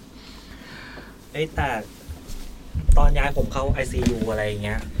ทีนึงแต่ตอนย้ายผมเข้า ICU อะไรอย่างเ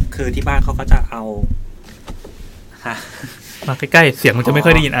งี้ยคือที่บ้านเขาก็จะเอามาใกล้ๆเสียงมันจะไม่ค่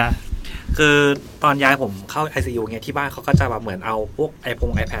อยได้ยินคือตอนย้ายผมเข้า ICU เงี้ยที่บ้านเขาก็จะแบบเหมือนเอาพวก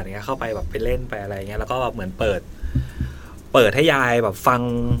iPad เงี้ยเข้าไปแบบไปเล่นไปอะไรเงี้ยแล้วก็แบบเหมือนเปิดให้ยายแบบฟัง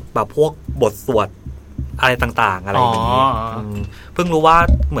แบบพวกบทสวดอะไรต่างๆอะไรอย่างนี้เพิ่งรู้ว่า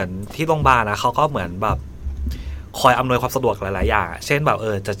เหมือนที่โรงพยาบาลนะเขาก็เหมือนแบบคอยอำนวยความสะดวกหลายๆอย่างเช่นแบบ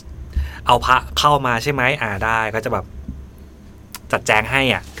จะเอาพระเข้ามาใช่ไหมได้ก็จะแบบจัดแจงให้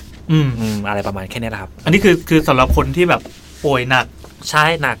อะไรประมาณแค่นี้นะครับอันนี้คือสำหรับคนที่แบบป่วยหนักใช่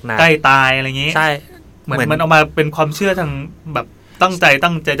หนักใกล้ตายอะไรอย่างนี้ใช่เหมือนมันเอามาเป็นความเชื่อทางแบบตั้งใจ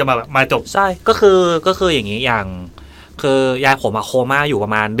จะมาจบใช่ก็คืออย่างนี้อย่างคือยายผมโคม่าอยู่ปร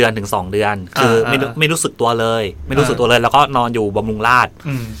ะมาณ1 เดือนถึง2 เดือนคือไม่รู้สึกตัวเลยแล้วก็นอนอยู่บำรุงราษฎร์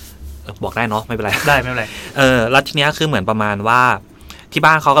บอกได้เนาะไม่เป็นไรได้ไม่เป็นไรแล้วทีเนี้ยคือเหมือนประมาณว่าที่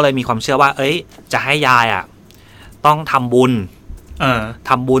บ้านเขาก็เลยมีความเชื่อว่าจะให้ยายต้องทำ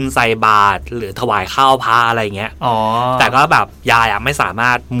บุญใส่บาตรหรือถวายข้าวพระอะไรเงี้ยแต่ก็แบบยายไม่สาม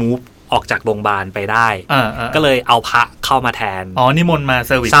ารถมูฟออกจากโรงพยาบาลไปได้ก็เลยเอาพระเข้ามาแทนนิมนต์มาเ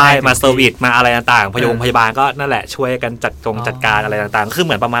ซอร์วิสใช่มาเซอร์วิสมาอะไรต่างๆพยาบาลก็นั่นแหละช่วยกันจัดการอะไรต่างๆคือเห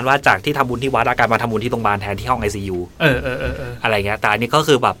มือนประมาณว่าจากที่ทำบุญที่วัดการมาทำบุญที่โรงพยาบาลแทนที่ห้อง ICU อะไรเงี้ยแต่อันนี้ก็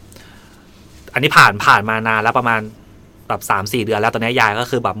คือแบบอันนี้ผ่านมานานแล้วประมาณแบบ 3-4 เดือนแล้วตอนนี้ยายก็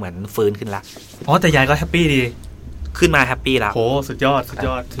คือแบบเหมือนฟื้นขึ้นละแต่ยายก็แฮปปี้ดีขึ้นมาแฮปปี้แล้วโหสุดยอ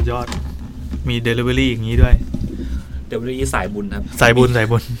ดมี delivery อย่างนี้ด้วยdelivery สายบุญครับสายบุญ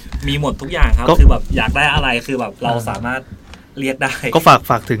มีหมดทุกอย่างครับคือแบบอยากได้อะไรคือแบบเราสามารถเรียกได้ก็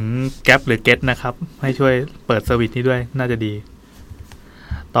ฝากถึง Gap หรือ Get นะครับให้ช่วยเปิดเซอร์วิสนี้ด้วยน่าจะดี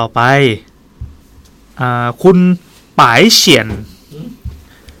ต่อไปคุณป๋ายเฉียน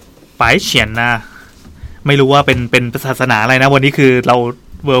นะไม่รู้ว่าเป็นศาสนาอะไรนะวันนี้คือเรา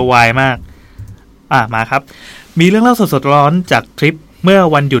เวอร์ไวมากมาครับมีเรื่องเล่าสดๆร้อนจากทริปเมื่อ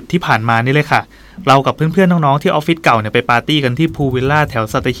วันหยุดที่ผ่านมานี่เลยค่ะเรากับเพื่อนๆน้องๆที่ออฟฟิศเก่าเนี่ยไปปาร์ตี้กันที่พูลวิลล่าแถว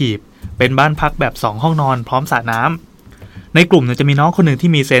สัตหีบเป็นบ้านพักแบบ2 ห้องนอนพร้อมสระน้ำในกลุ่มเนี่ยจะมีน้องคนหนึ่ง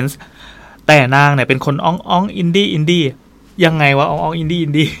ที่มีเซนส์แต่นางเนี่ยเป็นคนอ้องอินดี้ยังไงวะอ้องอินดี้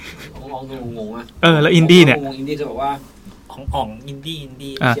อ้องงงอ่ะแล้วอินดี้เนี่ยอินดี้จะบอกว่าอ่องอินดี้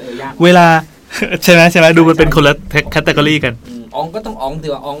เวลาใช่ไหมดูมันเป็นคนละแคตตากรีกันอ้องก็ต้องอ้องถื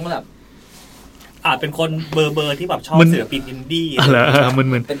อว่าอ้องแบบเป็นคนเบอร์ที่แบบชอบศิลปินอินดี้มึน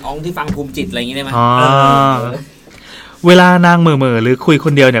เป็นอ้องที่ฟังภูมิจิตอะไรอย่างงี้ได้ไหมเวลานางเหม่อหรือคุยค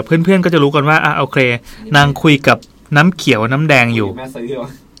นเดียวเนี่ยเพื่อนๆก็จะรู้กันว่าโอเคนางคุยกับน้ำเขียวน้ำแดงอยู่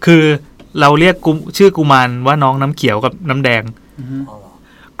คือเราเรียกชื่อกุมารว่าน้องน้ำเขียวกับน้ำแดง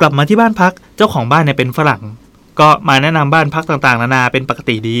กลับมาที่บ้านพักเจ้าของบ้านเนี่ยเป็นฝรั่งก็มาแนะนำบ้านพักต่างๆนานาเป็นปก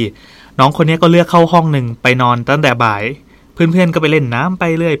ติดีน้องคนนี้ก็เลือกเข้าห้องหนึ่งไปนอนตั้งแต่บ่ายเพื่อนๆก็ไปเล่นน้ำไป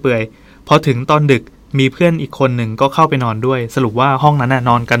เรื่อยเปื่อยพอถึงตอนดึกมีเพื่อนอีกคนหนึ่งก็เข้าไปนอนด้วยสรุปว่าห้องนั้น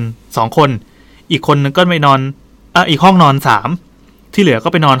นอนกัน2 คนอีกคนนึงก็ไปนอนอีกห้องนอน3ที่เหลือก็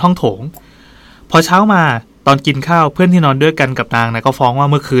ไปนอนห้องโถงพอเช้ามาตอนกินข้าวเพื่อนที่นอนด้วยกันกับนางนะก็ฟ้องว่า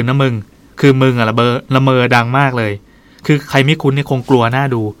เมื่อคืนนะมึงละเมอดังมากเลยคือใครไม่คุ้นเนี่ยคงกลัวหน้า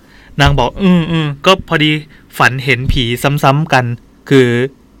ดูนางบอกก็พอดีฝันเห็นผีซ้ำๆกันคือ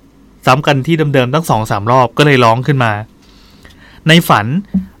ซ้ำกันที่เดิมๆตั้ง 2-3 รอบก็เลยร้องขึ้นมาในฝัน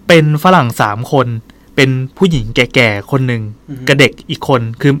เป็นฝรั่ง3 คนเป็นผู้หญิงแก่ๆคนหนึ่งกับเด็กอีกคน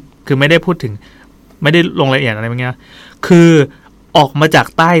คือไม่ได้พูดถึงไม่ได้ลงรายละเอียดอะไรแบบนี้คือออกมาจาก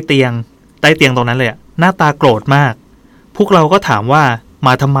ใต้เตียงตรงนั้นเลยหน้าตาโกรธมากพวกเราก็ถามว่าม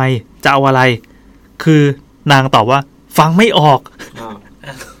าทำไมจะเอาอะไรคือนางตอบว่าฟังไม่ออก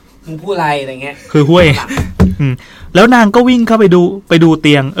มึงพูดอะไรอะไรเงี้ยคือห้วยแล้วนางก็วิ่งเข้าไปดูเ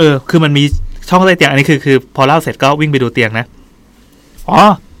ตียงคือมันมีช่องใต้เตียงอันนี้คือพอเล่าเสร็จก็วิ่งไปดูเตียงนะ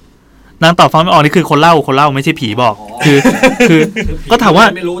นางตอบฟังไม่ออกนี่คือคนเล่าไม่ใช่ผีบอกคือก็ถามว่า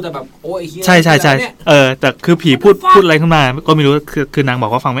ไม่รู้แต่แบบโอ้ยใช่แต่คือผีพูดอะไรขึ้นมาก็ไม่รู้คือนางบอ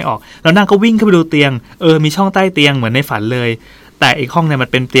กว่าฟังไม่ออกแล้วนางก็วิ่งเข้าไปดูเตียงมีช่องใต้เตียงเหมือนในฝันเลยแต่อีกห้องเนี่ยมัน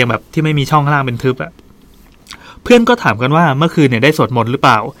เป็นเตียงแบบที่ไม่มีช่องข้างล่างเป็นทึบเพื่อนก็ถามกันว่าเมื่อคืนเนี่ยได้สวดมนต์หรือเป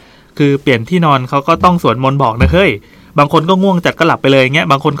ล่าคือเปลี่ยนที่นอนเขาก็ต้องสวดมนต์บอกนะเฮ้ยบางคนก็ง่วงจัดก็หลับไปเลยเงี้ย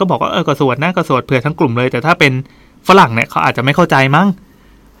บางคนก็บอกว่าก็สวดนะก็สวดเผื่อทั้งกลุ่มเลยแต่ถ้าเป็นฝรั่งเนี่ยเขาอาจจะไม่เข้าใจมั้ง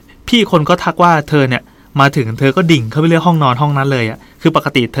พี่คนก็ทักว่าเธอเนี่ยมาถึงเธอก็ดิ่งเข้าไปเลือกห้องนอนห้องนั้นเลยคือปก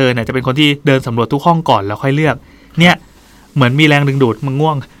ติเธอเนี่ยจะเป็นคนที่เดินสำรวจทุกห้องก่อนแล้วค่อยเลือกเนี่ยเหมือนมีแรงดึงดูดมึงง่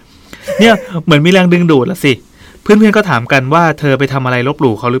วงเนี่ยเหมือนมีแรงดึงดูดละสิ เพื่อนๆก็ถามกันว่าเธอไปทำอะไรลบห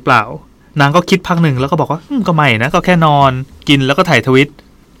ลู่เขาหรือเปล่านางก็คิดพักหนึ่งแล้วก็บอกว่าก็ไม่นะก็แค่นอนกินแล้วก็ถ่ายทวิต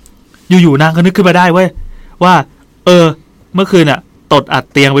อยู่ๆนางก็นึกขึ้นมาได้เว้ยว่าเมื่อคืนตดอัด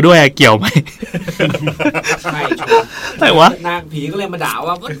เตียงไปด้วยเกี่ยวไหมใช่แต่ว่านางผีก็เลยมาด่า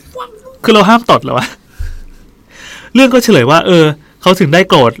ว่าคือเราห้ามตดเหรอวะเรื่องก็เฉลยว่าเขาถึงได้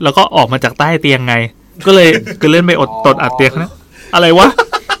โกรธแล้วก็ออกมาจากใต้เตียงไงก็เลยเล่นไปอดตดอัดเตียงนะอะไรวะ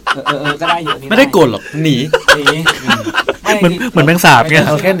ก็ได้อยู่ไม่ได้โกรธหรอกหนีเหมือนแมงสาบเนี่ยเ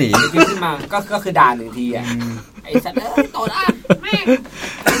อาแค่หนีขึ้นมาก็คือด่า1ทีไอ้สัตว์ตดอัดแม่ง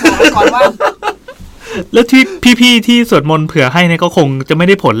บอกก่อนว่าแล้วที่พี่ๆที่สวดมนต์เผื่อให้เนี่ยก็คงจะไม่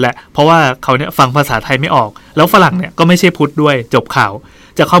ได้ผลแหละเพราะว่าเขาเนี่ยฟังภาษาไทยไม่ออกแล้วฝรั่งเนี่ยก็ไม่ใช่พุทธด้วยจบข่าว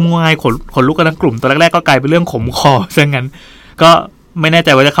จะเข้าง่ายขนลุกกันทั้งกลุ่มตอนแรกๆก็กลายเป็นเรื่องขมคอซะงั้นก็ไม่แน่ใจ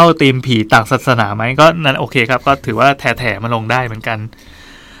ว่าจะเข้าธีมผีต่างศาสนาไหมก็นั่นโอเคครับก็ถือว่าแถมาลงได้เหมือนกัน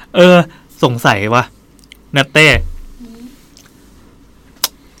สงสัยว่านัตเต้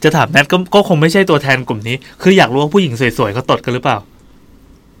จะถามแนทก็คงไม่ใช่ตัวแทนกลุ่มนี้คืออยากรู้ว่าผู้หญิงสวยๆเขาตดกันหรือเปล่า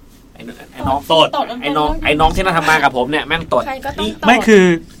ไอ้น้องตดไอ้น้องที่มาทำงานกับผมเนี่ยแม่งตดไม่คือ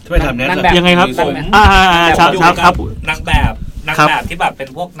ไม่ทำเนี่ยยังไงครับครับนางแบบที่แบบเป็น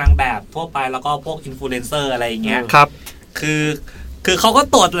พวกนางแบบทั่วไปแล้วก็พวกอินฟลูเอนเซอร์อะไรอย่างเงี้ยครับคือเขาก็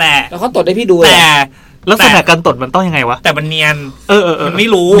ตดแหละแล้วเขาตดให้พี่ดูแต่ลักษณะการตดมันต้องยังไงวะแต่มันเนียนมันไม่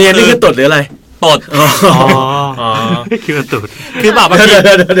รู้เนียนนี่คือตดหรืออะไรตดคือตดคือแบบบ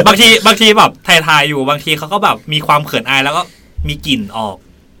างทีแบบถ่ายอยู่บางทีเขาก็แบบมีความเขินอายแล้วก็มีกลิ่นออก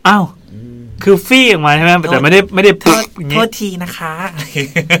อ้าวคือฟี่ออกมาใช่ไหมแต่ไม่ได้โทษทีนะคะ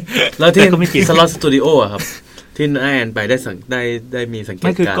แล้วที่ก็มีกี่สล็อตสตูดิโออะครับที่แอนไปได้มีสังเกตการไ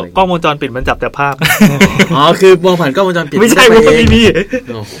ม่คือกล้องวงจรปิดมันจับแต่ภาพคือมองผ่านกล้องวงจรปิดไม่ใช่ว่าไม่มี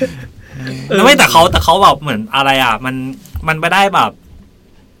ไม่แต่เขาแบบเหมือนอะไรมันไม่ได้แบบ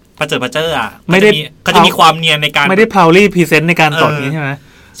ประเจิดไม่ได้เขาจะมีความเนียนในการไม่ได้ proudly present ในการตดนี้ใช่ไหม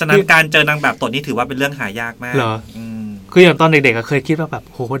ฉะนั้นการเจอนางแบบตดนี่ถือว่าเป็นเรื่องหายากมากเหรอคืออย่างตอนเด็กๆเคยคิดว่าแบบ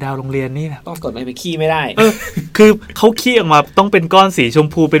โหดาวโรงเรียนนี่นะต้องตดไปขี้ไม่ได้คือเขาขี้ออกมาต้องเป็นก้อนสีชม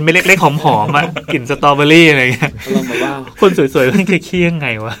พูเป็นเม็ดเล็กๆหอมๆกลิ่นสตรอเบอรี่อะไรเงี้ยคนสวยๆมันเคยขี้ยังไง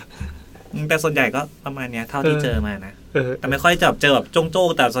วะแต่ส่วนใหญ่ก็ประมาณนี้เท่าที่เจอมานะแต่ไม่ค่อยเจอแบบโจ้ง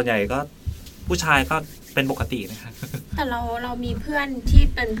ๆแต่ส่วนใหญ่ก็ผู้ชายก็เป็นปกตินะครับแต่เรามีเพื่อนที่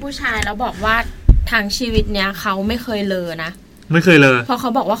เป็นผู้ชายแล้วบอกว่าทางชีวิตเนี้ยเขาไม่เคยเลอนะไม่เคยเลอเพราะเขา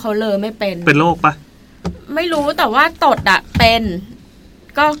บอกว่าเขาเลอไม่เป็นโรคปะไม่รู้แต่ว่าตดเป็น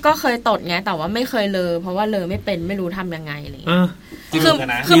ก็เคยตดไงแต่ว่าไม่เคยเลอเพราะว่าเลอไม่เป็นไม่รู้ทำยังไงอะไรอย่างเงี้ย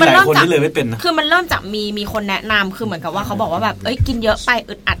คือมันเริ่มจากคือมันเริ่มจากมีคนแนะนำคือเหมือนกับว่าเขาบอกว่าแบบกินเยอะไป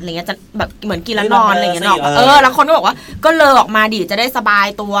อึดอัดอะไรเงี้ยจะแบบเหมือนกินแล้วนอนอะไรเงี้ยเนาะแล้วคนก็บอกว่าก็เลอออกมาดิจะได้สบาย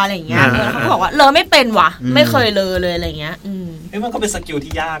ตัวอะไรอย่างเงี้ยแล้วเขาบอกว่าเลอไม่เป็นว่ะไม่เคยเลอเลยอะไรเงี้ยมันก็เป็นสกิล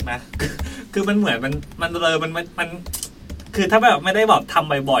ที่ยากนะคือมันเหมือนมันเลอมันคือถ้าแบบไม่ได้แบบท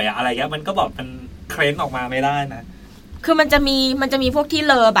ำบ่อยๆอะไรเงี้ยมันก็แบบมันเคลมออกมาไม่ได้นะคือมันจะมีพวกที่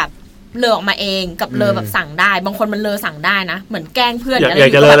เลอแบบเลอออกมาเองกับเลอแบบสั่งได้บางคนมันเลอสั่งได้นะเหมือนแกล้งเพื่อนอะไรอยา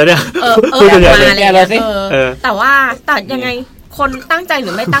กจะเลอแล้วเนี่ยแต่ว่าแต่ยังไงคนตั้งใจหรื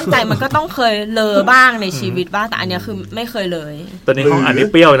อไม่ตั้งใจมันก็ต้องเคยเลอบ้างในชีวิตบ้างแต่อันนี้คือไม่เคยเลยตอนนี้ห้องอันนี้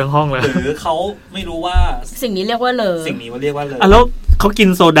เปรี้ยวทั้งห้องเลยหรือเขาไม่รู้ว่าสิ่งนี้เรียกว่าเลอสิ่งนี้ว่าเรียกว่าเลอแล้วเขากิน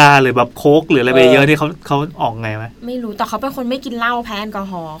โซดาหรือแบบโค้กหรืออะไรไปเยอะที่เขาออกไงไหมไม่รู้แต่เขาเป็นคนไม่กินเหล้าแพ้แอลกอ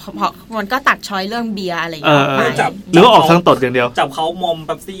ฮอล์เพราะมันก็ตัดช้อยเรื่องเบียร์อะไรอย่างเงี้ยหรือว่าออกทางตดอย่างเดียวจับเขามอมเ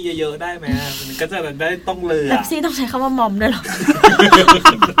ป๊ปซี่เยอะๆได้ไหมมันก็จะได้ต้องเลอเป๊ปซี่ต้องใช้คำว่ามอมด้วยหรอ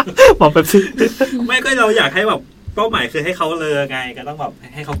มอมเป๊ปซี่ไม่ก็เราอยากให้แบบเป้าหมายคือให้เขาเลอไงก็ต้องแบบ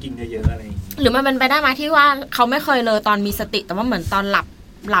ให้เขากินเยอะๆอะไรหรือมันเป็นไปได้ไหมที่ว่าเขาไม่เคยเลอตอนมีสติแต่ว่าเหมือนตอนหลั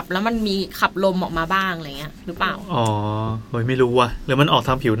บแล้วมันมีขับลมออกมาบ้างอะไรเงี้ยหรือเปล่าอ๋อไม่รู้ว่ะหรือมันออกท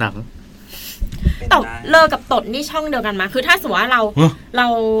างผิวหนังตดเลอกับตดนี่ช่องเดียวกันมาคือถ้าสมมติว่าเรา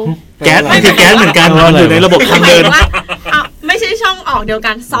แก๊สไม่คือแก๊สเหมือนกันอยู่ในระบบทางเดินไม่ใช่ช่องออกเดียว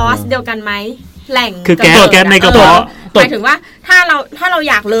กันซอสเดียวกันไหมแหล่งคือแก๊สในกระเพาะหมายถึงว่าถ้าเรา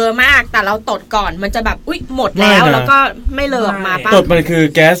อยากเลอมากแต่เราตดก่อนมันจะแบบอุ๊ยหมดแล้วก็ไม่เลอออกมาป่ะตดมันคือ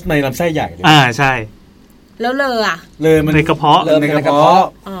แก๊สในลำไส้ใหญ่ใช่แล้วเลอมันในกระเพาะในกระเพาะ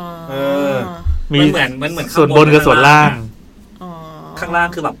มีเหมือนส่วนบนกับส่วนล่างข้างล่าง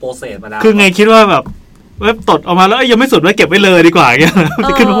คือแบบโปรเซสมาแล้วคือไงคิดว่าแบบตดออกมาแล้วยังไม่สุดว่าเก็บไว้เลยดีกว่าอย่างเงี้ย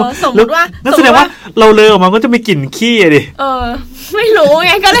จะขึ้นมาสมมติว่านั่นแสดงว่าเราเลอออกมาก็จะมีกลิ่นขี้ดิไม่รู้ไ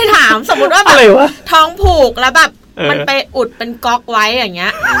งก็เลยถามสมมติว่าแบบท้องผูกแล้วแบบมันไปอุดเป็นก๊อกไว้อย่างเงี้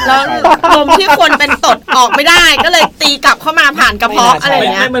ยแล้วลมที่คนเป็นตดออกไม่ได้ก็เลยตีกลับเข้ามาผ่านกระเพาะอะไรอย่า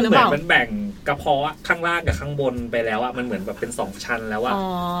งเงี้ยมันเหมือนมันแบ่งกระเพาะข้างล่างกับข้างบนไปแล้วมันเหมือนแบบเป็น2ชั้นแล้ว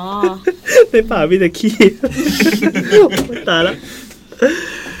ในป่ามีแต่ขี้ตายแล้ว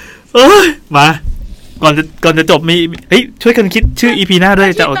มา ก่อนจะจบมีช่วยกันคิดชื่อ EP หน้าด้วย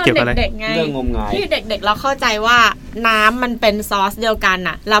จะเอาเกี่ยวกับอะไรเรื่องงมงายที่เด็กๆเราเข้าใจว่าน้ำมันเป็นซอสเดียวกัน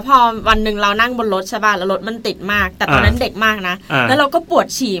น่ะแล้วพอวันนึงเรานั่งบนรถใช่ป่ะแล้วรถมันติดมากแต่ตอนนั้นเด็กมากนะแล้วเราก็ปวด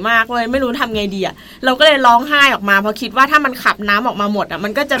ฉี่มากเลยไม่รู้ทำไงดีอ่ะเราก็เลยร้องไห้ออกมาเพราะคิดว่าถ้ามันขับน้ำออกมาหมดอ่ะมั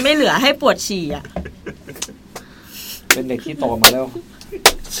นก็จะไม่เหลือให้ปวดฉี่อ่ะเป็นเด็กที่โตมาแล้ว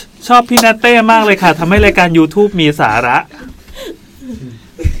ชอบพี่นัทเต้มากเลยค่ะทำให้รายการ YouTube มีสาระ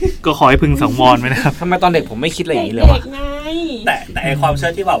ก็ขอให้พึงสังวรไว้นะครับทำไมตอนเด็กผมไม่คิดอะไรอย่างนี้เลยวะแต่ความเชื่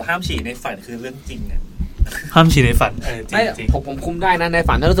อที่แบบห้ามฉี่ในฝันคือเรื่องจริงไงห้ามฉี่ในฝันจริงผมคุมได้นะใน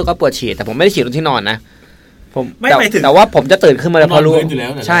ฝันถ้ารู้สึกว่าปวดฉี่แต่ผมไม่ได้ฉี่ตรงที่นอนนะผมแต่ว่าผมจะตื่นขึ้นมาแล้วพอรู้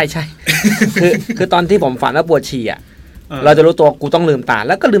ใช่ใช่คือตอนที่ผมฝันว่าปวดฉี่อ่ะเราจะรู้ตัวกูต้องลืมตาแ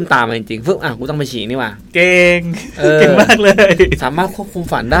ล้วก็ลืมตามาจริงๆฟึ๊บกูต้องไปฉี่นี่ว่ะเก่งมากเลยสามารถควบคุม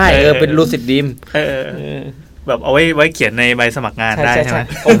ฝันได้เป็นลูซิดดรีมแบบเอาไว้เขียนในใบสมัครงานได้ใช่ไหม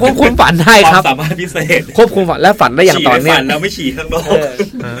ผมควบคุมฝันได้ครับความสามารถพิเศษควบคุมฝันและฝันได้อย่างต่อเนื่องฝันแล้วไม่ฉี่ข้างนอก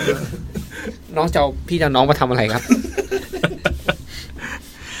น้องพี่จะน้องมาทำอะไรครับ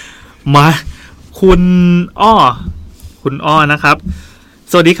มาคุณอ้อนะครับ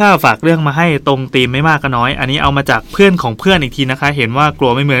สวัสดีค่ะฝากเรื่องมาให้ตรงธีมไม่มากก็น้อยอันนี้เอามาจากเพื่อนของเพื่อนอีกทีนะคะเห็นว่ากลั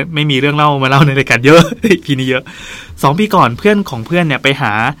วไม่มีเรื่องเล่ามาเล่าในรายการเยอะทีนี้เยอะ2 ปีก่อนเพื่อนของเพื่อนเนี่ยไปห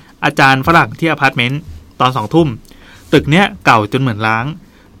าอาจารย์ฝรั่งที่อพาร์ตเมนต์ตอน 20:00 นตึกเนี้ยเก่าจนเหมือนล้าง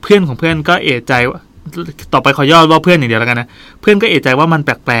เพื่อนของเพื่อนก็เอะใจต่อไปขอย่อว่าเพื่อนอย่างเดียวแล้วกันนะเพื่อนก็เอะใจว่ามันแ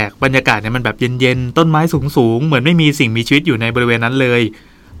ปลกๆบรรยากาศเนี่ยมันแบบเย็นๆต้นไม้สูงๆเหมือนไม่มีสิ่งมีชีวิตอยู่ในบริเวณนั้นเลย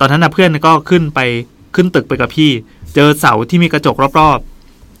ตอนนั้นนะเพื่อนก็ขึ้นตึกไปกับพี่เจอเสาที่มีกระจกรอบ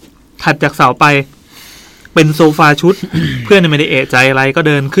ๆถัดจากเสาไปเป็นโซฟาชุด เพื่อนไม่ได้เอะใจอะไรก็เ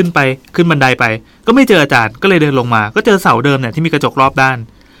ดินขึ้นบันไดไปก็ไม่เจออาจารย์ก็เลยเดินลงมาก็เจอเสาเดิมเนี่ยที่มีกระจกรอบด้าน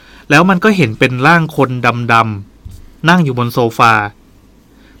แล้วมันก็เห็นเป็นร่างคนดำๆนั่งอยู่บนโซฟา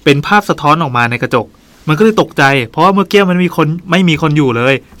เป็นภาพสะท้อนออกมาในกระจกมันก็เลยตกใจเพราะว่าเมื่อกี้มันไม่มีคนอยู่เล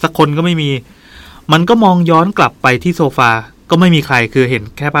ยสักคนก็ไม่มีมันก็มองย้อนกลับไปที่โซฟาก็ไม่มีใครคือเห็น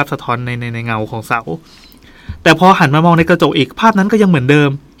แค่ภาพสะท้อนในเงาของเสาแต่พอหันมามองในกระจกอีกภาพนั้นก็ยังเหมือนเดิม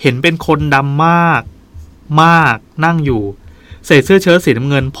เห็นเป็นคนดำมากนั่งอยู่ใส่เสื้อเชิ้ตสีน้ำ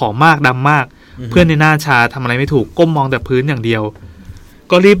เงินผอมมากดำมากเพื่อนในหน้าชาทำอะไรไม่ถูกก้มมองแต่พื้นอย่างเดียว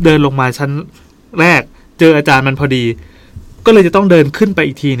ก็รีบเดินลงมาชั้นแรกเจออาจารย์มันพอดีก็เลยจะต้องเดินขึ้นไป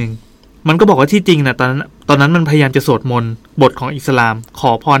อีกทีนึงมันก็บอกว่าที่จริงนะตอนนั้นมันพยายามจะสวดมนต์บทของอิสลามข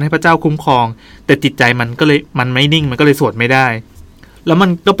อพรให้พระเจ้าคุ้มครองแต่จิตใจมันไม่นิ่งมันก็เลยสวดไม่ได้แล้วมัน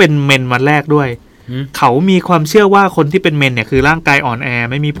ก็เป็นเมนวันแรกด้วยเขามีความเชื่อว่าคนที่เป็นเมนเนี่ยคือร่างกายอ่อนแอ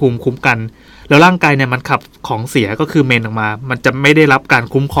ไม่มีภูมิคุ้มกันแล้วร่างกายเนี่ยมันขับของเสียก็คือเมนออกมามันจะไม่ได้รับการ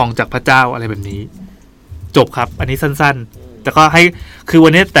คุ้มครองจากพระเจ้าอะไรแบบนี้จบครับอันนี้สั้นๆแต่ก็ให้คือวั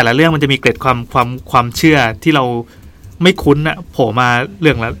นนี้แต่ละเรื่องมันจะมีเกร็ดความเชื่อที่เราไม่คุ้นนะโผล่มาเ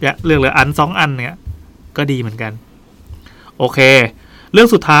รื่องละอัน2 อันเนี่ยก็ดีเหมือนกันโอเคเรื่อง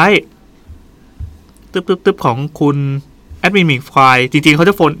สุดท้ายตึ๊บของคุณแอดมินมิกไฟล์จริงๆเขา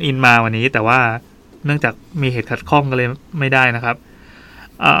จะโฟนอินมาวันนี้แต่ว่าเนื่องจากมีเหตุขัดข้องกันเลยไม่ได้นะครับ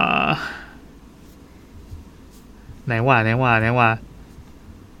ไหนว่า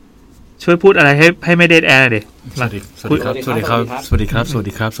ช่วยพูดอะไรให้ไม่เดทแอร์หน่อยดิสวัสดีครับ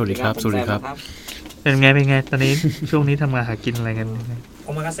เป็นไงตอนนี้ช่วงนี้ทำงานหากินอะไรกันโอ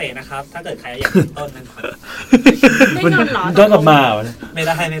มากาเสะนะครับถ้าเกิดใครอยากต้นนะครับได้เงินเหรอต้นกลับมาไม่ไ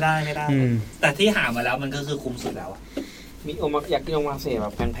ด้แต่ที่หามาแล้วมันก็คือคุ้มสุดแล้วมีโอมาอยากกินโอมากาเสะแบ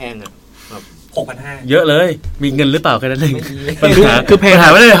บแพงๆอ่ะ6,500เยอะเลยมีเงินหรือเปล่าแค่นั้นเองปัญหาคือปัญหา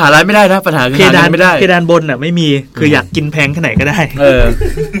ไม่ได้หาร้านไม่ได้นะปัญหาคือหาไม่ได้เพดานบนอ่ะไม่มีคืออยากกินแพงแค่ไหนก็ได้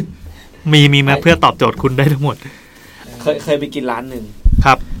มีมาเพื่อตอบโจทย์คุณได้ทั้งหมดเคยไปกินร้านนึงค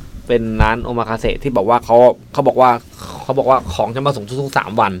รับเป็นร้านโอมากาเสะที่บอกว่าเขาบอกว่าของจะมาส่งทุกๆ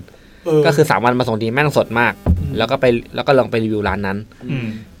3 วันก็คือ3 วันมาส่งทีแม่งสดมากแล้วก็ลองไปรีวิวร้านนั้น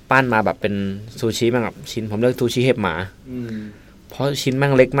ปั้นมาแบบเป็นซูชิแม่งแบบชิ้นผมเลือกซูชิเห็บหมาเพราะชิ้นแม่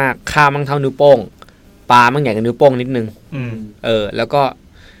งเล็กมากข้าวแม่งเท่านิ้วโป้งปลาแม่งใหญ่กว่านิ้วโป้งนิดนึงแล้วก็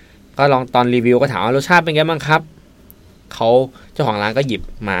ลองตอนรีวิวก็ถามว่ารสชาติเป็นไงบ้างครับเขาเจ้าของร้านก็หยิบ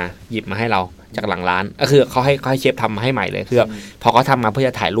มาให้เราจากหลังร้านก็คือเขาให้เชฟทำมาให้ใหม่เลยคือพอเขาทำมาเพื่อจ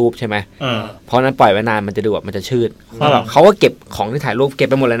ะถ่ายรูปใช่ไหมเพราะนั้นปล่อยไว้นานมันจะดูแบบมันจะชืดเพราะแบบเขาก็เก็บของที่ถ่ายรูปเก็บ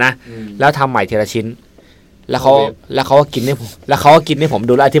ไปหมดเลยนะแล้วทำใหม่ทีละชิ้นแล้วเขาก็กินให้ผม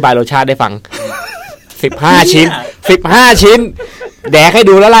ดูแลอธิบายรสชาติได้ฟัง15 ชิ้นแดกให้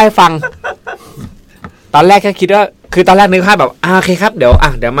ดูแล้วไล่ฟังตอนแรกแค่คิดว่าคือตอนแรกนึกภาพแบบโอเคครับเดี๋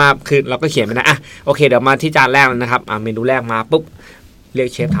ยวมาคือเราก็เขียนไปนะโอเคเดี๋ยวมาที่จานแรกนะครับเมนูแรกมาปุ๊บเรียก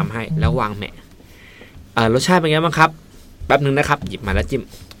เชฟทำให้แล้ววางแหมรสชาติเป็นไงบ้างครับแป๊บนึงนะครับหยิบมาแล้วจิ้ม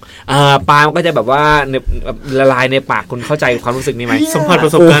ปลามันก็จะแบบว่าละลายในปากคุณเข้าใจความรู้สึกนี้ไหม สัมผัสปร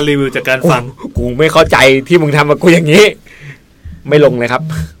ะสบการณ์รีวิวจากการฟังกูไม่เข้าใจที่มึงทำกับกูอย่างนี้ไม่ลงเลยครับ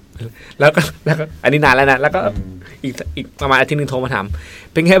แล้วก็อันนี้นานแล้วนะแล้วก็อีกประมาณอาทิตย์นึงโทรมาถาม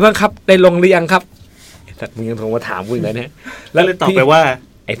เป็นไงบ้างครับได้ลงหรือยังครับแต่มึงยังโทรมาถามกูอีกแล้วเนี่ยแล้วเลยตอบไปว่า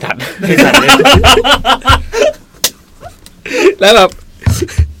ไอ้สัตว์แล้วแบบ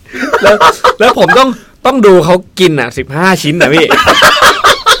แล้วผมต้องดูเขากิน15 ชิ้นพี่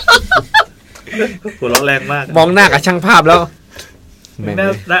หัวเราะแรงมากมองหน้ากับช่างภาพแล้ว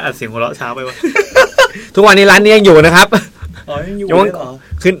น่าอัดเสียงหัวเราะช้าไปวะทุกวันนี้ร้านนี้ยังอยู่นะครับยังอยู่เหรอ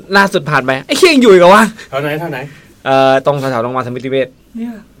คือล่าสุดผ่านไปไอ้เคียงอยู่อีกเหรอวะเท่าไหนตรงแถวๆโรงพยาบาลสมิติเวช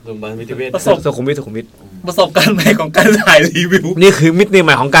โรงพยาบาลสมิติเวชสุขุมวิทประสบการณ์ใหม่ของการถ่ายรีวิวนี่คือมิติให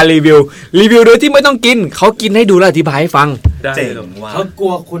ม่ของการรีวิวโดยที่ไม่ต้องกินเขากินให้ดูแล้วอธิบายให้ฟังเจ๋งว่ะเขากลั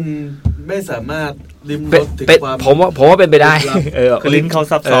วคุณไม่สามารถลิ้มรสถึงความผมว่าเป็นไปได้คือลิ้นเขา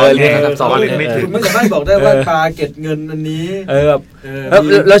ซับซ้อนคุณไม่สามารถบอกได้ว่าปลาเกล็ดเงินอันนี้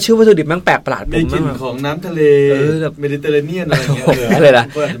แล้วชื่อวัตถุดิบมันแปลกประหลาดมีกลิ่นของน้ำทะเลเมดิเตอร์เรเนียนอะไรอย่างเงี้ยอะไรล่ะ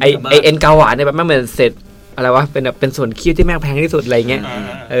ไอเอ็นกาหวานเนี่ยมันเหมือนเศษอะไรวะเป็นส่วนคีบที่แม่งแพงที่สุดอะไรเงี้ย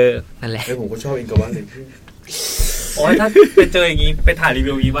นั่นแหละผมก็ชอบเอ็นกาหวานเลยโอ้ยถ้าไปเจออย่างงี้ไปถ่ายรี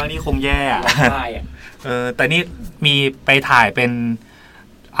วิวอย่างงี้บ้างนี่คงแย่แต่นี่มีไปถ่ายเป็น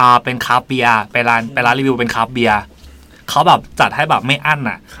คราฟต์เบียร์ไปร้านรีวิวเป็นคราฟต์เบียร์เขาแบบจัดให้แบบไม่อั้น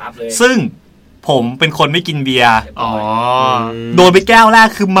อ่ะซึ่งผมเป็นคนไม่กินเบียร์โดนไปแก้วแรก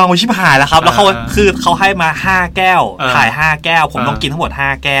คือเมาชิบหายแล้วครับแล้วเขาให้มา5แก้วถ่าย5แก้วผมต้องกินทั้งหมด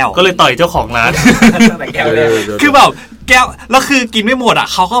5แก้วก็เลยต่อยเจ้าของร้านคือแบบแก้วแล้วคือกินไม่หมดอ่ะ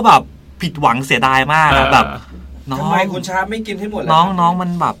เขาก็แบบผิดหวังเสียดายมากแบบทำไมคุณชาไม่กินให้หมดน้องมัน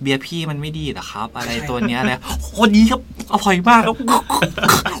แบบเบียร์พี่มันไม่ดีหรอครับอะไรตัวเนี้ยเลยโคตรดีครับอร่อยมากครับ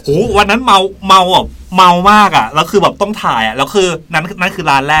โหวันนั้นเมามากอ่ะแล้วคือแบบต้องถ่ายอ่ะแล้วคือนั้นคือ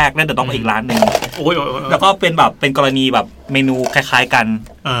ร้านแรกแล้วเดี๋ยวต้องไปอีกร้านนึงแล้วก็เป็นแบบเป็นกรณีแบบเมนูคล้ายๆกัน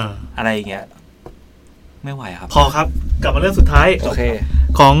อะไรอย่างเงี้ยไม่ไหวครับพอครับกลับมาเรื่องสุดท้าย โอเค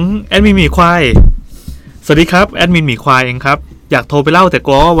ของแอดมินหมีควายสวัสดีครับแอดมินหมีควายเองครับอยากโทรไปเล่าแต่ก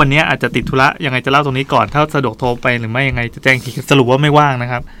ลัวว่าวันนี้อาจจะติดธุระยังไงจะเล่าตรงนี้ก่อนถ้าสะดวกโทรไปหรือไม่ยังไงจะแจ้งทีสรุปว่าไม่ว่างน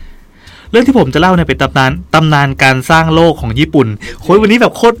ะครับเรื่องที่ผมจะเล่าเนี่ยเป็นตำนานการสร้างโลกของญี่ปุ่นโค้ยวันนี้แบ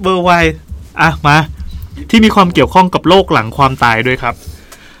บโคตรเบอร์ไวมาที่มีความเกี่ยวข้องกับโลกหลังความตายด้วยครับ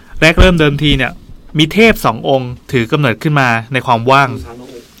แรกเริ่มเดิมทีเนี่ยมีเทพ2 องค์ถือกำเนิดขึ้นมาในความว่าง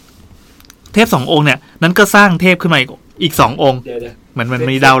เทพ2 องค์เนี่ยนั้นก็สร้างเทพขึ้นมาอีก2 องค์เหมือนมัน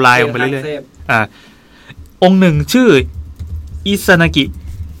มีดาวไลน์ลงไปเรื่อยๆองค์หนึ่งชื่ออิซานากิ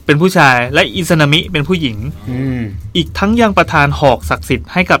เป็นผู้ชายและอิซานามิเป็นผู้หญิงอีกทั้งยังประทานหอกศักดิ์สิทธิ์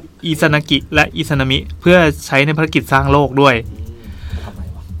ให้กับอิซานากิและอิซานามิเพื่อใช้ในภารกิจสร้างโลกด้วย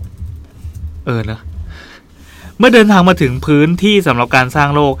นะเมื่อเดินทางมาถึงพื้นที่สำหรับการสร้าง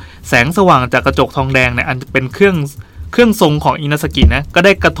โลกแสงสว่างจากกระจกทองแดงเนี่ยอันเป็นเครื่องทรงของอินาสกินะก็ไ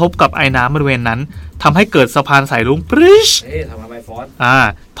ด้กระทบกับไอ้น้ำบริเวณนั้นทำให้เกิดสะพานสายรุ้งปริชทำมาไบฟอส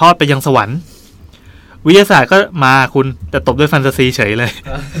ทอดไปยังสวรรค์วิทยาศาสตร์ก็มาคุณแต่ตบด้วยแฟนตาซีเฉยเลย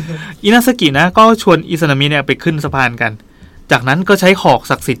อินาสกินะก็ชวนอิซานามิเนี่ยไปขึ้นสะพานกันจากนั้นก็ใช้หอก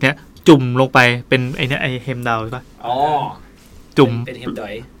ศักดิ์สิทธิ์เนี่ยจุ่มลงไปเป็นไอเฮมดาวใช่ปะจุ่มเป็นเฮมดอ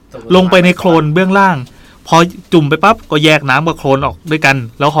ยลงไปในโคลนเบื้องล่างพอจุ่มไปปั๊บก็แยกน้ำกับโคลนออกด้วยกัน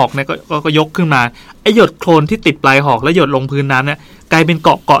แล้วหอกเนี่ยก็ยกขึ้นมาไอหยดโคลนที่ติดปลายหอกแล้วหยดลงพื้นน้ำเนี่ยกลายเป็นเ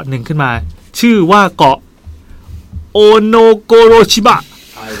กาะหนึ่งขึ้นมาชื่อว่าเกาะโอโนโกโรชิบะ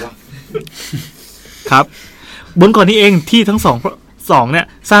ครับบนเกาะนี้เองที่ทั้งสองเนี่ย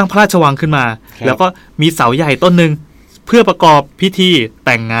สร้างพระราชวังขึ้นมาแล้วก็มีเสาใหญ่ต้นหนึ่งเพื่อประกอบพิธีแ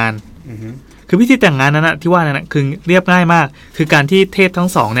ต่งงานคือพิธีแต่งงานนั้นนะที่ว่านั่นนะคือเรียบง่ายมากคือการที่เทพทั้ง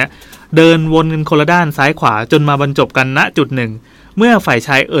สองเนี่ยเดินวนกันคนละด้านซ้ายขวาจนมาบรรจบกันณจุดหนึ่งเมื่อฝ่ายช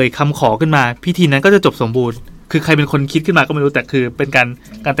ายเอ่ยคำขอขึ้นมาพิธีนั้นก็จะจบสมบูรณ์คือใครเป็นคนคิดขึ้นมาก็ไม่รู้แต่คือเป็นการ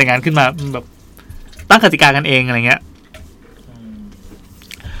แต่งงานขึ้นมาแบบตั้งกติกากันเองอะไรเงี้ย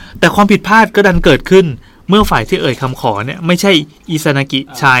แต่ความผิดพลาดก็ดันเกิดขึ้นเมื่อฝ่ายที่เอ่ยคำขอเนี่ยไม่ใช่อิซานากิ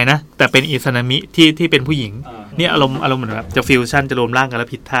ชายนะแต่เป็นอิซานามิที่เป็นผู้หญิงนี่อารมณ์เหมือนแบบจะฟิวชั่นจะรวมร่างกันแล้ว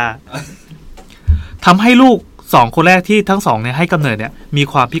ผิดท่าทำให้ลูก2 คนแรกที่ทั้ง2เนี่ยให้กำเนิดเนี่ยมี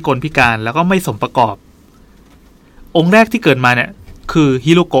ความพิกลพิการแล้วก็ไม่สมประกอบองค์แรกที่เกิดมาเนี่ยคือ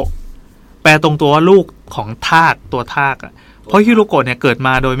ฮิโรโกะแปลตรงตัวว่าลูกของทากตัวทากเพราะฮิโรโกะเนี่ยเกิดม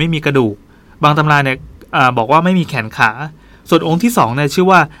าโดยไม่มีกระดูกบางตำราเนี่ยบอกว่าไม่มีแขนขาส่วนองค์ที่2เนี่ยชื่อ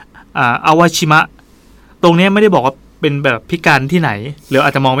ว่าอาวาชิมะตรงนี้ไม่ได้บอกว่าเป็นแบบพิการที่ไหนหรืออ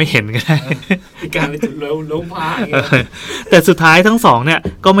าจจะมองไม่เห็นก็ได้พิการในจุดล้มผ้าแต่สุดท้ายทั้ง2เนี่ย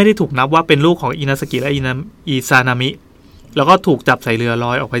ก็ไม่ได้ถูกนับว่าเป็นลูกของอินาสกิและอิซานามิแล้วก็ถูกจับใส่เรือล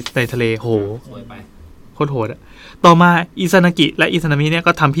อยออกไปในทะเลโห โคตรโหดต่อมาอิซานากิและอิซานามิเนี่ย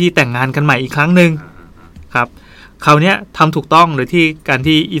ก็ทำพิธีแต่งงานกันใหม่อีกครั้งหนึ่งครับคราวนี้ทำถูกต้องโดยที่การ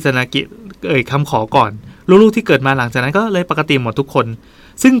ที่อิซานากิคำขอก่อนลูกๆที่เกิดมาหลังจากนั้นก็เลยปกติหมดทุกคน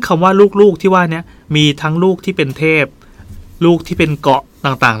ซึ่งคำว่าลูกๆที่ว่านี้มีทั้งลูกที่เป็นเทพลูกที่เป็นเกาะ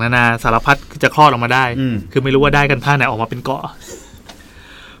ต่างๆนานาสารพัดจะคลอดออกมาได้คือไม่รู้ว่าได้กันท่าไหนออกมาเป็นเกาะ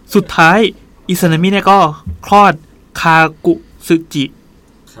สุดท้ายอิซานามิเนี่ยก็คลอดคากุซึ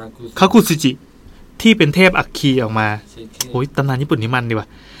จิที่เป็นเทพอัคคีออกมาโอ้ยตำนานญี่ปุ่นนี่มันดีว่ะ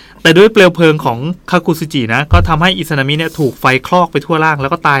แต่ด้วยเปลวเพลิงของคากุซึจินะก็ทำให้อิซานามิเนี่ยถูกไฟคลอกไปทั่วร่างแล้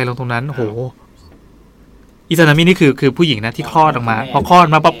วก็ตายลงตรงนั้นโหอิซานามินี่คือผู้หญิงนะที่คลอดออกมาพอคลอด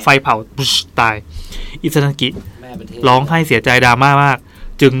มาปั๊บไฟเผาตายอิซานากิร้องไห้เสียใจดราม่ามาก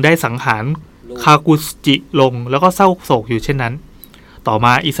จึงได้สังหารคากุซึจิลงแล้วก็เศร้าโศกอยู่เช่นนั้นต่อม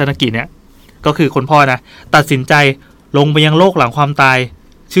าอิซานากิเนี่ยก็คือคนพ่อนะตัดสินใจลงไปยังโลกหลังความตาย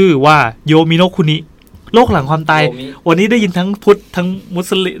ชื่อว่าโยมิโนะคุนิโลกหลังความตายวันนี้ได้ยินทั้งพุทธทั้งมุส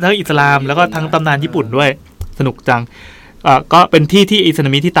ลิมทั้งอิสลามแล้วก็ทั้งตำนานญี่ปุ่นด้วยสนุกจังก็เป็นที่ที่อิซานา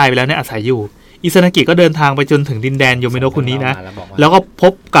มิที่ตายไปแล้วเนี่ยอาศัยอยู่อิซานากิก็เดินทางไปจนถึงดินแดนโยมิโนะคุนินะแล้วก็พ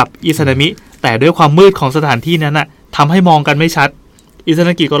บกับอิซานามิแต่ด้วยความมืดของสถานที่นั้นน่ะทำให้มองกันไม่ชัดอิซาน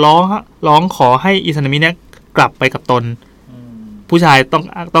ากิก็ร้องขอให้อิซานามิเนี่ยกลับไปกับตนผู้ชายต้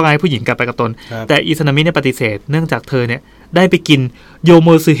องให้ผู้หญิงกลับไปกับตนแต่อิซานามิเนี่ยปฏิเสธเนื่องจากเธอเนี่ยได้ไปกินโยโม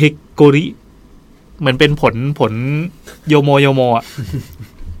ซึเฮโกริเหมือนเป็นผลโยโมอ่ะ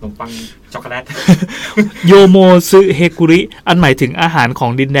ขนมปังช็อกโกแลตโยโมซึเฮกุริอันหมายถึงอาหารขอ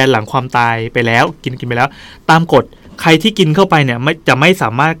งดินแดนหลังความตายไปแล้วกินไปแล้วตามกฎใครที่กินเข้าไปเนี่ยจะไม่สา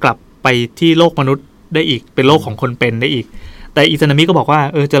มารถกลับไปที่โลกมนุษย์ได้อีกเป็นโลกของคนเป็นได้อีกแต่อิซานามิก็บอกว่า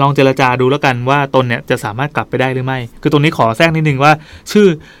จะลองเจรจาดูแล้วกันว่าตนเนี่ยจะสามารถกลับไปได้หรือไม่คือตรงนี้ขอแทรกนิดนึงว่าชื่อ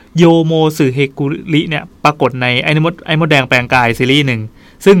โยโมซึเฮกุริเนี่ยปรากฏในไอ้มดแดงแปลงกายซีรีส์หนึ่ง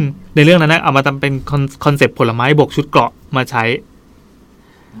ซึ่งในเรื่องนั้นนะเอามาทำเป็นคอนเซปต์ผลไม้บวกชุดเกราะมาใช้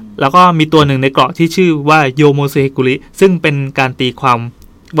แล้วก็มีตัวหนึ่งในเกราะที่ชื่อว่าโยโมซึเฮกุริซึ่งเป็นการตีความ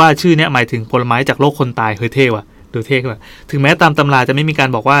ว่าชื่อเนี่ยหมายถึงผลไม้จากโลกคนตายเฮ้ยเท่ว่ะดูเท่ว่ะถึงแม้ตามตำราจะไม่มีการ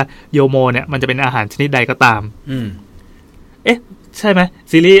บอกว่าโยโมเนี่ยมันจะเป็นอาหารชนิดใดก็ตามเอ๊ะใช่ไหม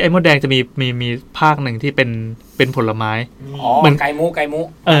ซีรีส์ไอ้มดแดงจะมีภาคหนึ่งที่เป็นผลไม้เหมือนไก่มุ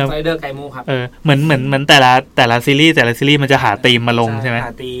ไซเดอร์ไก่มุครับเหมือนแต่ละซีรีส์มันจะหาธีมมาลงใช่ไหมห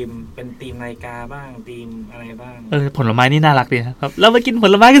าธีมเป็นธีมนาฬิกาบ้างธีมอะไรบ้างผลไม้นี่น่ารักดีครับเราไปกินผ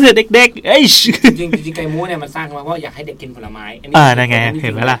ลไม้กันเถอะเด็กๆเอ้ยจริงไก่มุเนี่ยมันสร้างมาเพราะอยากให้เด็กกินผลไม้นั่นไงเห็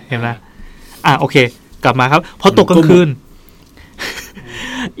นไหมล่ะโอเคกลับมาครับพอตกกลางคืน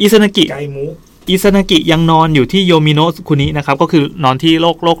อิซานากิยังนอนอยู่ที่โยมิโนะคุนินะครับก็คือนอนที่โ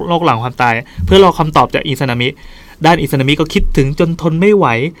ลกหลังความตายเพื่อรอคำตอบจากอิซานามิด้านอิซานามิก็คิดถึงจนทนไม่ไหว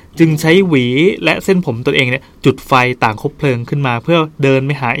จึงใช้หวีและเส้นผมตัวเองเนี่ยจุดไฟต่างคบเพลิงขึ้นมาเพื่อเดินไ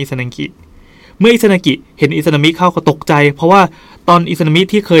ปหาอิซานากิเมื่ออิซานากิเห็นอิซานามิเข้าก็ตกใจเพราะว่าตอนอิซานามิ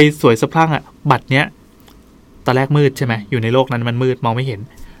ที่เคยสวยสะพรั่งบัดเนี้ยตอนแรกมืดใช่ไหมอยู่ในโลกนั้นมันมืดมองไม่เห็น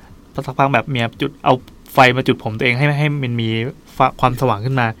สักพักแบบเมียจุดเอาไฟมาจุดผมตัวเองให้มันมีความสว่าง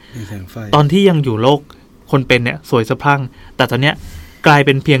ขึ้นมาตอนที่ยังอยู่โลกคนเป็นเนี่ยสวยสะพรั่งแต่ตอนเนี้ยกลายเ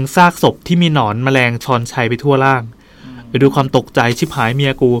ป็นเพียงซากศพที่มีหนอนแมลงชอนชัยไปทั่วร่างไปดูความตกใจชิบหายเมี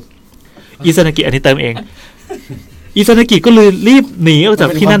ยกูอิซานากิอันนี้เติมเองอิซานากิก็เลยรีบหนีออกจาก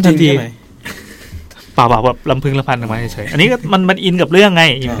ที่นั่นทันทีเปล่าแบบลำพึงลำพันออกมาเฉยอันนี้ก็มันอินกับเรื่องไง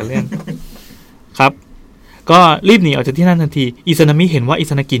อินกับเรื่องครับก็รีบหนีออกจากที่นั่นทันทีอิซานามิเห็นว่าอิ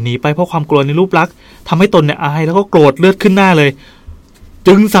ซานากิหนีไปเพราะความกลัวในรูปลักษณ์ทำให้ตนเนี่ยอายแล้วก็โกรธเลือดขึ้นหน้าเลย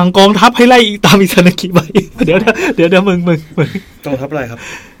จึงสั่งกองทัพให้ไล่ตามอิซานากิไปเดี๋ยวมึงกองทัพอะไรครับ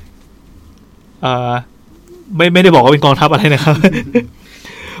ไม่ได้บอกว่าเป็นกองทัพอะไรนะครับ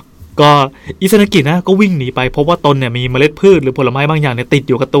ก็อิซานากินะก็วิ่งหนีไปพบว่าตนเนี่ยมีเมล็ดพืชหรือผลไม้บางอย่างเนี่ยติด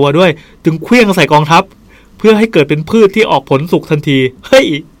อยู่กับตัวด้วยจึงเคลื่อนใส่กองทัพเพื่อให้เกิดเป็นพืชที่ออกผลสุกทันทีเฮ้ย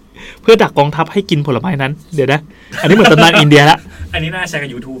เพื่อดักกองทัพให้กินผลไม้นั้นเดี๋ยวนะอันนี้เหมือนตำนานอินเดียละอันนี้น่าแชร์กับ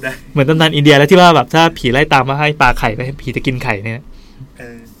YouTube นะเหมือนตำนานอินเดียแล้วที่ว่าแบบถ้าผีไล่ตามมาให้ปลาไข่แล้วผีจะกินไข่เนี่ย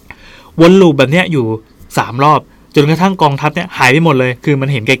วนลูปแบบเนี้ยอยู่3รอบจนกระทั่งกองทัพเนี่ยหายไปหมดเลยคือมัน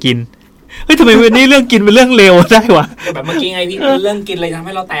เห็นแกกินเฮ้ยทำไมวันนี้เรื่องกินเป็นเรื่องเลวได้วะแบบเมื่อกี้ไงพี่เรื่องกินเลยทำใ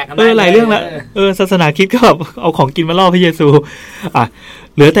ห้เราแตกกันหลายเรื่องละศาสนาคริสต์ก็แบบเอาของกินมาล่อพระเยซู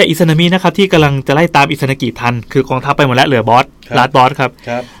เหลือแต่อิซานามินะครับที่กำลังจะไล่ตามอิซานากิทันคือกองทัพไปหมดแล้วเหลือบอสลาดบอสครับ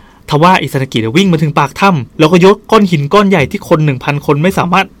ทว่าอิซานากิวิ่งมาถึงปากถ้ำแล้วก็ยกก้อนหินก้อนใหญ่ที่คน 1,000 คนไม่สา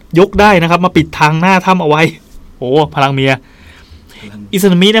มารถยกได้นะครับมาปิดทางหน้าถ้ำเอาไว้โอ้พลังเมียอิซา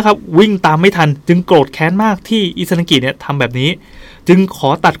นามินะครับวิ่งตามไม่ทันจึงโกรธแค้นมากที่อิซานากิเนี่ยทำแบบนี้จึงขอ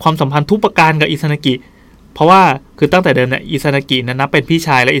ตัดความสัมพันธ์ทุกประการกับอิซานากิเพราะว่าคือตั้งแต่เดิมเนี่ยอิซานากินั้นนับเป็นพี่ช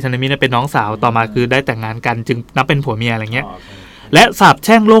ายและอิซานามินั้นเป็นน้องสาวต่อมาคือได้แต่งงานกันจึงนับเป็นผัวเมียอะไรเงี้ยและสาปแ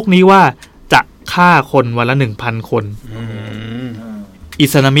ช่งโลกนี้ว่าจะ ฆ่าคนวันละ 1,000 คนอิ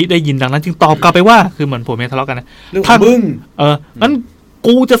ซานามิได้ยินดังนั้นจึงตอบกลับไปว่าคือเหมือนผมเองทะเลาะกันนะทั้งงั้น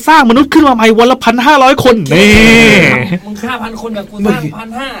กูจะสร้างมนุษย์ขึ้นมาใหม่วันละ 1,500 คนนี่มึงฆ่า1,000 คนกับกูสร้าง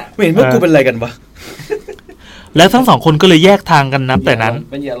 1,500 ไม่เห็นว่ากูเป็นอะไรกันวะแล้วทั้ง2คนก็เลยแยกทางกันนับแต่นั้น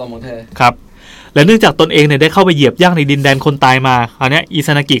เป็นเหยื่อลมของเธอครับและเนื่องจากตนเองเนี่ยได้เข้าไปเหยียบย่างในดินแดนคนตายมาคราวนี้อิซ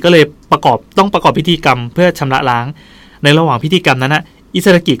านากิก็เลยต้องประกอบพิธีกรรมเพื่อชำระล้างในระหว่างพิธีกรรมนั้นนะอิซ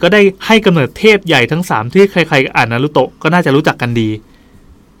านากิก็ได้ให้กำเนิดเทพใหญ่ทั้ง3ที่ใครๆอ่านนารูโตะก็น่าจะรู้จักกันดี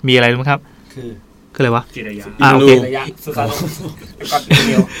มีอะไรรู้ไหมครับคืออะไรวะจิระยะโอเคสุซาโนะก่อนเ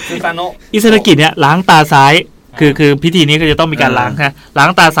ดียวสุซาโนะอิซานากิเนี่ยล้างตาซ้ายคือพิธีนี้ก็จะต้องมีการล้างนะล้าง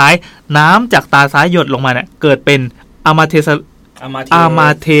ตาซ้ายน้ำจากตาซ้ายหยดลงมาเนี่ยเกิดเป็นอามาเทร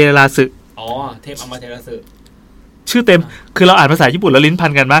าสึอ๋อเทพอามาเทราสึชื่อเต็มคือเราอ่านภาษาญี่ปุ่นแล้วลิ้นพั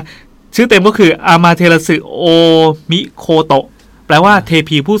นกันมากชื่อเต็มก็คืออามาเทราสึโอมิโคโตะแปลว่าเท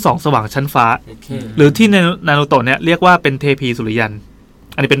พีผู้ส่องสว่างชั้นฟ้าหรือที่ในนารูโตะเนี่ยเรียกว่าเป็นเทพีสุริยัน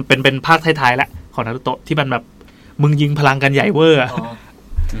อันนี้เป็นภาคท้ายๆแล้วของนารูโตะที่มันแบบมึงยิงพลังกันใหญ่เวอร์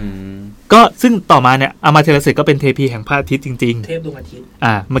ก็ซึ่งต่อมาเนี่ยอามาเทราสึก็เป็นเทพีแห่งพระอาทิตย์จริงๆเทพดวงอาทิตย์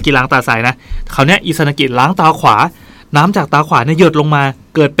เมื่อกี้ล้างตาซ้ายนะคราวนี้อิซานากิล้างตาขวาน้ำจากตาขวาเนี่ยหยดลงมา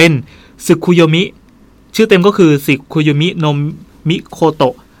เกิดเป็นสึคุโยมิชื่อเต็มก็คือสึคุโยมิโนมิโคโต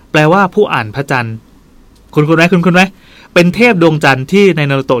ะแปลว่าผู้อ่านพระจันทร์คุณไหมเป็นเทพดวงจันทร์ที่ใน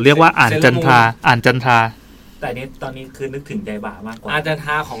นารูโตะเรียกว่าอ่านจันทราแต่นี้ตอนนี้คือนึกถึงใจบ่ามากกว่าอ่านจันท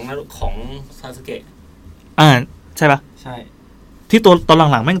ราของซาสึเกะใช่ปะใช่ที่ตัวตอน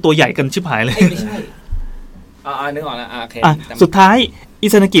หลังๆแม่งตัวใหญ่กันชิบหายเลยไม่ใช่นึกออกแล้วโอเคสุดท้ายอิ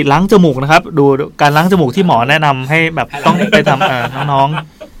ซานากิล้างจมูกนะครับดูการล้างจมูกที่หมอแนะนำให้แบบต้องไปทำน้อง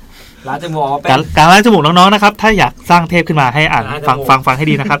ๆล้างจมูกการล้างจมูกน้องๆนะครับถ้าอยากสร้างเทพขึ้นมาให้อ่านฟังให้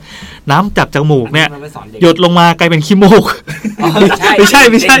ดีนะครับน้ำจากจมูกเนี่ยหยดลงมากลายเป็นขี้มูกไม่ใ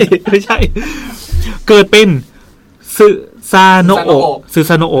ช่เกิดเป็นซึซาโนะโอ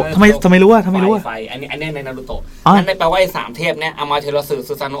ะทำไมรู้ว่าไฟอันนี้ในนารูโตะนั่นแปลว่าไอ้3เทพเนี่ยอามาเทราสึ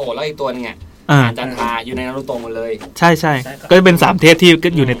ซึซาโนะโอะแล้วอีกตัวนึงจันทราอยู่ในนารูโตะหมดเลยใช่ก็เป็น3เทพที่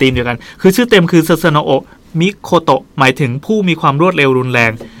อยู่ในธีมเดียวกันคือชื่อเต็มคือซึซาโนะโอะมิโคโตะหมายถึงผู้มีความรวดเร็วรุนแร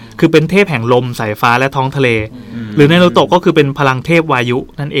งคือเป็นเทพแห่งลมสายฟ้าและท้องทะเลหรือในนารูโตะก็คือเป็นพลังเทพวายุ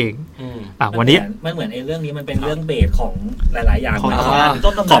นั่นเองวันนี้มันเหมือนไอ้เรื่องนี้มันเป็นเรื่องเบสของหลายๆอย่างขอ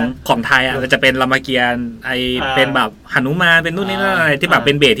งไทยจะเป็นรามเกียรติ์ไอเป็นแบบหนุมานเป็นนู่นนี่นั่นอะไรที่แบบเ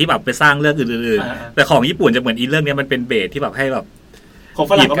ป็นเบสที่แบบไปสร้างเรื่องอื่นๆแต่ของญี่ปุ่นจะเหมือนอีเรื่องนี้มันเป็นเบสที่แบบให้แบบของ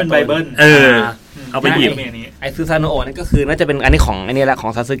ฝรั่งก็เป็นไบเบิลเอาไปหยิบไอซึซาโนะโอะนั่นก็คือน่าจะเป็นอันนี้ของอันนี้แหละขอ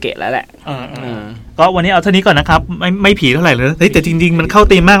งซาสึเกะแล้วแหละก็วันนี้เอาเท่านี้ก่อนนะครับไม่ผีเท่าไหร่เลยแต่จริงๆมันเข้า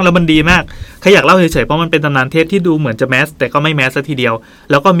ธีมมากแล้วมันดีมากแค่อยากเล่าเฉยๆเพราะมันเป็นตำนานเทพที่ดูเหมือนจะแมสแต่ก็ไม่แมสซะทีเดียว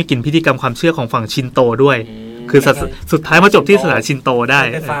แล้วก็มีกลิ่นพิธีกรรมความเชื่อของฝั่งชินโตด้วยคือสุดท้ายมาจบที่ศาสนาชินโตได้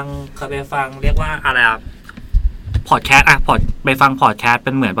เคยไปฟังเรียกว่าอะไรพอดแคสต์ไปฟังพอดแคสต์เ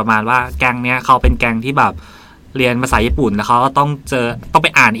ป็นเหมือนประมาณว่าแก๊งเนี้ยเขาเป็นแก๊งที่แบบเรียนภาษาญี่ปุ่นแล้วเขาก็ต้องไป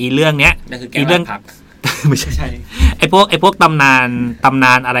อ่านอีเรื่องเนี้ยอีเรื่องไม่ใช่ไอพวกตำนา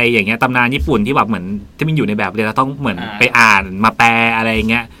นอะไรอย่างเงี้ยตำนานญี่ปุ่นที่แบบเหมือนที่มันอยู่ในแบบเรียนเราต้องเหมือนไปอ่านมาแปลอะไรอย่าง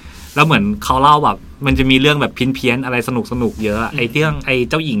เงี้ยแล้วเหมือนเขาเล่าแบบมันจะมีเรื่องแบบเพี้ยนอะไรสนุกเยอะไอเรื่องไอ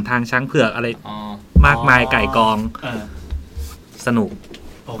เจ้าหญิงทางช้างเผือกอะไรมากมายไก่กองสนุก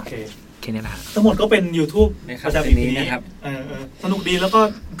โอเคแค่นี้นะทั้งหมดก็เป็น YouTube ประจำนี้นะครับสนุกดีแล้วก็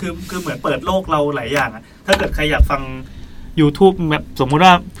คือเหมือนเปิดโลกเราหลายอย่างถ้าเกิดใครอยากฟัง YouTube แบบสมมุติ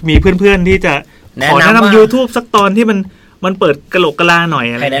ว่ามีเพื่อนๆที่จะขอแนะนำ YouTube สักตอนที่มันเปิดกะโหลกกะลาหน่อย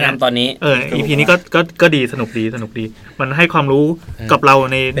อะไรใครแนะนำตอนนี้EP นี้ก็ดีสนุกดีมันให้ความรู้กับเรา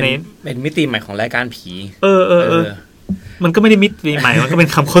ในเป็นมิติใหม่ของรายการผีมันก็ไม่ได้มิติใหม่มันก็เป็น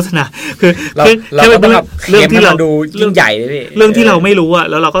คำโฆษณาคือเราก็ต้องเรื่องที่เราดูยิ่งใหญ่เลยพี่เรื่องที่เราไม่รู้อะ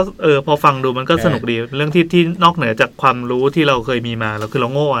แล้วเราก็พอฟังดูมันก็สนุกดีเรื่องที่นอกเหนือจากความรู้ที่เราเคยมีมาเราคือเรา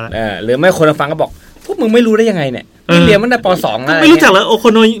โง่แล้วหรือไม่คนฟังก็บอกพวกมึงไม่รู้ได้ยังไงเนี่ยเรียนมันได้ป.2อะไรไม่รู้จักแล้วโอโค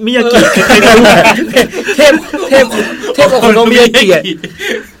โนมิยากิใครจะรู้เทพโอโคโนมิยากิ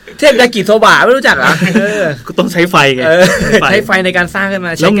เทพยากิโซบะไม่รู้จักเหรอก็ต้องใช้ไฟไงใช้ไฟในการสร้างขึ้นม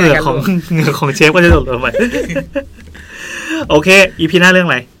าแล้วเหงื่อของเชฟก็จะหลดลงไปโอเคอีพีหน้าเรื่องอ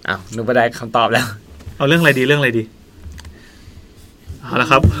ะไรหนูไปได้คำตอบแล้วเอาเรื่องอะไรดีเอาละ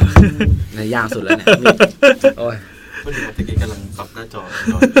ครับยากสุดแล้วเนี่ยโอ้ยวันนี้ตะกี้กำลังซับหน้าจอ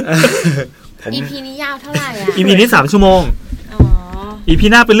EP นี้ยาวเท่าไหร่อ่ะ EP นี้3ชั่วโมงEP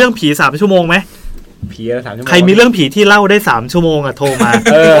หน้าเป็นเรื่องผี3ชั่วโมงไหมผี3ชั่วโมงใครมีเรื่องผีที่เล่าได้3ชั่วโมงอ่ะโทรมา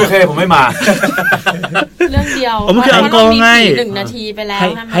โอเคผมไม่มาเรื่องเดียวมันคืออังกอร์ไง1 นาทีไปแล้ว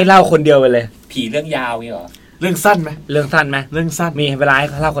ให้เล่าคนเดียวไปเลยผีเรื่องยาวนี่หรอเรื่องสั้นไหมเรื่องสั้นไหมเรื่องสั้นมีเวลาให้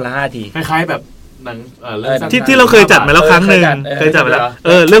เล่าคนละ5 นาทีคล้ายๆแบบ หนังเรื่องที่เราเคยจัดมาแล้วครั้งนึงเคยจัดมาแล้ว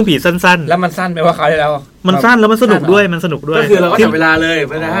เรื่องผีสั้นๆแล้วมันสั้นไปว่าเขาได้แล้วมันสั้นแล้วมันสนุกด้วยก็คือเราก็จับเวลาเลย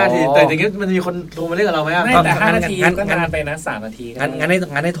เวลา5 นาทีแต่อย่างงี้มันมีคนโทรมาเล่นกับเรามั้ยแต่5 นาทีก็นานไปนะ3 นาทีงั้น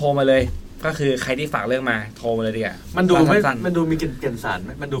ให้โทรมาเลยก็คือใครที่ฝากเรื่องมาโทรมาเลยดีอ่ะมันดูมีเกณฑ์สาร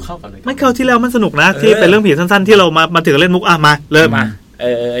มั้ยมันดูเข้ากันเลยไม่เข้าที่แล้วมันสนุกนะที่เป็นเรื่องผีสั้นๆที่เรามาถึงเล่นมุกมาเริ่มมา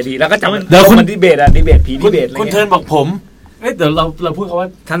ดีแล้วก็จับเดี๋ยวคุณดีเบตผีดีเบตคุณเทิร์นบอกผมเดี๋ยวเราพูดเขาว่า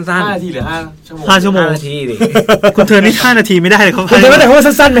สั้น5 นาทีหรือ5 ชั่วโมง5 ชั่วโมงนาทีดิคุณเทิร์นนี่5 นาทีไม่ได้เลยคุณเทิร์นไม่ได้เพราะว่า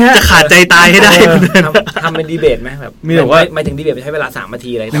สั้นๆมั้ยฮะจะขาดใจตายให้ได้ทำเป็นดีเบตมั้ยแบบมีบอกว่าหมายถึงดีเบตใช้เวลา3 นา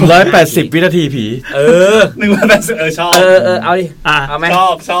ทีอะไร180 วินาทีผี180ชอบเอาดิเอามั้ย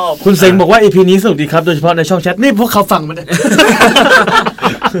ชอบคุณเซ็งบอกว่า EP นี้สนุกดีครับโดยเฉพาะในช่องแชทนี่พวกเขาฟังมั้ย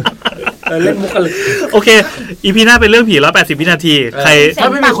เล่นมุกกันเลยโอเค EP หน้าเป็นเรื่องผี180 วินาทีใครถ้า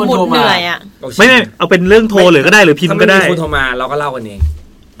ไม่มีคนโทรมาไม่เอาเป็นเรื่องโทรหรือก็ได้หรือพิมพ์ก็ได้ถ้าไม่มีคนโทรมาเราก็เล่ากันเอง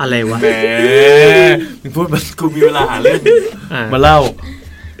อะไรวะมึงพูดมันกูมีเวลาหาเรื่องมาเล่า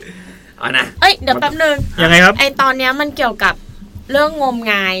นะเดี๋ยวแป๊บนึงยังไงครับไอตอนเนี้ยมันเกี่ยวกับเรื่องงม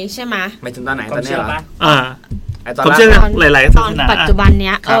งายใช่ไหมไม่ถึงตอนไหนตอนนี้เหรอผมเชื่อหลายๆศาสนาปัจจุบันเ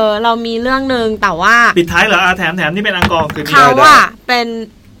นี้ยเรามีเรื่องนึงแต่ว่าปิดท้ายเหรอแถมนี่เป็นอังกอร์คือเขาว่าเป็น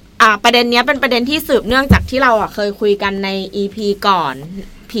ประเด็นนี้เป็นประเด็นที่สืบเนื่องจากที่เราเคยคุยกันใน EP ก่อน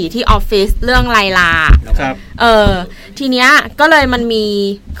ผีที่ออฟฟิศเรื่องไลลาครับทีเนี้ยก็เลยมันมี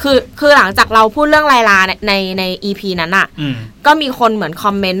คือหลังจากเราพูดเรื่องไลลาใน EP นั้นอ่ะก็มีคนเหมือนค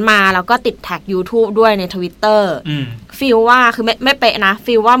อมเมนต์มาแล้วก็ติดแท็ก YouTube ด้วยใน Twitter ฟีลว่าคือไม่เป๊ะนะ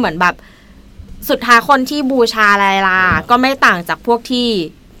ฟีลว่าเหมือนแบบสุดท้ายคนที่บูชาไลลาก็ไม่ต่างจากพวกที่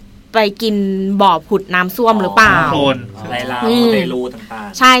ไปกินบ่อผุดน้ำส้วมหรือเปล่าไลลาในรูต่าง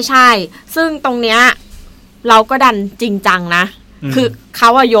ๆใช่ซึ่งตรงเนี้ยเราก็ดันจริงจังนะคือเขา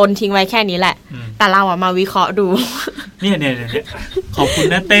โยนทิ้งไว้แค่นี้แหละแต่เรามาวิเคราะห์ดูเนี่ยขอบคุณ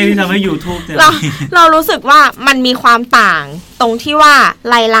นะเต้ที่ทำให้ YouTube เรารู้สึกว่ามันมีความต่างตรงที่ว่า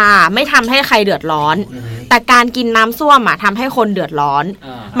ไลลาไม่ทำให้ใครเดือดร้อนแต่การกินน้ำส้วมทำให้คนเดือดร้อน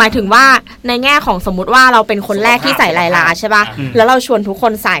หมายถึงว่าในแง่ของสมมติว่าเราเป็นคนแรกที่ใส่ไลลาใช่ป่ะแล้วเราชวนทุกค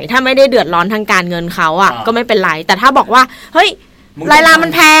นใส่ถ้าไม่ได้เดือดร้อนทางการเงินเขาก็ไม่เป็นไรแต่ถ้าบอกว่าเฮ้ยไลลามั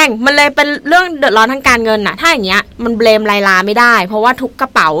นแพงมันเลยเป็นเรื่องเดือดร้อนทางการเงินน่ะถ้าอย่างเงี้ยมันเบลมไลลาไม่ได้เพราะว่าทุกกร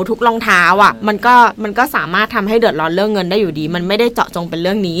ะเป๋าทุกรองเท้ามันก็สามารถทำให้เดือดร้อนเรื่องเงินได้อยู่ดีมันไม่ได้เจาะจงเป็นเ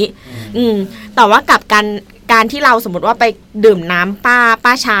รื่องนี้แต่ว่ากับการที่เราสมมติว่าไปดื่มน้ำ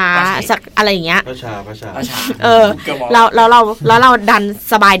ป้าชาสักอะไรอย่างเงี้ยป้าชาแล้วเราดัน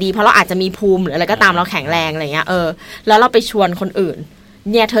สบายดีเพราะเราอาจจะมีภูมิหรืออะไรก็ตามเราแข็งแรงอะไรเงี้ยแล้วเราไปชวนคนอื่น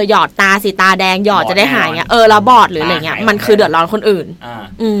เนี่ยเธอหยอดตาสีตาแดงหยอดจะได้หายเงี้ยแล้วบอดหรืออะไรเงี้ยมันคือเดือดร้อนคนอื่น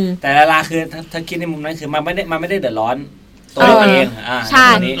แต่เวลาคือถ้าคิดในมุมนั้นคือมันไม่ได้เดือดร้อนตัวเองใช่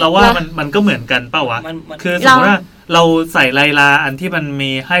เราว่ามันก็เหมือนกันเปล่าวะคือสมมติว่าเราใส่ไลลาอันที่มัน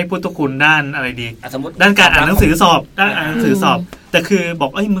มีให้พุทธคุณด้านอะไรดีด้านการอ่านหนังสือสอบแต่คือบอ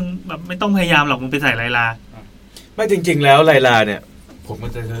กมึงแบบไม่ต้องพยายามหรอกมึงไปใส่ไลลาไม่จริงๆแล้วไลลาเนี่ยผมมั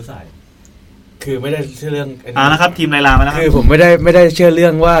นจะใส่คือไม่ได้เชื่อเรื่องนะครับทีมไลลามาแล้วคือผมไม่ได้เชื่อเรื่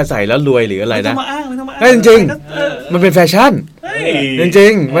องว่าใส่แล้วรวยหรืออะไรนะไม่จริงๆมันเป็นแฟชั่นจริ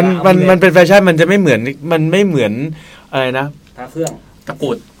งๆมันเป็นแฟชั่นมันจะไม่เหมือนอะไรนะพระเครื่องตะ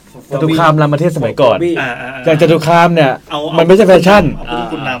กุดจตุคามรามเทพสมัยก่อนอย่างจตุคามเนี่ยมันไม่ใช่แฟชั่น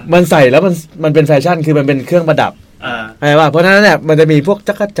มันใส่แล้วมันเป็นแฟชั่นคือมันเป็นเครื่องประดับใช่ป่ะเพราะฉะนั้นเนี่ยมันจะมีพวก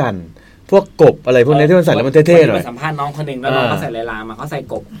จักรจั่นพวกกบอะไรพวกนี้ที่มันใส่แล้วมันเท่ๆหน่อยไปสัมภาษณ์น้องคนนึงแล้วน้องก็ใส่ไลลามาเขาใส่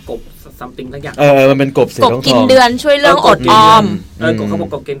กบซัมติงสักอย่างมันเป็นกบสีทองกินเดือนช่วยเรื่องอดออมกบเขาบอก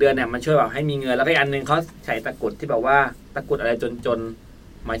กบกินเดือนเนี่ยมันช่วยแบบให้มีเงินแล้วก็อีกอันนึงเขาใช้ตะกุดที่แบบว่าตะกุดอะไรจน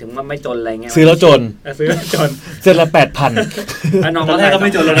หมายถึงว่าไม่จนอะไรเงี้ยซื้อแล้วจนเส้นละ 8,000 น้องก็ไ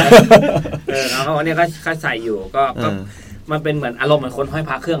ม่จนแล้วนะน้องเขาเนี่ยก็ใส่อยู่ก็มันเป็นเหมือนอารมณ์เหมือนคนห้อย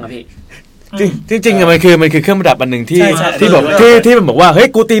พระเครื่องอะพี่จริงๆมันคือเครื่องประดับอันนึงที่บอกที่มันบอกว่าเฮ้ย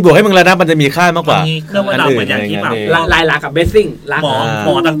กูตีบวกให้มึงแล้วนะมันจะมีค่ามากกว่าเครื่องประดับเหมือนอย่างที่แบบลายหลักกับเบสซิ่งหม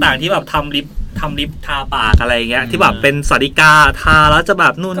อต่างๆที่แบบทำลิปทาปากอะไรเงี้ยที่แบบเป็นสาริกาทาแล้วจะแบ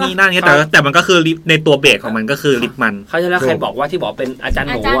บนู่นนี่นั่นเงี้ยแต่มันก็คือลิปในตัวเบสของมันก็คือลิปมันเขาจะแล้วใครบอกว่าที่บอกเป็นอาจารย์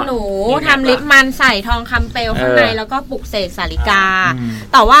หนูทำลิปมันใส่ทองคำเปลวข้างในแล้วก็ปลุกเสกสาริกา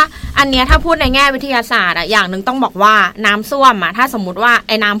แต่ว่าอันเนี้ยถ้าพูดในแง่วิทยาศาสตร์อย่างนึงต้องบอกว่าน้ำส้วมถ้าสมมติว่าไ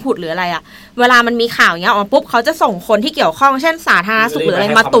อ้น้ำผุดหรืออะไรเวลามันมีข่าวอย่างเงี้ยออกมาปุ๊บเขาจะส่งคนที่เกี่ยวข้องเช่นสาธารณสุขหรืออะไร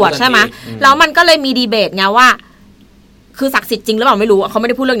มาตรวจใช่ไหมแล้วมันก็เลยมีดีเบตไงว่าคือศักดิ์สิทธิ์จริงหรือเปล่าไม่รู้เขาไม่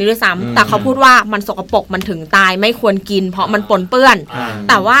ได้พูดเรื่องนี้ด้วยซ้ำแต่เขาพูดว่ามันสกปรกมันถึงตายไม่ควรกินเพราะมันปนเปื้อน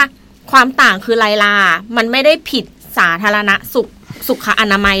แต่ว่าความต่างคือไลลามันไม่ได้ผิดสาธารณสุขอ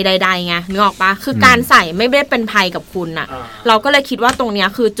นามัยใดๆไงนึกออกปะคือการใส่ไม่ได้เป็นภัยกับคุณเราก็เลยคิดว่าตรงเนี้ย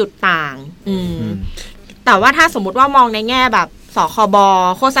คือจุดต่างแต่ว่าถ้าสมมติว่ามองในแง่แบบ สคบ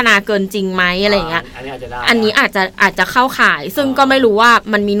โฆษณาเกินจริงไหมอะไรอย่างเงี้ยอันนี้อาจจะเข้าข่ายซึ่งก็ไม่รู้ว่า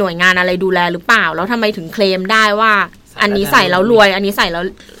มันมีหน่วยงานอะไรดูแลหรือเปล่าแล้วทำไมถึงเคลมได้ว่าอันนี้ใส่แล้วรวยอันนี้ใส่แล้ว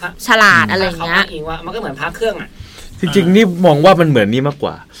ฉลาดอะไรอย่างเงี้ยว่ามันก็เหมือนพระเครื่องอ่ะจริงๆนี่มองว่ามันเหมือนนี่มากก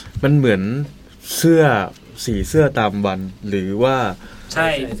ว่ามันเหมือนเสื้อสีเสื้อตามวันหรือว่าใช่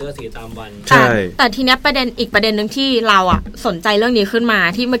เสื้อสีตามวันใช่แต่ทีเนี้ยอีกประเด็นนึงที่เราอ่ะสนใจเรื่องนี้ขึ้นมา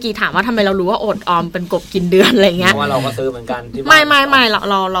ที่เมื่อกี้ถามว่าทำไมเรารู้ว่าอดออมเป็นกบกินเดือนอะไรเงี้ยเพราะว่าเราก็ซื้อเหมือนกันไม่เ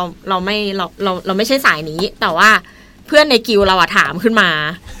ราไม่ใช่สายนี้แต่ว่าเพื่อนในกิลเราอะถามขึ้นมา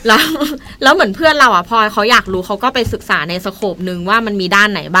แล้วเหมือนเพื่อนเราอะพอเขาอยากรู้เขาก็ไปศึกษาในสโคปนึงว่ามันมีด้าน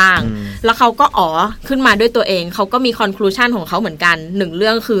ไหนบ้างแล้วเขาก็ขึ้นมาด้วยตัวเองเขาก็มีคอนคลูชันของเขาเหมือนกันหนึ่งเรื่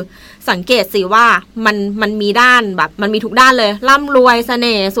องคือสังเกตสิว่ามันมีด้านแบบมันมีทุกด้านเลยร่ำรวยเส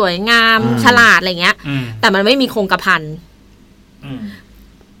น่ห์สวยงามฉลาดอะไรเงี้ยแต่มันไม่มีคงกระพัน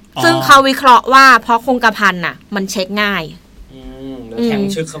ซึ่งเขาวิเคราะห์ว่าเพราะคงกระพันน่ะมันเช็คง่ายแทง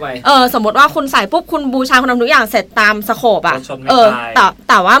ชึกเข้าไปสมมติว่าคุณใส่ปุ๊บคุณบูชาคุณทำทุกอย่างเสร็จตามสโคปอ่ะ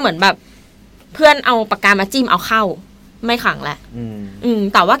แต่ว่าเหมือนแบบเพื่อนเอาปากกามาจิ้มเอาเข้าไม่ขังแหละ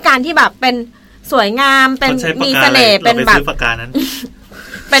แต่ว่าการที่แบบเป็นสวยงามเป็นมีเสน่ห์เป็นแบบปากกานั้น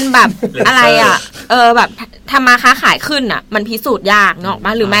เป็นแบบอะไรอ่ะแบบทำมาค้าขายขึ้นอ่ะมันพิสูจน์ยากเนาะ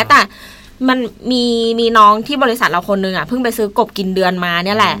หรือแม้แต่มันมีน้องที่บริษัทเราคนนึงอ่ะเพิ่งไปซื้อกบกินเดือนมาเ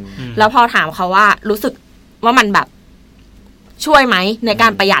นี่ยแหละแล้วพอถามเขาว่ารู้สึกว่ามันแบบช่วยไหมในกา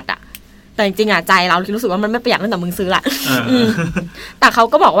รประหยัดอ่ะแต่จริงๆอ่ะใจเรารู้สึกว่ามันไม่ประหยัดตั้งแต่มึงซื้อละแต่เขา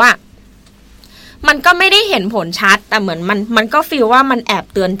ก็บอกว่ามันก็ไม่ได้เห็นผลชัดแต่เหมือนมันก็ฟีลว่ามันแอบ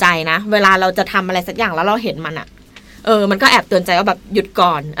เตือนใจนะเวลาเราจะทำอะไรสักอย่างแล้วเราเห็นมันอ่ะมันก็แอบเตือนใจว่าแบบหยุด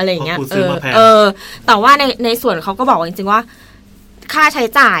ก่อนอะไรอย่างเงี้ยแต่ว่าในส่วนเขาก็บอกว่าจริงๆว่าค่าใช้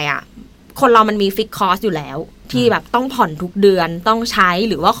จ่ายอ่ะคนเรามันมีฟิกคอสอยู่แล้วที่แบบต้องผ่อนทุกเดือนต้องใช้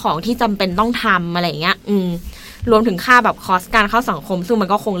หรือว่าของที่จำเป็นต้องทำอะไรอย่างเงี้ยรวมถึงค่าแบบคอสการเข้าสังคมซึ่งมัน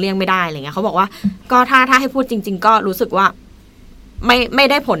ก็คงเลี่ยงไม่ได้อะไรเงี้ยเขาบอกว่าก็ถ้าให้พูดจริงๆก็รู้สึกว่าไม่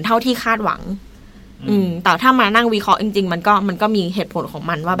ได้ผลเท่าที่คาดหวังแต่ถ้ามานั่งวิเคราะห์จริงๆมันก็มีเหตุผลของ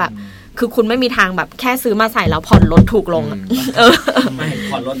มันว่าแบบคือคุณไม่มีทางแบบแค่ซื้อมาใส่แล้วผ่อนลดถูกลงไม่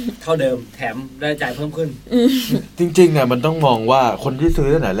ผ่อนลดเท่าเดิมแถมได้จ่ายเพิ่มขึ้นจริงๆอ่ะมันต้องมองว่าคนที่ซื้อ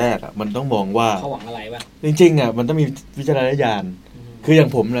ตั้งแต่แรกอ่ะมันต้องมองว่าเขาหวังอะไรบ้างจริงๆอ่ะมันต้องมีวิจารณญาณคืออย่าง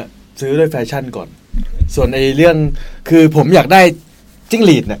ผมเนี่ยซื้อด้วยแฟชั่นก่อนส่วนไอ้เรื่องคือผมอยากได้จิ้งห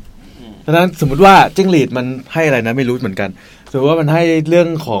รีดเนี่ยเพราะฉะนั้นสมมุติว่าจิ้งหรีดมันให้อะไรนะไม่รู้เหมือนกันสมมติว่ามันให้เรื่อง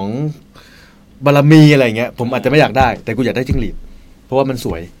ของบารมีอะไรเงี้ยผมอาจจะไม่อยากได้แต่กูอยากได้จิ้งหรีดเพราะว่ามันส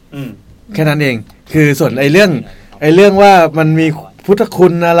วยแค่นั้นเองคือส่วนไอ้เรื่องว่ามันมีพุทธคุ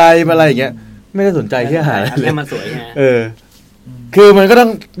ณอะไรอย่างเงี้ยไม่ได้สนใจที่หาเลยมันสวยไงคือมันก็ต้อ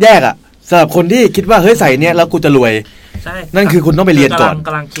งแยกอ่ะสำหรับคนที่คิดว่าเฮ้ยใส่เนี้ยแล้วกูจะรวยนั่นคือคุณต้องไปเรียนก่อนก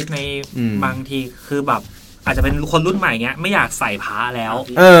ำลังคิดในบางทีคือแบบอาจจะเป็นคนรุ่นใหม่เงี้ยไม่อยากใส่ผ้าแล้ว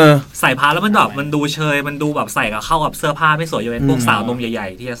ใส่ผ้าแล้วมันแบบมันดูเชยมันดูแบบใส่กับเข้ากับเสื้อผ้าไม่สวยอยู่เป็นพวกสาวนมใหญ่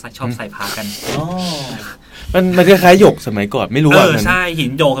ๆที่จะชอบใส่ผ้ากันมันคล้ายๆหยกสมัยก่อนไม่รู้ว่าใช่หิ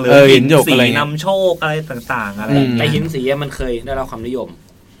นหยกหรือหินสีนำโชคอะไรต่างๆอะไรแต่หินสีมันเคยได้รับความนิยม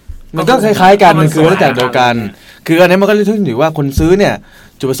มันก็คล้ายๆกันมันคือวัฏจักรเดียวกันคืออันนี้มันก็ขึ้นอยู่ว่าคนซื้อเนี่ย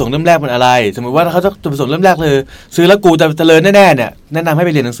จุดประสงค์เริ่มแรกมันอะไรสมมติว่าเขาจะจุดประสงค์เริ่มแรกเลยซื้อแล้วกูจะเจริญแน่ๆเนี่ยแนะนำให้ไป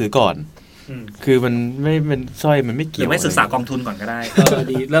เรียนหนังสือก่อนคือมันไม่เป็นสร้อยมันไม่เกี่ยวไม่ศึกษากองทุนก่อนก็ได้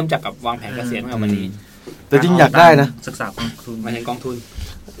ดีเริ่มจากกับวางแผนเกษียณกับวันนี้แต่จริงอยากได้นะศึกษากองทุนมาเห็นกองทุน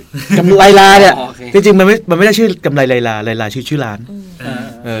กำไรลาเนี่ยจริงๆมันไม่ได้ชื่อกำไรไลลาชื่อร้าน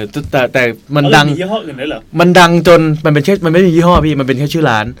แต่มันดังยี่ห้ออื่นได้เหรอมันดังจนมันเป็นแค่มันไม่มียี่ห้อพี่มันเป็นแค่ชื่อ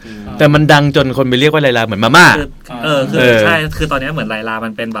ร้านแต่มันดังจนคนไปเรียกว่าไลลาเหมือนมาม่าคือใช่คือตอนนี้เหมือนไลลามั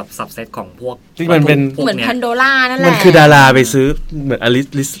นเป็นแบบซับเซตของพวกที่มันเป็นเหมือนพันโดล่านั่นแหละมันคือดาราไปซื้อเหมือน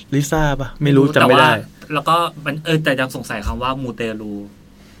ลิซ่าป่ะไม่รู้จำไม่ได้แล้วก็มันแต่ยังสงสัยคำว่ามูเตลู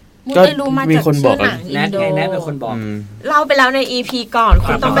ก็มีคนบอกแนทเป็นคนบอกเล่าไปแล้วใน EP ก่อน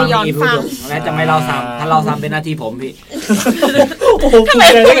คุณต้องไปย้อนฟังแนทจะไม่เล่าซ้ำถ้าเล่าซ้ำเป็นหน้าที่ผมพี่ทำไม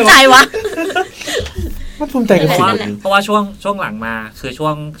ภูมิใจวะมันภูมิใจกับสิ่งนี้เพราะว่าช่วงหลังมาคือ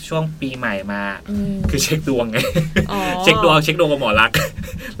ช่วงปีใหม่มาคือเช็คดวงไงเช็คดวงกับหมอรัก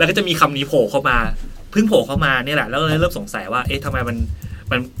แล้วก็จะมีคำนี้โผล่เข้ามาเพิ่งโผล่เข้ามาเนี่ยแหละแล้วเลยเริ่มสงสัยว่าเอ๊ะทำไม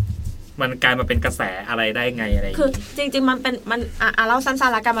มันกลายมาเป็นกระแสอะไรได้ไงอะไรคือจริงๆมันเล่าสั้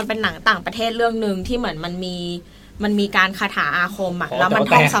นๆละกันมันเป็นหนังต่างประเทศเรื่องนึงที่เหมือนมันมีการคาถาอาคมอ่ะแล้วมัน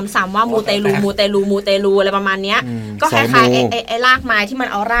ท่องซ้ำๆว่ามูเตลูอะไรประมาณเนี้ยก็คล้ายๆไอ้รากไม้ที่มัน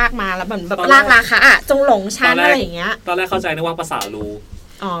เอารากมาแล้วเหมือนแบบรากราคาอ่ะจงหลงชั้นอะไรอย่างเงี้ยตอนแรกเข้าใจนึกว่าภาษาลู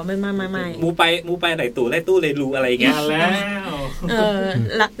อ๋อไม่มูไปไหนตู่ไล่ตู้เลยรูอะไรอย่างเงี้ยแล้ว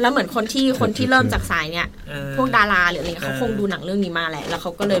แล้วเหมือนคนที่เริ่มจากสายเนี่ยพวกดาราหรืออะไรเขาคงดูหนังเรื่องนี้มาแหละแล้วเข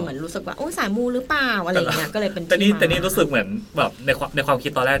าก็เลยเหมือนรู้สึกว่าโอ้สายมูหรือเปล่าอะไรอย่างเงี้ยก็เลยเป็นแต่นี่รู้สึกเหมือนแบบในความคิ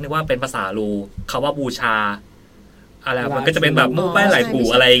ดตอนแรกนึกว่าเป็นภาษาลูคำว่าบูชาอะไรมันก็จะเป็นแบบมูแป้ไหลปู่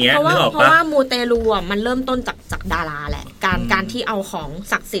อะไรอย่างเงี้ยนึกออกปะเพราะว่ามูเตลูอ่ะมันเริ่มต้นจากดาราแหละการที่เอาของ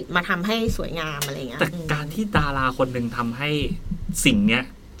ศักดิ์สิทธิ์มาทำให้สวยงามอะไรเงี้ยแต่การที่ดาราคนหนึ่งทำให้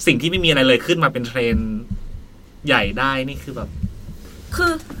สิ่งที่ไม่มีอะไรเลยขึ้นมาเป็นเทรนด์ใหญ่ได้นี่คือแบบคื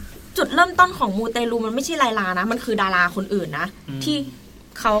อจุดเริ่มต้นของมูเตลูมันไม่ใช่ลานะมันคือดาราคนอื่นนะที่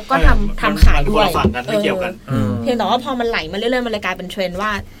เขาก็ทำขายด้วยไม่เกี่ยวกันเพียงแต่ว่าพอมันไหลมาเรื่อยๆมันเลยกลายเป็นเทรนด์ว่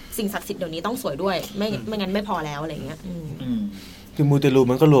าสิ่งศักดิ์สิทธิ์เดี๋ยวนี้ต้องสวยด้วยไม่งั้นไม่พอแล้วอะไรเงี้ยคือมูเตลู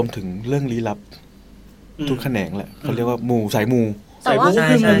มันก็รวมถึงเรื่องลี้ลับทุกแขนงแหละเขาเรียกว่ามูสายมูแต่ว่า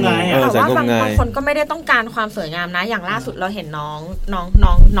บางคนก็ไม่ได้ต้องการความสวยงามนะอย่างล่าสุดเราเห็นน้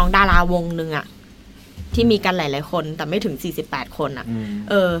องดาราวงนึงอ่ะที่มีกันหลายๆคนแต่ไม่ถึง48คนอ่ะ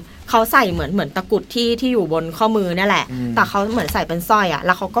เขาใส่เหมือนตะกุดที่อยู่บนข้อมือนี่แหละแต่เขาเหมือนใส่เป็นสร้อยอ่ะแ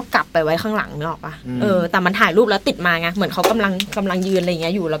ล้วเขาก็กลับไปไว้ข้างหลังนึกออกปะแต่มันถ่ายรูปแล้วติดมาไงเหมือนเขากำลังยืนอะไรอย่างเ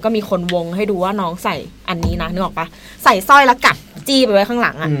งี้ยอยู่แล้วก็มีคนวงให้ดูว่าน้องใส่อันนี้นะนึกออกปะใส่สร้อยแล้วกลับจี้ไปไว้ข้างห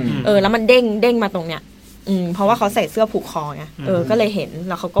ลังอ่ะแล้วมันเด้งมาตรงเนี้ยเพราะว่าเขาใส่เสื้อผูกคอไงก็เลยเห็น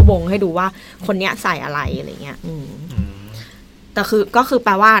แล้วเขาก็วงให้ดูว่าคนเนี้ยใส่อะไรอะไรเงี้ยแต่ก็คือแป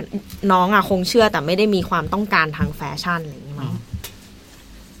ลว่าน้องคงเชื่อแต่ไม่ได้มีความต้องการทางแฟชั่นอะไรอย่างนี้มั้ง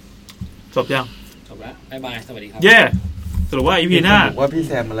จบยังจบแล้วบ๊ายบายสวัสดีครับเย่สรุปว่า EP หน้าบอกว่าพี่แ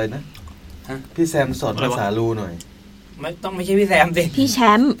ซมอะไรนะพี่แซมสอนภาษาลูหน่อยไม่ใช่พี่แซมสิพี่แช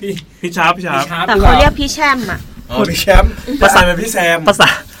มป์พี่ชาร์ปแต่เขาเรียกพี่แชมป์พี่แชมป์ภาษาเป็นพี่แซมภ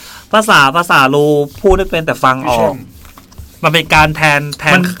าษาลูพูดได้เป็นแต่ฟังออกมันเป็นการแทน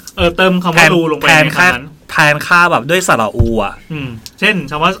เติมคำว่าลูลงไปในคำนั้นแทนค่าแบบด้วยสระอูอ่ะเช่น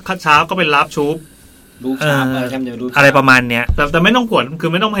คำว่าชาร์ปก็เป็นลาบชูบลูกชาร์ปอะไรประมาณเนี้ยแต่ไม่ต้องขวนคื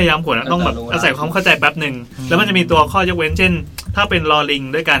อไม่ต้องพยายามขวนต้องแบบอาศัยความเข้าใจแป๊บนึงแล้วมันจะมีตัวข้อยกเว้นเช่นถ้าเป็นลอลิง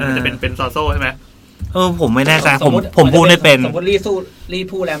ด้วยกันมันจะเป็นซอโซ่ใช่ไหมผมไม่แน่ใจผมพูดไม่เป็นสมมติรี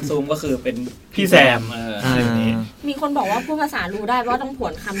พูแรมซูมก็คือเป็นพี่แซมมีคนบอกว่าพูดภาษารู้ได้ว่าต้องผว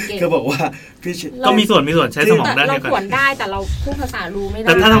นคำเก่งก็บอกว่าพี่ก็มีส่วนใช้สมองได้เราผวนได้แต่เราพูดภาษารู้ไม่ได้แ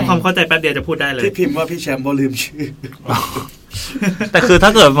ต่ถ้าทำความเข้าใจแป๊บเดียวจะพูดได้เลยที่พิมพ์ว่าพี่แชมป์บ่ลืมชื่อแต่คือถ้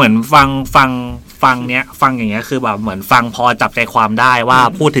าเกิดเหมือนฟังเนี้ยฟังอย่างเงี้ยคือแบบเหมือนฟังพอจับใจความได้ว่า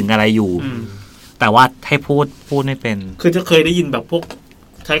พูดถึงอะไรอยู่แต่ว่าให้พูดไม่เป็นคือจะเคยได้ยินแบบพวก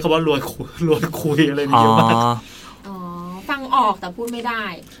ใช้คำว่ารวยคุยอะไรนี่เยอะมากฟังออกแต่พูดไม่ได้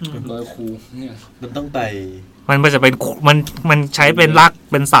รวยคูเนี่ยมันต้องไปมันจะเป็นมันใช้เป็นราก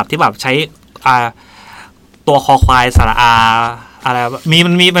เป็นศัพท์ที่แบบใช้ตัวคอควายสระอาอะไร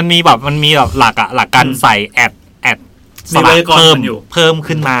มันมีแบบหลักการใส่แอดสระเพิ่ม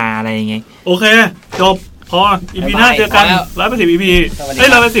ขึ้นมาอะไรอย่างเงี้ยโอเคจบพอ EP หน้าเจอกัน110 EP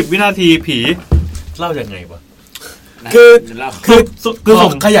 110 วินาทีผีเล่ายังไงวะคือส่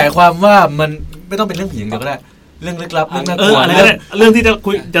งขยายความว่ามันไม่ต้องเป็นเรื่องผีอย่างเดียวก็ได้เรื่องลึกลับเรื่องน่ากลัวเรื่องที่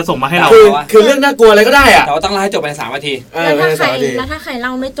จะส่งมาให้เราคือเรื่องน่ากลัวอะไรก็ได้อะแต่ว่าต้องเล่าให้จบภายใน3 นาทีแล้วถ้าใครเล่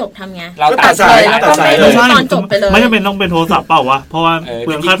าไม่จบทำไงเราตัดสายแล้วก็ไม่รู้ตอนจบไปเลยไม่จำเป็นต้องเป็นโทรศัพท์เปล่าวะเพราะว่าเป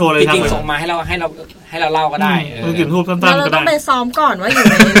ลืองค่าโทรเลยจริงๆส่งมาให้เราเล่าก็ได้กินทูบสั้นๆก็ได้เราต้องไปซ้อมก่อนว่าอยู่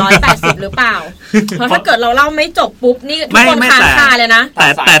ใน180หรือเปล่าเพราะถ้าเกิดเราเล่าไม่จบปุ๊บนี่ทุกคนค้างคาเลยนะ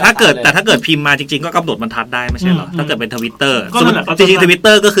แต่ถ้าเกิดพิมพ์มาจริงๆก็กำหนดบรรทัดได้ไม่ใช่เหรอถ้าเกิดเป็น Twitter จริงๆ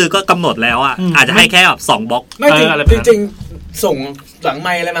Twitter ก็คือก็กำหนดแล้วอ่ะอาจจะให้แค่แบบ2บล็อกไม่จริงส่งหลังไม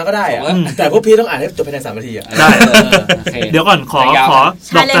ค์อะไรมาก็ได้อะแต่พวกพี่ต้องอ่านให้จบภายใน3 นาทีอ่ะได้เดี๋ยวก่อนขอ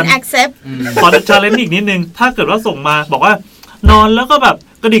challenge accept ขอ challenge อีกนิดนึงถ้าเกิดว่าส่งมาบอกว่านอนแล้วก็แบบ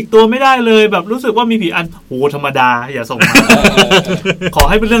กระดิกตัวไม่ได้เลยแบบรู้สึกว่ามีผีอันโหธรรมดาอย่าส่งมาขอ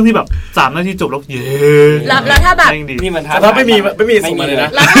ให้เป็นเรื่องที่แบบ3 นาทีจบแล้วเย้แล้วถ้าแบบนี่มันถ้าไม่มีส่งมาเลยนะ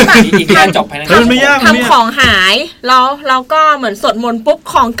แล้วถ้าแบบอีกการจบภายในมันไม่ยากทำของหายเราก็เหมือนสวดมนต์ปุ๊บ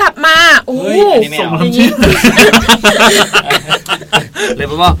ของกลับมาโอ้ส่งมาอย่างนี้เลยเ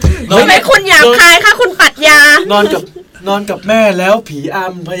พราะว่าทำไมคุณอยากคายค่ะคุณปัดยานอนกับแม่แล้วผีอ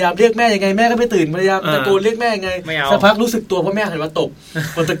ำพยายามเรียกแม่ยังไงแม่ก็ไม่ตื่นพยายามตะโกนเรียกแม่ยังไงสักพักรู้สึกตัวเพราะแม่หันมาตบ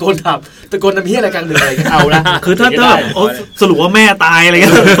คนตะโกนทำเหี้ยอะไรกลางดึกอะไรเอาละคือถ้าสรุปว่าแม่ตายอะไรเ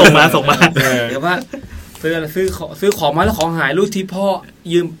งี้ยส่งมาเดี๋ยวว่าซื้อของมาแล้วของหายลูกที่พ่อ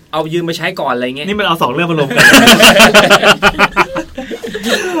ยืมไปใช้ก่อนอะไรเงี้ยนี่มันเอา2 เรื่องมารวมกัน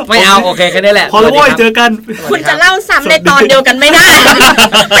ไม่เอาโอเคแค่นี้แหละพอแล้วเจอกันคุณจะเล่าซ้ำในตอนเดียวกันไม่ได้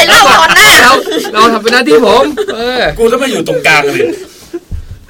ไปเล่าตอนหน้าเราทำเป็นหน้าที่ผมกูต้องมาอยู่ตรงกลางเลย